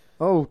up.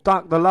 Oh,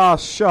 duck the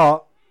last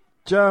shot.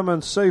 German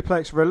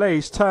suplex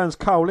release. Turns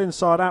Cole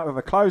inside out with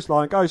a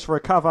clothesline. Goes for a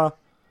cover.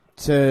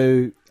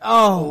 2.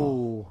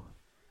 Oh!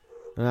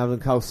 And Adam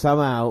Cole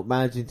somehow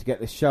managing to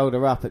get the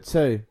shoulder up at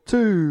 2.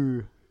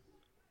 2.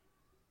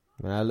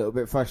 And a little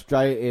bit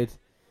frustrated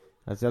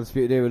as the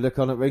Undisputed Era look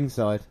on at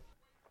ringside.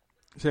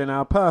 So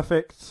now,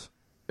 perfect.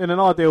 In an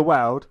ideal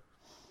world,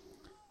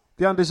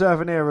 the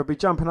Undeserving Era would be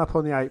jumping up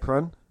on the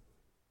apron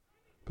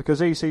because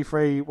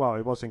EC3, well,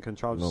 he was in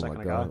control just a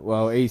second ago.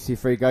 Well,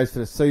 EC3 goes for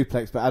the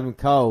suplex, but Adam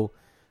Cole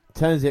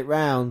turns it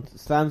round,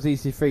 slams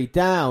EC3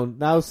 down.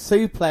 Now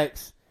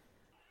suplex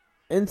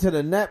into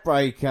the net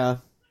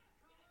breaker.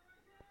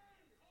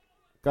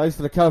 Goes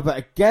for the cover, but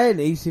again,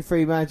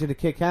 EC3 managing to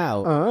kick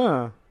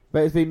out.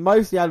 But it's been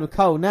mostly Adam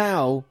Cole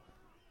now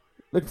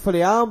looking for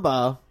the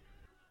armbar.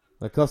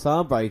 The cross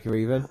arm breaker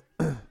even.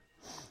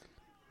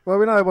 Well,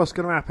 we know what's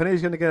going to happen.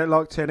 He's going to get it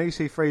locked in.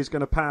 EC3 is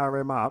going to power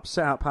him up,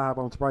 set out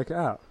powerbomb to break it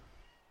out.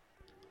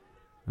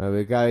 There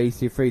we go.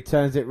 EC3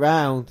 turns it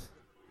round.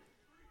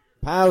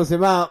 Powers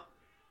him up.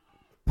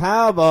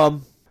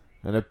 Powerbomb.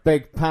 And a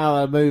big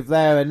power move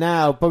there. And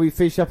now Bobby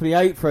Fish up in the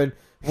apron.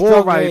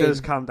 War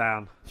Raiders come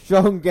down.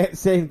 Strong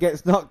gets in,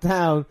 gets knocked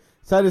down.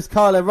 So does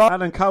Kyle O'Reilly.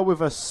 Adam Cole with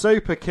a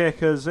super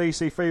kick as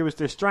EC3 was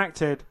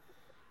distracted.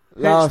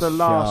 Hits the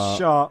last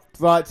shot.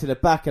 Right to the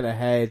back of the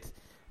head.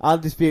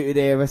 Undisputed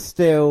Era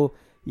still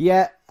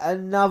yet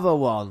another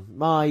one.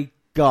 My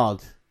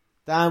God.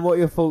 Dan, what are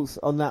your thoughts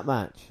on that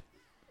match?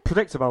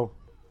 Predictable.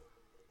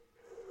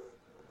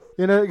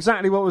 You know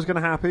exactly what was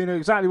going to happen. You know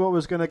exactly what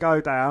was going to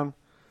go down.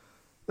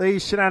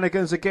 These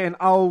shenanigans are getting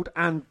old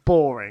and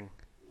boring.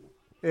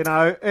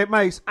 It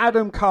makes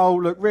Adam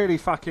Cole look really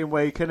fucking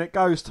weak, and it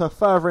goes to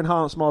further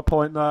enhance my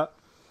point that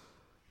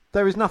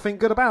there is nothing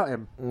good about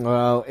him.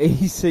 Well,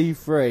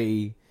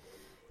 EC3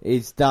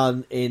 is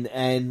done in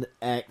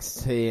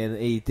NXT, and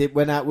he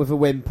went out with a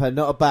whimper,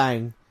 not a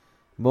bang.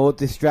 More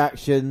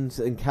distractions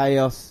and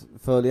chaos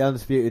for the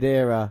Undisputed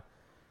Era.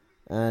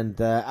 And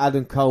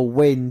Adam Cole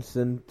wins.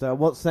 And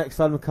what's next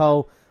for Adam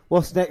Cole?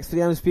 What's next for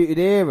the Undisputed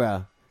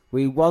Era?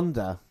 We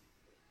wonder.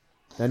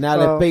 And now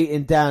they're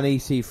beating down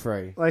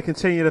EC3. They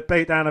continue to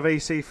beat down of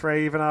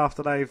EC3 even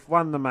after they've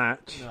won the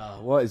match.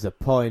 Oh, what is the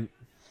point?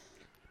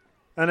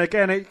 And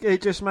again,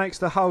 it just makes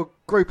the whole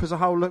group as a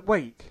whole look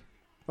weak.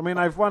 I mean,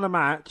 they've won a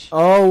match.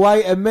 Oh,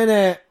 wait a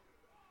minute.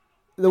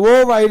 The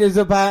War Raiders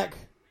are back.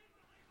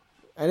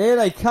 And here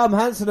they come,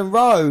 Hanson and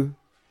Rowe.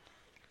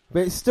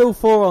 But it's still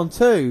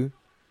 4-on-2.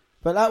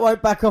 But that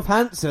won't back off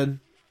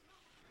Hanson.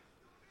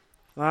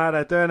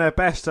 They're doing their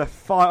best to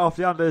fight off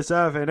the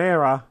Undeserving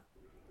Era.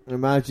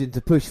 Imagine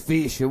to push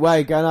Fish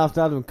away, going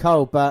after Adam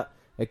Cole. But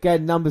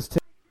again, numbers 2.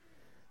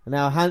 And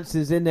now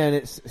Hanson's in there, and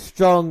it's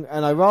Strong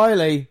and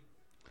O'Reilly.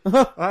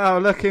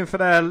 Looking for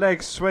their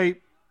leg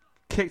sweep.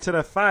 Kick to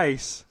the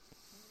face.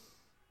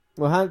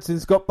 Well,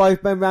 Hanson's got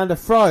both men round the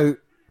throat.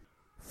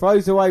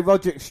 Throws away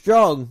Roderick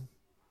Strong.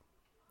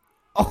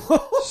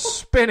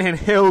 Spinning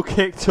heel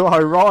kick to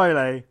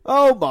O'Reilly.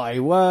 Oh my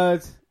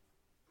word.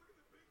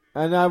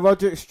 And now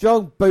Roderick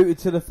Strong booted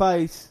to the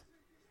face.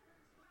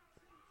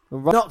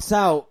 And knocks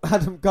out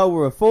Adam Cole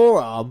with a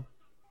forearm.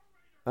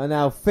 And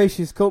now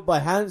Fish is caught by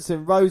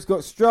Hanson. Rose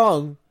got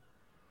Strong.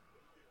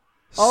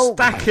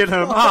 Stacking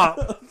them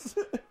up.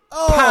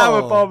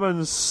 Powerbomb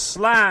and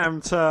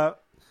slam to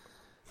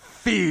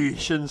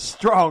Fish and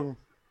Strong.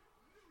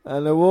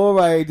 And the War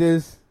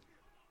Raiders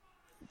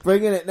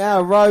bringing it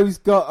now. Rose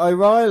got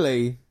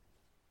O'Reilly.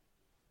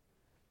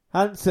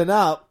 Hanson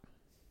up.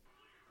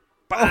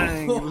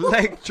 Bang!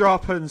 Leg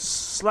drop and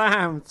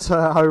slam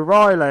to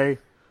O'Reilly.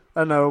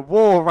 And the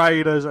War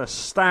Raiders are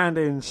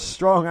standing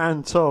strong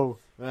and tall.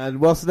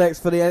 And what's next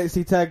for the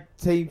NXT Tag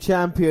Team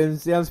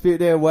Champions? The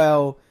Undisputed Era.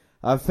 Well,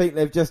 I think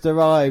they've just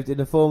arrived in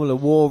the form of the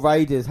War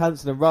Raiders.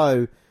 Hanson and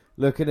Rowe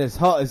looking as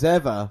hot as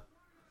ever.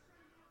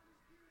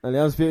 And the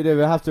Undisputed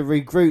Era have to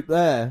regroup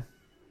there.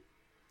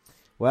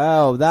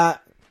 Well,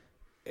 that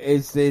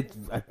is a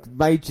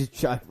major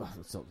change.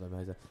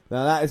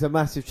 Now, that is a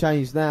massive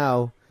change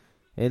now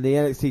in the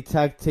NXT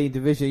Tag Team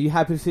division. Are you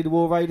happy to see the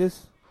War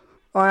Raiders?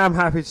 I am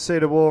happy to see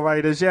the War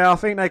Raiders. Yeah, I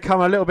think they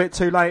come a little bit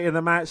too late in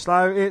the match,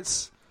 though.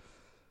 It's,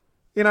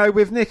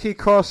 with Nikki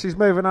Cross, he's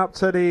moving up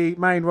to the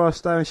main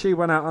roster, and she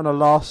went out on a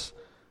loss.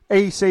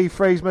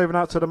 EC3's moving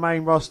up to the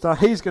main roster.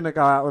 He's going to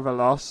go out with a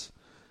loss.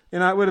 It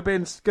would have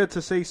been good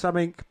to see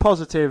something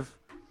positive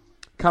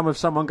come of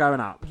someone going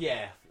up.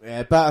 Yeah,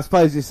 but I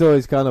suppose it's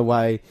always kind of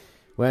way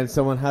when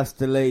someone has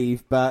to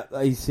leave, but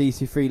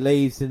EC3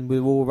 leaves and with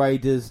War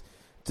Raiders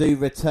do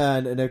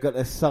return, and they've got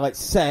their sights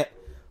set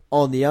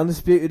on the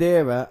Undisputed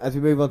Era as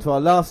we move on to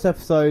our last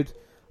episode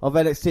of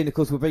NXT. And of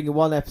course, we're bringing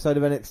one episode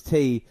of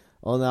NXT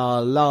on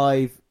our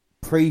live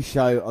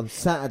pre-show on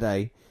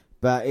Saturday,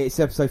 but it's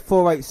episode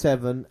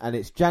 487 and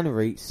it's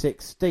January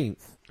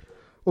 16th.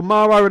 Well,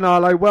 Mauro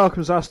Ranallo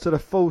welcomes us to the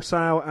Full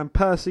Sail, and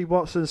Percy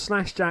Watson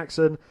 /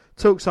 Jackson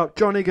talks up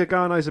Johnny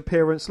Gargano's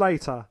appearance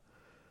later.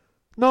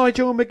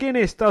 Nigel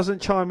McGuinness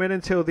doesn't chime in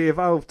until the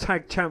Evolve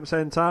Tag Champs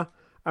enter,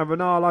 and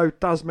Ranallo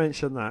does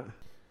mention that.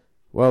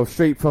 Well,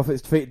 Street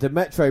Profits defeated the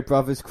Metro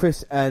Brothers,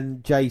 Chris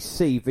and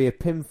JC, via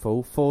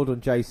pinfall, forward on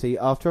JC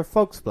after a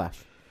fog splash.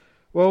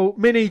 Well,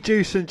 Mini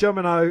Juice and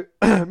Domino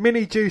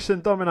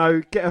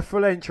get a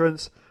full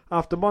entrance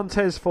after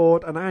Montez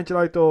Ford and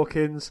Angelo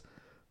Dawkins,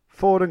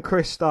 Ford and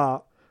Chris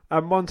start,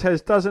 and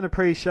Montez doesn't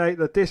appreciate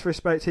the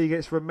disrespect he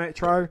gets from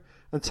Metro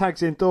and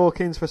tags in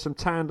Dawkins for some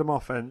tandem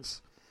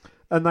offense.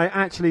 And they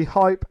actually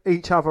hype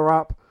each other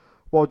up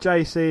while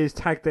JC is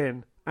tagged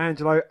in.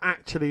 Angelo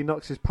actually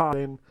knocks his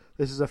partner in.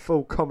 This is a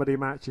full comedy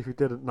match if you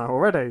didn't know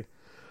already.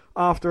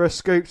 After a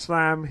scoop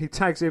slam, he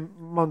tags in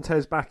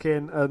Montez back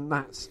in, and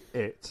that's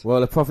it.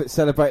 Well, the Profits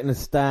celebrate in the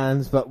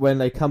stands, but when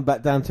they come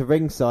back down to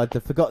ringside, the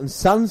Forgotten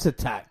Sons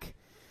attack.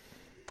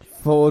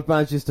 Ford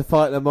manages to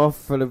fight them off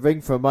for the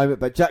ring for a moment,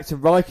 but Jackson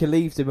Riker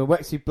leaves him, and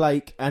Wexley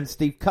Blake and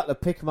Steve Cutler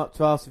pick him up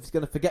to ask if he's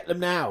going to forget them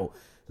now.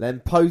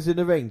 Then pose in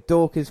the ring.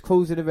 Dawkins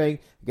crawls in the ring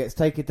and gets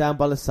taken down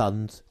by the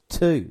Sons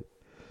too.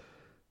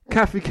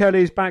 Kathy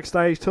Kelly's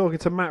backstage talking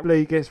to Matt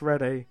Lee, gets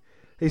ready.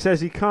 He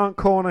says he can't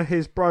corner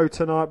his bro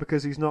tonight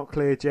because he's not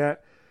cleared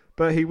yet,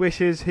 but he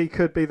wishes he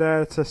could be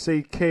there to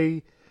see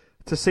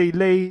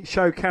Lee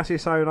show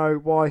Cassius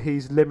Ohno why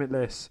he's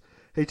limitless.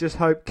 He just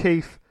hoped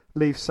Keith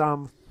leaves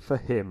some for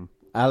him.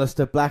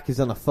 Alistair Black is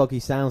on a foggy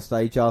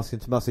soundstage asking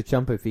Tommaso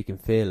Ciampa if he can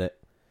feel it.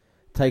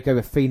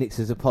 Takeover Phoenix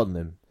is upon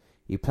them.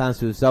 He plans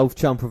to absolve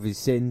Ciampa of his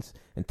sins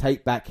and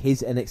take back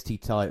his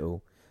NXT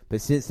title.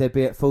 But since they'll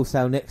be at Full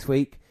Sail next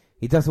week,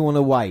 he doesn't want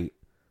to wait.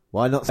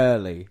 Why not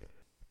early?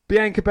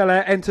 Bianca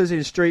Belair enters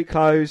in street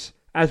clothes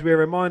as we're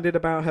reminded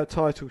about her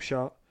title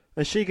shot,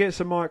 and she gets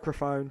a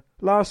microphone.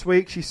 Last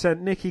week she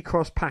sent Nikki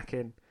Cross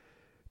packing.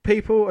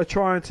 People are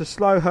trying to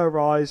slow her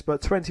rise,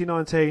 but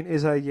 2019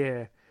 is her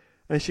year,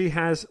 and she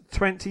has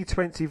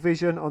 2020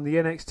 vision on the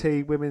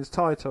NXT women's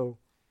title.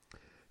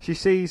 She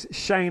sees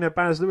Shayna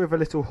Baszler with a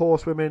little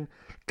horsewoman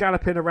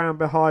galloping around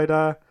behind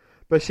her,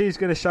 but she's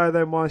going to show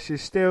them why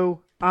she's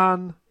still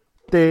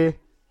undefeated.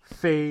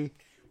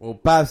 Well,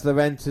 Baszler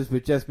enters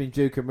with Jasmine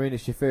Duke and Marina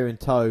Shafir in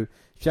tow.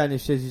 Shayna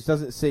says she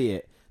doesn't see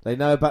it. They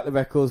know about the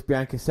records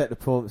Bianca set the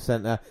performance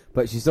centre,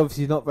 but she's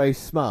obviously not very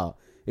smart.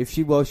 If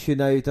she was, she'd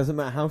know it doesn't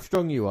matter how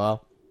strong you are,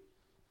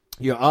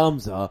 your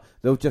arms are,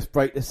 they'll just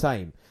break the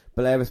same.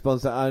 Belair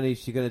responds that only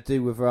she's going to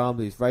do with her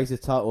arms is raise the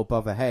title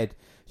above her head.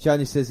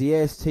 Shani says the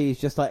EST is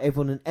just like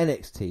everyone in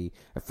NXT,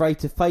 afraid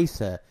to face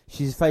her.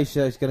 She's afraid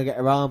she's going to get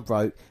her arm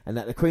broke, and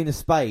that the Queen of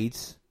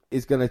Spades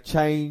is going to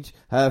change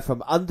her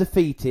from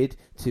undefeated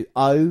to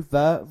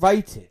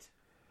overrated.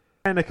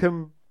 And I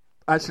can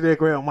actually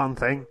agree on one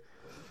thing.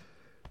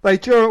 They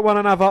draw at one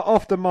another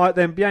off the mic,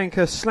 then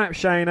Bianca slaps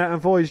Shayna and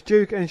avoids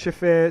Duke and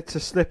Shafir to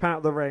slip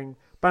out the ring.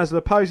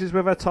 Baszler poses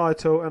with her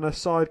title and her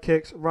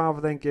sidekicks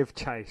rather than give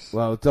chase.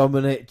 Well,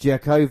 Dominik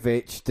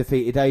Dijakovic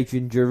defeated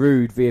Adrian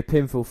Giroud via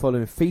pinfall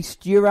following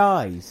Feast Your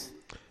Eyes.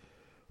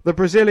 The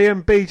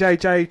Brazilian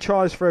BJJ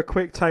tries for a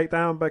quick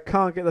takedown but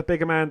can't get the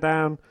bigger man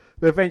down,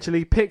 but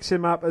eventually picks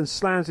him up and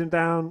slams him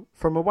down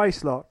from a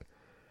waistlock.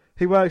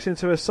 He works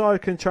into a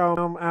side control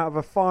out of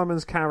a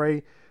fireman's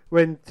carry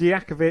when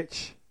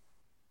Dijakovic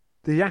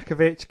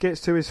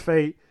gets to his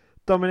feet.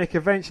 Dominik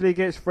eventually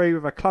gets free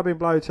with a clubbing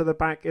blow to the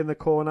back in the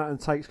corner and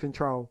takes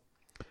control.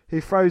 He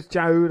throws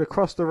Jaoud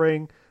across the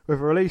ring with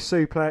a release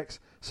suplex,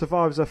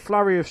 survives a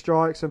flurry of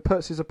strikes and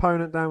puts his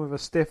opponent down with a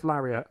stiff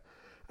lariat.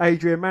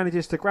 Adrian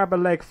manages to grab a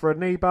leg for a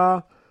knee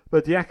bar,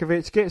 but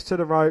Dijakovic gets to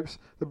the ropes.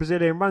 The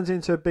Brazilian runs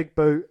into a big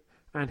boot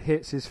and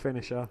hits his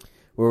finisher.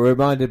 We're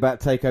reminded about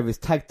TakeOver's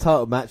tag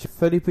title match, a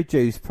fully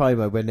produced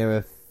promo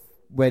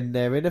when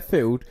they're in a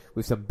field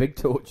with some big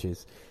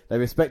torches. They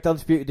respect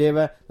Undisputed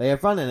Era, they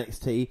have run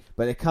NXT,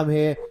 but they come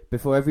here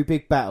before every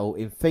big battle.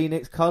 In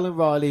Phoenix, Kyle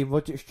O'Reilly and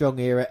Roderick Strong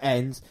era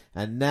ends,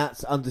 and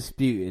that's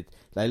Undisputed.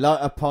 They light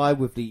a pie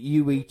with the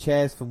UE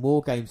chairs from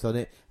War Games on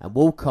it and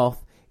walk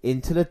off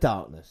into the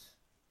darkness.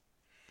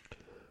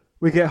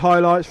 We get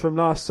highlights from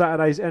last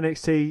Saturday's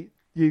NXT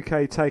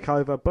UK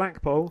Takeover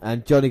Blackpool.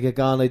 And Johnny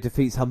Gargano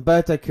defeats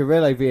Humberto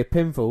Carrillo via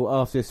pinfall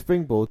after a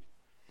springboard.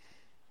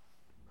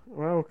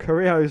 Well,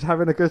 Carrillo's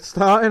having a good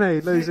start, isn't he?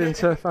 Losing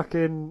to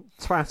fucking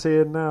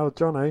Twatty and now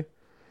Johnny.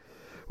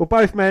 Well,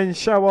 both men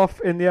show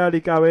off in the early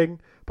going,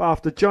 but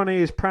after Johnny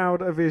is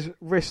proud of his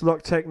wrist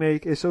lock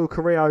technique, it's all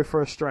Carrillo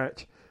for a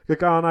stretch.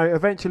 Gargano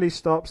eventually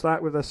stops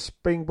that with a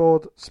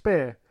springboard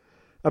spear.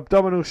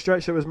 Abdominal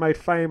stretch that was made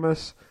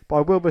famous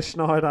by Wilbur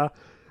Schneider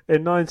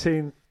in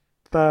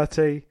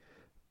 1930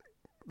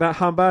 that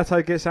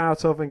Humberto gets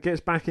out of and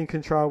gets back in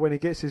control when he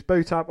gets his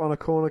boot up on a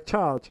corner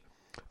charge.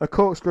 A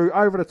corkscrew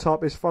over the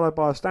top is followed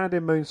by a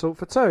standing moonsault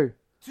for two.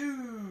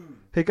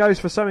 He goes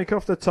for something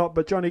off the top,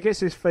 but Johnny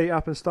gets his feet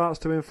up and starts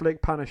to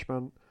inflict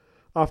punishment.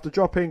 After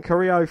dropping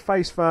Carrillo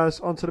face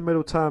first onto the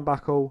middle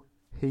turnbuckle,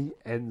 he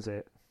ends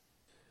it.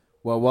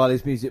 Well, while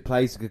his music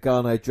plays,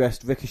 Gargano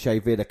addressed Ricochet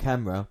via the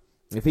camera.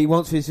 If he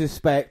wants his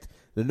respect,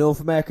 the North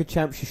American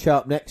Championship show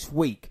up next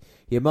week.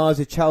 He admires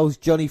a Charles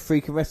Johnny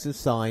Freakin' Wrestling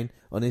sign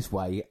on his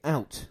way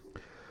out.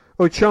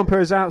 Well,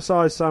 Ciampa is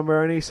outside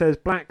somewhere and he says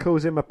Black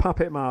calls him a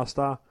puppet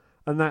master,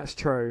 and that's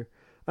true.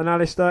 And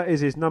Alistair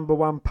is his number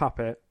one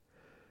puppet.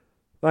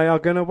 They are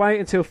going to wait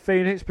until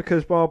Phoenix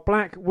because while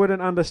Black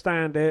wouldn't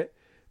understand it,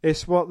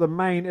 it's what the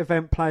main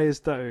event players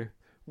do.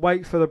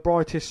 Wait for the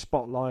brightest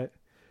spotlight.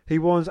 He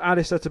warns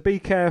Alistair to be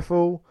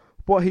careful.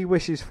 What he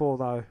wishes for,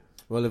 though.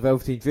 Well, the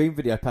Velveteen Dream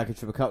video package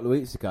from a couple of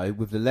weeks ago,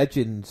 with the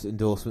Legends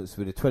endorsements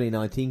where the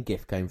 2019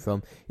 gift came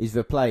from, is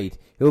replayed.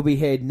 He'll be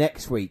here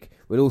next week.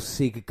 We'll also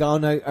see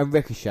Gargano and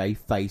Ricochet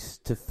face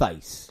to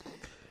face.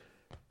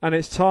 And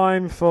it's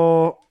time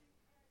for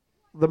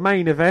the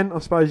main event, I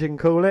suppose you can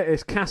call it.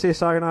 It's Cassius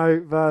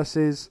Ohno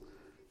versus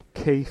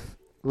Keith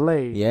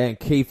Lee. Yeah, and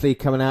Keith Lee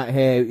coming out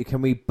here.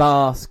 Can we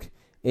bask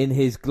in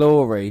his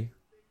glory?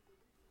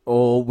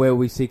 Or will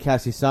we see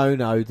Cassius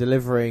Ohno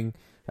delivering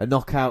a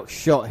knockout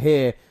shot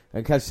here?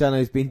 And Cassius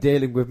Ohno's been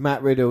dealing with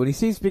Matt Riddle, and he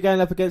seems to be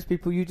going up against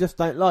people you just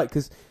don't like.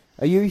 Because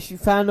are you a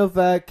fan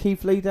of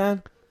Keith Lee,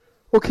 Dan?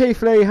 Well,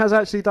 Keith Lee has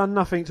actually done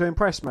nothing to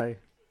impress me.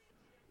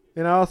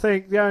 You know, I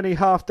think the only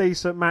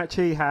half-decent match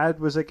he had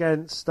was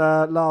against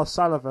Lars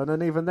Sullivan,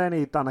 and even then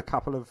he'd done a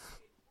couple of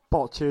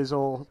botches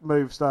or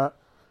moves that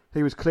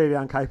he was clearly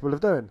incapable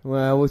of doing.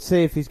 Well, we'll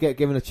see if he's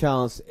given a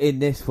chance in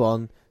this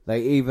one.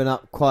 They even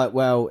up quite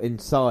well in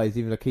size,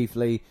 even though Keith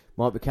Lee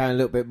might be carrying a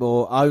little bit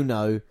more.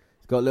 Ohno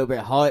has got a little bit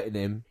of height in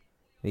him.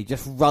 He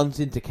just runs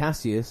into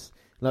Cassius.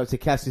 Like I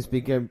said, Cassius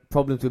been getting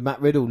problems with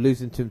Matt Riddle,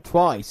 losing to him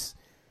twice.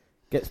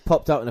 Gets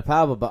popped out in a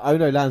powerbomb, but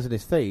Ohno lands on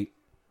his feet.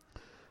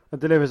 And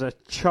delivers a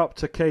chop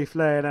to Keith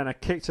Lee and then a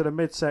kick to the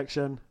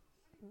midsection.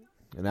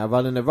 And now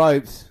running the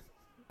ropes.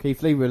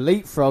 Keith Lee with a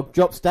leapfrog,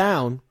 drops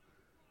down.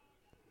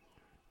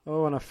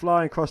 Oh, and a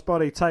flying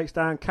crossbody takes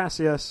down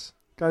Cassius.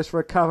 Goes for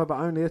a cover, but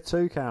only a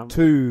 2 count.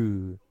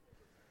 2.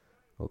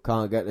 Well,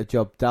 can't get the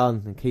job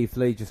done. And Keith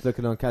Lee just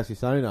looking on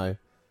Cassius Ohno.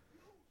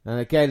 And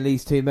again,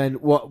 these two men,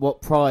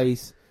 what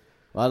prize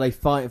are they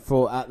fighting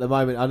for at the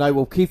moment? I know,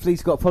 well, Keith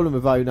Lee's got a problem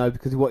with Ohno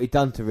because of what he'd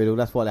done to Riddle.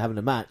 That's why they're having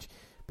a match.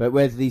 But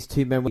where do these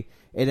two men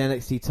in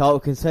NXT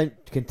title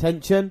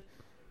contention?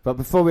 But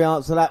before we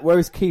answer that, where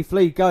is Keith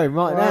Lee going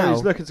now?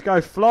 He's looking to go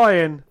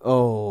flying.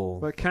 Oh.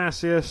 But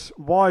Cassius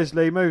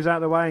wisely moves out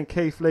of the way and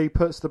Keith Lee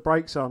puts the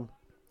brakes on.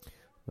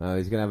 Oh,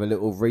 he's going to have a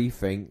little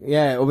rethink.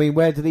 Yeah, I mean,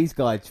 where do these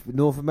guys?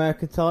 North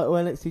American title,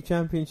 NXT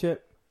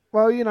Championship?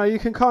 Well, you know, you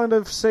can kind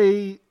of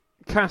see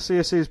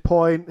Cassius's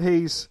point.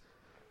 He's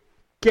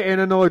getting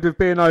annoyed with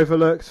being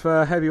overlooked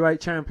for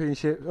heavyweight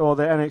championship or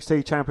the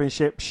NXT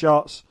Championship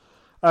shots.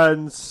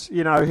 And,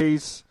 you know,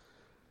 he's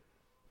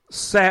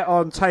set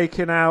on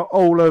taking out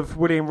all of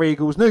William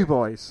Regal's new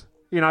boys.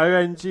 You know,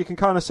 and you can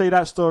kind of see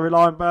that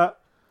storyline,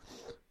 but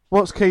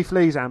what's Keith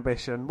Lee's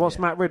ambition? What's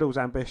Matt Riddle's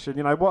ambition?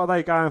 You know, what are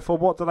they going for?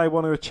 What do they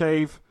want to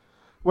achieve?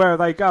 Where are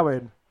they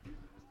going?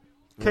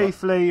 Right.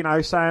 Keith Lee, you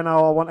know, saying,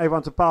 oh, I want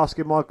everyone to bask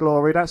in my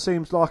glory. That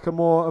seems like a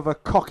more of a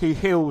cocky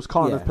heels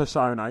kind of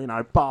persona, you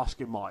know,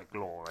 bask in my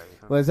glory.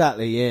 Well,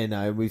 exactly, yeah,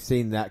 no, we've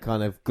seen that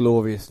kind of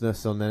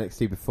gloriousness on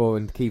NXT before,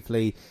 and Keith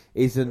Lee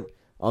isn't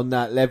on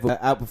that level.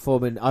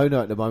 Outperforming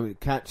Ohno at the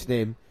moment, catching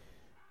him.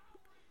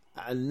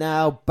 And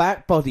now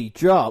back body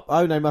drop.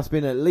 Ohno must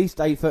have been at least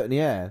 8 foot in the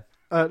air.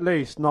 At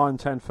least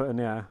 9-10 foot in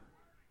the air.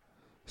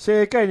 See,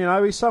 again, you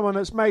know, he's someone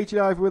that's made you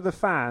over with the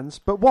fans,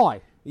 but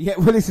why? Yeah,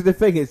 well, this is the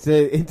thing. It's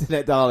the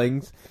internet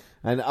darlings.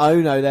 And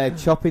Ohno there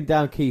chopping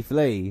down Keith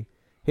Lee.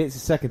 Hits the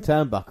second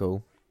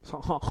turnbuckle.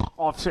 So,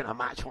 I've seen a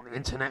match on the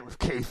internet with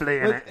Keith Lee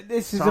in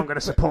it, so I'm going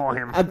to support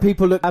him. And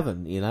people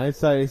haven't, you know,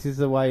 so this is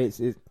the way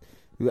it's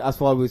that's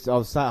why I was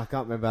saying, I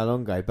can't remember how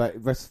long ago, but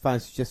wrestling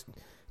fans just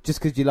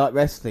because you like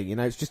wrestling, you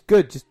know, it's just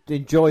good. Just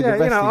enjoy the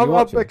wrestling you're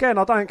watching. Again,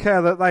 I don't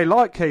care that they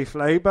like Keith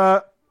Lee,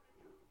 but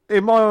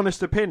in my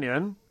honest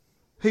opinion,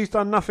 he's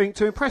done nothing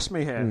to impress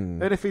me here.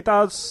 And if he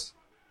does,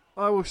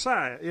 I will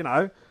say it, you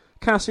know.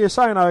 Cassius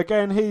Ohno,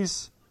 again,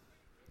 he's...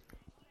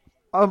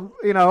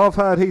 you know, I've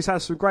heard he's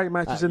had some great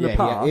matches in the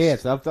past.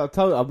 Yes, I've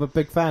told I'm a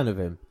big fan of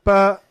him.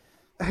 But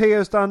he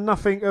has done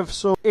nothing of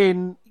sort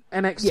in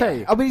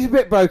NXT. Yeah, I mean, he's a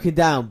bit broken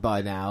down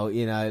by now,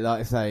 you know,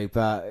 like I say,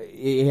 but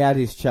he had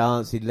his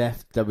chance. He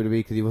left WWE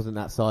because he wasn't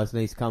that size,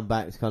 and he's come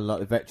back. He's kind of like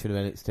the veteran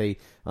of NXT.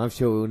 I'm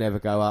sure he'll never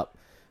go up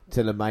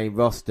to the main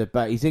roster,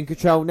 but he's in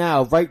control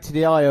now. Right to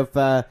the eye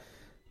of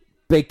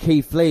Big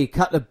Keith Lee,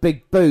 cut the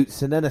big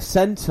boots, and then a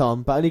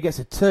senton, but only gets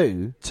a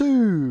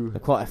 2.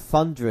 Quite a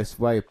thunderous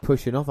way of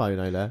pushing off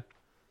Ohno there.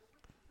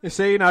 You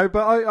see, you know,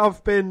 but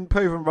I've been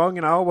proven wrong.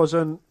 You know, I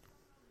wasn't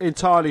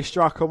entirely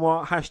struck on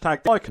what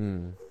hashtag like.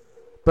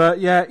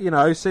 But yeah, you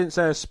know, since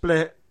they're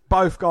split,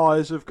 both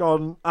guys have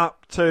gone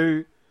up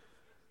to...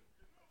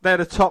 They're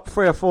the top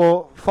 3 or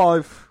 4,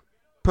 5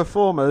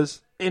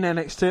 performers in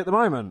NXT at the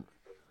moment.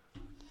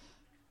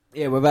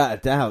 Yeah, without a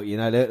doubt,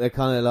 they're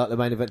kind of like the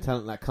main event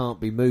talent that can't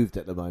be moved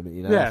at the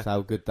moment, that's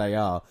how good they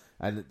are.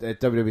 And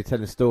WWE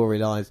telling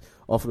storylines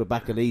off the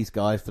back of these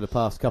guys for the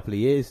past couple of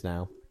years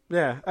now.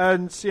 Yeah,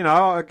 and,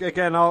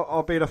 again,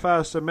 I'll be the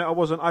first to admit I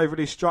wasn't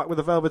overly struck with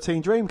the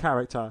Velveteen Dream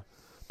character.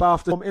 But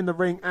after him in the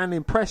ring and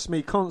impressed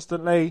me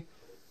constantly,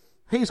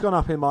 he's gone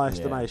up in my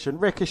estimation.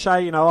 Yeah.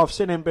 Ricochet, I've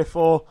seen him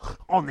before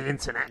on the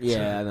internet.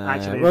 Yeah, no.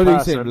 Actually, well,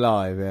 we've seen him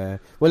live, yeah.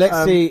 Well,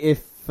 let's see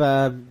if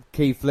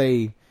Keith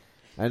Lee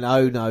and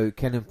Ono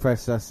can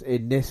impress us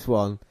in this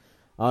one.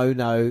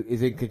 Ono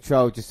is in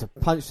control, just a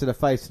punch to the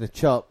face and a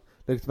chop.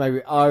 Looks to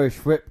maybe Irish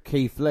whip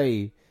Keith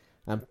Lee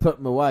and put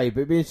him away.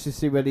 But it'd be interesting to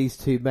see where these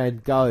two men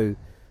go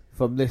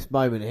from this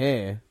moment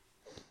here.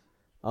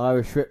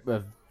 Irish whip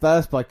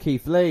reversed by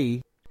Keith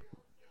Lee.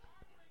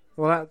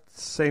 Well, that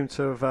seemed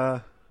to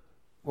have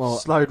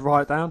slowed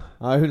right down.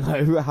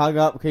 Ono hung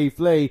up Keith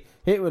Lee,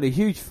 hit with a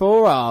huge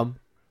forearm.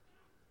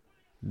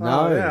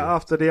 No. Oh, yeah,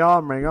 after the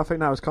arm ring, I think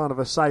that was kind of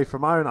a save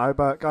from Ono,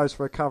 but goes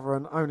for a cover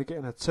and only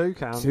getting a 2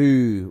 count.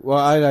 2. Well,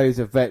 Ono's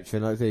a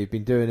veteran. Like I say, he's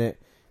been doing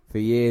it for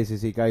years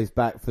as he goes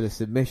back for the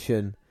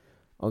submission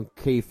on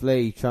Keith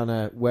Lee, trying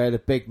to wear the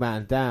big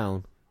man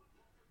down.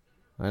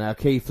 And now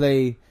Keith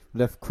Lee,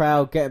 the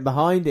crowd getting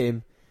behind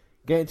him,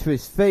 getting to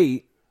his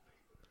feet,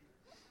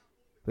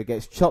 but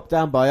gets chopped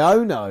down by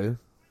Ono.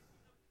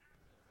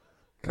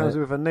 Comes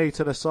with a knee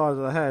to the side of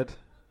the head.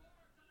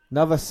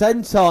 Another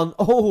senton.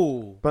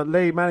 Oh! But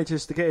Lee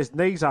manages to get his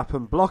knees up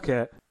and block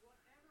it.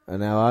 And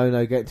now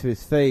Ono getting to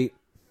his feet.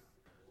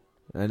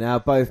 And now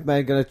both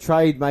men going to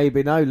trade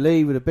maybe. No,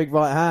 Lee with a big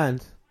right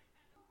hand.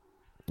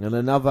 And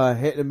another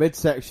hit in the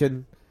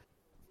midsection.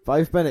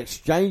 Both men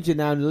exchanging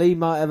now, and Lee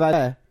might have had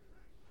there.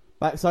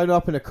 Backs Ono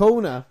up in the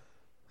corner.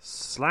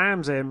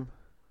 Slams him.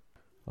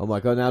 Oh my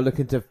God, now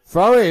looking to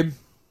throw him.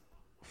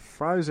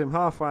 Throws him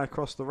halfway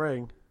across the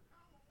ring.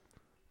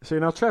 See,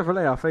 now Trevor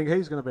Lee, I think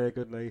he's going to be a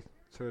good Lee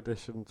to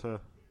addition to...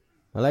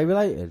 Are they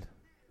related?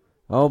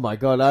 Oh my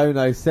God,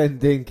 Ono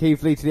sending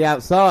Keith Lee to the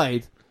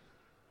outside.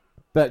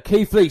 But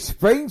Keith Lee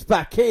springs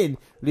back in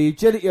with the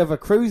agility of a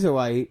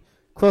cruiserweight.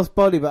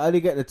 Crossbody, but only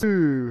getting a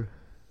 2.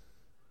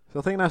 So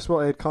I think that's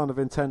what he'd kind of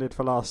intended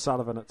for Lars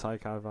Sullivan at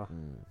TakeOver.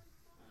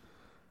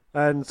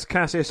 And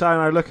Cassius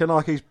Ono looking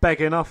like he's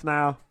begging off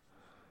now.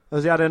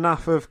 Has he had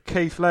enough of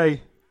Keith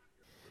Lee?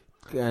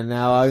 And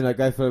now Ono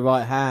goes for the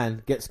right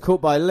hand. Gets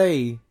caught by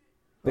Lee.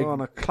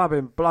 And a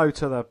clubbing blow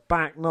to the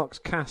back knocks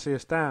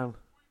Cassius down.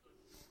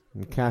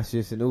 And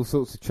Cassius in all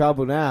sorts of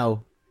trouble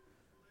now.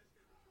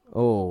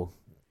 Oh.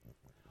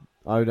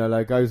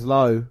 Ono goes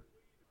low.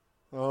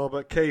 Oh,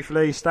 but Keith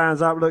Lee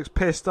stands up, looks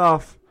pissed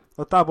off.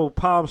 A double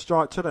palm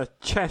strike to the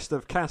chest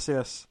of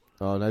Cassius.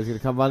 Oh, no, he's going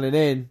to come running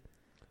in.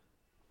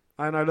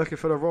 Ono looking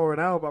for the rolling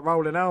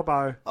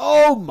elbow.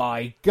 Oh,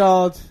 my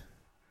God.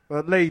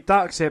 But Lee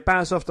ducks it,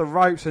 bounces off the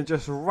ropes and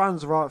just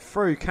runs right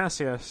through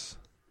Cassius.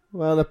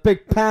 Well, a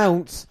big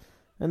pounce.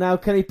 And now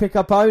can he pick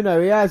up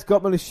Ono? He has got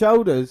him on his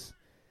shoulders.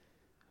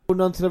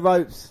 Holding onto the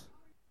ropes.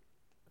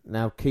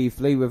 Now Keith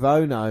Lee with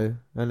Ono.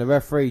 And the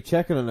referee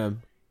checking on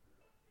him.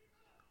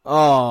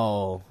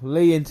 Oh,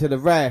 Lee into the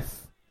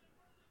ref.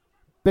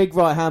 Big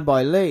right hand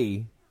by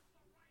Lee.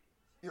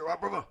 You're right,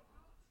 brother.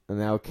 And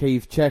now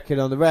Keith checking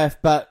on the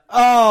ref, but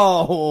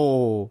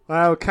oh!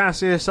 Well,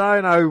 Cassius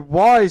Ono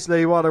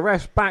wisely, while the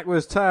ref's back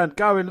was turned,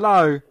 going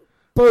low.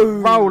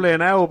 Boom!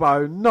 Rolling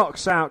elbow,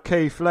 knocks out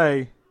Keith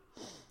Lee.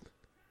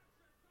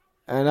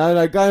 And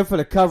Ono going for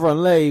the cover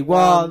on Lee.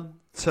 1,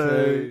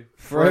 2,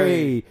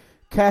 3.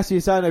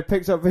 Cassius Ono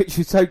picks up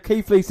victory. So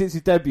Keith Lee, since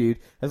his debut,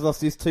 has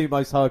lost his 2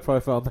 most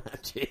high-profile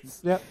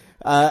matches. Yep.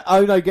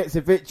 Ono gets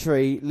a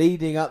victory,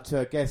 leading up to,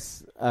 I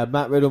guess,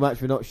 Matt Riddle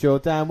match. We're not sure.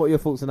 Dan, what are your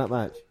thoughts on that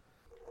match?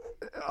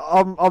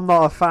 I'm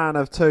not a fan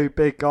of 2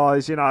 big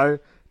guys.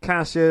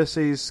 Cassius,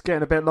 he's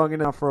getting a bit long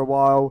enough for a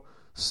while,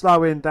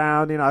 slowing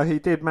down. He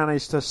did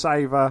manage to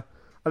save a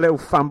little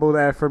fumble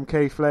there from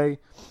Keith Lee.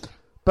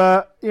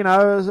 But,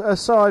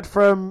 aside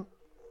from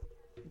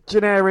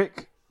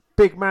generic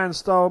big man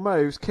style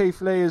moves,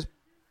 Keith Lee has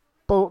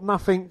brought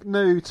nothing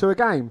new to a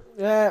game.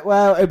 Yeah,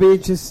 well, it'd be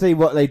interesting to see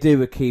what they do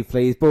with Keith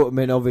Lee. He's brought him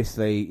in,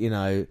 obviously,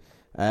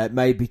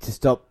 maybe to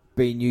stop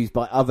being used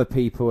by other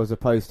people as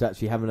opposed to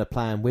actually having a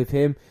plan with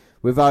him.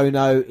 With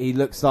Ono, he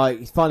looks like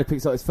he's finally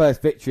picked up his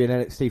first victory in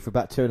NXT for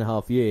about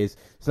 2.5 years.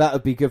 So that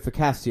would be good for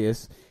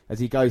Cassius as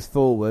he goes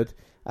forward.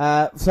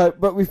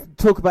 But we've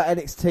talked about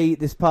NXT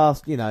this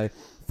past,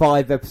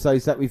 5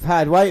 episodes that we've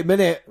had. Wait a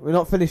minute, we're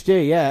not finished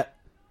here yet.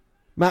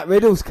 Matt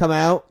Riddle's come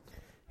out.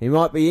 He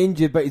might be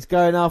injured, but he's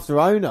going after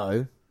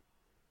Ono.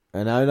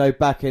 And Ono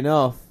backing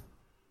off.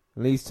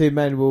 And these 2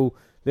 men will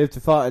live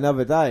to fight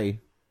another day.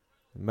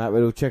 Matt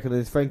Riddle checking on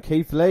his friend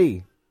Keith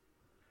Lee.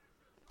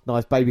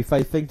 Nice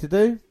babyface thing to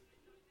do.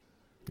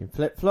 In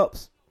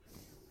flip-flops.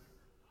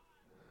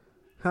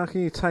 How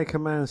can you take a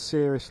man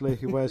seriously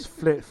who wears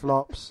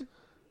flip-flops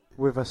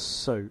with a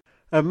suit?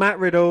 And Matt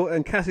Riddle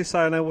and Cassie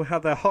Sono will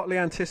have their hotly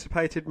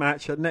anticipated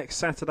match at next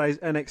Saturday's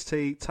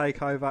NXT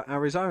Takeover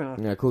Arizona.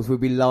 Yeah, of course, we'll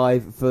be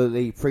live for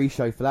the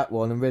pre-show for that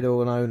one, and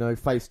Riddle and Ono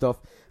faced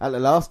off at the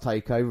last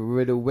Takeover,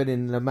 Riddle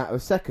winning in a matter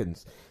of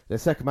seconds. The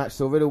second match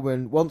saw Riddle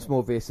win once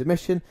more via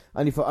submission,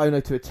 only for Ono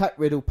to attack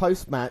Riddle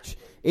post-match,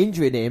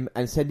 injuring him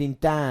and sending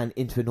Dan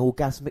into an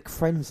orgasmic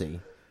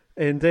frenzy.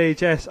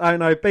 Indeed, yes.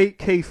 Ono beat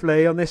Keith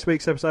Lee on this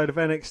week's episode of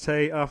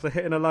NXT after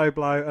hitting a low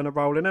blow and a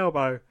rolling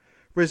elbow.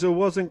 Riddle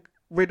wasn't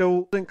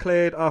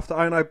cleared after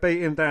Ono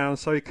beat him down,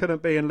 so he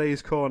couldn't be in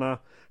Lee's corner.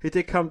 He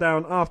did come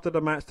down after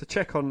the match to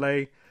check on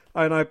Lee.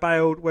 Ono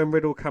bailed when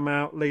Riddle came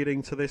out,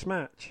 leading to this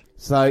match.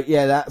 So,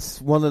 yeah, that's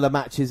one of the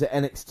matches at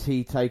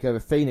NXT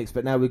Takeover Phoenix,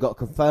 but now we've got a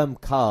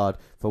confirmed card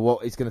for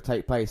what is going to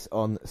take place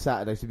on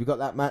Saturday. So we've got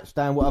that match,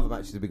 Dan. What other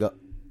matches have we got?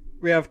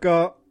 We have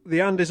got the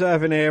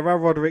Undeserving Era,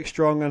 Roderick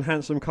Strong and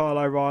Handsome Kyle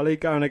O'Reilly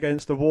going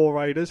against the War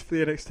Raiders for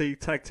the NXT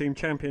Tag Team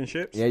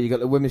Championships. Yeah, you got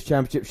the Women's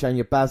Championship,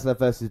 Shayna Baszler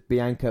versus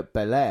Bianca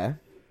Belair.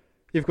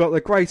 You've got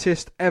the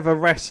greatest ever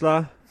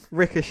wrestler,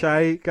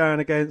 Ricochet, going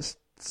against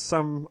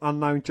some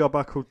unknown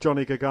jobber called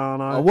Johnny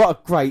Gargano. Oh, what a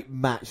great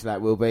match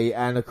that will be.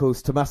 And, of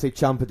course, Tommaso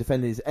Ciampa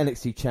defending his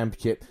NXT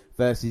Championship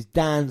versus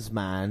Dan's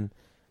man,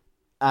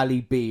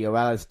 Ali B, or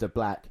Aleister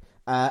Black.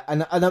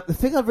 And the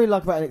thing I really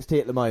like about NXT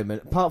at the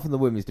moment, apart from the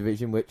women's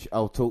division, which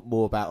I'll talk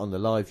more about on the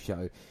live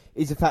show,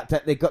 is the fact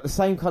that they've got the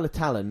same kind of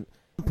talent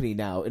company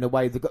now. In a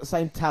way, they've got the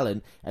same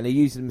talent and they're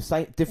using the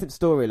same different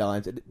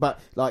storylines, but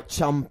like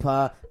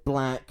Ciampa,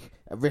 Black,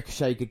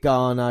 Ricochet,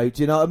 Gargano.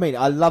 Do you know what I mean?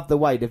 I love the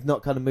way they've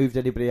not kind of moved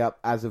anybody up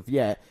as of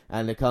yet,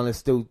 and they're kind of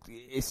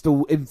it's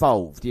still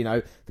involved. You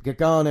know, the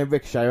Gargano and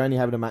Ricochet are only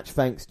having a match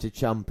thanks to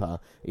Ciampa.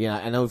 You know,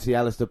 and obviously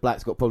Aleister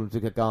Black's got problems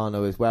with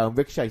Gargano as well. And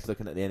Ricochet's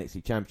looking at the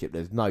NXT Championship.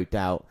 There's no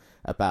doubt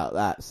about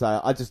that. So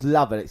I just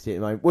love NXT at the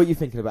moment. What are you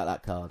thinking about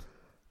that card?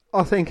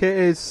 I think it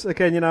is,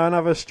 again, you know,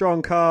 another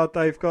strong card.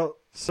 They've got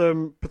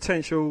some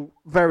potential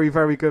very,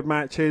 very good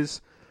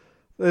matches.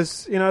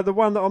 There's, you know, the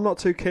one that I'm not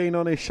too keen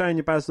on is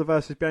Shayna Baszler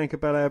versus Bianca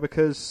Belair,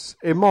 because,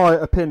 in my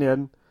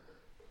opinion,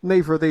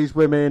 neither of these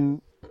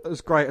women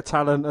as great a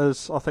talent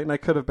as I think they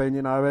could have been.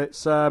 You know,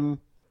 it's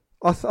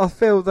I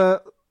feel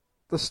that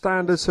the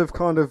standards have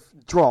kind of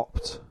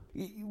dropped.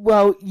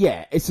 Well,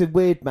 yeah, it's a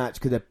weird match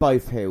because they're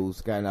both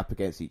heels going up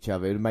against each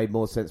other. It would have made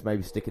more sense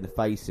maybe sticking the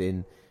face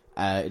in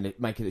and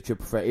making it a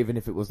triple threat, even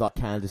if it was like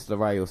Candice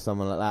LeRae or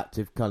someone like that,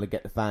 to kind of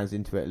get the fans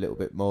into it a little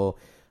bit more.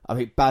 I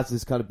think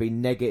Baszler's kind of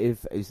been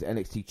negative as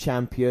NXT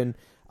champion.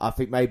 I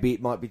think maybe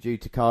it might be due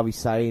to Kairi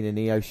Sane and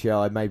Io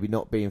Shirai maybe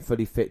not being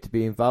fully fit to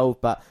be involved,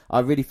 but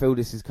I really feel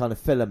this is kind of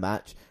filler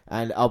match,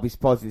 and I'll be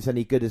surprised if it's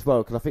any good as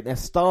well, because I think their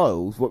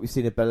styles, what we've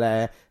seen in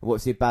Belair and what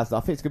we've seen in Baszler, I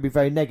think it's going to be a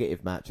very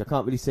negative match. I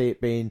can't really see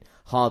it being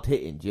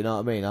hard-hitting, do you know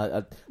what I mean?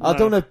 I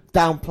don't want to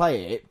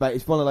downplay it, but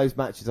it's one of those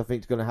matches I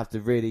think is going to have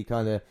to really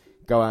kind of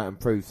go out and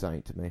prove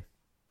something to me.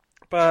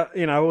 But,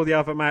 you know, all the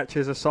other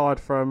matches aside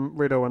from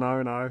Riddle and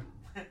Ono...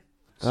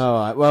 All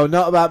right, well,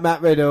 not about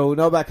Matt Riddle,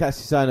 not about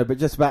Cassie Sono, but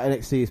just about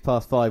NXT these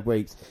past 5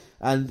 weeks.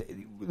 And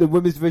the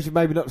women's division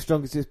maybe not as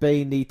strong as it's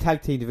been. The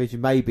tag team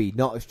division maybe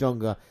not as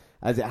stronger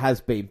as it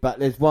has been. But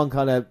there's one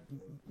kind of,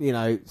 you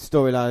know,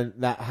 storyline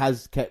that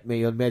has kept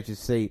me on the edge of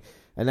the seat,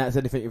 and that's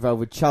anything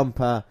involved with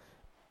Ciampa,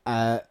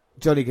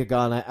 Johnny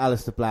Gargano,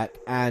 Aleister Black,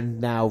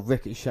 and now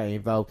Ricochet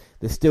involved.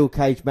 The steel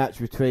cage match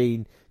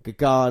between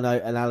Gargano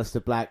and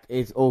Aleister Black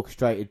is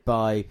orchestrated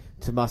by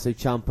Tommaso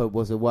Ciampa,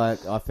 was a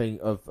work, I think,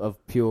 of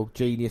pure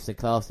genius and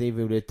class,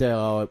 even with the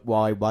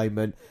DIY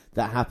moment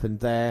that happened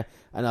there.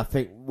 And I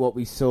think what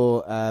we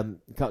saw a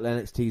couple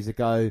of NXTs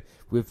ago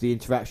with the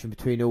interaction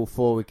between all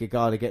four with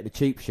Gargano getting the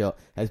cheap shot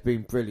has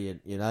been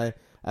brilliant, you know.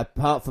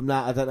 Apart from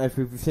that, I don't know if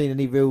we've seen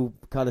any real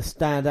kind of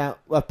standout...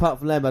 Well, apart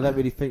from them, I don't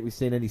really think we've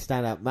seen any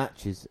standout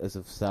matches as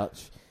of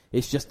such.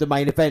 It's just the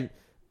main event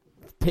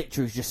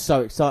picture is just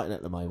so exciting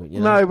at the moment, you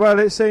know? No, well,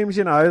 it seems,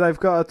 you know, they've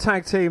got a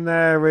tag team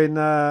there in...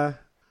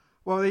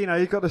 well, you know,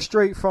 you've got the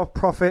Street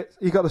Profits.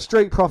 You've got the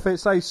Street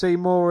Profits. They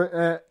seem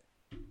more,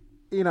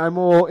 you know,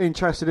 more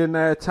interested in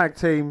their tag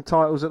team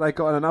titles that they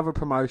got in another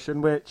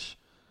promotion, which,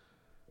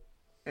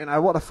 you know,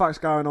 what the fuck's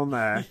going on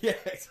there? Yeah,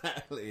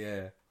 exactly,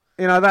 yeah.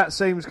 You know, that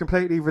seems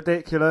completely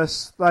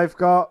ridiculous. They've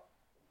got,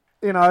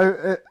 you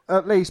know,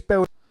 at least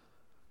build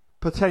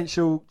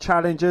potential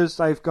challengers.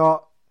 They've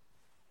got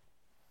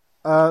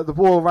the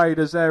War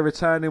Raiders there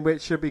returning,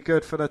 which should be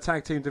good for the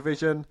tag team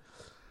division.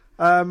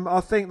 I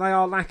think they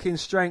are lacking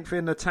strength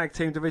in the tag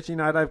team division.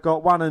 You know, they've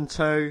got 1 and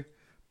 2,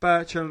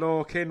 Birch and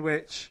Lorcan,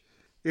 which,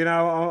 you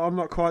know, I'm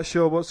not quite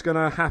sure what's going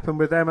to happen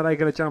with them. Are they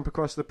going to jump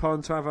across the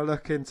pond to have a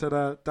look into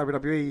the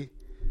WWE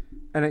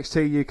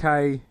NXT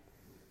UK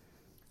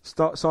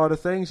side of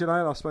things? You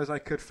know, I suppose they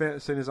could fit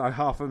as soon as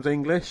half of them's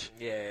English.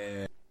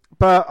 Yeah.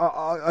 But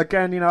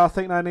again, you know, I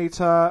think they need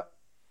to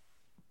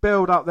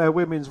build up their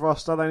women's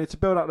roster. They need to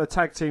build up the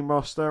tag team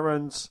roster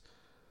and,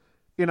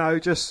 you know,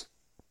 just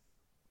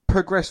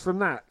progress from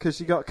that. Because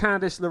you got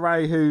Candice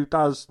LeRae, who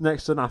does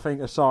next to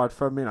nothing aside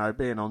from, you know,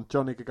 being on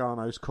Johnny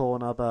Gargano's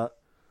corner. But,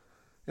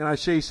 you know,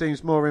 she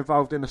seems more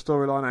involved in the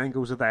storyline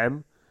angles of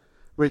them.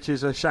 which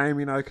is a shame,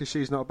 because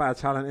she's not a bad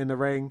talent in the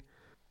ring.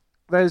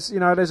 There's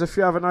a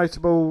few other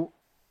notable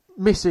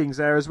missings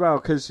there as well,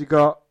 because you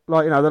got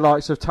the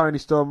likes of Toni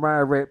Storm,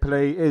 Rhea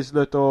Ripley,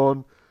 Isla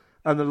Dawn,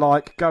 and the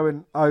like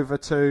going over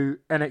to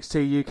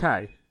NXT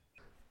UK.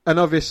 And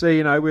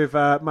obviously, with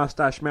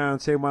Mustache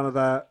Mountain, one of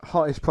the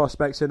hottest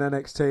prospects in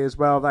NXT as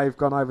well, they've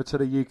gone over to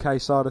the UK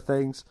side of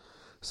things.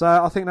 So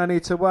I think they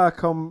need to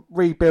work on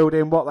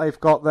rebuilding what they've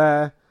got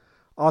there.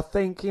 I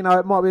think, it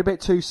might be a bit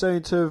too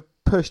soon to have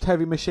pushed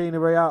Heavy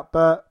Machinery up,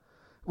 but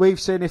we've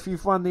seen if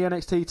you've won the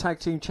NXT Tag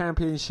Team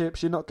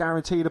Championships, you're not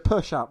guaranteed a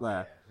push up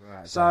there.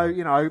 Right, so,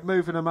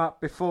 moving them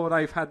up before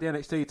they've had the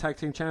NXT Tag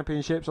Team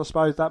Championships, I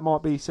suppose that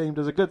might be seen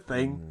as a good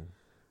thing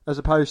as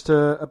opposed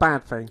to a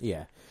bad thing.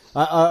 Yeah.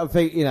 I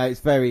think,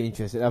 it's very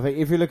interesting. I think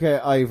if you look at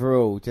it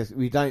overall,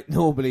 we don't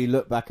normally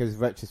look back as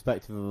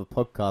retrospective of a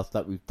podcast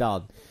that we've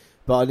done.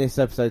 But on this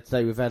episode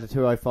today, we've had a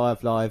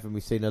 205 Live and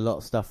we've seen a lot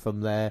of stuff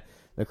from there.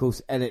 And of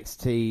course,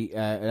 NXT,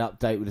 an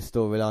update with the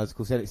storylines. Of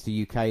course,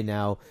 NXT UK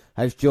now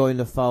has joined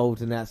the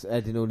fold and that's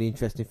adding all the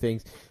interesting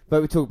things.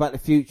 But we talk about the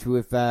future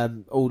with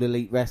All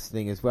Elite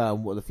Wrestling as well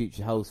and what the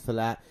future holds for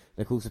that.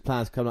 And of course, the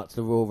plans coming up to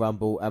the Royal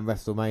Rumble and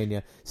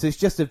WrestleMania. So it's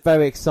just a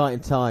very exciting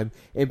time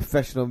in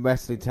professional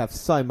wrestling to have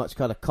so much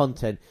kind of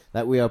content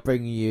that we are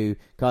bringing you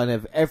kind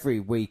of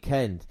every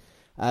weekend.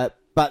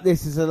 But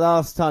this is the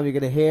last time you're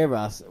going to hear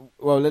us.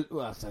 Well,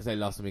 I say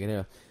last time you're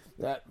going to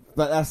hear us.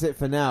 But that's it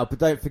for now. But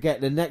don't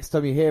forget, the next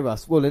time you hear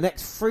us, the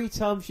next 3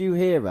 times you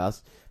hear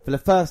us, for the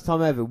first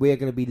time ever, we are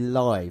going to be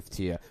live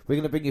to you. We're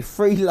going to bring you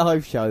 3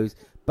 live shows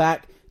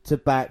back to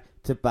back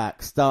to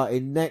back,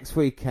 starting next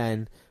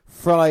weekend,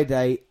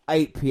 Friday,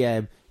 8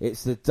 p.m.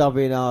 It's the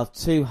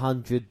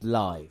WNR200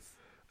 Live.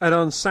 And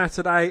on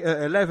Saturday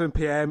at 11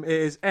 p.m, it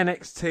is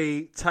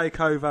NXT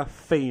Takeover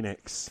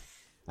Phoenix.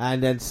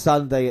 And then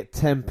Sunday at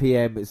 10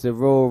 p.m, it's the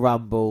Royal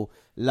Rumble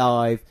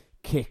Live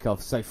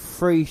kickoff. So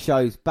 3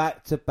 shows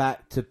back to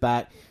back to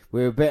back.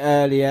 We're a bit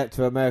earlier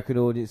to American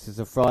audiences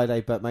on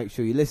Friday, but make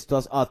sure you listen to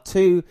us. Our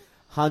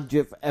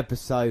 200th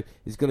episode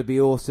is going to be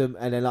awesome.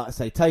 And then, like I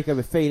say,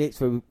 Takeover Phoenix,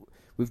 where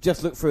we've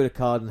just looked through the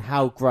card and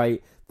how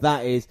great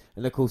that is.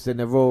 And of course, then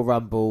the Royal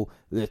Rumble,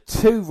 the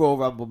 2 Royal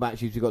Rumble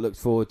matches you've got to look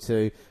forward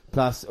to,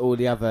 plus all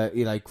the other,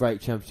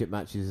 great championship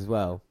matches as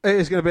well. It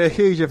is going to be a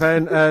huge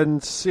event,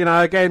 and,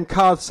 again,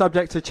 cards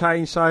subject to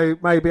change, so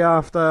maybe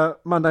after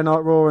Monday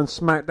Night Raw and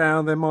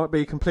SmackDown, there might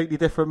be completely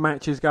different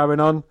matches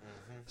going on.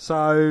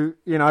 So,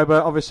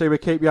 but obviously we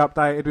keep you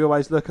updated. We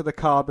always look at the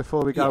card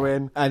before we go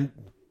in. And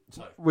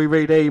we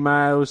read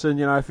emails, and,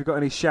 if you've got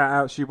any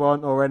shout-outs you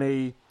want, or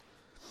any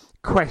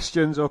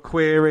questions or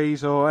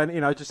queries, or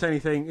just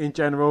anything in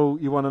general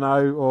you want to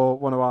know or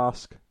want to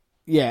ask.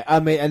 Yeah,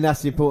 and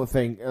that's the important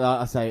thing.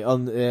 Like I say,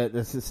 on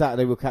the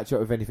Saturday we'll catch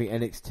up with anything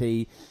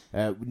NXT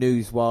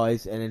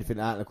news-wise and anything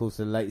like that. And of course,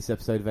 the latest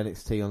episode of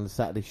NXT on the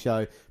Saturday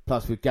show,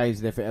 plus with games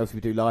and everything else we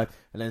do live.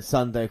 And then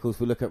Sunday, of course,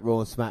 we'll look at Raw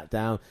and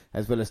SmackDown,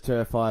 as well as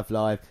 205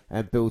 Live,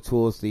 and build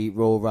towards the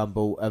Royal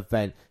Rumble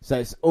event. So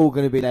it's all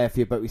going to be there for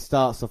you, but we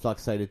start off, like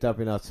I say, the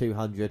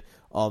WNR200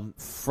 on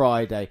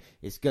Friday.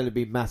 It's going to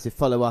be massive.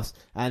 Follow us,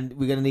 and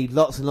we're going to need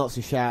lots and lots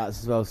of shout-outs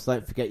as well. So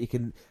don't forget, you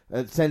can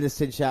send us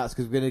in shout-outs,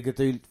 because we're going to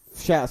do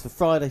shout-outs for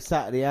Friday,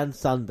 Saturday and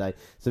Sunday.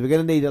 So we're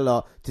going to need a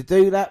lot. To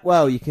do that,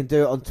 you can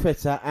do it on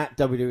Twitter at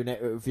WWE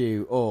Network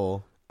Review,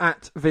 or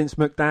at Vince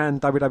McDan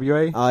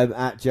WWE. I'm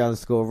at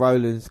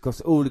J_Rollins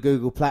across all the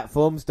Google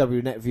platforms,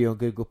 WWE Net Review on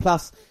Google+.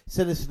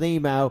 Send us an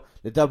email,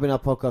 the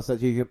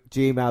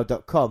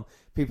WNRpodcast@gmail.com.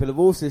 People have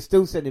also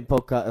still sending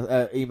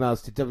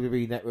emails to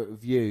WWE Network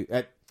Review.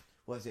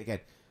 What is it again?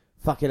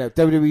 Fucking up.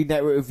 WWE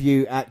Network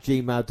Review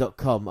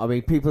 @gmail.com. I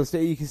mean,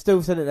 you can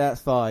still send it there,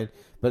 that's fine.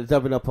 But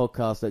the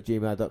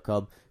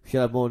WNRpodcast@gmail.com. We should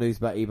have more news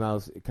about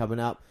emails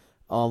coming up.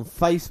 On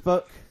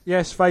Facebook.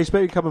 Yes,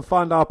 Facebook. You can come and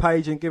find our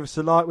page and give us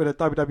a like with a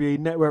WWE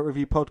Network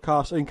Review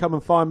podcast. And you can come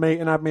and find me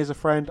and add me as a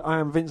friend. I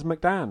am Vince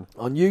McDan.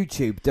 On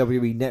YouTube,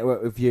 WWE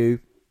Network Review.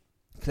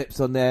 Clips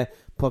on there.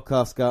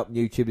 Podcasts go up on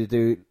YouTube to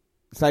do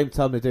same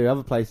time they do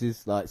other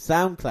places like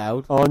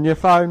SoundCloud. On your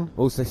phone.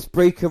 Also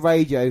Spreaker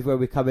Radio is where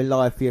we're coming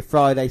live for you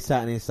Friday,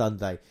 Saturday and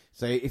Sunday.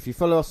 So if you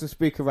follow us on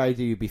Spreaker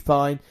Radio, you'll be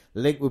fine.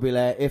 The link will be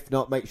there. If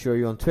not, make sure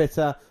you're on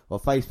Twitter or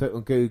Facebook or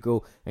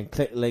Google and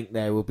click the link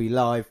there. We'll be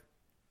live.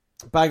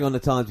 Bang on the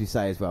times we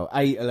say as well.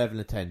 8, 11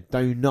 and 10.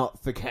 Do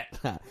not forget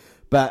that.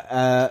 But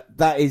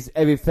that is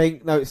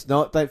everything. No, it's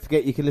not. Don't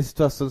forget you can listen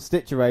to us on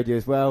Stitcher Radio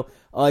as well.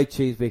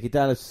 iTunes, we can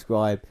download,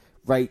 subscribe,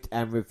 rate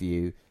and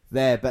review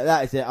there. But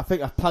that is it. I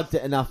think I've plugged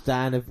it enough,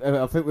 Dan.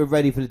 I think we're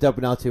ready for the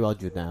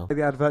WNR200 now.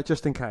 The advert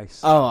just in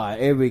case. Alright,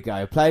 here we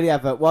go. Play the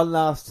advert one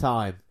last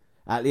time.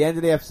 At the end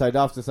of the episode,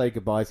 after I say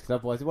goodbyes, because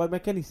otherwise it won't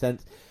make any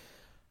sense.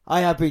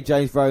 I have been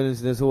James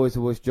Rollins, and as always, I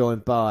was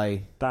joined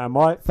by Dan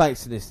White.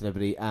 Thanks for listening,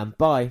 everybody, and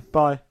bye.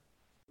 Bye.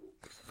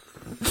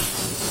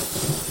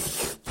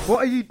 What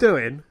are you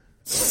doing?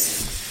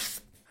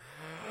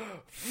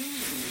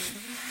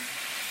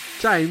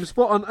 James,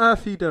 what on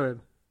earth are you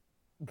doing?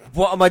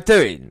 What am I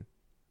doing?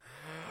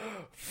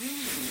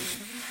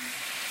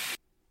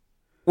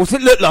 What's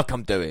it look like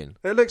I'm doing?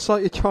 It looks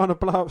like you're trying to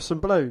blow up some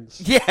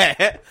balloons.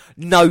 Yeah,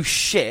 no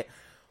shit.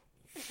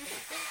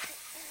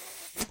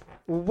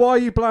 Why are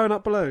you blowing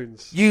up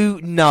balloons? You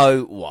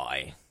know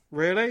why.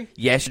 Really?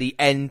 Yes, the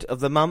end of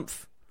the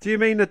month. Do you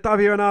mean the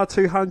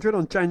WNR200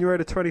 on January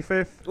the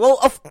 25th? Well,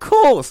 of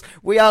course.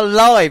 We are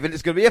live and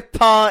it's going to be a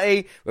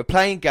party. We're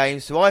playing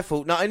games, so I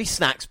thought not only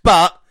snacks,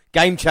 but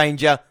game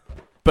changer,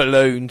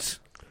 balloons.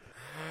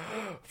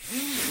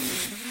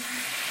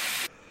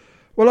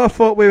 Well, I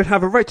thought we would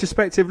have a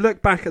retrospective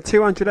look back at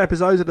 200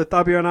 episodes of the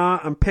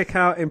WNR and pick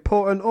out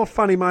important or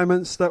funny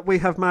moments that we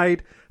have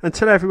made and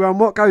tell everyone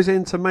what goes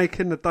into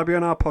making the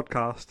WNR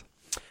podcast.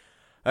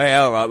 Oh,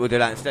 yeah, all right, we'll do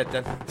that instead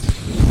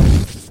then.